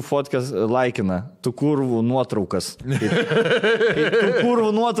visų jų fotkas laikina. Tų kurvų nuotraukas. Tų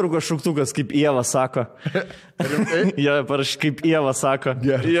kurvų nuotraukas šauktukas, kaip Ieva sako. Jo, parašy, kaip Ieva sako.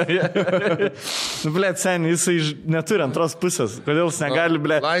 Nu, blėt, seniai, jisai neturi antros pusės. Kodėl jis negali,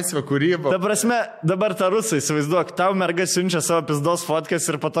 blėt? Laisvė kūryba. Ta prasme, dabar ta rusai, įsivaizduok, tau merga siunčia savo pizdos fotkas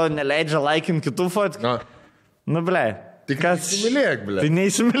ir po to neleidžia laikinti kitų fotkų. Nu, blėt. Tai kas įsimylėk, blėt? Tai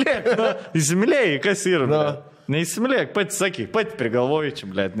neįsimylėk, įsimylėjai, kas yra, blėt? Neįsimylėk, pati sakyk, pati prigalvoji čia,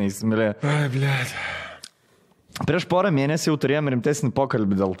 blėt, neįsimylėk. Ai, blėt. Prieš porą mėnesių jau turėjom rimtesnį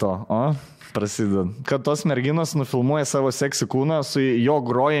pokalbį dėl to, prasideda, kad tos merginos nufilmuoja savo seksį kūną su jo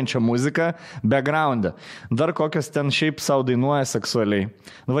grojančia muzika background'e. Dar kokios ten šiaip savo dainuoja seksualiai.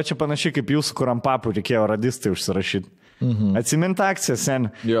 Nu, va čia panašiai kaip jūsų kurampapų reikėjo radistai užsirašyti. Atsimint akciją, sen,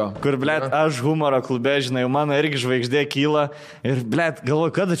 kur, blėt, aš humoro klube, žinai, mano irgi žvaigždė kyla ir, blėt,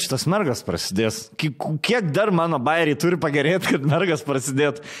 galvoju, kada šitas mergas prasidės. Kiek dar mano bairiai turi pagerėti, kad mergas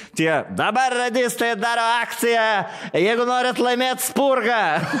prasidėtų. Tie, dabar radistai daro akciją, jeigu norit laimėti spurgą.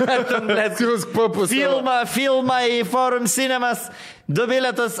 Filmą į Forum Cinemas. 2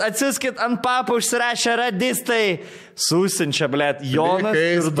 bilietus atsiuskit ant papų, užsirašę radistai. Susinčia, blėt, Jonas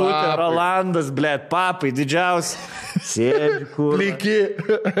ir Dutė, Rolandas, blėt, papai, didžiausi. Sėdži, kur. Pliki.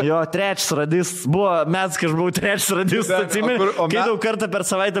 Jo, trečias radistas. Buvo mes, kai aš buvau trečias radistas, atsimeni, kai daug kartą per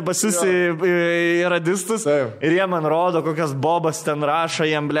savaitę pasiusi į radistus. Ir jie man rodo, kokias bobas ten rašo,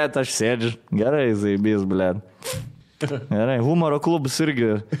 jiem, blėt, aš sėdžiu. Gerai, zaibys, blėt. Gerai, humoro klubus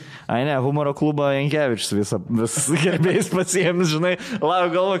irgi. Ai ne, humoro klubą Jankevičius vis gerbėjais pasiėmis, žinai, lau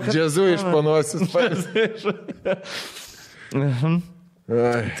galvo, kad... Džiazu iš panosis.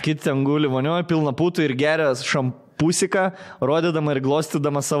 Kiti ten guli vonioja, pilna putų ir geria šampusiką, rodydama ir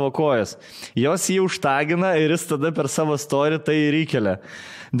glostydama savo kojas. Jos jį užtagina ir jis tada per savo story tai ir įkelia.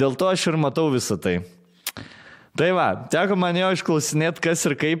 Dėl to aš ir matau visą tai. Tai va, teko man jo išklausinėti, kas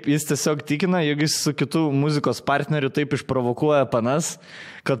ir kaip, jis tiesiog tikina, jog jis su kitų muzikos partneriu taip išprovokuoja panas,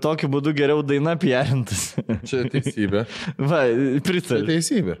 kad tokiu būdu geriau daina piarintas. Čia teisybė. Va, pritari. Čia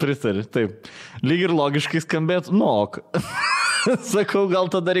teisybė. Pritari, taip. Lyg ir logiškai skambėtų, ok. Sakau, gal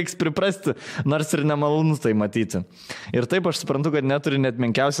tada reiks priprasti, nors ir nemalonu tai matyti. Ir taip aš suprantu, kad neturi net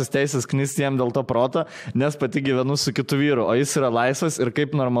menkiausias teisės knisti jam dėl to proto, nes pati gyvenu su kitu vyru, o jis yra laisvas ir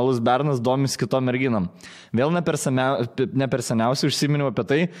kaip normalus bernas domis kitom merginam. Vėl ne per seniausiai užsiminiau apie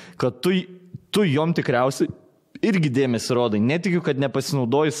tai, kad tu jom tikriausiai irgi dėmesį rodai. Netikiu, kad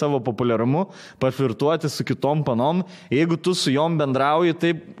nepasinaudoji savo populiarumu paflirtuoti su kitom panom, jeigu tu su jom bendrauji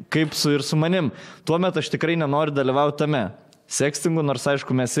taip, kaip ir su manim. Tuomet aš tikrai nenoriu dalyvauti tame. Sekstingu, nors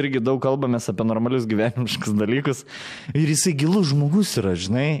aišku, mes irgi daug kalbamės apie normalius gyvenimiškus dalykus. Ir jisai gilus žmogus yra,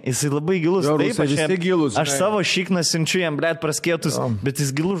 žinai. Jisai labai gilus. Jo, taip, aš savo šikną siunčiu jam, blėt, praskėtus, bet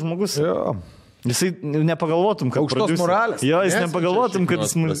jis gilus žmogus. Jo. Jisai nepagalvotum, kad... Aukštos moralės. Jo, jis nepagalvotum, kad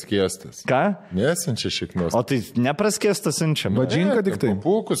jis... Praskiestas. Ką? Nesinčia šiknos. O tai nepraskiestas siunčia. Vadžinka tik tai.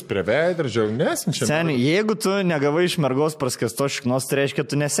 Pūkus prie veidrodžio, nesinčia. Seniai, jeigu tu negavai iš mergos praskiestos šiknos, tai reiškia,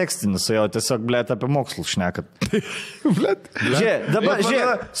 tu nesekstini su jo, tiesiog, blėt, apie mokslus šnekat. Blėt. Dabar,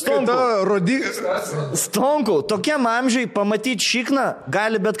 Stonku, tokiam amžiai pamatyti šikną,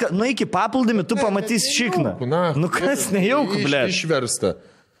 gali bet ką, iki paplūdimi tu pamatysi šikną. Nu kas nejauku, blėt. Išversta.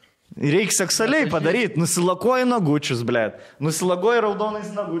 Reikia seksualiai padaryti. Nusilakoji nagučius, blėt. Nusilakoji raudonais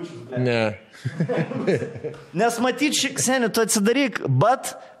nagučius, blėt. Ne. Nes matyti, seniai, tu atsidaryk,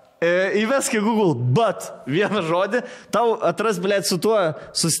 but, įvesk į Google, but, vieną žodį, tau atras, blėt, su tuo,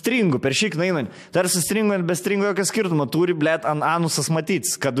 su stringu, per šikną einant. Tai ar su stringu, ar be stringu jokio skirtumo, turi, blėt, ant anusas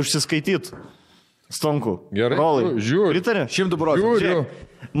matytis, kad užsiskaitytų. Stonku. Gerai. Rolai. Žiūri. Pritari? 100%. Žiūriu.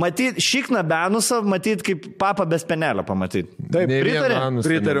 Matyt, šikną be anusą, matyt, kaip papa be spenelio pamatyti. Taip,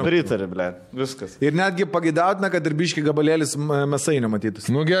 Pritari, blėt. Viskas. Ir netgi pagidautina, kad ir biški gabalėlis mėsainio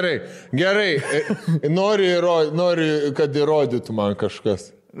matytus. Nu gerai. Nori, kad įrodytų man kažkas.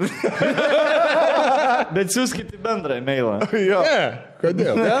 Bet siūskite bendrą e-mailą. Jo. Ne,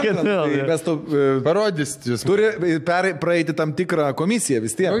 kodėl? Mes tu Parodysit jūs. turi praeiti tam tikrą komisiją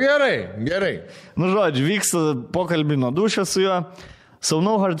vis tiek. Nu gerai. Nu žodžiu, vyksta pokalbį nuo dušio su juo. So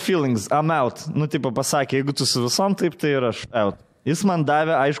no hard feelings, I'm out. Nu, tipo pasakė, jeigu tu su visom taip, tai ir aš out. Jis man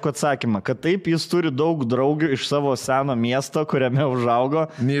davė aišku atsakymą, kad taip jis turi daug draugių iš savo seno miesto, kuriame užaugo.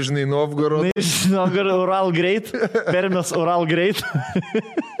 Nižnai Novgorod. Nižnai Novgorod, Ural Greit. Permės Ural Greit.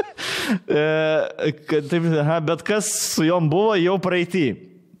 Bet kas su jom buvo, jau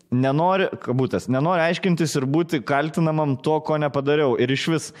praeitį. Nenori aiškintis ir būti kaltinamam to, ko nepadariau. Ir iš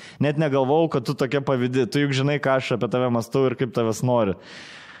vis net negalvau, kad tu tokia pavydi. Tu juk žinai, ką aš apie tave mąstau ir kaip tavęs nori.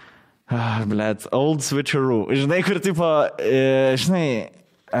 Blet, old switcheroo. Žinai, kur tipo,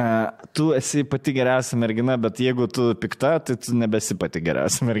 tu esi pati geriausia mergina, bet jeigu tu pikta, tai tu nebesi pati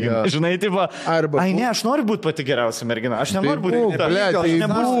geriausia mergina. Ja. Žinai, tipo, ne, aš noriu būti pati geriausia mergina. Aš nenoriu būti pikta. Aš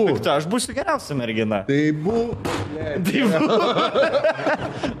nebūsiu pikta, aš būsiu geriausia mergina. Tai bū.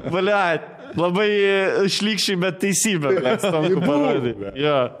 Blet, labai šlykščiai, bet teisybė, blet, Stonku parodė.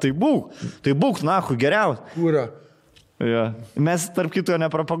 Ja, tai būk, nahu, geriausia. Kūra. Ja. Mes tarp kito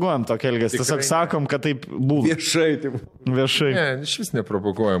nepropaguojam tokį elgesį, tiesiog sakom, kad taip buvo. Viešai. Ne, iš vis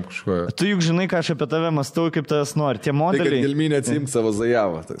nepropaguojam kažko. Tu juk žinai, ką aš apie tave mąstau, kaip tavęs nori. Tie modeliai... Tai, kad Gelminė atsimk savo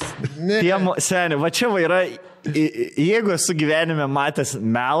zajavą. Seniai, va čia va yra... Jeigu esu gyvenime matęs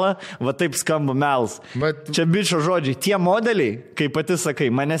melą, va taip skamba melas. Čia bičio žodžiai. Tie modeliai, kaip pati sakai,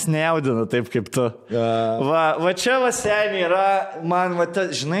 manęs nejaudina taip kaip tu. Va čia va seniai yra, man,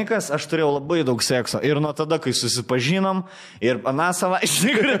 žinai kas, aš turėjau labai daug sekso. Ir nuo tada, kai susipažinom, ir aną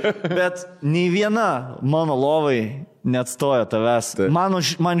savaitę, bet nei viena mano lovai neatstoja tavęs.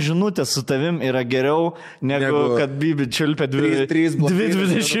 Man žinutė su tavim yra geriau, negu kad Bibi čiulpia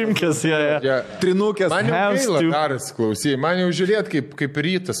 2.20. Trinukės. Man jau gaila daras, klausy. Man jau žiūrėt, kaip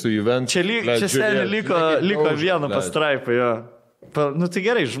rytas su Juventus. Čia seniai liko vieną pastraipą, jo. Nu tai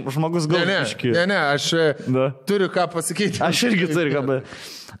gerai, žmogus galviški. Ne, aš turiu ką pasakyti. Aš irgi turiu ką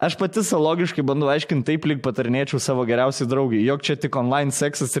pasakyti. Aš pati logiškai bandau aiškinti taip, lyg patarinėčiau savo geriausiai draugai. Jok čia tik online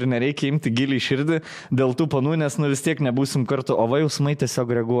seksas ir nereikia imti giliai širdį dėl tų panų, nes vis tiek nebūsim kartu, o va jausmai tiesiog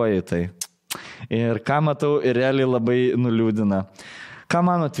reaguoja į tai. Ir ką matau, ir realiai labai nuliūdina. Ką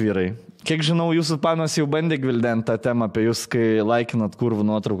manot, vyrai? Kiek žinau, jūsų panos jau bandė gvildenti tą temą apie jūs, kai laikinat kurvų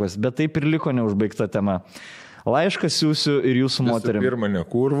nuotraukos, bet taip ir liko neužbaigta tema. Laišką siūsiu ir jūsų moterim. Pirmą ne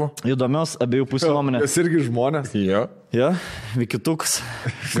kurvų. Įdomios abiejų pusių nuomonės. Jas irgi žmonės. Jo. Jo, Vikitukas.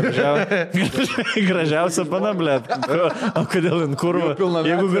 Gražiausia pana, blėt. O kodėl ant kurvo?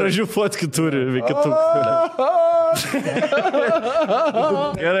 Jeigu gražių fotkių turi, Vikitukas.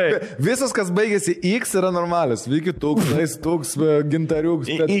 Gerai. Visas, kas baigėsi X, yra normalis. Vikitukas, Tuks, Gintariuks.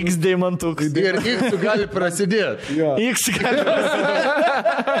 X deimantuks. Ir X gali prasidėti. X gali prasidėti.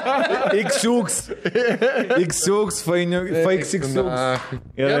 X-uks, fake X-uks.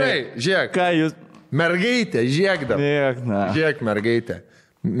 Gerai, žiūrėk. Ką jūs... Mergaitė, žiūrėk mergaitė.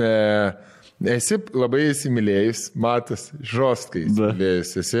 Esi labai įsimylėjus, matas, žostkai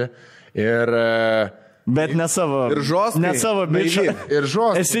įsimylėjus esi. Ir... Bet ne savo. Ir žostkai. Ne savo bičio. Ir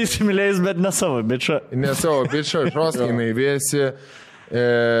žostkai. Esi įsimylėjus, bet ne savo bičio. Ne savo bičio, žostkai naivėsi.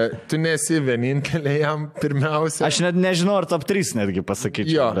 Tu nesi vienintelė jam pirmiausia. Aš net nežinau, ar top 3 netgi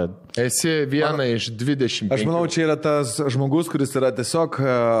pasakyčiau. Jo, bet... esi viena iš 25. Aš manau, čia yra tas žmogus, kuris yra tiesiog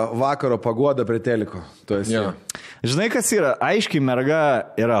vakaro pagoda prie teliko. Žinai, kas yra? Aiškiai,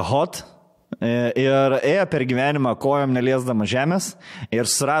 merga yra hot ir ėjo per gyvenimą kojom neliesdama žemės ir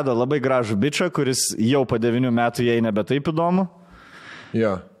surado labai gražų bičą, kuris jau po 9 metų jai nebe taip įdomu.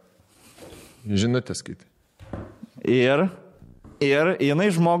 Jo. Žinutę skaitai. Ir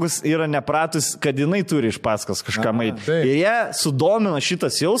jinai žmogus yra nepratus, kad jinai turi iš paskos kažką maitį. Ir jie sudomino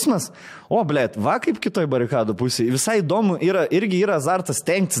šitas jausmas, blėt, va kaip kitoj barikadų pusėje. Visai įdomu, irgi yra azartas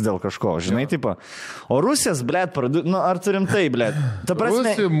tenktis dėl kažko, žinai, tipo. O Rusijas, blėt, ar turim tai, blėt. Ta prasme,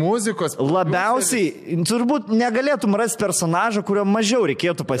 Rusijų muzikos labiausiai, turbūt negalėtum rasti personažą, kurio mažiau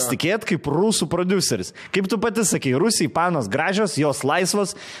reikėtų pasitikėti kaip rusų produceris. Kaip tu pati sakai, Rusijai panos gražios, jos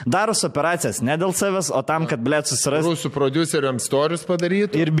laisvos, daros operacijas ne dėl savęs, o tam, kad, blėt, susirasti. Rusų produceriams istorius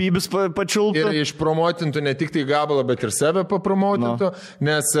padarytų. Ir bybis pačiultų. Ir išpromotintų ne tik tai gabalą, bet ir save papromotintų.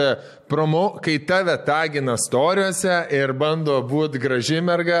 Nes kai tave tagina storiuose ir bando būti graži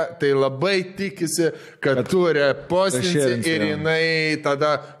merga, tai labai tikisi, kad tu repostinsi ir jinai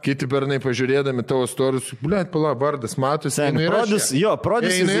tada kiti bernai pažiūrėdami tavo storius, blėt, pala, vardas matosi. Prodis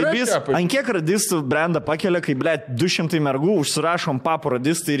zaibys, ant kiek radistų brandą pakelia, kai, blėt, 200 mergų užsirašom papų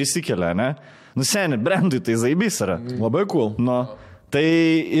radistai ir įsikelia, ne? Nu, seni, brandui tai zaibys yra. Labai cool. Nu, tai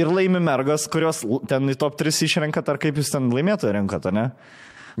ir laimi mergos, kurios ten į top 3 išrenkat, ar kaip jūs ten laimėtojų renkat, ne?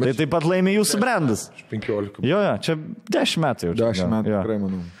 Tai taip pat laimi jūsų brandas. 15. Jo, čia 10 metų jau. 10 metų, tikrai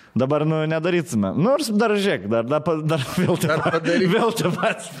manau. Dabar, nedarytume. Nors dar žiūrėk, dar vėl te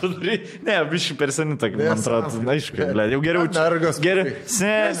pats padaryti. Ne, biškai per seni, man atrodo, aišku, jau geriau čia.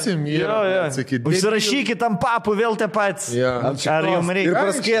 Užsirašykit ant papų vėl te pats. Ar jums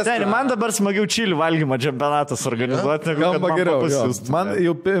reikia? Man dabar smagiau čilių valgymo čempionatas organizuoti, negu kad man papasiūstų.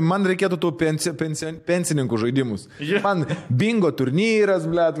 Man reikėtų tų pensininkų žaidimus. Man bingo turnyras,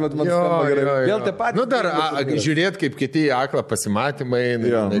 blėt, vėl te pats. Nu dar žiūrėt, kaip kiti aklą pasimatymai.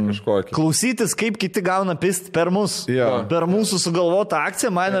 Kažkokį. Klausytis, kaip kiti gauna pist per mus. Per mūsų sugalvotą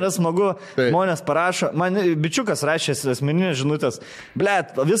akciją, man yra smagu. Žmonės parašo, man bičiukas rašė asmeninės žinutės.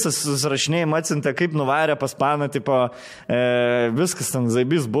 Blet, visas susirašinėjimą atsintė, kaip nuvarė pas paną, tipo, viskas ten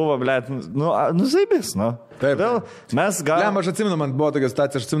zaibys buvo, blet, zaibys, Taip. Mes gal... Aš atsimenu, man buvo tokia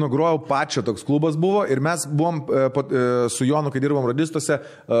situacija, aš atsimenu, grojau pačio, toks klubas buvo ir mes buvom su Jonu, kai dirbom radistuose,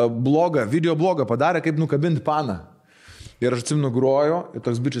 video blogą padarė, kaip nukabinti paną. Ir aš atsimenu grojo, ir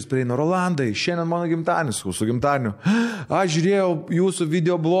toks bičias prieina, Rolandai, šiandien mano gimtadienis, su gimtadieniu. Aš žiūrėjau jūsų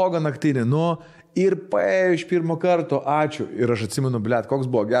video blogą naktinį, ir paėjo iš pirmo karto, ačiū. Ir aš atsimenu, blėt, koks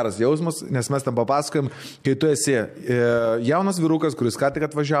buvo geras jausmas, nes mes tam papasakojom, kai tu esi jaunas vyrukas, kuris ką tik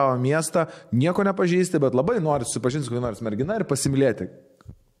atvažiavo į miestą, nieko nepažįsti, bet labai nori susipažinti su kokia nors mergina ir pasimylėti.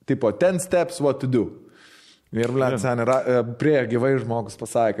 Tipo, 10 steps what to do. Ir, blėt, prie gyvai žmogus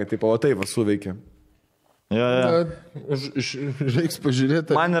pasakė, tipo, o taip, suveikė. Reiks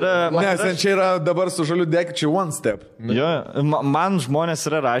pažiūrėti. Nes čia yra dabar su žaliu dekičiu one step. Man žmonės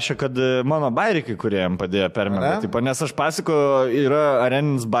yra rašę, kad mano bairikai, kurie jam padėjo permėgti. Nes aš pasako, yra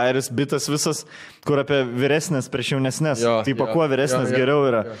areninis bairis, bitas visas, kur apie vyresnės prieš jaunesnės. Tipo, kuo vyresnės geriau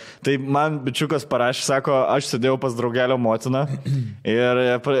yra. Tai man bičiukas parašė, sako, aš sėdėjau pas draugelio motiną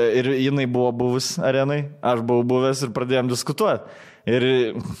ir jinai buvo buvus arenai, aš buvau buvęs ir pradėjom diskutuoti.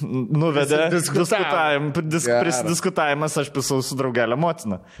 Ir nuvedė diskutavimas, aš pisau su draugelio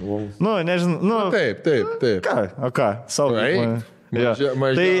motina. Nežinau. Taip. Ką? Saugai.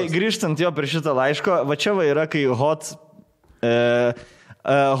 Tai grįžtant jo prie šitą laiško, va čia va yra, kai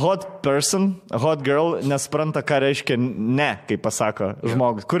hot person, hot girl nespranta, ką reiškia ne, kaip pasako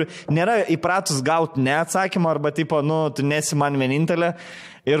žmogus, kur nėra įpratus gauti ne atsakymą, arba tipo, tu nesi man vienintelė.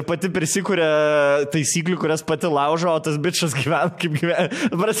 Ir pati prisikūrė taisyklių, kurias pati laužo, o tas bičas gyvena kaip gyvena.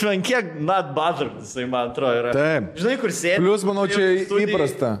 Prasme, kiek not bothered, jisai, man atrodo, yra. Taip. Žinai, kur sėdi. Plius, manau, čia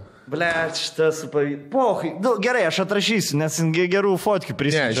įprasta. Blet, šitas, pohai. Gerai, aš atrašysiu, nes gerų fotkių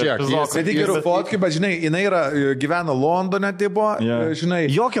prisimenu. Ne tik gerų fotkių, bet žinai, jinai gyvena Londone, tipo, žinai.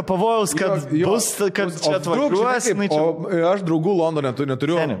 Jokio pavojaus, kad bus, kad čia atvažiuosi. O aš draugų Londone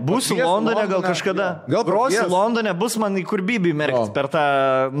neturiu. Būsiu Londone gal kažkada. Gal grosiu Londone, bus man į kur bibį merkti per tą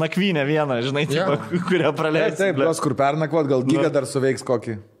nakvynę vieną, žinai, kurią praleisi. Taip, kur pernakvot, gal giga dar suveiks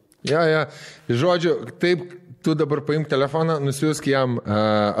kokį. Žodžiu, taip. Tu dabar paimk telefoną, nusiųsk jam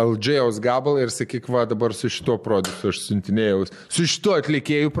Aldžėjaus gabalą ir sakyk, va, dabar su šituo produsu aš siuntinėjau, su šituo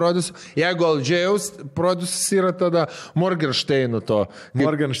atlikėjų produsu. Jeigu Aldžėjaus produsus yra tada Morgensteino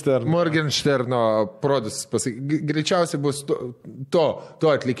Morgensterno produsus. Greičiausiai bus to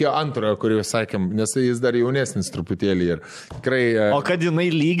atlikėjo antrojo, kurį jūs sakėm, nes jis dar jaunesnis truputėlį. Ir tikrai, o kad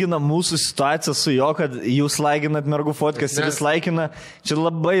jinai lygina mūsų situaciją su jo, kad jūs laikinat mergų fotkas ir jis laikina, čia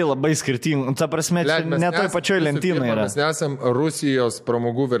labai, labai skirtingai. Ta prasme, čia ne toj pačioj pačioj lentynai yra. Mes nesam Rusijos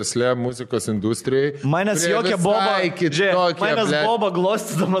pramogų versle, muzikos industrijai. Manęs jokia boba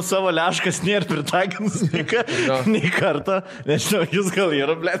glostydama savo leškas nėra pritaikinus nei kartą. Nežinau, jūs gal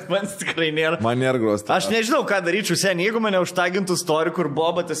yra, blėt, man tikrai nėra. Man nėra glostydama. Aš nežinau, ką daryčiau sen, jeigu mane užtagintų story, kur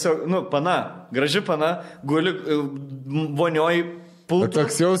boba tiesiog, pana, graži pana, guli vonioj.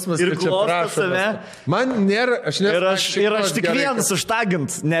 Toks jausmas, ir kad čia prašo. Man nėra, ir aš tik vienas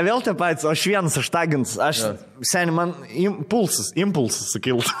užtagint, ne vėl tie patys, aš vienas užtagint. Seniai, man impulsas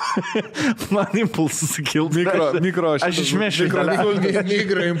sukilt. Man impulsas sukilt. Mikro, aš išmešiu.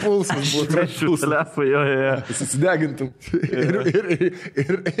 Mikro impulsas būtų. Jo. Susidegintum.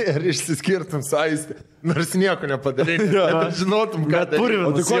 Ir išsiskirtum saistį. Nors nieko nepadarai. Žinotum, kad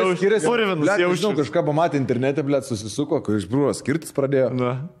purvinas jau. Žinau, kažką pamatė internete, blėt, susisuko, kur iš brūro skirtis pradėjo.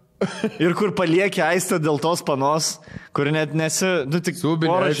 Ir kur paliekė Aistę dėl tos panos, kur net tik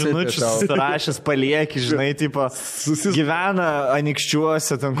porą žinučių susirašęs paliekė, žinai, tipo, gyvena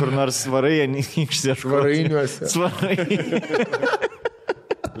Anykščiuose, ten kur nors svarai Anykščiuose. Svarainiuose.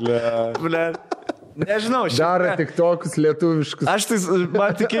 Ble. Nežinau, daro tik tokius lietuviškus. Aš tai,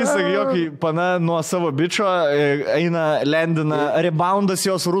 man tik keista, jokį pana nuo savo bičio eina, lendina, reboundas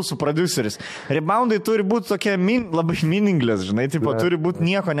jos rusų produceris. Reboundai turi būti tokie labai meaningless, žinai, tipo, turi būti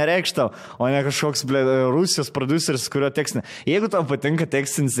nieko nereikštau, o ne kažkoks, Rusijos produceris, kurio tekstinė. Jeigu tau patinka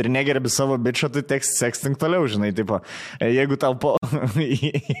tekstinis ir negerbi savo bičio, tai tekstink toliau, žinai, tipo, jeigu tau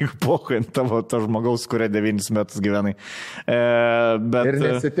pohuint tavo to žmogaus, kurio 9 metus gyvenai. Ir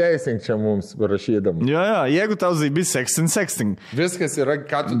nesiteisink čia mums parašyti. Jo, jeigu tau zaibys sexting. Viskas yra,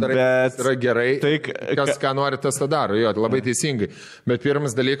 ką tu darai, yra gerai, tai, ką nori, tas tą daro, jo, labai teisingai. Bet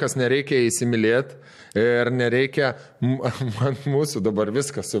pirmas dalykas, nereikia įsimylėti ir nereikia mūsų dabar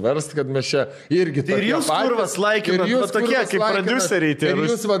viską suverst, kad mes čia irgi tokie. Ir jūs kurvas laikinat, tokie kaip produceriai. Ir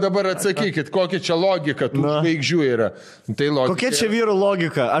jūs va dabar atsakykit, kokia čia logika tų žvaigždžių yra. Tai logika. Kokia čia vyrų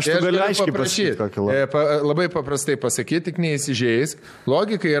logika? Aš tu galiu aiškiai pasakyti. Labai paprastai pasakyti, tik neįsižeisk.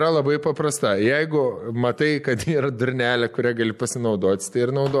 Logika yra labai paprasta. Jeigu matai, kad yra durnelė, kurią gali pasinaudoti, tai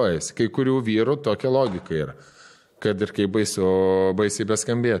ir naudojasi. Kai kurių vyrų tokia logika yra. Kad ir kaip baisiai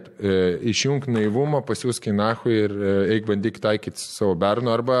beskambėtų. Išjunk naivumą, pasiūsk į nahui ir eik bandyk taikyti savo bernu,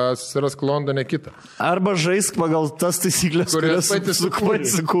 arba susirask Londone kitą. Arba žaisk pagal tas taisyklės, kurias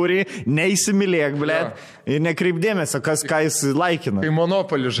sukūrė, neįsimylėk, blėt, ir nekreipdėmėsio, ką jis laikina. Tai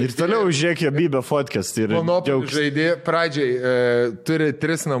Monopoly žaidė. Ir toliau žiūrėk jo bybę fotkės. Monopoly žaidė, pradžiai turi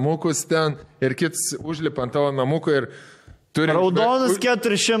 3 namukus ten ir kits užlipa ant tavo namuko ir Raudonas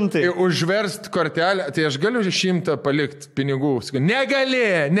 400. Užverst kortelę, tai aš galiu 100 palikti pinigų.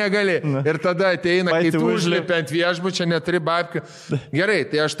 Negali. Ir tada ateina, kai tu užlipi ant viešbučio, neturi babkių. Gerai,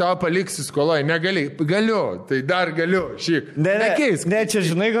 tai aš tau paliksiu skoloje. Negali. Galiu. Tai dar galiu. Šyk. Nekeisk. Ne, čia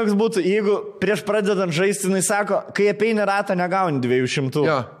žinai, koks būtų, jeigu prieš pradedant žaisti, jis sako, kai apeini ratą, negauni 200.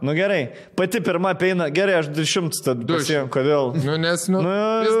 Jo. Nu gerai. Pati pirma apeina, gerai, aš 200 tad pasiėm. Kodėl?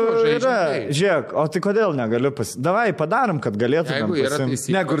 Žiūrėk, o tai kodėl negaliu pasiėm? Davai, padarom, kad galėtume pasiimti.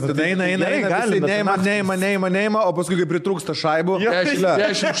 Ne, kur tada neima, o paskui, kai pritrūksta šaibų,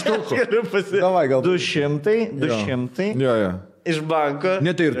 10 štukų. Davai, gal 200. Jo. Iš banko.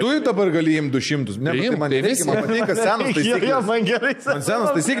 Ne, tai ir tu dabar gali imti 200. Ne, tai man patinka senas taisyklės. Man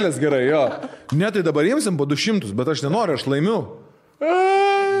senas taisyklės gerai, jo. Ne, tai dabar imsim po 200, bet aš nenoriu, aš laimiu.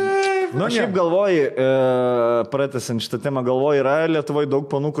 Nu, šiaip galvoju, pratęsiant šitą temą, galvoju, yra Lietuvoje daug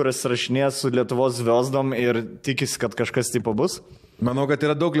panų, kurias rašinė su Lietuvos zviesdom ir tikisi, kad kažkas tipo bus. Manau, kad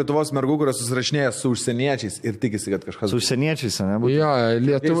yra daug Lietuvos mergų, kurios susirašinėja su užsieniečiais ir tikisi, kad kažkas... Su užsieniečiais, ne? Jo,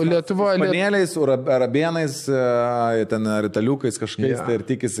 Lietuvoje... Albanieliais, arabėnais, ten ritaliukais kažkokiais, tai ir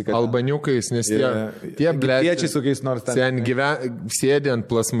tikisi, kad... Albaniukais, nes tie blėčiai su kokiais nors ten... Sėdė ant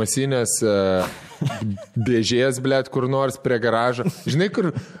plasmasinės dėžės, blėt, kur nors prie garažo. Žinai, kur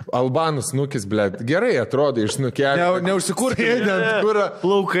albanus nukis, blėt, gerai atrodo iš nukelio. Neužsikurti.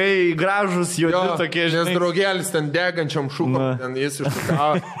 Plaukai, gražus, juodi tokie, žinai. Nes draugelis ten degančiam šūkom, ten jis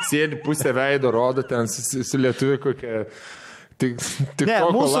sėdi pusę veido, rodo ten su lietuvi kokia... Ne,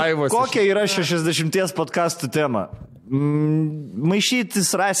 mūsų kokia yra 60 podcastų tema? Maišytis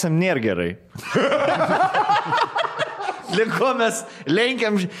rasiam nėra gerai. Liko mes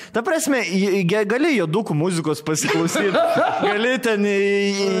lenkiam. Ta prasme, gali jodukų muzikos pasiklausyti, gali ten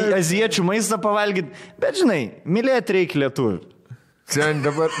aziečių maistą pavalgyti, bet žinai, mylėti reikia lietuvių. Sen,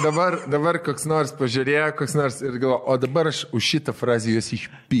 dabar koks nors pažiūrėjo, koks nors ir galvo, o dabar aš už šitą frazę juos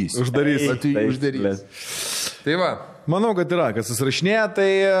išpysiu. Uždarys. Tai va. Manau, kad yra, kad susirašinėja, tai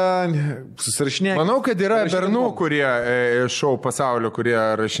susirašinėja. Manau, kad yra bernų, kurie šou pasaulio, kurie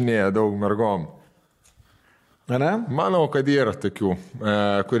rašinėja daug mergom. Ne? Manau, kad yra tokių,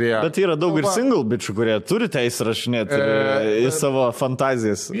 kurie... Bet yra daug ir single bičių, kurie turi teisę rašinėti į savo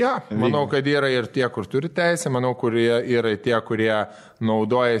fantazijas. Ja, manau, kad yra ir tie, kur turi teisę, manau, kurie yra tie, kurie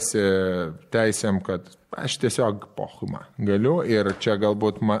naudojasi teisėm, kad aš tiesiog pohumą galiu ir čia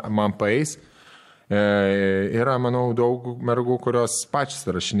galbūt man paeis. Yra, manau, daug mergų, kurios pačios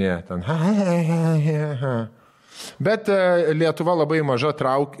rašinėja ten. Bet Lietuva labai maža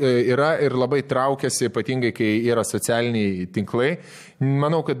yra ir labai traukiasi, ypatingai, kai yra socialiniai tinklai.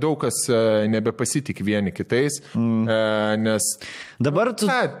 Manau, kad daug kas nebepasitik vieni kitais, nes... Dabar tu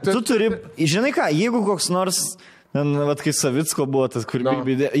turi, žinai ką, jeigu koks nors, vat kai Savicko buvo tas, kur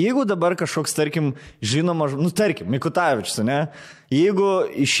jeigu dabar kažkoks, tarkim, žinoma, tarkim, Mikutavičius, ne? Jeigu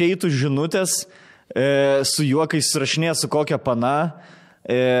išeitų žinutės su juokais rašinė su kokia pana,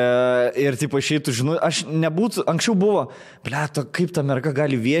 ir taip išeitų žinutė, aš nebūtų, anksčiau buvo, bleto, kaip ta merga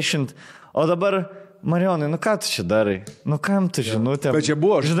gali viešinti, o dabar, Marijonai, ką tu čia darai? Kam tu žinutėm? Bet čia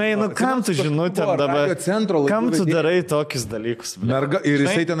buvo. Žinai, kam tu žinutėm dabar? Kam tu darai tokius dalykus? Merga, ir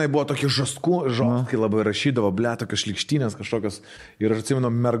jisai tenai buvo tokie žostkai labai rašydavo, tokios šlikštynės kažkokios. Ir aš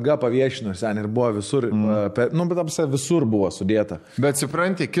atsimenu, merga paviešino sen ir buvo visur, bet apsai visur buvo sudėta. Bet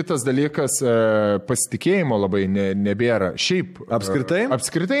supranti, kitas dalykas, pasitikėjimo labai nebėra. Šiaip. Apskritai?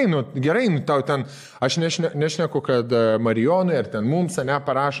 Apskritai, gerai, tau ten, aš nešneku, kad Marijonui ir ten mums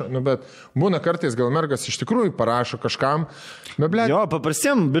neparašo, bet būna kartais gal mergas iš tikrųjų parašo kažkam. Jo,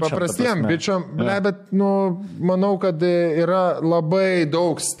 paprastiem bičiam, bet, manau, kad yra labai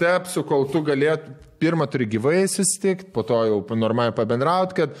daug stepsų, kol tu galėtų, pirmą turi gyvai susitikti, po to jau normaliai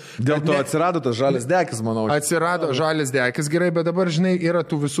pabendrauti, kad... Dėl to atsirado tas žalias dekis, manau. Atsirado žalias dekis, gerai, bet dabar, žinai, yra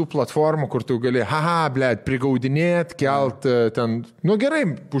tų visų platformų, kur tu gali, prigaudinėti, kelt ten, gerai,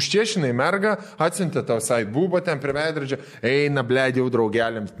 puštiešinai mergą, atsiuntė tau sait bubą ten prie veidrodžio, eina, jau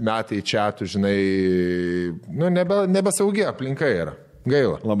draugeliam metai čia, tu, žinai, nebesaugi aplinka yra.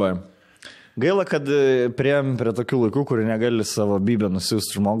 Gaila. Labai. Gaila, kad prieėm prie tokių laikų, kur negali savo bybę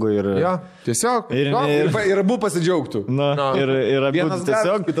nusiųsti žmogui ir... Ja, tiesiog. Ir abu pasidžiaugtų. Ir abu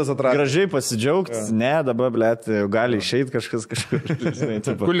tiesiog kitas atrado. Gražiai pasidžiaugti. Ja. Ne, dabar, gali išeiti kažkur.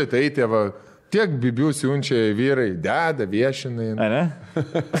 Kulitai, tėva, tiek bibių siunčia vyrai, deda, viešinai. A, ne?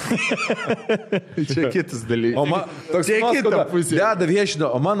 Čia kitas dalykas. Toks kita pusė. Deda, viešina,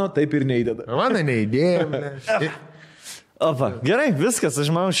 o mano taip ir neįdeda. Mano neįdėjo. Opa, gerai, viskas, aš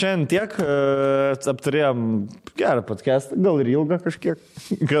manau, šiandien tiek aptarėjom gerą podcastą, gal ir ilgą kažkiek,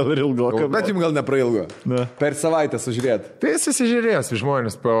 gal ir ilgoką. Bet jums gal neprailgo. Per savaitę sužiūrėt. Tai susižiūrės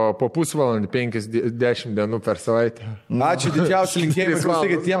žmonės po pusvalandį, 50 dienų per savaitę. Ačiū, didžiausi linkėjimai,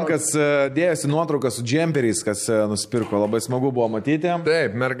 klausykit tiem, kas dėjosi nuotrauką su džemperiais, kas nusipirko, labai smagu buvo matyti.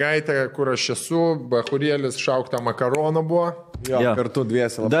 Taip, mergaitė, kur aš esu, bahurėlis šaukta makarono buvo. Jo, kartu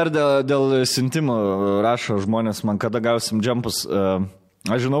dviesi. Dar dėl siuntimo rašo žmonės, man kada gausim džempus.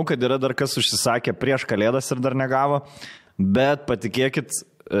 Aš žinau, kad yra dar kas užsisakė prieš Kalėdas ir dar negavo, bet patikėkit,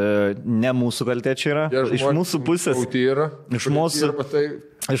 ne mūsų kaltė čia yra. Iš mūsų pusės. Iš mūsų.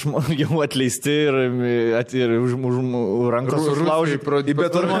 Jau atleisti ir už rankos užlaužyti.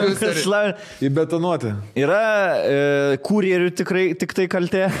 Įbetonuoti. Yra kurjerių tik tai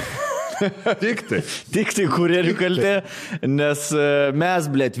kaltė. Tik tai kurjerių kaltė, nes mes,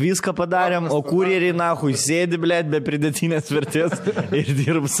 viską padarėm, o kurjeriai, sėdi, be pridėtinės vertės ir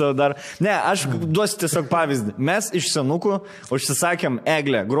dirb savo dar. Ne, aš duosiu tiesiog pavyzdį. Mes iš senukų užsisakėm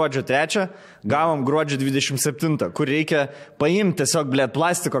eglę gruodžio 3, gavom gruodžio 27, kur reikia paimti tiesiog,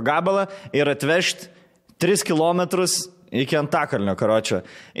 plastiko gabalą ir atvežti 3 kilometrus iki Antakalnio, karočio.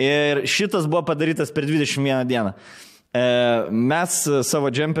 Ir šitas buvo padarytas per 21 dieną. Mes savo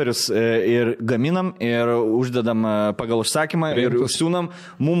džemperius ir gaminam ir uždedam pagal užsakymą ir užsiūnam.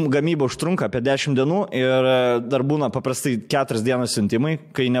 Mums gamyba užtrunka apie 10 dienų ir dar būna paprastai 4 dienos siuntimai,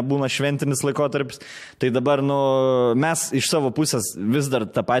 kai nebūna šventinis laikotarpis. Tai dabar mes iš savo pusės vis dar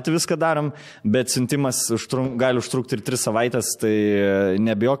tą patį viską darom, bet siuntimas gali užtrukti ir 3 savaitės, tai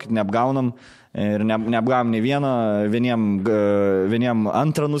nebijokit, neapgaunam. Ir neapgavom nei vieno, vieniem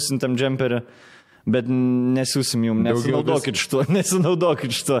antrą nusintėm džemperį. Bet nesiūsim jums, nesinaudokit šituo.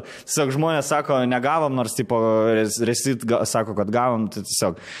 Tiesiog žmonės sako, negavom, nors tipo resit sako, kad gavom, tai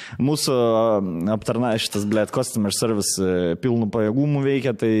tiesiog mūsų šitas, customer service pilnų pajėgumų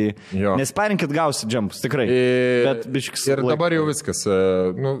veikia, tai nesparinkit gausi džempus, tikrai. Bet biškis. Ir dabar jau viskas,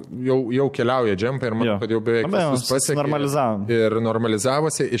 jau keliauja džempai ir manau, kad jau beveik visus pasiekė. Ir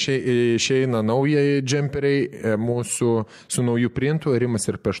normalizavosi, išeina naujai džemperiai mūsų su naujų printų, rimas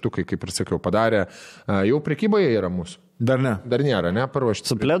ir peštukai, kaip ir sakiau, padarė. Jau prekyboje yra mūsų. Dar ne. Dar nėra, ne? Paruošti.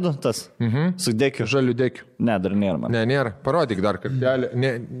 Su pledu tas? Su dėkiu? Žaliu dėkiu. Ne, dar nėra man. Ne, nėra. Parodyk dar kartelį.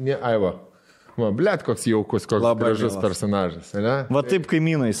 Ne, aiva. Blet, koks jaukus, koks Labai gražus mielas. personažas, ne? Va taip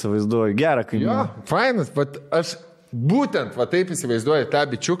kaimyną įsivaizduoju, gerą Jo, kaimyną. fainas, bet aš būtent va taip įsivaizduoju tą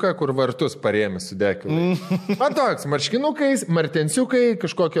bičiuką, kur vartus parėmė su dekiu. Man toks, marškinukais, martensiukai,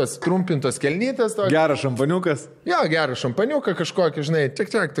 kažkokios trumpintos kelnytės. Toks. Geras šampaniukas. Jo, gerą šampaniuką kažkokį, žinai,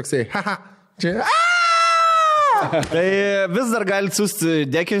 čia toksai, haha, čia. Tai vis dar galite siūsti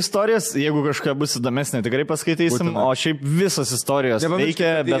Dekio istorijas, jeigu kažką bus įdomesnė, tikrai paskaitysim, Būtina. o šiaip visos istorijos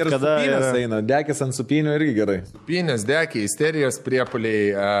veikia, bet kada... Eina, dekis ant supinių irgi gerai. Pynės, dekiai, isterijos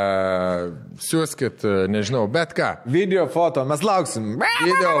priepuliai, siūskit, nežinau, bet ką. Video, foto, mes lauksim.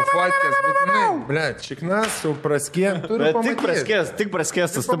 Video, fotkas, būtinai. Blet, šiknas su praskien, turiu Bet pamatyti. tik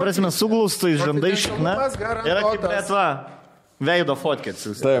praskėstas, ta prasme, suglūstai, žandai šikna. Konfidencialumas Yra kaip garantuotas. Lietuva. Veido fotkėt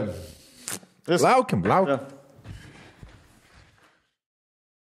siūsti. Taip. Laukim.